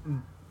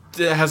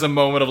 has a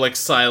moment of,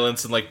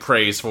 silence and,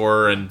 praise for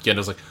her, and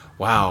Gendo's like,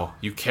 wow,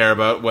 you care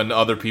about when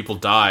other people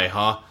die,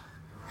 huh?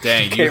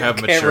 Dang, you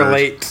have matured. Can't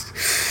relate.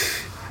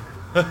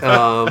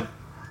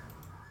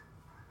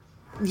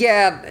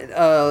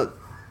 Yeah,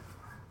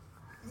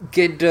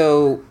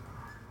 Gendo,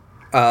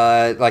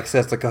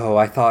 says, oh,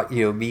 I thought,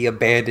 me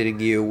abandoning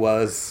you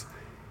was,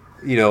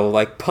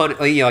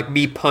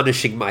 me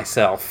punishing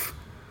myself.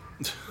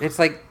 And it's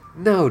like,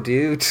 no,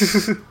 dude.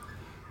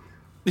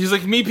 He's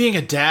like, me being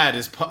a dad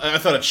I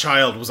thought a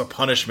child was a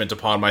punishment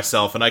upon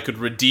myself, and I could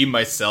redeem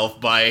myself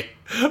by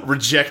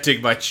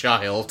rejecting my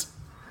child.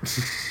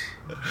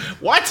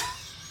 What?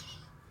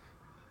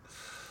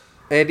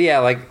 And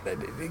yeah,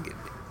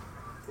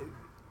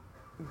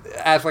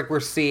 as we're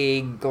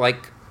seeing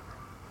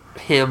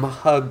him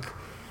hug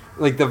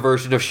the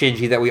version of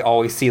Shinji that we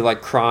always see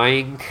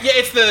crying. Yeah,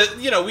 it's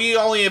we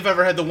only have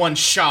ever had the one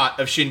shot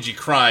of Shinji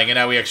crying, and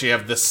now we actually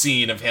have the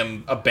scene of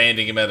him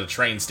abandoning him at a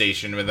train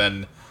station and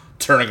then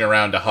turning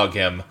around to hug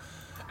him.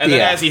 And then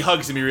as he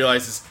hugs him, he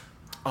realizes,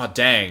 oh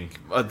dang,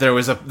 there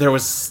was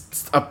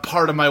a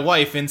part of my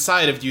wife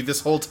inside of you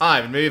this whole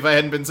time, and maybe if I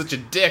hadn't been such a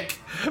dick,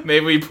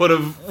 maybe we could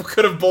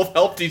have both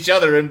helped each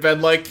other and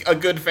been a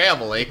good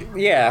family.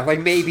 Yeah,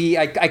 maybe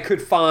I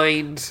could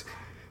find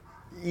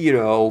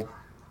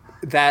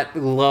that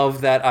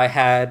love that I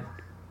had,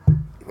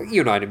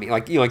 you know what I mean,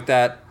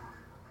 that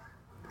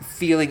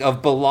feeling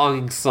of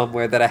belonging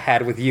somewhere that I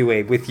had with you,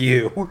 with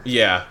you.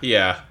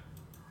 Yeah.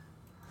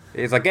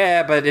 He's like,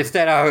 yeah, but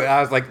instead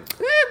I was like,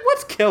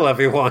 let's kill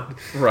everyone.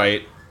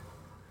 Right.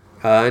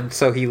 And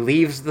so he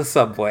leaves the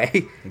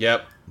subway.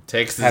 Yep.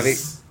 Takes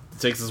his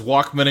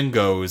Walkman and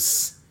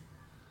goes.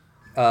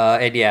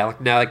 And yeah,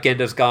 now that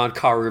Gendo's gone,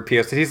 Karu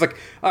appears, and he's like,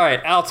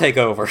 alright, I'll take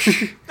over.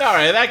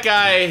 Alright, that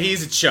guy,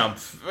 he's a chump.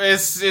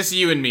 It's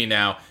you and me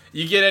now.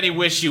 You get any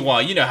wish you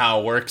want. You know how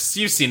it works.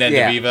 You've seen End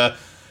of Eva.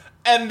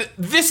 And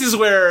this is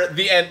where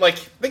the end,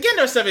 the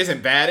Gendo stuff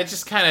isn't bad. It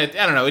just kind of,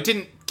 I don't know, it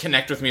didn't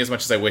connect with me as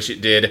much as I wish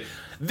it did.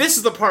 This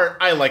is the part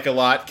I like a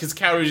lot, because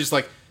Kaoru's just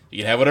you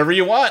can have whatever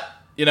you want.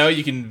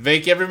 You can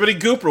make everybody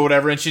goop or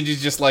whatever, and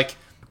Shinji's just I'm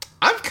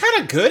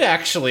kind of good,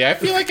 actually. I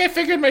feel like I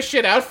figured my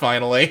shit out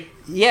finally.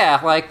 Yeah,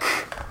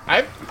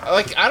 I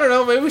don't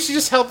know, maybe we should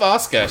just help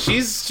Asuka.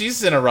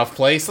 She's in a rough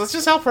place. Let's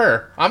just help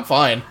her. I'm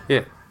fine.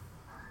 Yeah.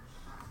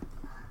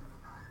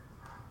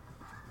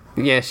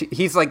 Yeah,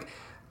 he's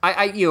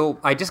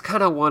I just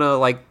kind of want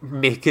to,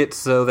 make it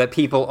so that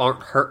people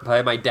aren't hurt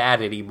by my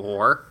dad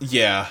anymore.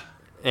 Yeah.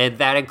 And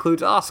that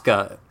includes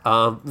Asuka.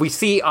 We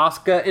see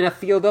Asuka in a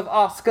field of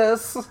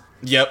Asukas.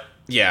 Yep.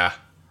 Yeah.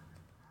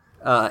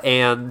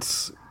 And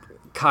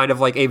kind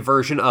of a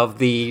version of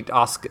the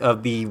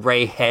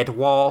Rei head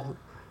wall.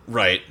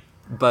 Right.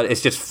 But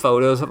it's just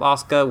photos of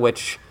Asuka,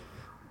 which...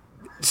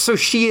 So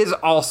she is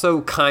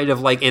also kind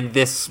of, in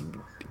this,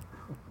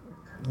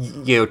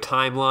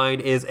 timeline,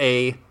 is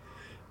a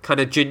kind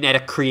of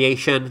genetic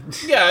creation.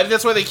 Yeah,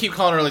 that's why they keep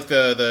calling her,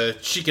 the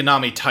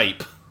Shikinami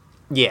type.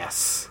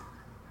 Yes.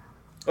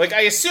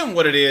 I assume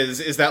what it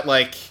is that,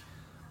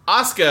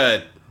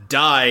 Asuka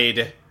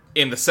died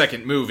in the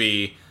second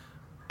movie,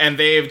 and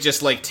they've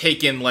just,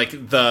 taken,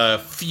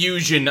 the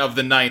fusion of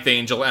the Ninth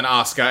Angel and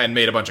Asuka and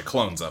made a bunch of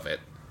clones of it.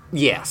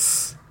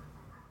 Yes.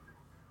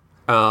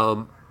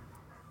 And,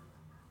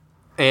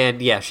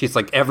 yeah, she's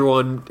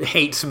everyone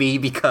hates me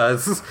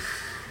because...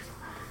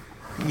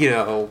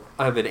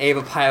 I'm an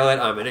Eva pilot,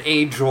 I'm an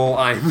angel,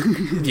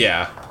 I'm...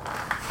 Yeah.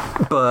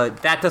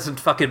 But that doesn't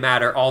fucking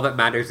matter. All that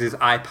matters is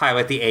I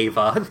pilot the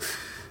Ava.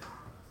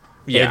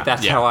 Yeah. And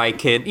that's how I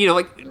can,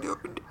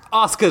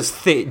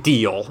 Asuka's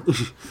deal.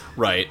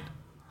 Right.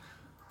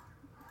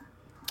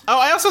 Oh,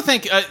 I also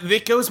think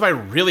it goes by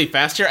really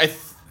fast here.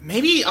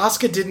 Maybe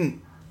Asuka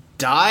didn't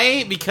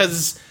die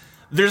because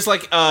there's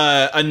like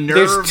a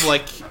nerve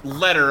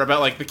letter about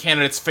like the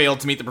candidates failed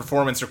to meet the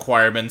performance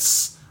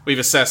requirements. We've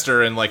assessed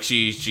her and like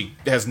she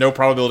has no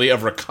probability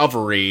of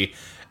recovery.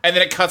 And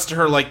then it cuts to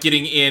her like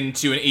getting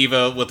into an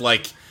Eva with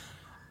like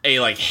a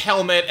like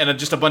helmet and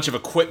just a bunch of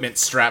equipment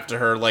strapped to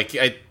her. Like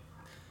I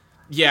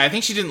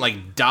think she didn't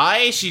like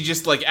die. She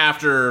just like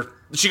after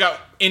she got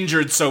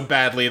injured so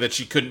badly that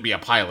she couldn't be a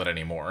pilot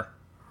anymore.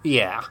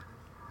 Yeah.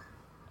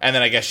 And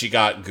then I guess she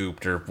got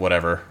gooped or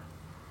whatever.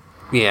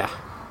 Yeah.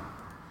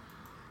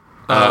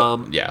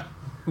 Yeah.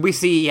 We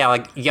see,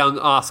 like, young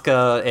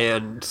Asuka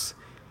and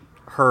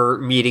her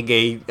meeting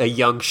a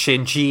young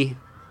Shinji.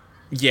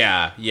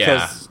 Yeah.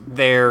 Because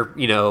their,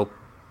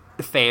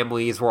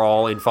 families were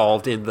all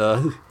involved in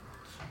the...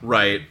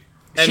 Right.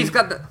 And she's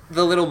got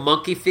the little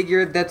monkey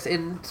figure that's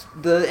in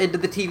the end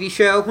of the TV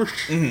show.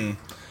 Mm-hmm.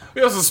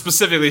 We also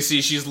specifically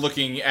see she's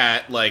looking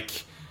at,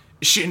 like,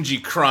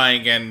 Shinji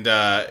crying and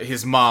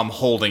his mom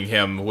holding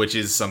him, which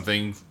is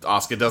something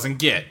Asuka doesn't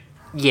get.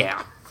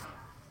 Yeah.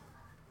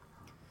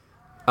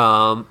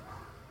 And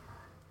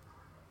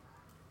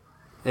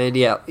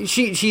yeah,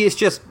 she is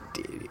just...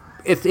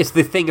 It's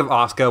the thing of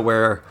Asuka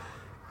where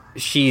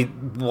she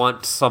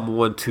wants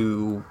someone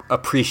to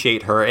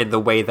appreciate her, and the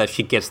way that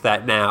she gets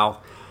that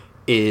now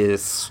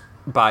is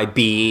by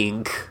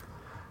being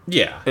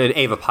an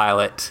Eva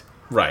pilot.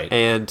 Right.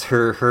 And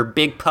her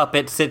big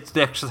puppet sits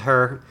next to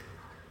her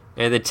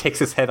and then takes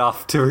his head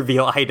off to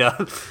reveal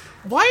Ida.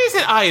 Why is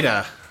it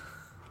Ida?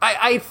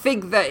 I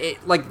think that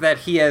that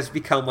he has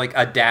become like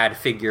a dad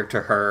figure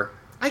to her.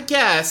 I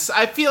guess.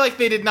 I feel like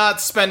they did not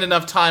spend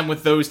enough time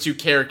with those two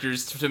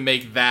characters to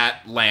make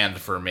that land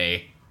for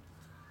me.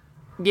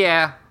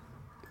 Yeah.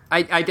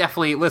 I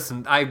definitely,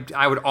 listen,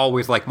 I would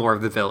always like more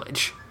of the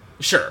village.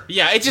 Sure.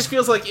 Yeah, it just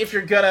feels like if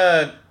you're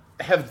gonna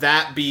have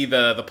that be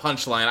the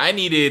punchline, I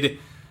needed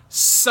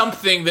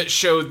something that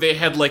showed they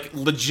had, like,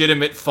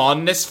 legitimate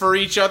fondness for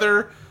each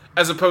other,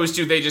 as opposed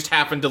to they just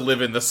happened to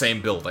live in the same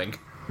building.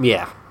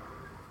 Yeah.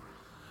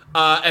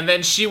 And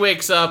then she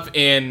wakes up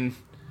in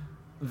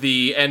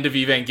the end of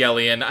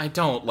Evangelion. I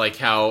don't like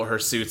how her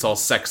suit's all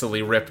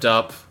sexily ripped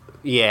up.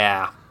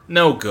 Yeah.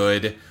 No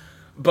good.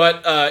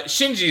 But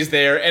Shinji's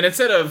there, and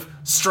instead of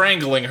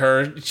strangling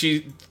her,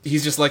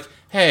 he's just like,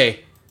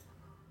 hey,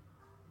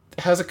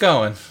 how's it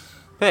going?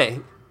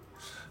 Hey.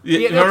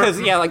 Because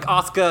like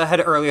Asuka had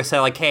earlier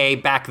said, like, hey,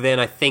 back then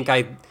I think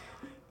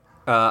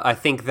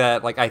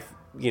that like I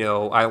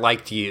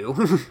liked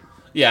you.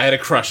 Yeah, I had a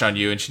crush on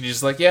you, and she's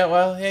just like, yeah,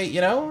 well, hey,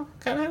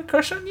 kind of had a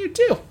crush on you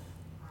too.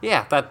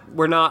 Yeah, that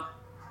we're not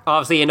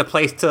obviously in a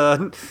place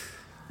to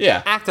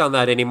act on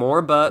that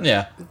anymore, but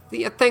yeah,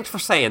 thanks for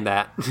saying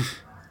that.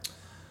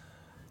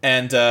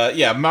 And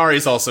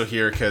Mari's also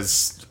here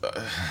because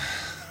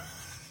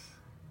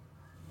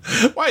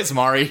why is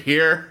Mari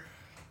here?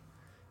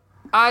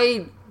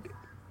 I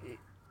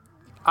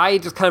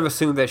just kind of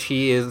assume that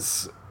she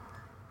is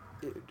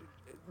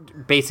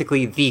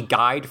basically the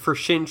guide for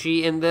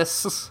Shinji in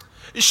this.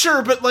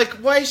 Sure, but, like,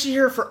 why is she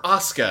here for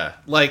Asuka?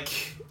 Like,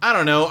 I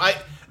don't know.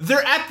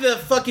 They're at the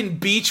fucking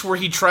beach where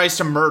he tries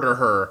to murder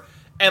her.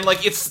 And, like,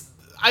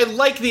 I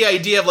like the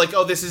idea of, like,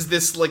 oh, this is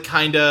this, like,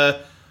 kind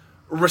of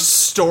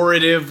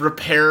restorative,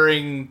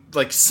 repairing,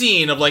 like,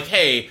 scene of, like,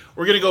 hey,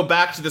 we're gonna go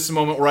back to this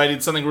moment where I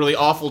did something really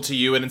awful to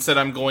you, and instead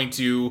I'm going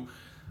to,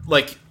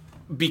 like,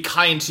 be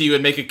kind to you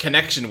and make a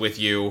connection with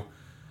you,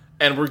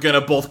 and we're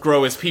gonna both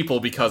grow as people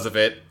because of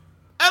it.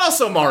 And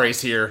also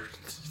Mari's here.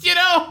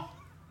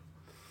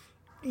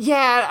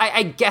 Yeah,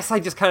 I guess I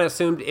just kind of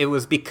assumed it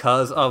was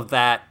because of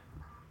that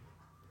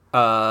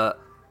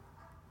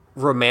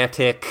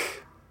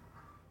romantic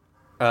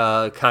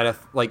kind of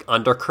like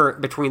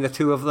undercurrent between the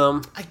two of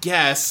them. I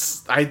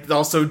guess. I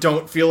also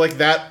don't feel like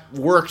that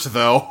worked,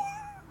 though.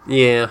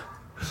 Yeah.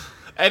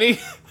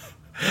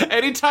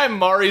 Anytime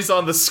Mari's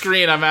on the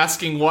screen, I'm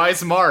asking, why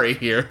is Mari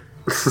here?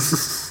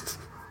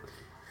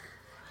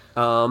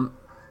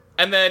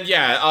 And then,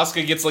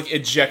 Asuka gets, like,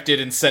 ejected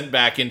and sent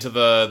back into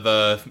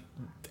the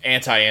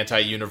anti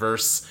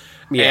universe.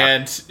 Yeah.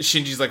 And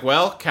Shinji's like,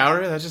 well,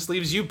 Kaoru, that just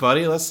leaves you,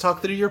 buddy. Let's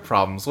talk through your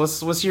problems.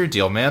 What's your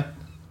deal, man?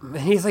 And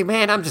he's like,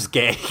 man, I'm just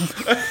gay.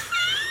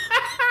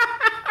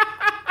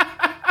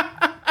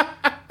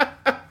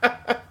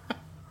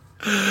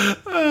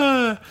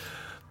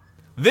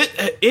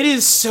 It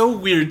is so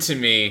weird to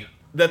me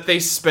that they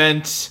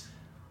spent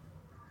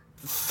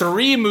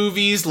 3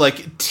 movies,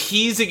 like,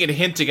 teasing and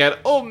hinting at,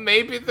 oh,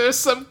 maybe there's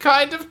some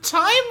kind of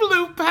time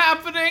loop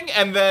happening,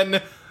 and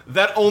then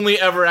that only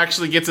ever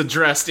actually gets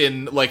addressed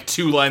in, like,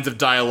 2 lines of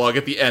dialogue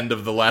at the end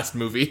of the last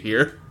movie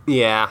here.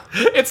 Yeah.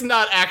 It's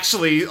not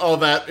actually all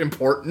that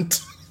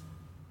important.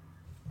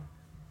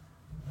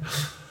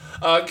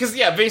 Because,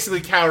 basically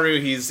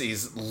Kaoru,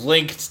 he's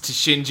linked to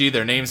Shinji.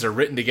 Their names are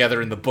written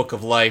together in the Book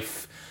of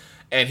Life.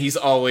 And he's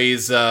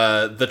always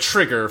the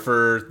trigger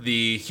for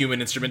the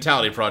Human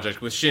Instrumentality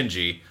Project with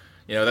Shinji.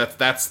 You know,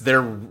 that's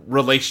their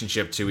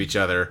relationship to each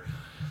other.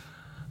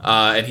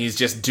 And he's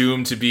just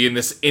doomed to be in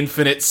this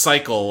infinite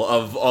cycle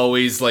of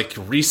always, like,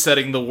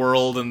 resetting the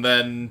world and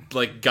then,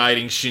 like,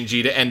 guiding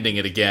Shinji to ending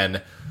it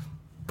again.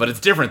 But it's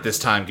different this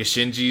time, because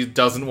Shinji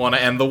doesn't want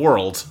to end the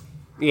world.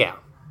 Yeah.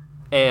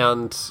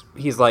 And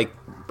he's like,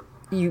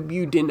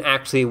 you didn't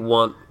actually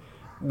want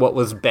what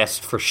was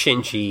best for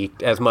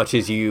Shinji as much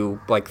as you,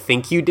 like,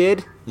 think you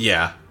did.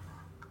 Yeah.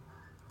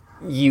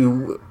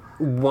 You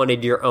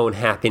wanted your own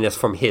happiness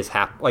from his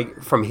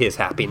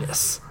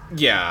happiness.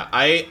 Yeah,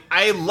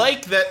 I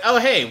like that. Oh,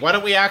 hey, why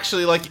don't we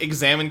actually, like,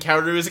 examine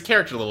Kaoru as a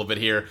character a little bit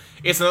here?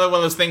 It's another one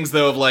of those things,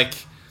 though, of, like,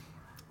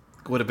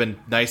 would have been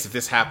nice if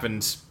this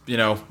happened, you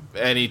know,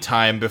 any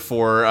time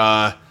before,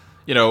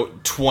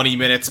 20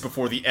 minutes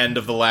before the end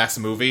of the last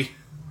movie.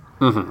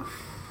 Mm-hmm.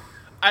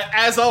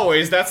 As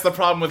always, that's the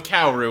problem with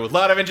Kaoru. A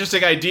lot of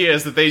interesting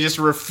ideas that they just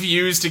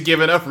refuse to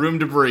give enough room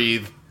to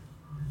breathe.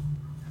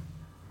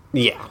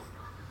 Yeah.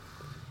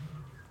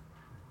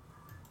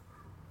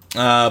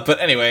 But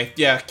anyway,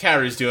 yeah,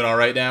 Kaoru's doing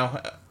alright now.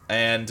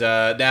 And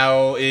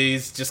now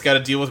he's just got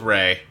to deal with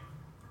Rei.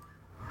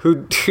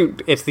 Who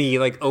it's the,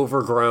 like,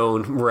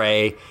 overgrown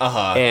Rei.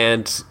 Uh-huh.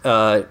 And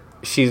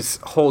she's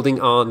holding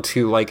on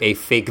to, like, a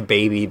fake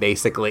baby,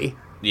 basically.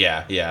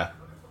 Yeah.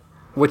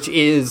 Which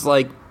is,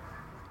 like,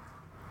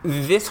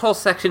 this whole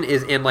section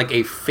is in, like,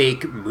 a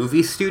fake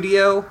movie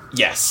studio.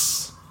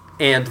 Yes.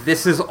 And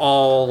this is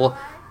all,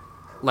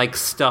 like,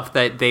 stuff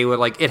that they would,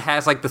 like, it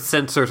has, like, the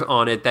sensors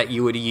on it that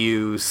you would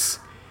use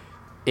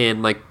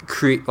in, like,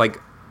 creating,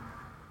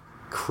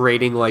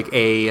 like,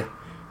 a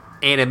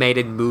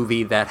animated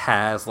movie that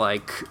has,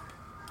 like,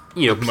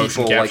 you know,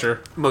 motion people, capture.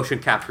 like, motion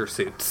capture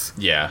suits.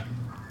 Yeah.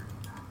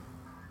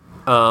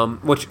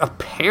 Which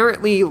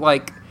apparently,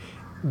 like,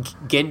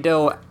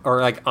 Gendo or,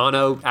 like,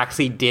 Ano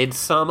actually did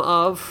some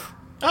of.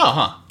 Oh,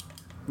 huh.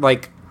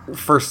 Like,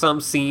 for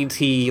some scenes,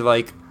 he,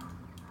 like,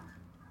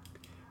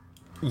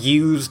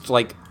 used,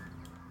 like,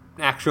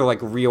 actual, like,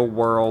 real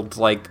world,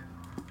 like,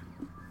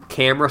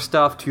 camera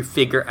stuff to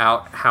figure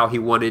out how he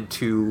wanted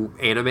to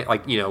animate,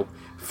 like, you know,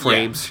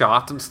 frames,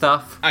 shots, and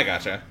stuff. I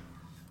gotcha.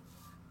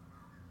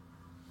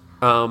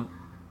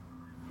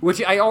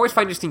 Which I always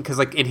find interesting because,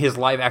 like, in his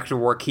live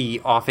action work, he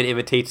often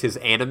imitates his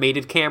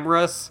animated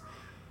cameras.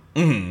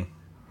 Mm-hmm.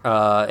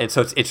 And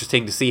so it's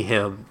interesting to see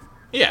him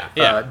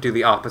do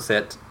the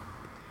opposite.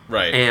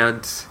 Right.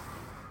 And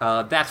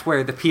that's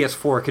where the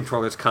PS4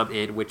 controllers come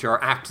in, which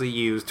are actually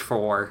used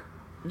for...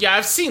 Yeah,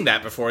 I've seen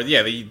that before.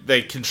 Yeah,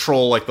 they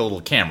control, like, the little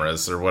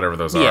cameras or whatever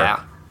those are.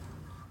 Yeah.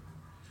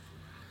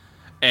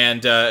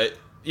 And,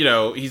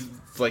 he's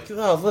like,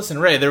 oh, listen,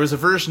 Rei, there was a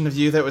version of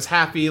you that was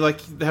happy, like,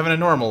 having a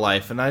normal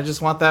life, and I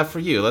just want that for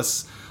you.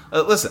 Let's...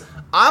 listen,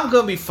 I'm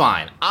gonna be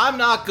fine. I'm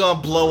not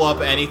gonna blow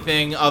up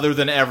anything other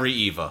than every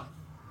Eva.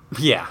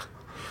 Yeah.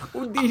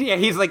 Yeah,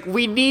 he's like,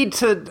 we need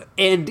to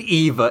end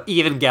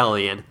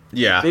Evangelion.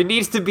 Yeah. There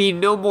needs to be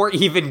no more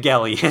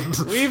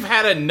Evangelion. We've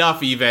had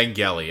enough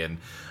Evangelion.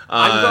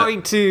 I'm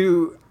going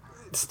to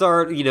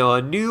start, you know,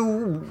 a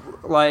new,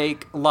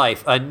 like,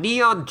 life. A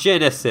Neon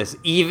Genesis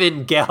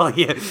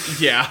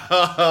Evangelion.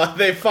 Yeah.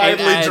 They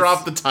finally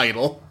dropped the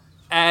title.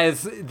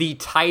 As the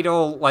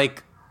title,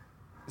 like,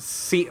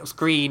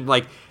 screen,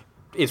 like,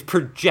 is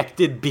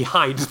projected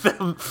behind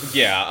them.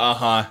 Yeah,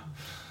 uh-huh.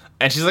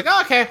 And she's like,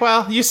 oh, okay,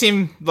 well, you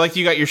seem like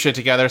you got your shit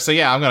together, so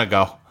yeah, I'm gonna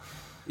go.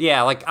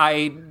 Yeah, like,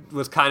 I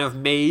was kind of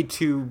made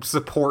to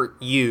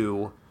support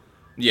you.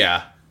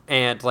 Yeah.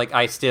 And, like,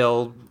 I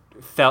still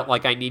felt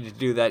like I needed to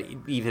do that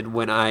even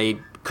when I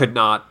could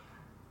not,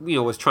 you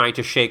know, was trying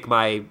to shake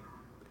my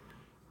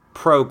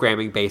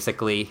programming,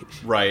 basically.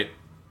 Right.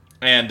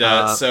 And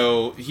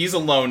so he's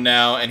alone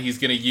now, and he's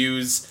gonna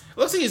use...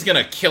 Looks like he's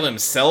gonna kill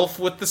himself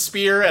with the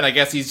spear, and I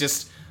guess he's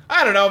just...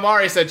 I don't know,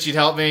 Mari said she'd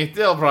help me.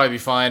 They'll probably be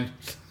fine.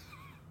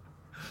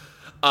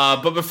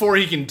 But before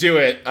he can do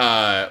it,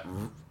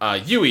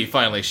 Yui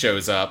finally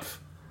shows up.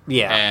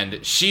 Yeah.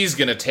 And she's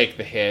gonna take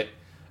the hit.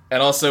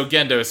 And also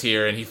Gendo's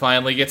here, and he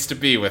finally gets to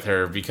be with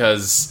her,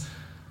 because...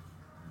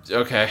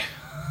 Okay.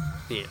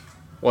 Yeah.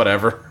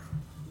 Whatever.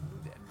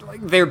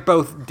 Like, they're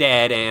both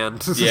dead,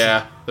 and...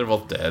 Yeah, they're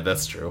both dead,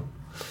 that's true.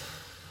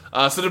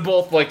 So they're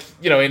both, like,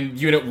 you know, in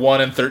Unit 1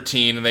 and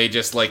 13, and they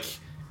just, like,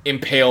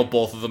 impale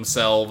both of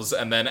themselves,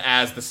 and then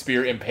as the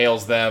spear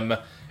impales them,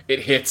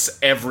 it hits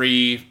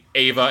every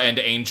Ava and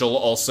Angel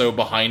also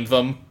behind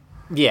them.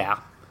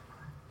 Yeah.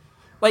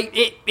 Like,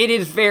 it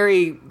is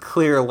very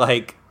clear,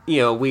 like,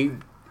 you know,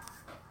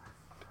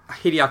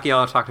 Hideaki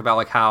Anno talked about,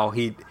 like, how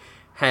he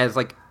has,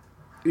 like,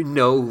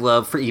 no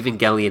love for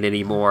Evangelion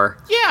anymore.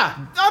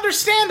 Yeah,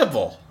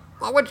 understandable.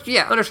 Well, which,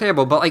 yeah,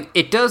 understandable, but, like,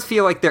 it does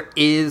feel like there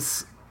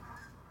is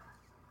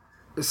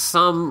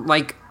some,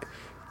 like,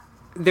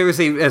 there's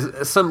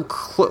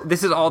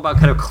this is all about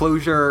kind of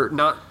closure,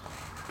 not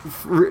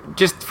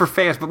just for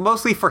fans, but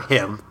mostly for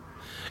him.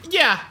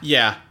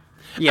 Yeah.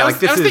 Yeah, I was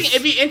thinking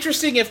it'd be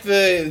interesting if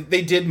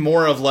they did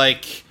more of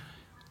like,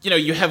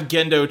 you have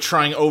Gendo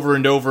trying over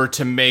and over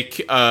to make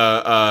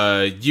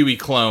a Yui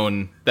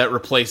clone that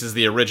replaces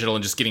the original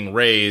and just getting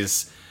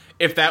Rey's.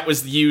 If that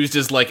was used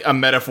as like a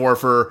metaphor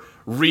for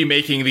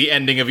remaking the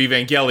ending of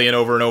Evangelion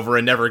over and over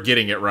and never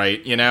getting it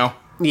right,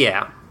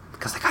 Yeah,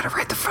 because I got it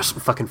right the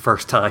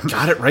first time.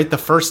 Got it right the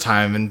first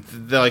time, and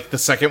the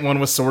second one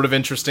was sort of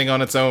interesting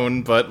on its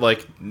own, but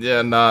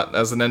not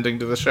as an ending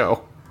to the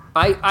show.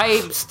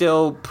 I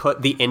still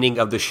put the ending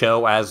of the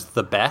show as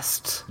the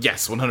best.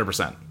 Yes,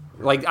 100%.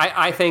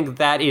 I think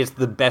that is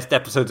the best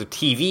episodes of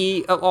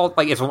TV of all.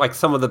 It's like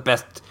some of the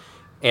best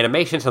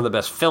animation, some of the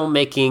best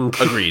filmmaking.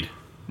 Agreed.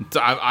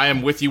 I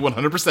am with you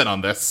 100%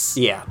 on this.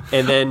 Yeah,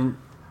 and then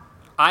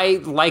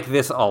I like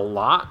this a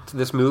lot,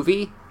 this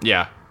movie.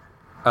 Yeah.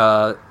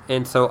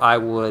 And so I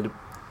would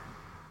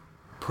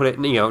put it,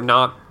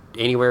 not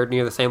anywhere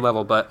near the same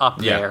level, but up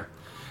there.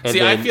 And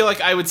I feel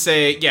like I would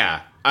say,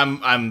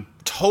 I'm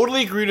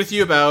totally agreed with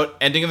you about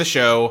ending of the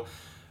show.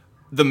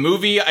 The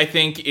movie, I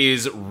think,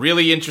 is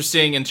really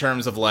interesting in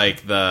terms of,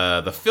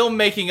 the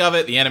filmmaking of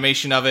it, the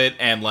animation of it,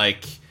 and,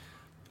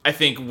 I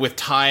think with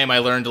time I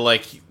learned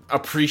to,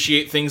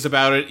 appreciate things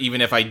about it,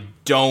 even if I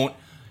don't.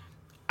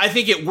 I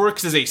think it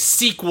works as a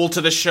sequel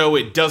to the show.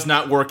 It does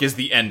not work as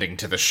the ending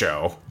to the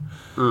show.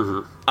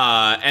 Mm-hmm.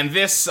 And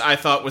this, I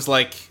thought, was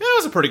it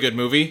was a pretty good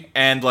movie,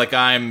 and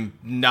I'm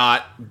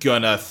not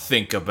gonna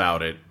think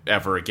about it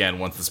ever again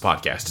once this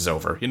podcast is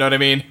over. You know what I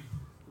mean?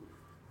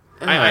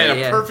 I had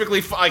a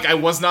perfectly I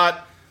was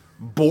not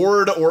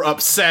bored or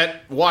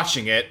upset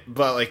watching it,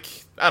 but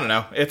I don't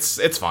know,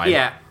 it's fine.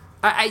 Yeah,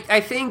 I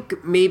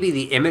think maybe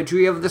the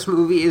imagery of this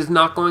movie is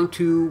not going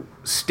to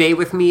stay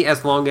with me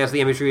as long as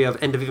the imagery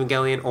of End of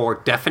Evangelion, or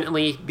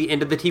definitely the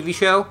end of the TV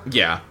show.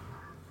 Yeah.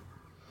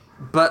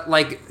 But,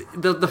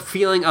 the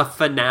feeling of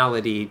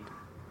finality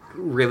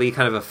really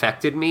kind of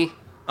affected me.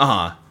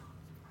 Uh-huh.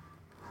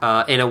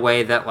 In a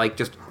way that,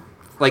 just,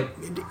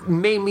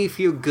 made me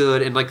feel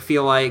good and,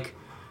 feel like,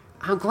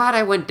 I'm glad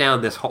I went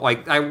down this whole...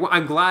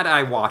 I'm glad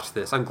I watched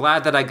this. I'm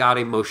glad that I got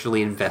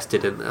emotionally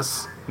invested in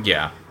this.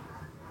 Yeah.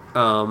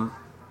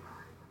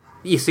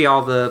 You see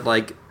all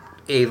the,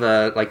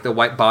 Ava, the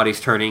white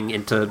bodies turning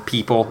into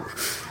people.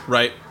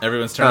 Right.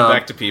 Everyone's turning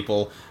back to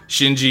people.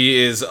 Shinji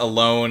is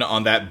alone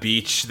on that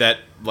beach that,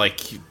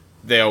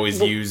 they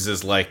always use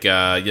as,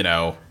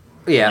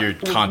 your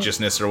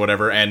consciousness or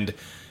whatever, and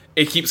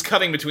it keeps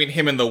cutting between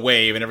him and the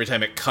wave, and every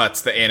time it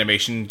cuts, the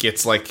animation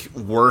gets,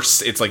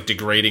 worse. It's,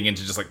 degrading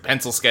into just,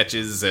 pencil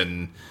sketches,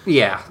 and...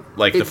 Yeah.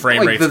 The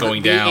frame rate's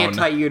going down.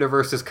 The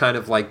anti-universe is kind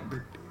of,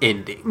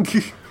 ending.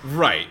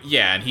 Right,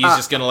 yeah, and he's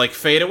just gonna,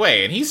 fade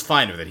away, and he's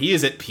fine with it. He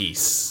is at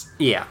peace.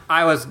 Yeah,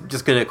 I was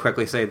just gonna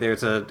quickly say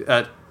there's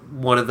a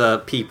one of the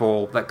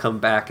people that come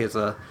back is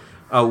a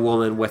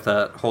woman with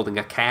holding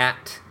a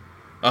cat.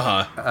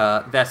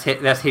 Uh-huh. That's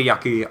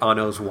Hideaki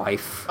Anno's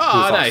wife.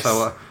 Oh, who's nice.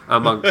 also a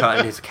manga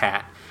and his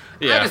cat.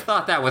 Yeah. I just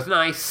thought that was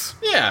nice.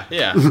 Yeah.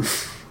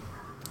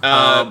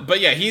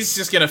 But yeah, he's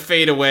just gonna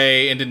fade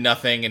away into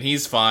nothing, and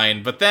he's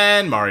fine. But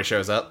then Mari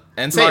shows up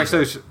and saves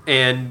him.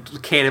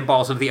 And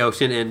cannonballs into the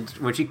ocean, and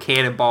when she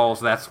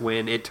cannonballs, that's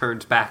when it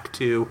turns back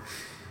to...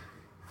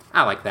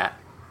 I like that.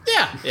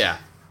 Yeah.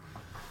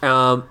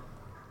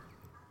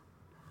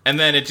 And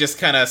then it just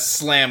kind of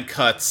slam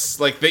cuts.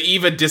 The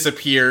Eva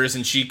disappears,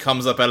 and she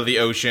comes up out of the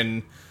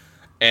ocean,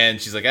 and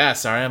she's like,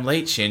 sorry I'm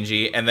late,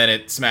 Shinji. And then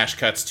it smash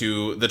cuts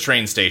to the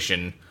train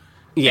station,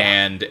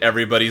 and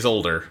everybody's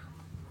older.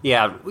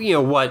 Yeah,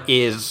 what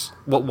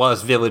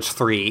was Village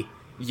 3.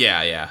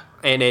 Yeah.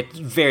 And it's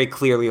very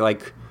clearly,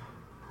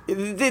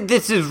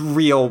 this is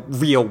real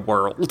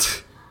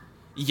world.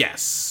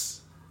 Yes.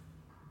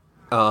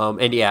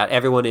 And yeah,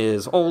 everyone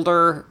is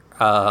older.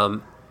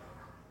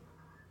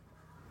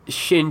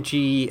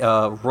 Shinji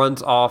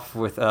runs off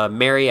with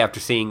Mary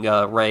after seeing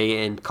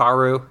Rei and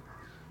Karu.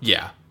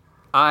 Yeah.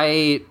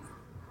 I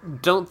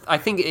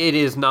think it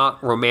is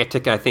not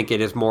romantic. I think it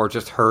is more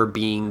just her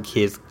being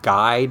his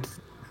guide.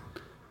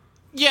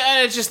 Yeah,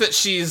 and it's just that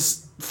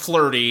she's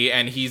flirty,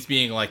 and he's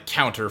being,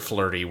 counter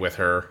flirty with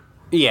her.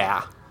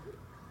 Yeah.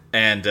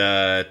 And,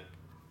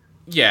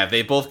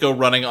 they both go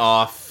running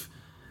off.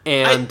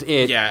 And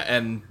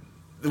and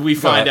we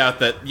find out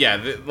that,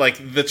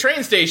 the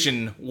train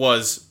station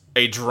was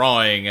a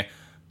drawing,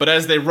 but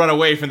as they run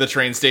away from the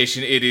train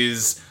station, it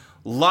is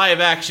live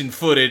action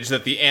footage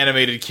that the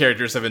animated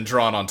characters have been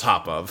drawn on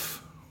top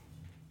of.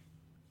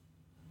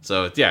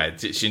 So,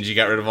 Shinji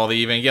got rid of all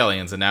the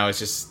Evangelions, and now it's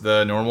just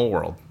the normal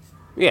world.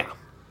 Yeah.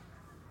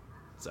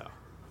 So,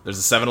 there's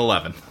a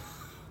 7-Eleven.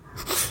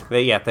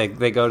 They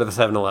go to the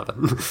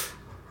 7-Eleven.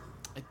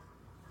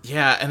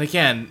 Yeah, and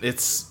again,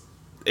 it's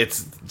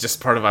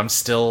just part of I'm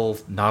still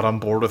not on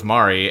board with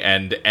Mari,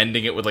 and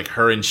ending it with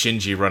her and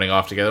Shinji running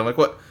off together. I'm like,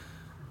 what?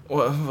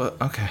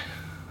 Okay,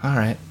 all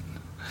right.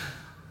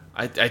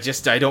 I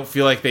don't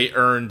feel like they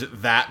earned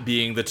that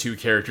being the two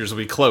characters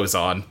we close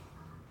on.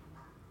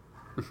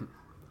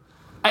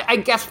 I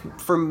guess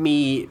for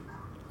me,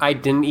 I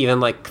didn't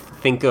even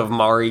think of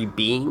Mari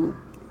being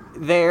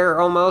there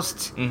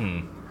almost.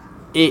 Mm-hmm.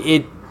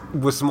 It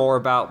was more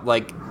about,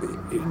 like,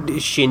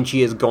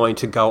 Shinji is going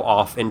to go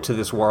off into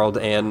this world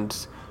and,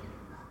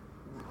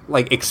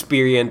 like,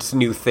 experience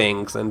new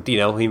things. And, you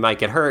know, he might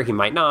get hurt, he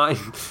might not.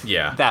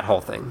 Yeah. That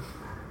whole thing.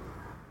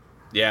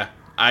 Yeah.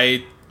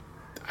 I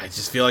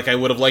just feel like I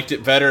would have liked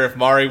it better if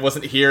Mari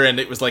wasn't here and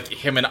it was, like,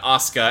 him and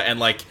Asuka, and,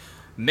 like,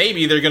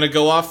 maybe they're gonna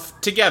go off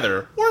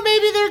together. Or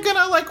maybe they're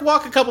gonna, like,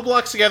 walk a couple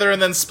blocks together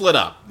and then split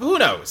up. Who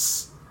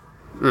knows?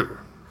 Mm.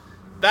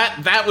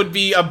 That would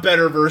be a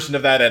better version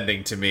of that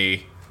ending to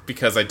me.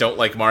 Because I don't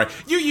like Mari.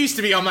 You used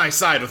to be on my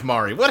side with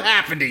Mari. What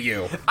happened to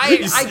you? I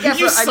guess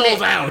you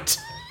sold out.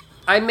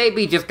 I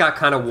maybe just got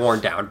kind of worn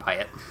down by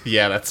it.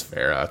 Yeah, that's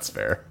fair. That's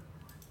fair.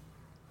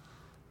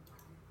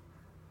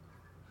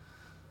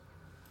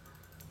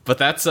 But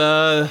that's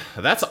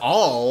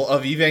all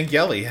of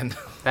Evangelion.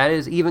 That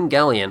is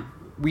Evangelion.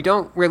 We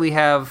don't really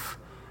have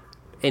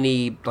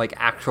any, like,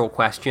 actual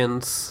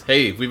questions.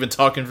 Hey, we've been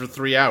talking for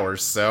 3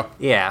 hours, so...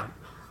 Yeah.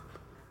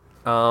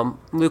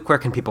 Luke, where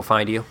can people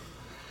find you?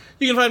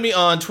 You can find me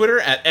on Twitter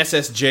at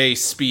SSJ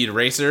Speed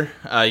Racer.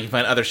 You can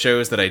find other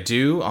shows that I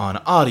do on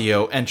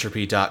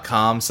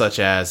audioentropy.com, such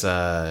as,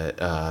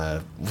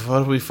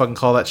 what do we fucking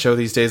call that show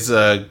these days?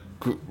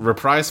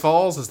 Reprise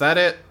Falls? Is that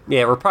it?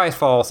 Yeah, Reprise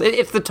Falls.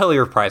 It's the totally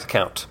Reprise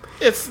account.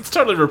 It's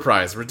totally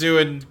Reprise. We're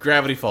doing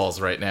Gravity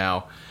Falls right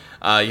now.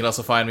 You can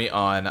also find me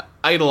on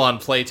Eidolon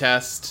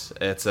Playtest.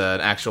 It's an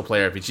actual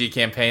play RPG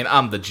campaign.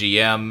 I'm the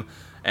GM,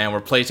 and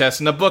we're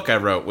playtesting a book I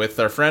wrote with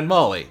our friend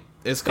Molly.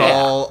 It's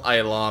called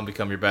Eidolon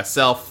Become Your Best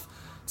Self.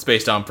 It's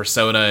based on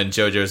Persona and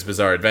JoJo's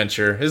Bizarre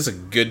Adventure. It's a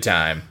good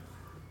time.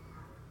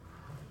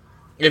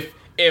 If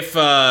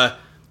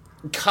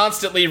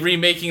constantly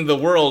remaking the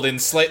world in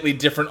slightly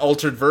different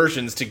altered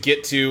versions to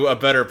get to a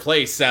better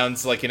place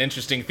sounds like an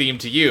interesting theme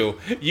to you,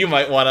 you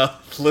might want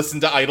to listen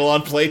to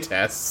Eidolon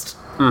Playtest.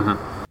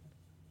 Mm-hmm.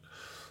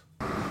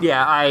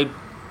 Yeah,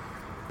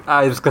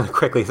 I was going to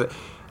quickly say,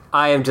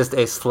 I am just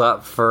a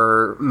slut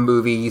for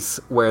movies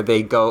where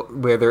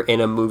they're in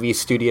a movie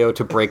studio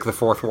to break the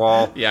fourth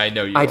wall. Yeah, I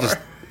know you are.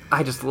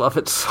 I just love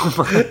it so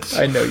much.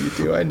 I know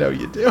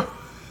you do.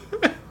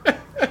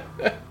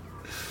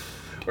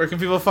 Where can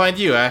people find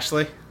you,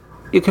 Ashley?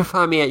 You can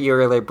find me at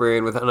Yuri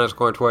Librarian with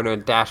 _Twitter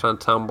and dash on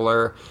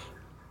Tumblr.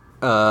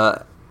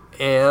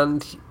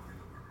 And you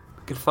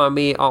can find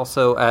me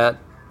also at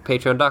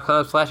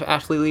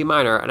patreon.com/Ashley Lee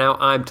Minor. Now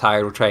I'm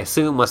tired, which I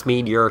assume must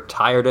mean you're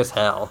tired as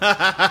hell.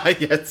 Yeah,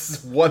 it's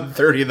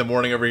 1:30 in the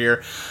morning over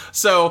here.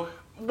 So,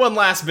 one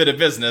last bit of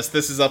business.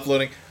 This is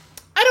uploading.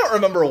 I don't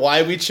remember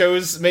why we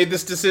made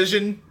this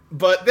decision,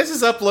 but this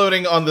is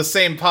uploading on the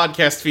same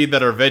podcast feed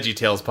that our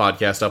VeggieTales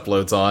podcast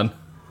uploads on.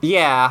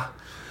 Yeah.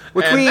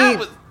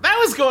 That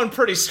was going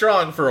pretty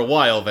strong for a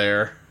while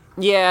there.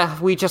 Yeah,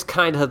 we just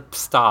kind of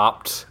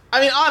stopped.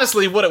 I mean,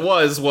 honestly, what it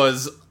was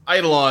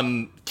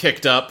Eidolon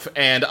kicked up,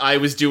 and I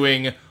was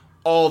doing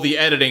all the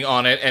editing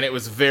on it, and it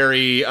was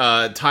very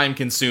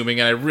time-consuming,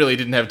 and I really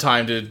didn't have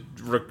time to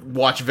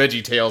watch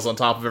VeggieTales on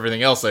top of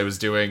everything else I was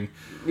doing.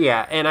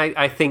 Yeah, and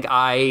I think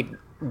I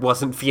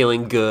wasn't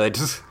feeling good.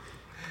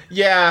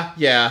 Yeah.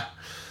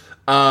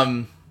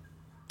 I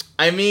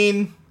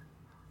mean,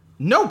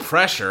 no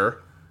pressure.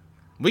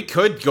 We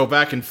could go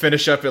back and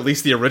finish up at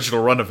least the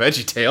original run of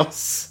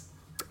VeggieTales.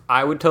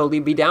 I would totally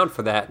be down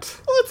for that.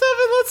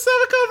 Let's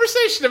have a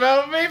conversation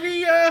about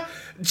maybe I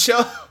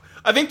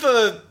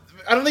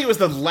don't think it was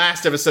the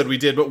last episode we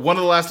did, but one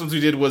of the last ones we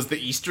did was the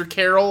Easter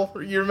Carol,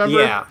 you remember?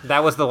 Yeah,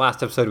 that was the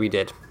last episode we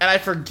did. And I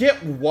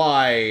forget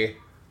why,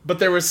 but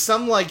there was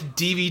some, like,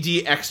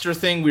 DVD extra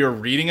thing we were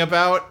reading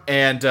about,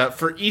 and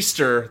for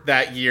Easter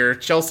that year,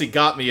 Chelsea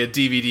got me a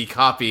DVD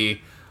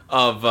copy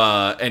of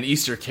an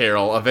Easter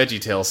Carol, a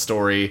VeggieTales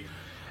story,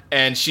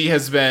 and she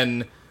has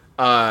been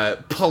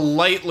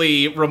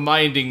politely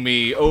reminding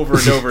me over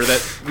and over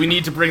that we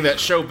need to bring that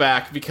show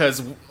back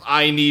because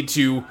I need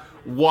to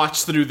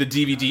watch through the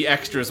DVD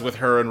extras with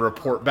her and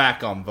report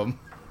back on them.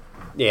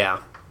 Yeah.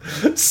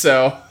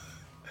 So,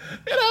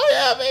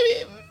 yeah,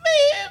 maybe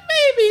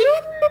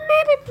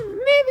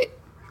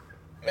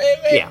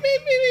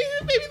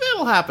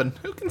that'll happen.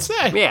 Who can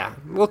say? Yeah,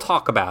 we'll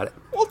talk about it.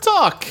 We'll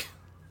talk.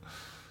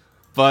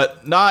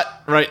 But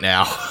not right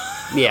now.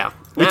 Yeah.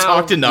 We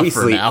talked enough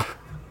for now.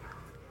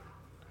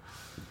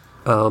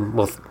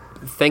 Well,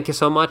 thank you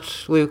so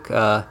much, Luke.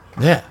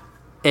 Yeah.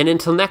 And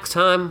until next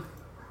time,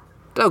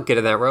 don't get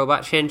in that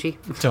robot, Shinji.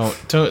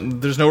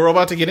 Don't. There's no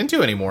robot to get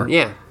into anymore.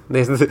 Yeah.